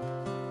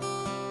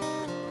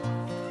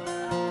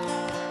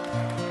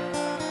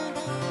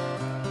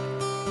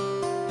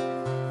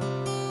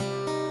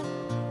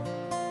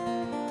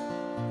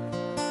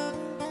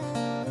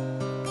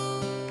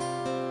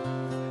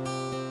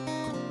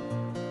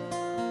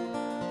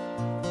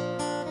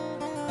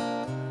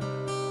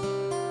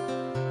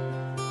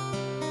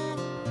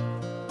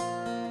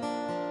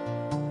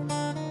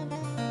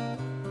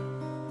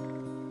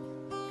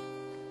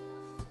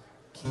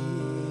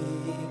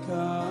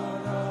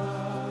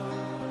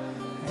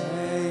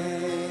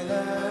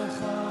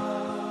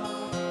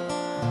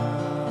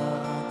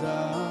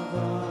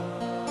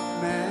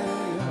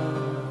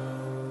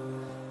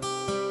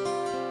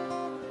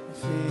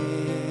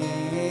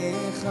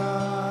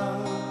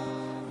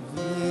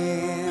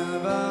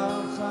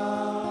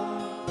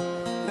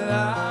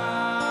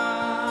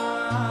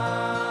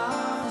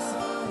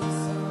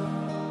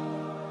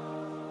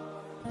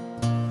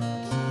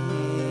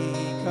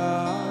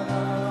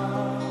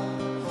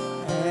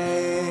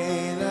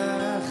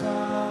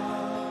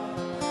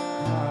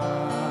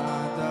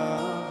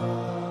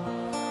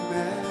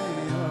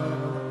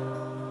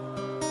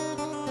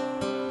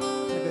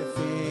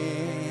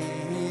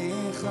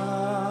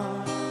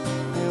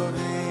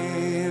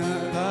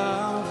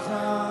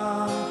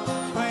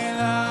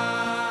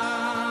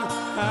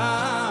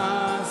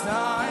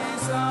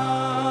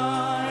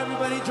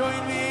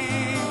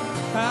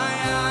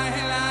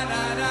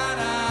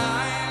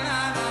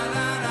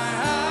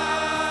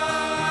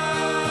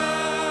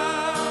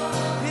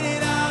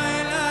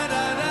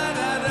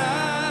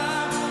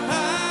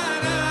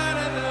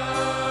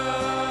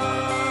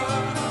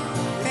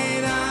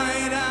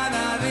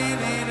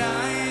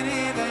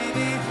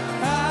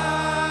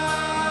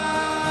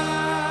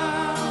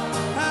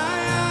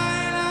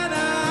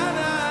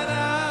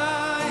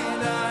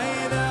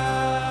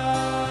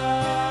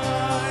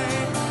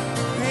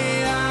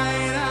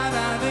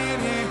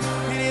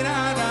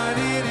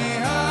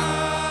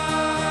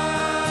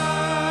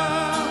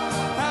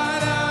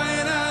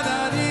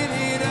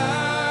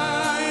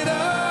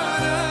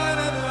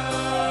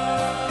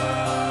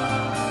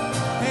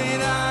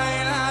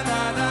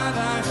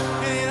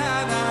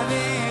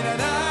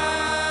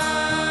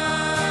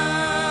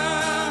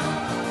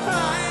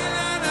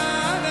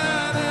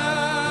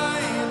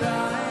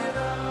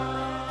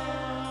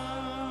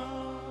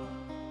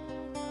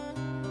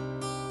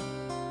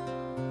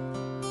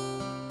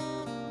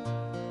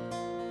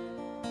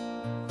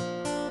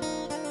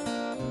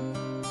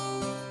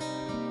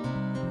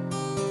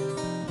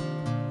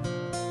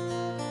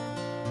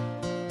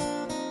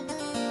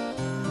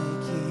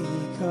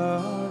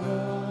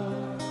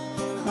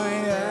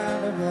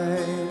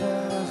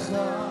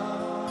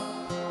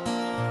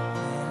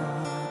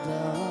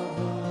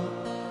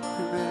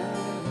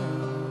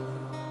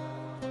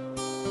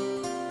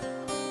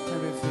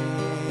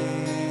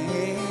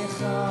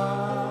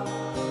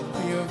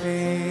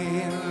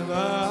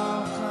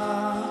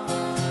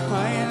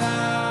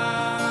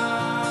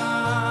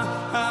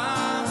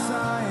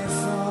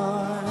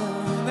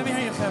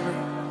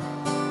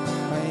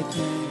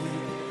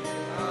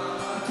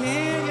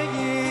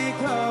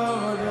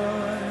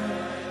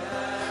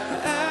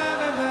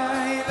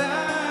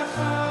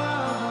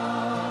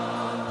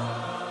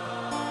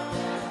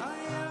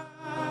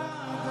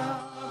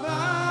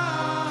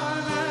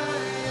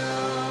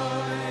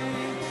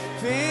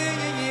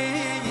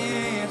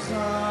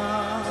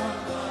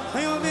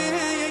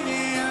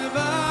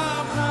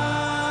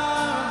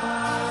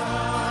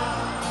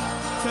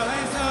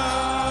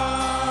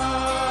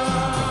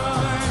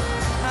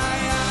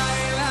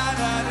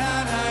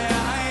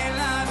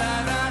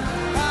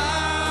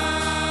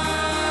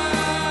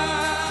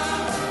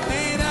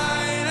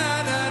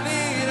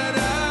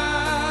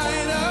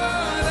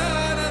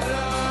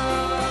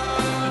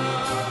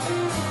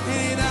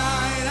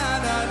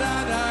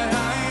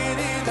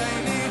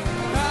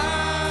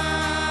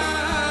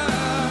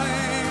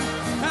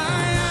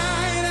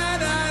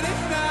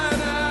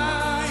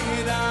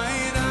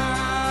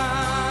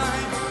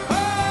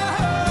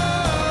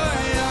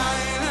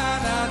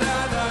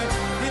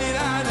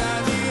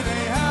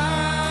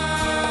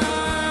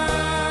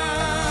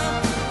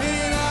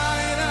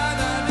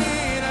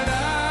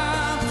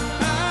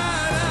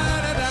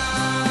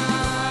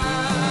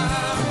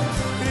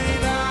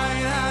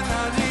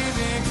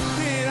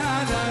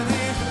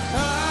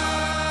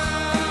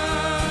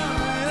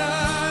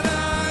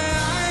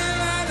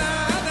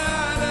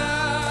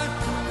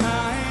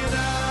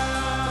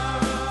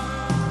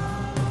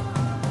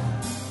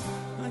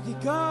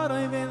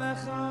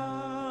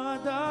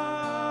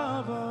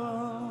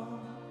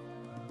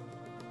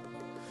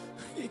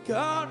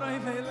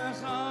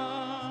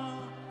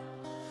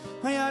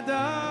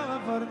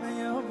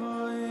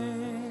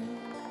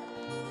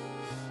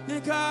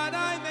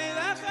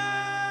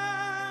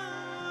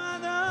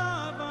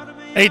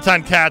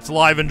 Eitan Katz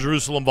live in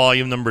Jerusalem,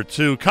 volume number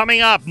 2.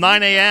 Coming up,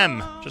 9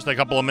 a.m., just a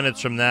couple of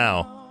minutes from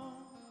now.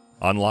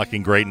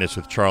 Unlocking Greatness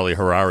with Charlie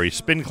Harari.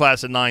 Spin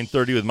Class at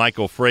 9:30 with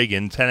Michael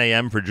Fragan. 10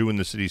 a.m. for Jew in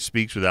the City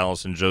Speaks with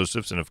Allison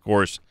Josephs. And, of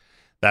course,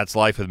 That's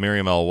Life with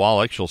Miriam L.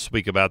 Wallach. She'll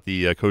speak about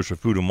the Kosher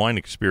Food and Wine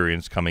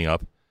Experience coming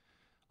up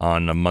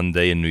on a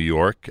Monday in New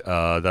York.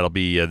 That'll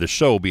be the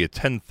show will be at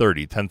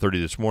 10:30. 10:30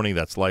 this morning.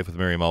 That's Life with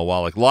Miriam L.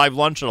 Wallach. Live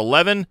lunch at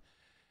 11.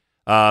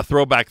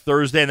 Throwback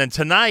Thursday. And then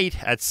tonight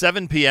at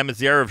 7 p.m. it's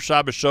the Erev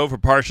Shabbos show for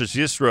Parshas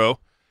Yisro,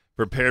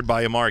 prepared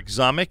by Mark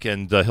Zamek,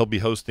 and he'll be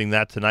hosting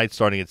that tonight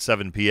starting at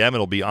 7 p.m.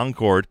 It'll be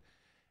encored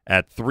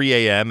at 3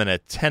 a.m. and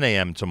at 10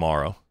 a.m.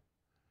 tomorrow.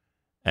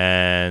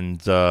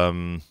 And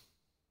I'm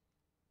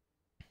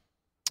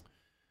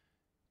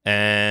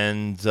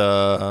trying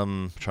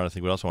to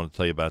think what else I want to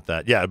tell you about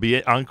that. Yeah, it'll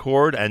be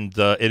encored, and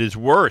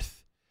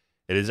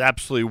it is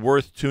absolutely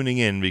worth tuning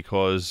in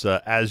because,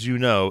 as you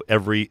know,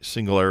 every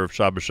single Erev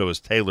Shabbos show is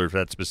tailored for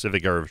that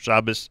specific Erev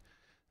Shabbos.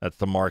 That's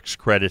the Mark's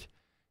credit,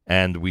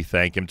 and we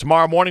thank him.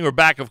 Tomorrow morning, we're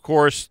back, of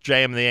course,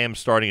 JM and the AM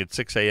starting at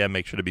 6 a.m.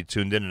 Make sure to be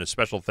tuned in, and a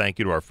special thank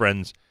you to our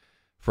friends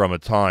from A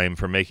Time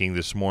for making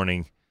this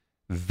morning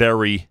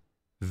very,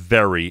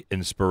 very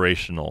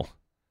inspirational,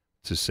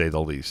 to say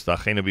the least.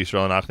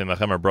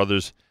 Our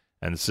brothers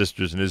and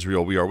sisters in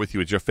Israel, we are with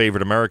you. It's your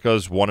favorite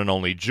America's one and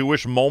only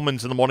Jewish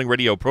Moments in the Morning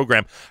radio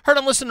program. Heard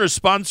on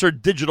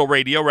listeners-sponsored digital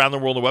radio around the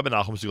world on the web at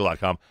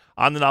NachumSegal.com,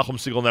 on the Nachum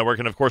Segal Network,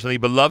 and, of course, on the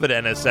beloved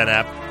NSN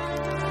app.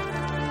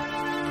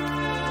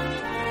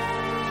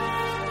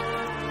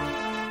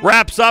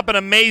 Wraps up an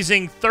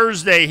amazing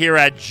Thursday here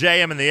at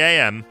JM and the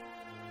AM.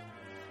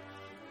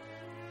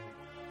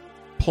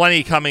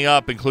 Plenty coming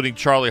up, including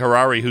Charlie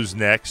Harari, who's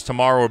next.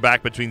 Tomorrow we're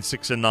back between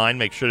 6 and 9.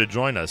 Make sure to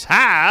join us.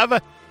 Have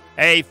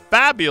a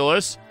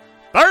fabulous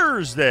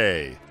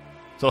Thursday.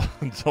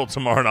 Until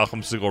tomorrow,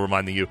 Nachum Segal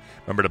reminding you,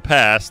 remember the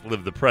past,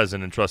 live the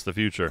present, and trust the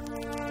future.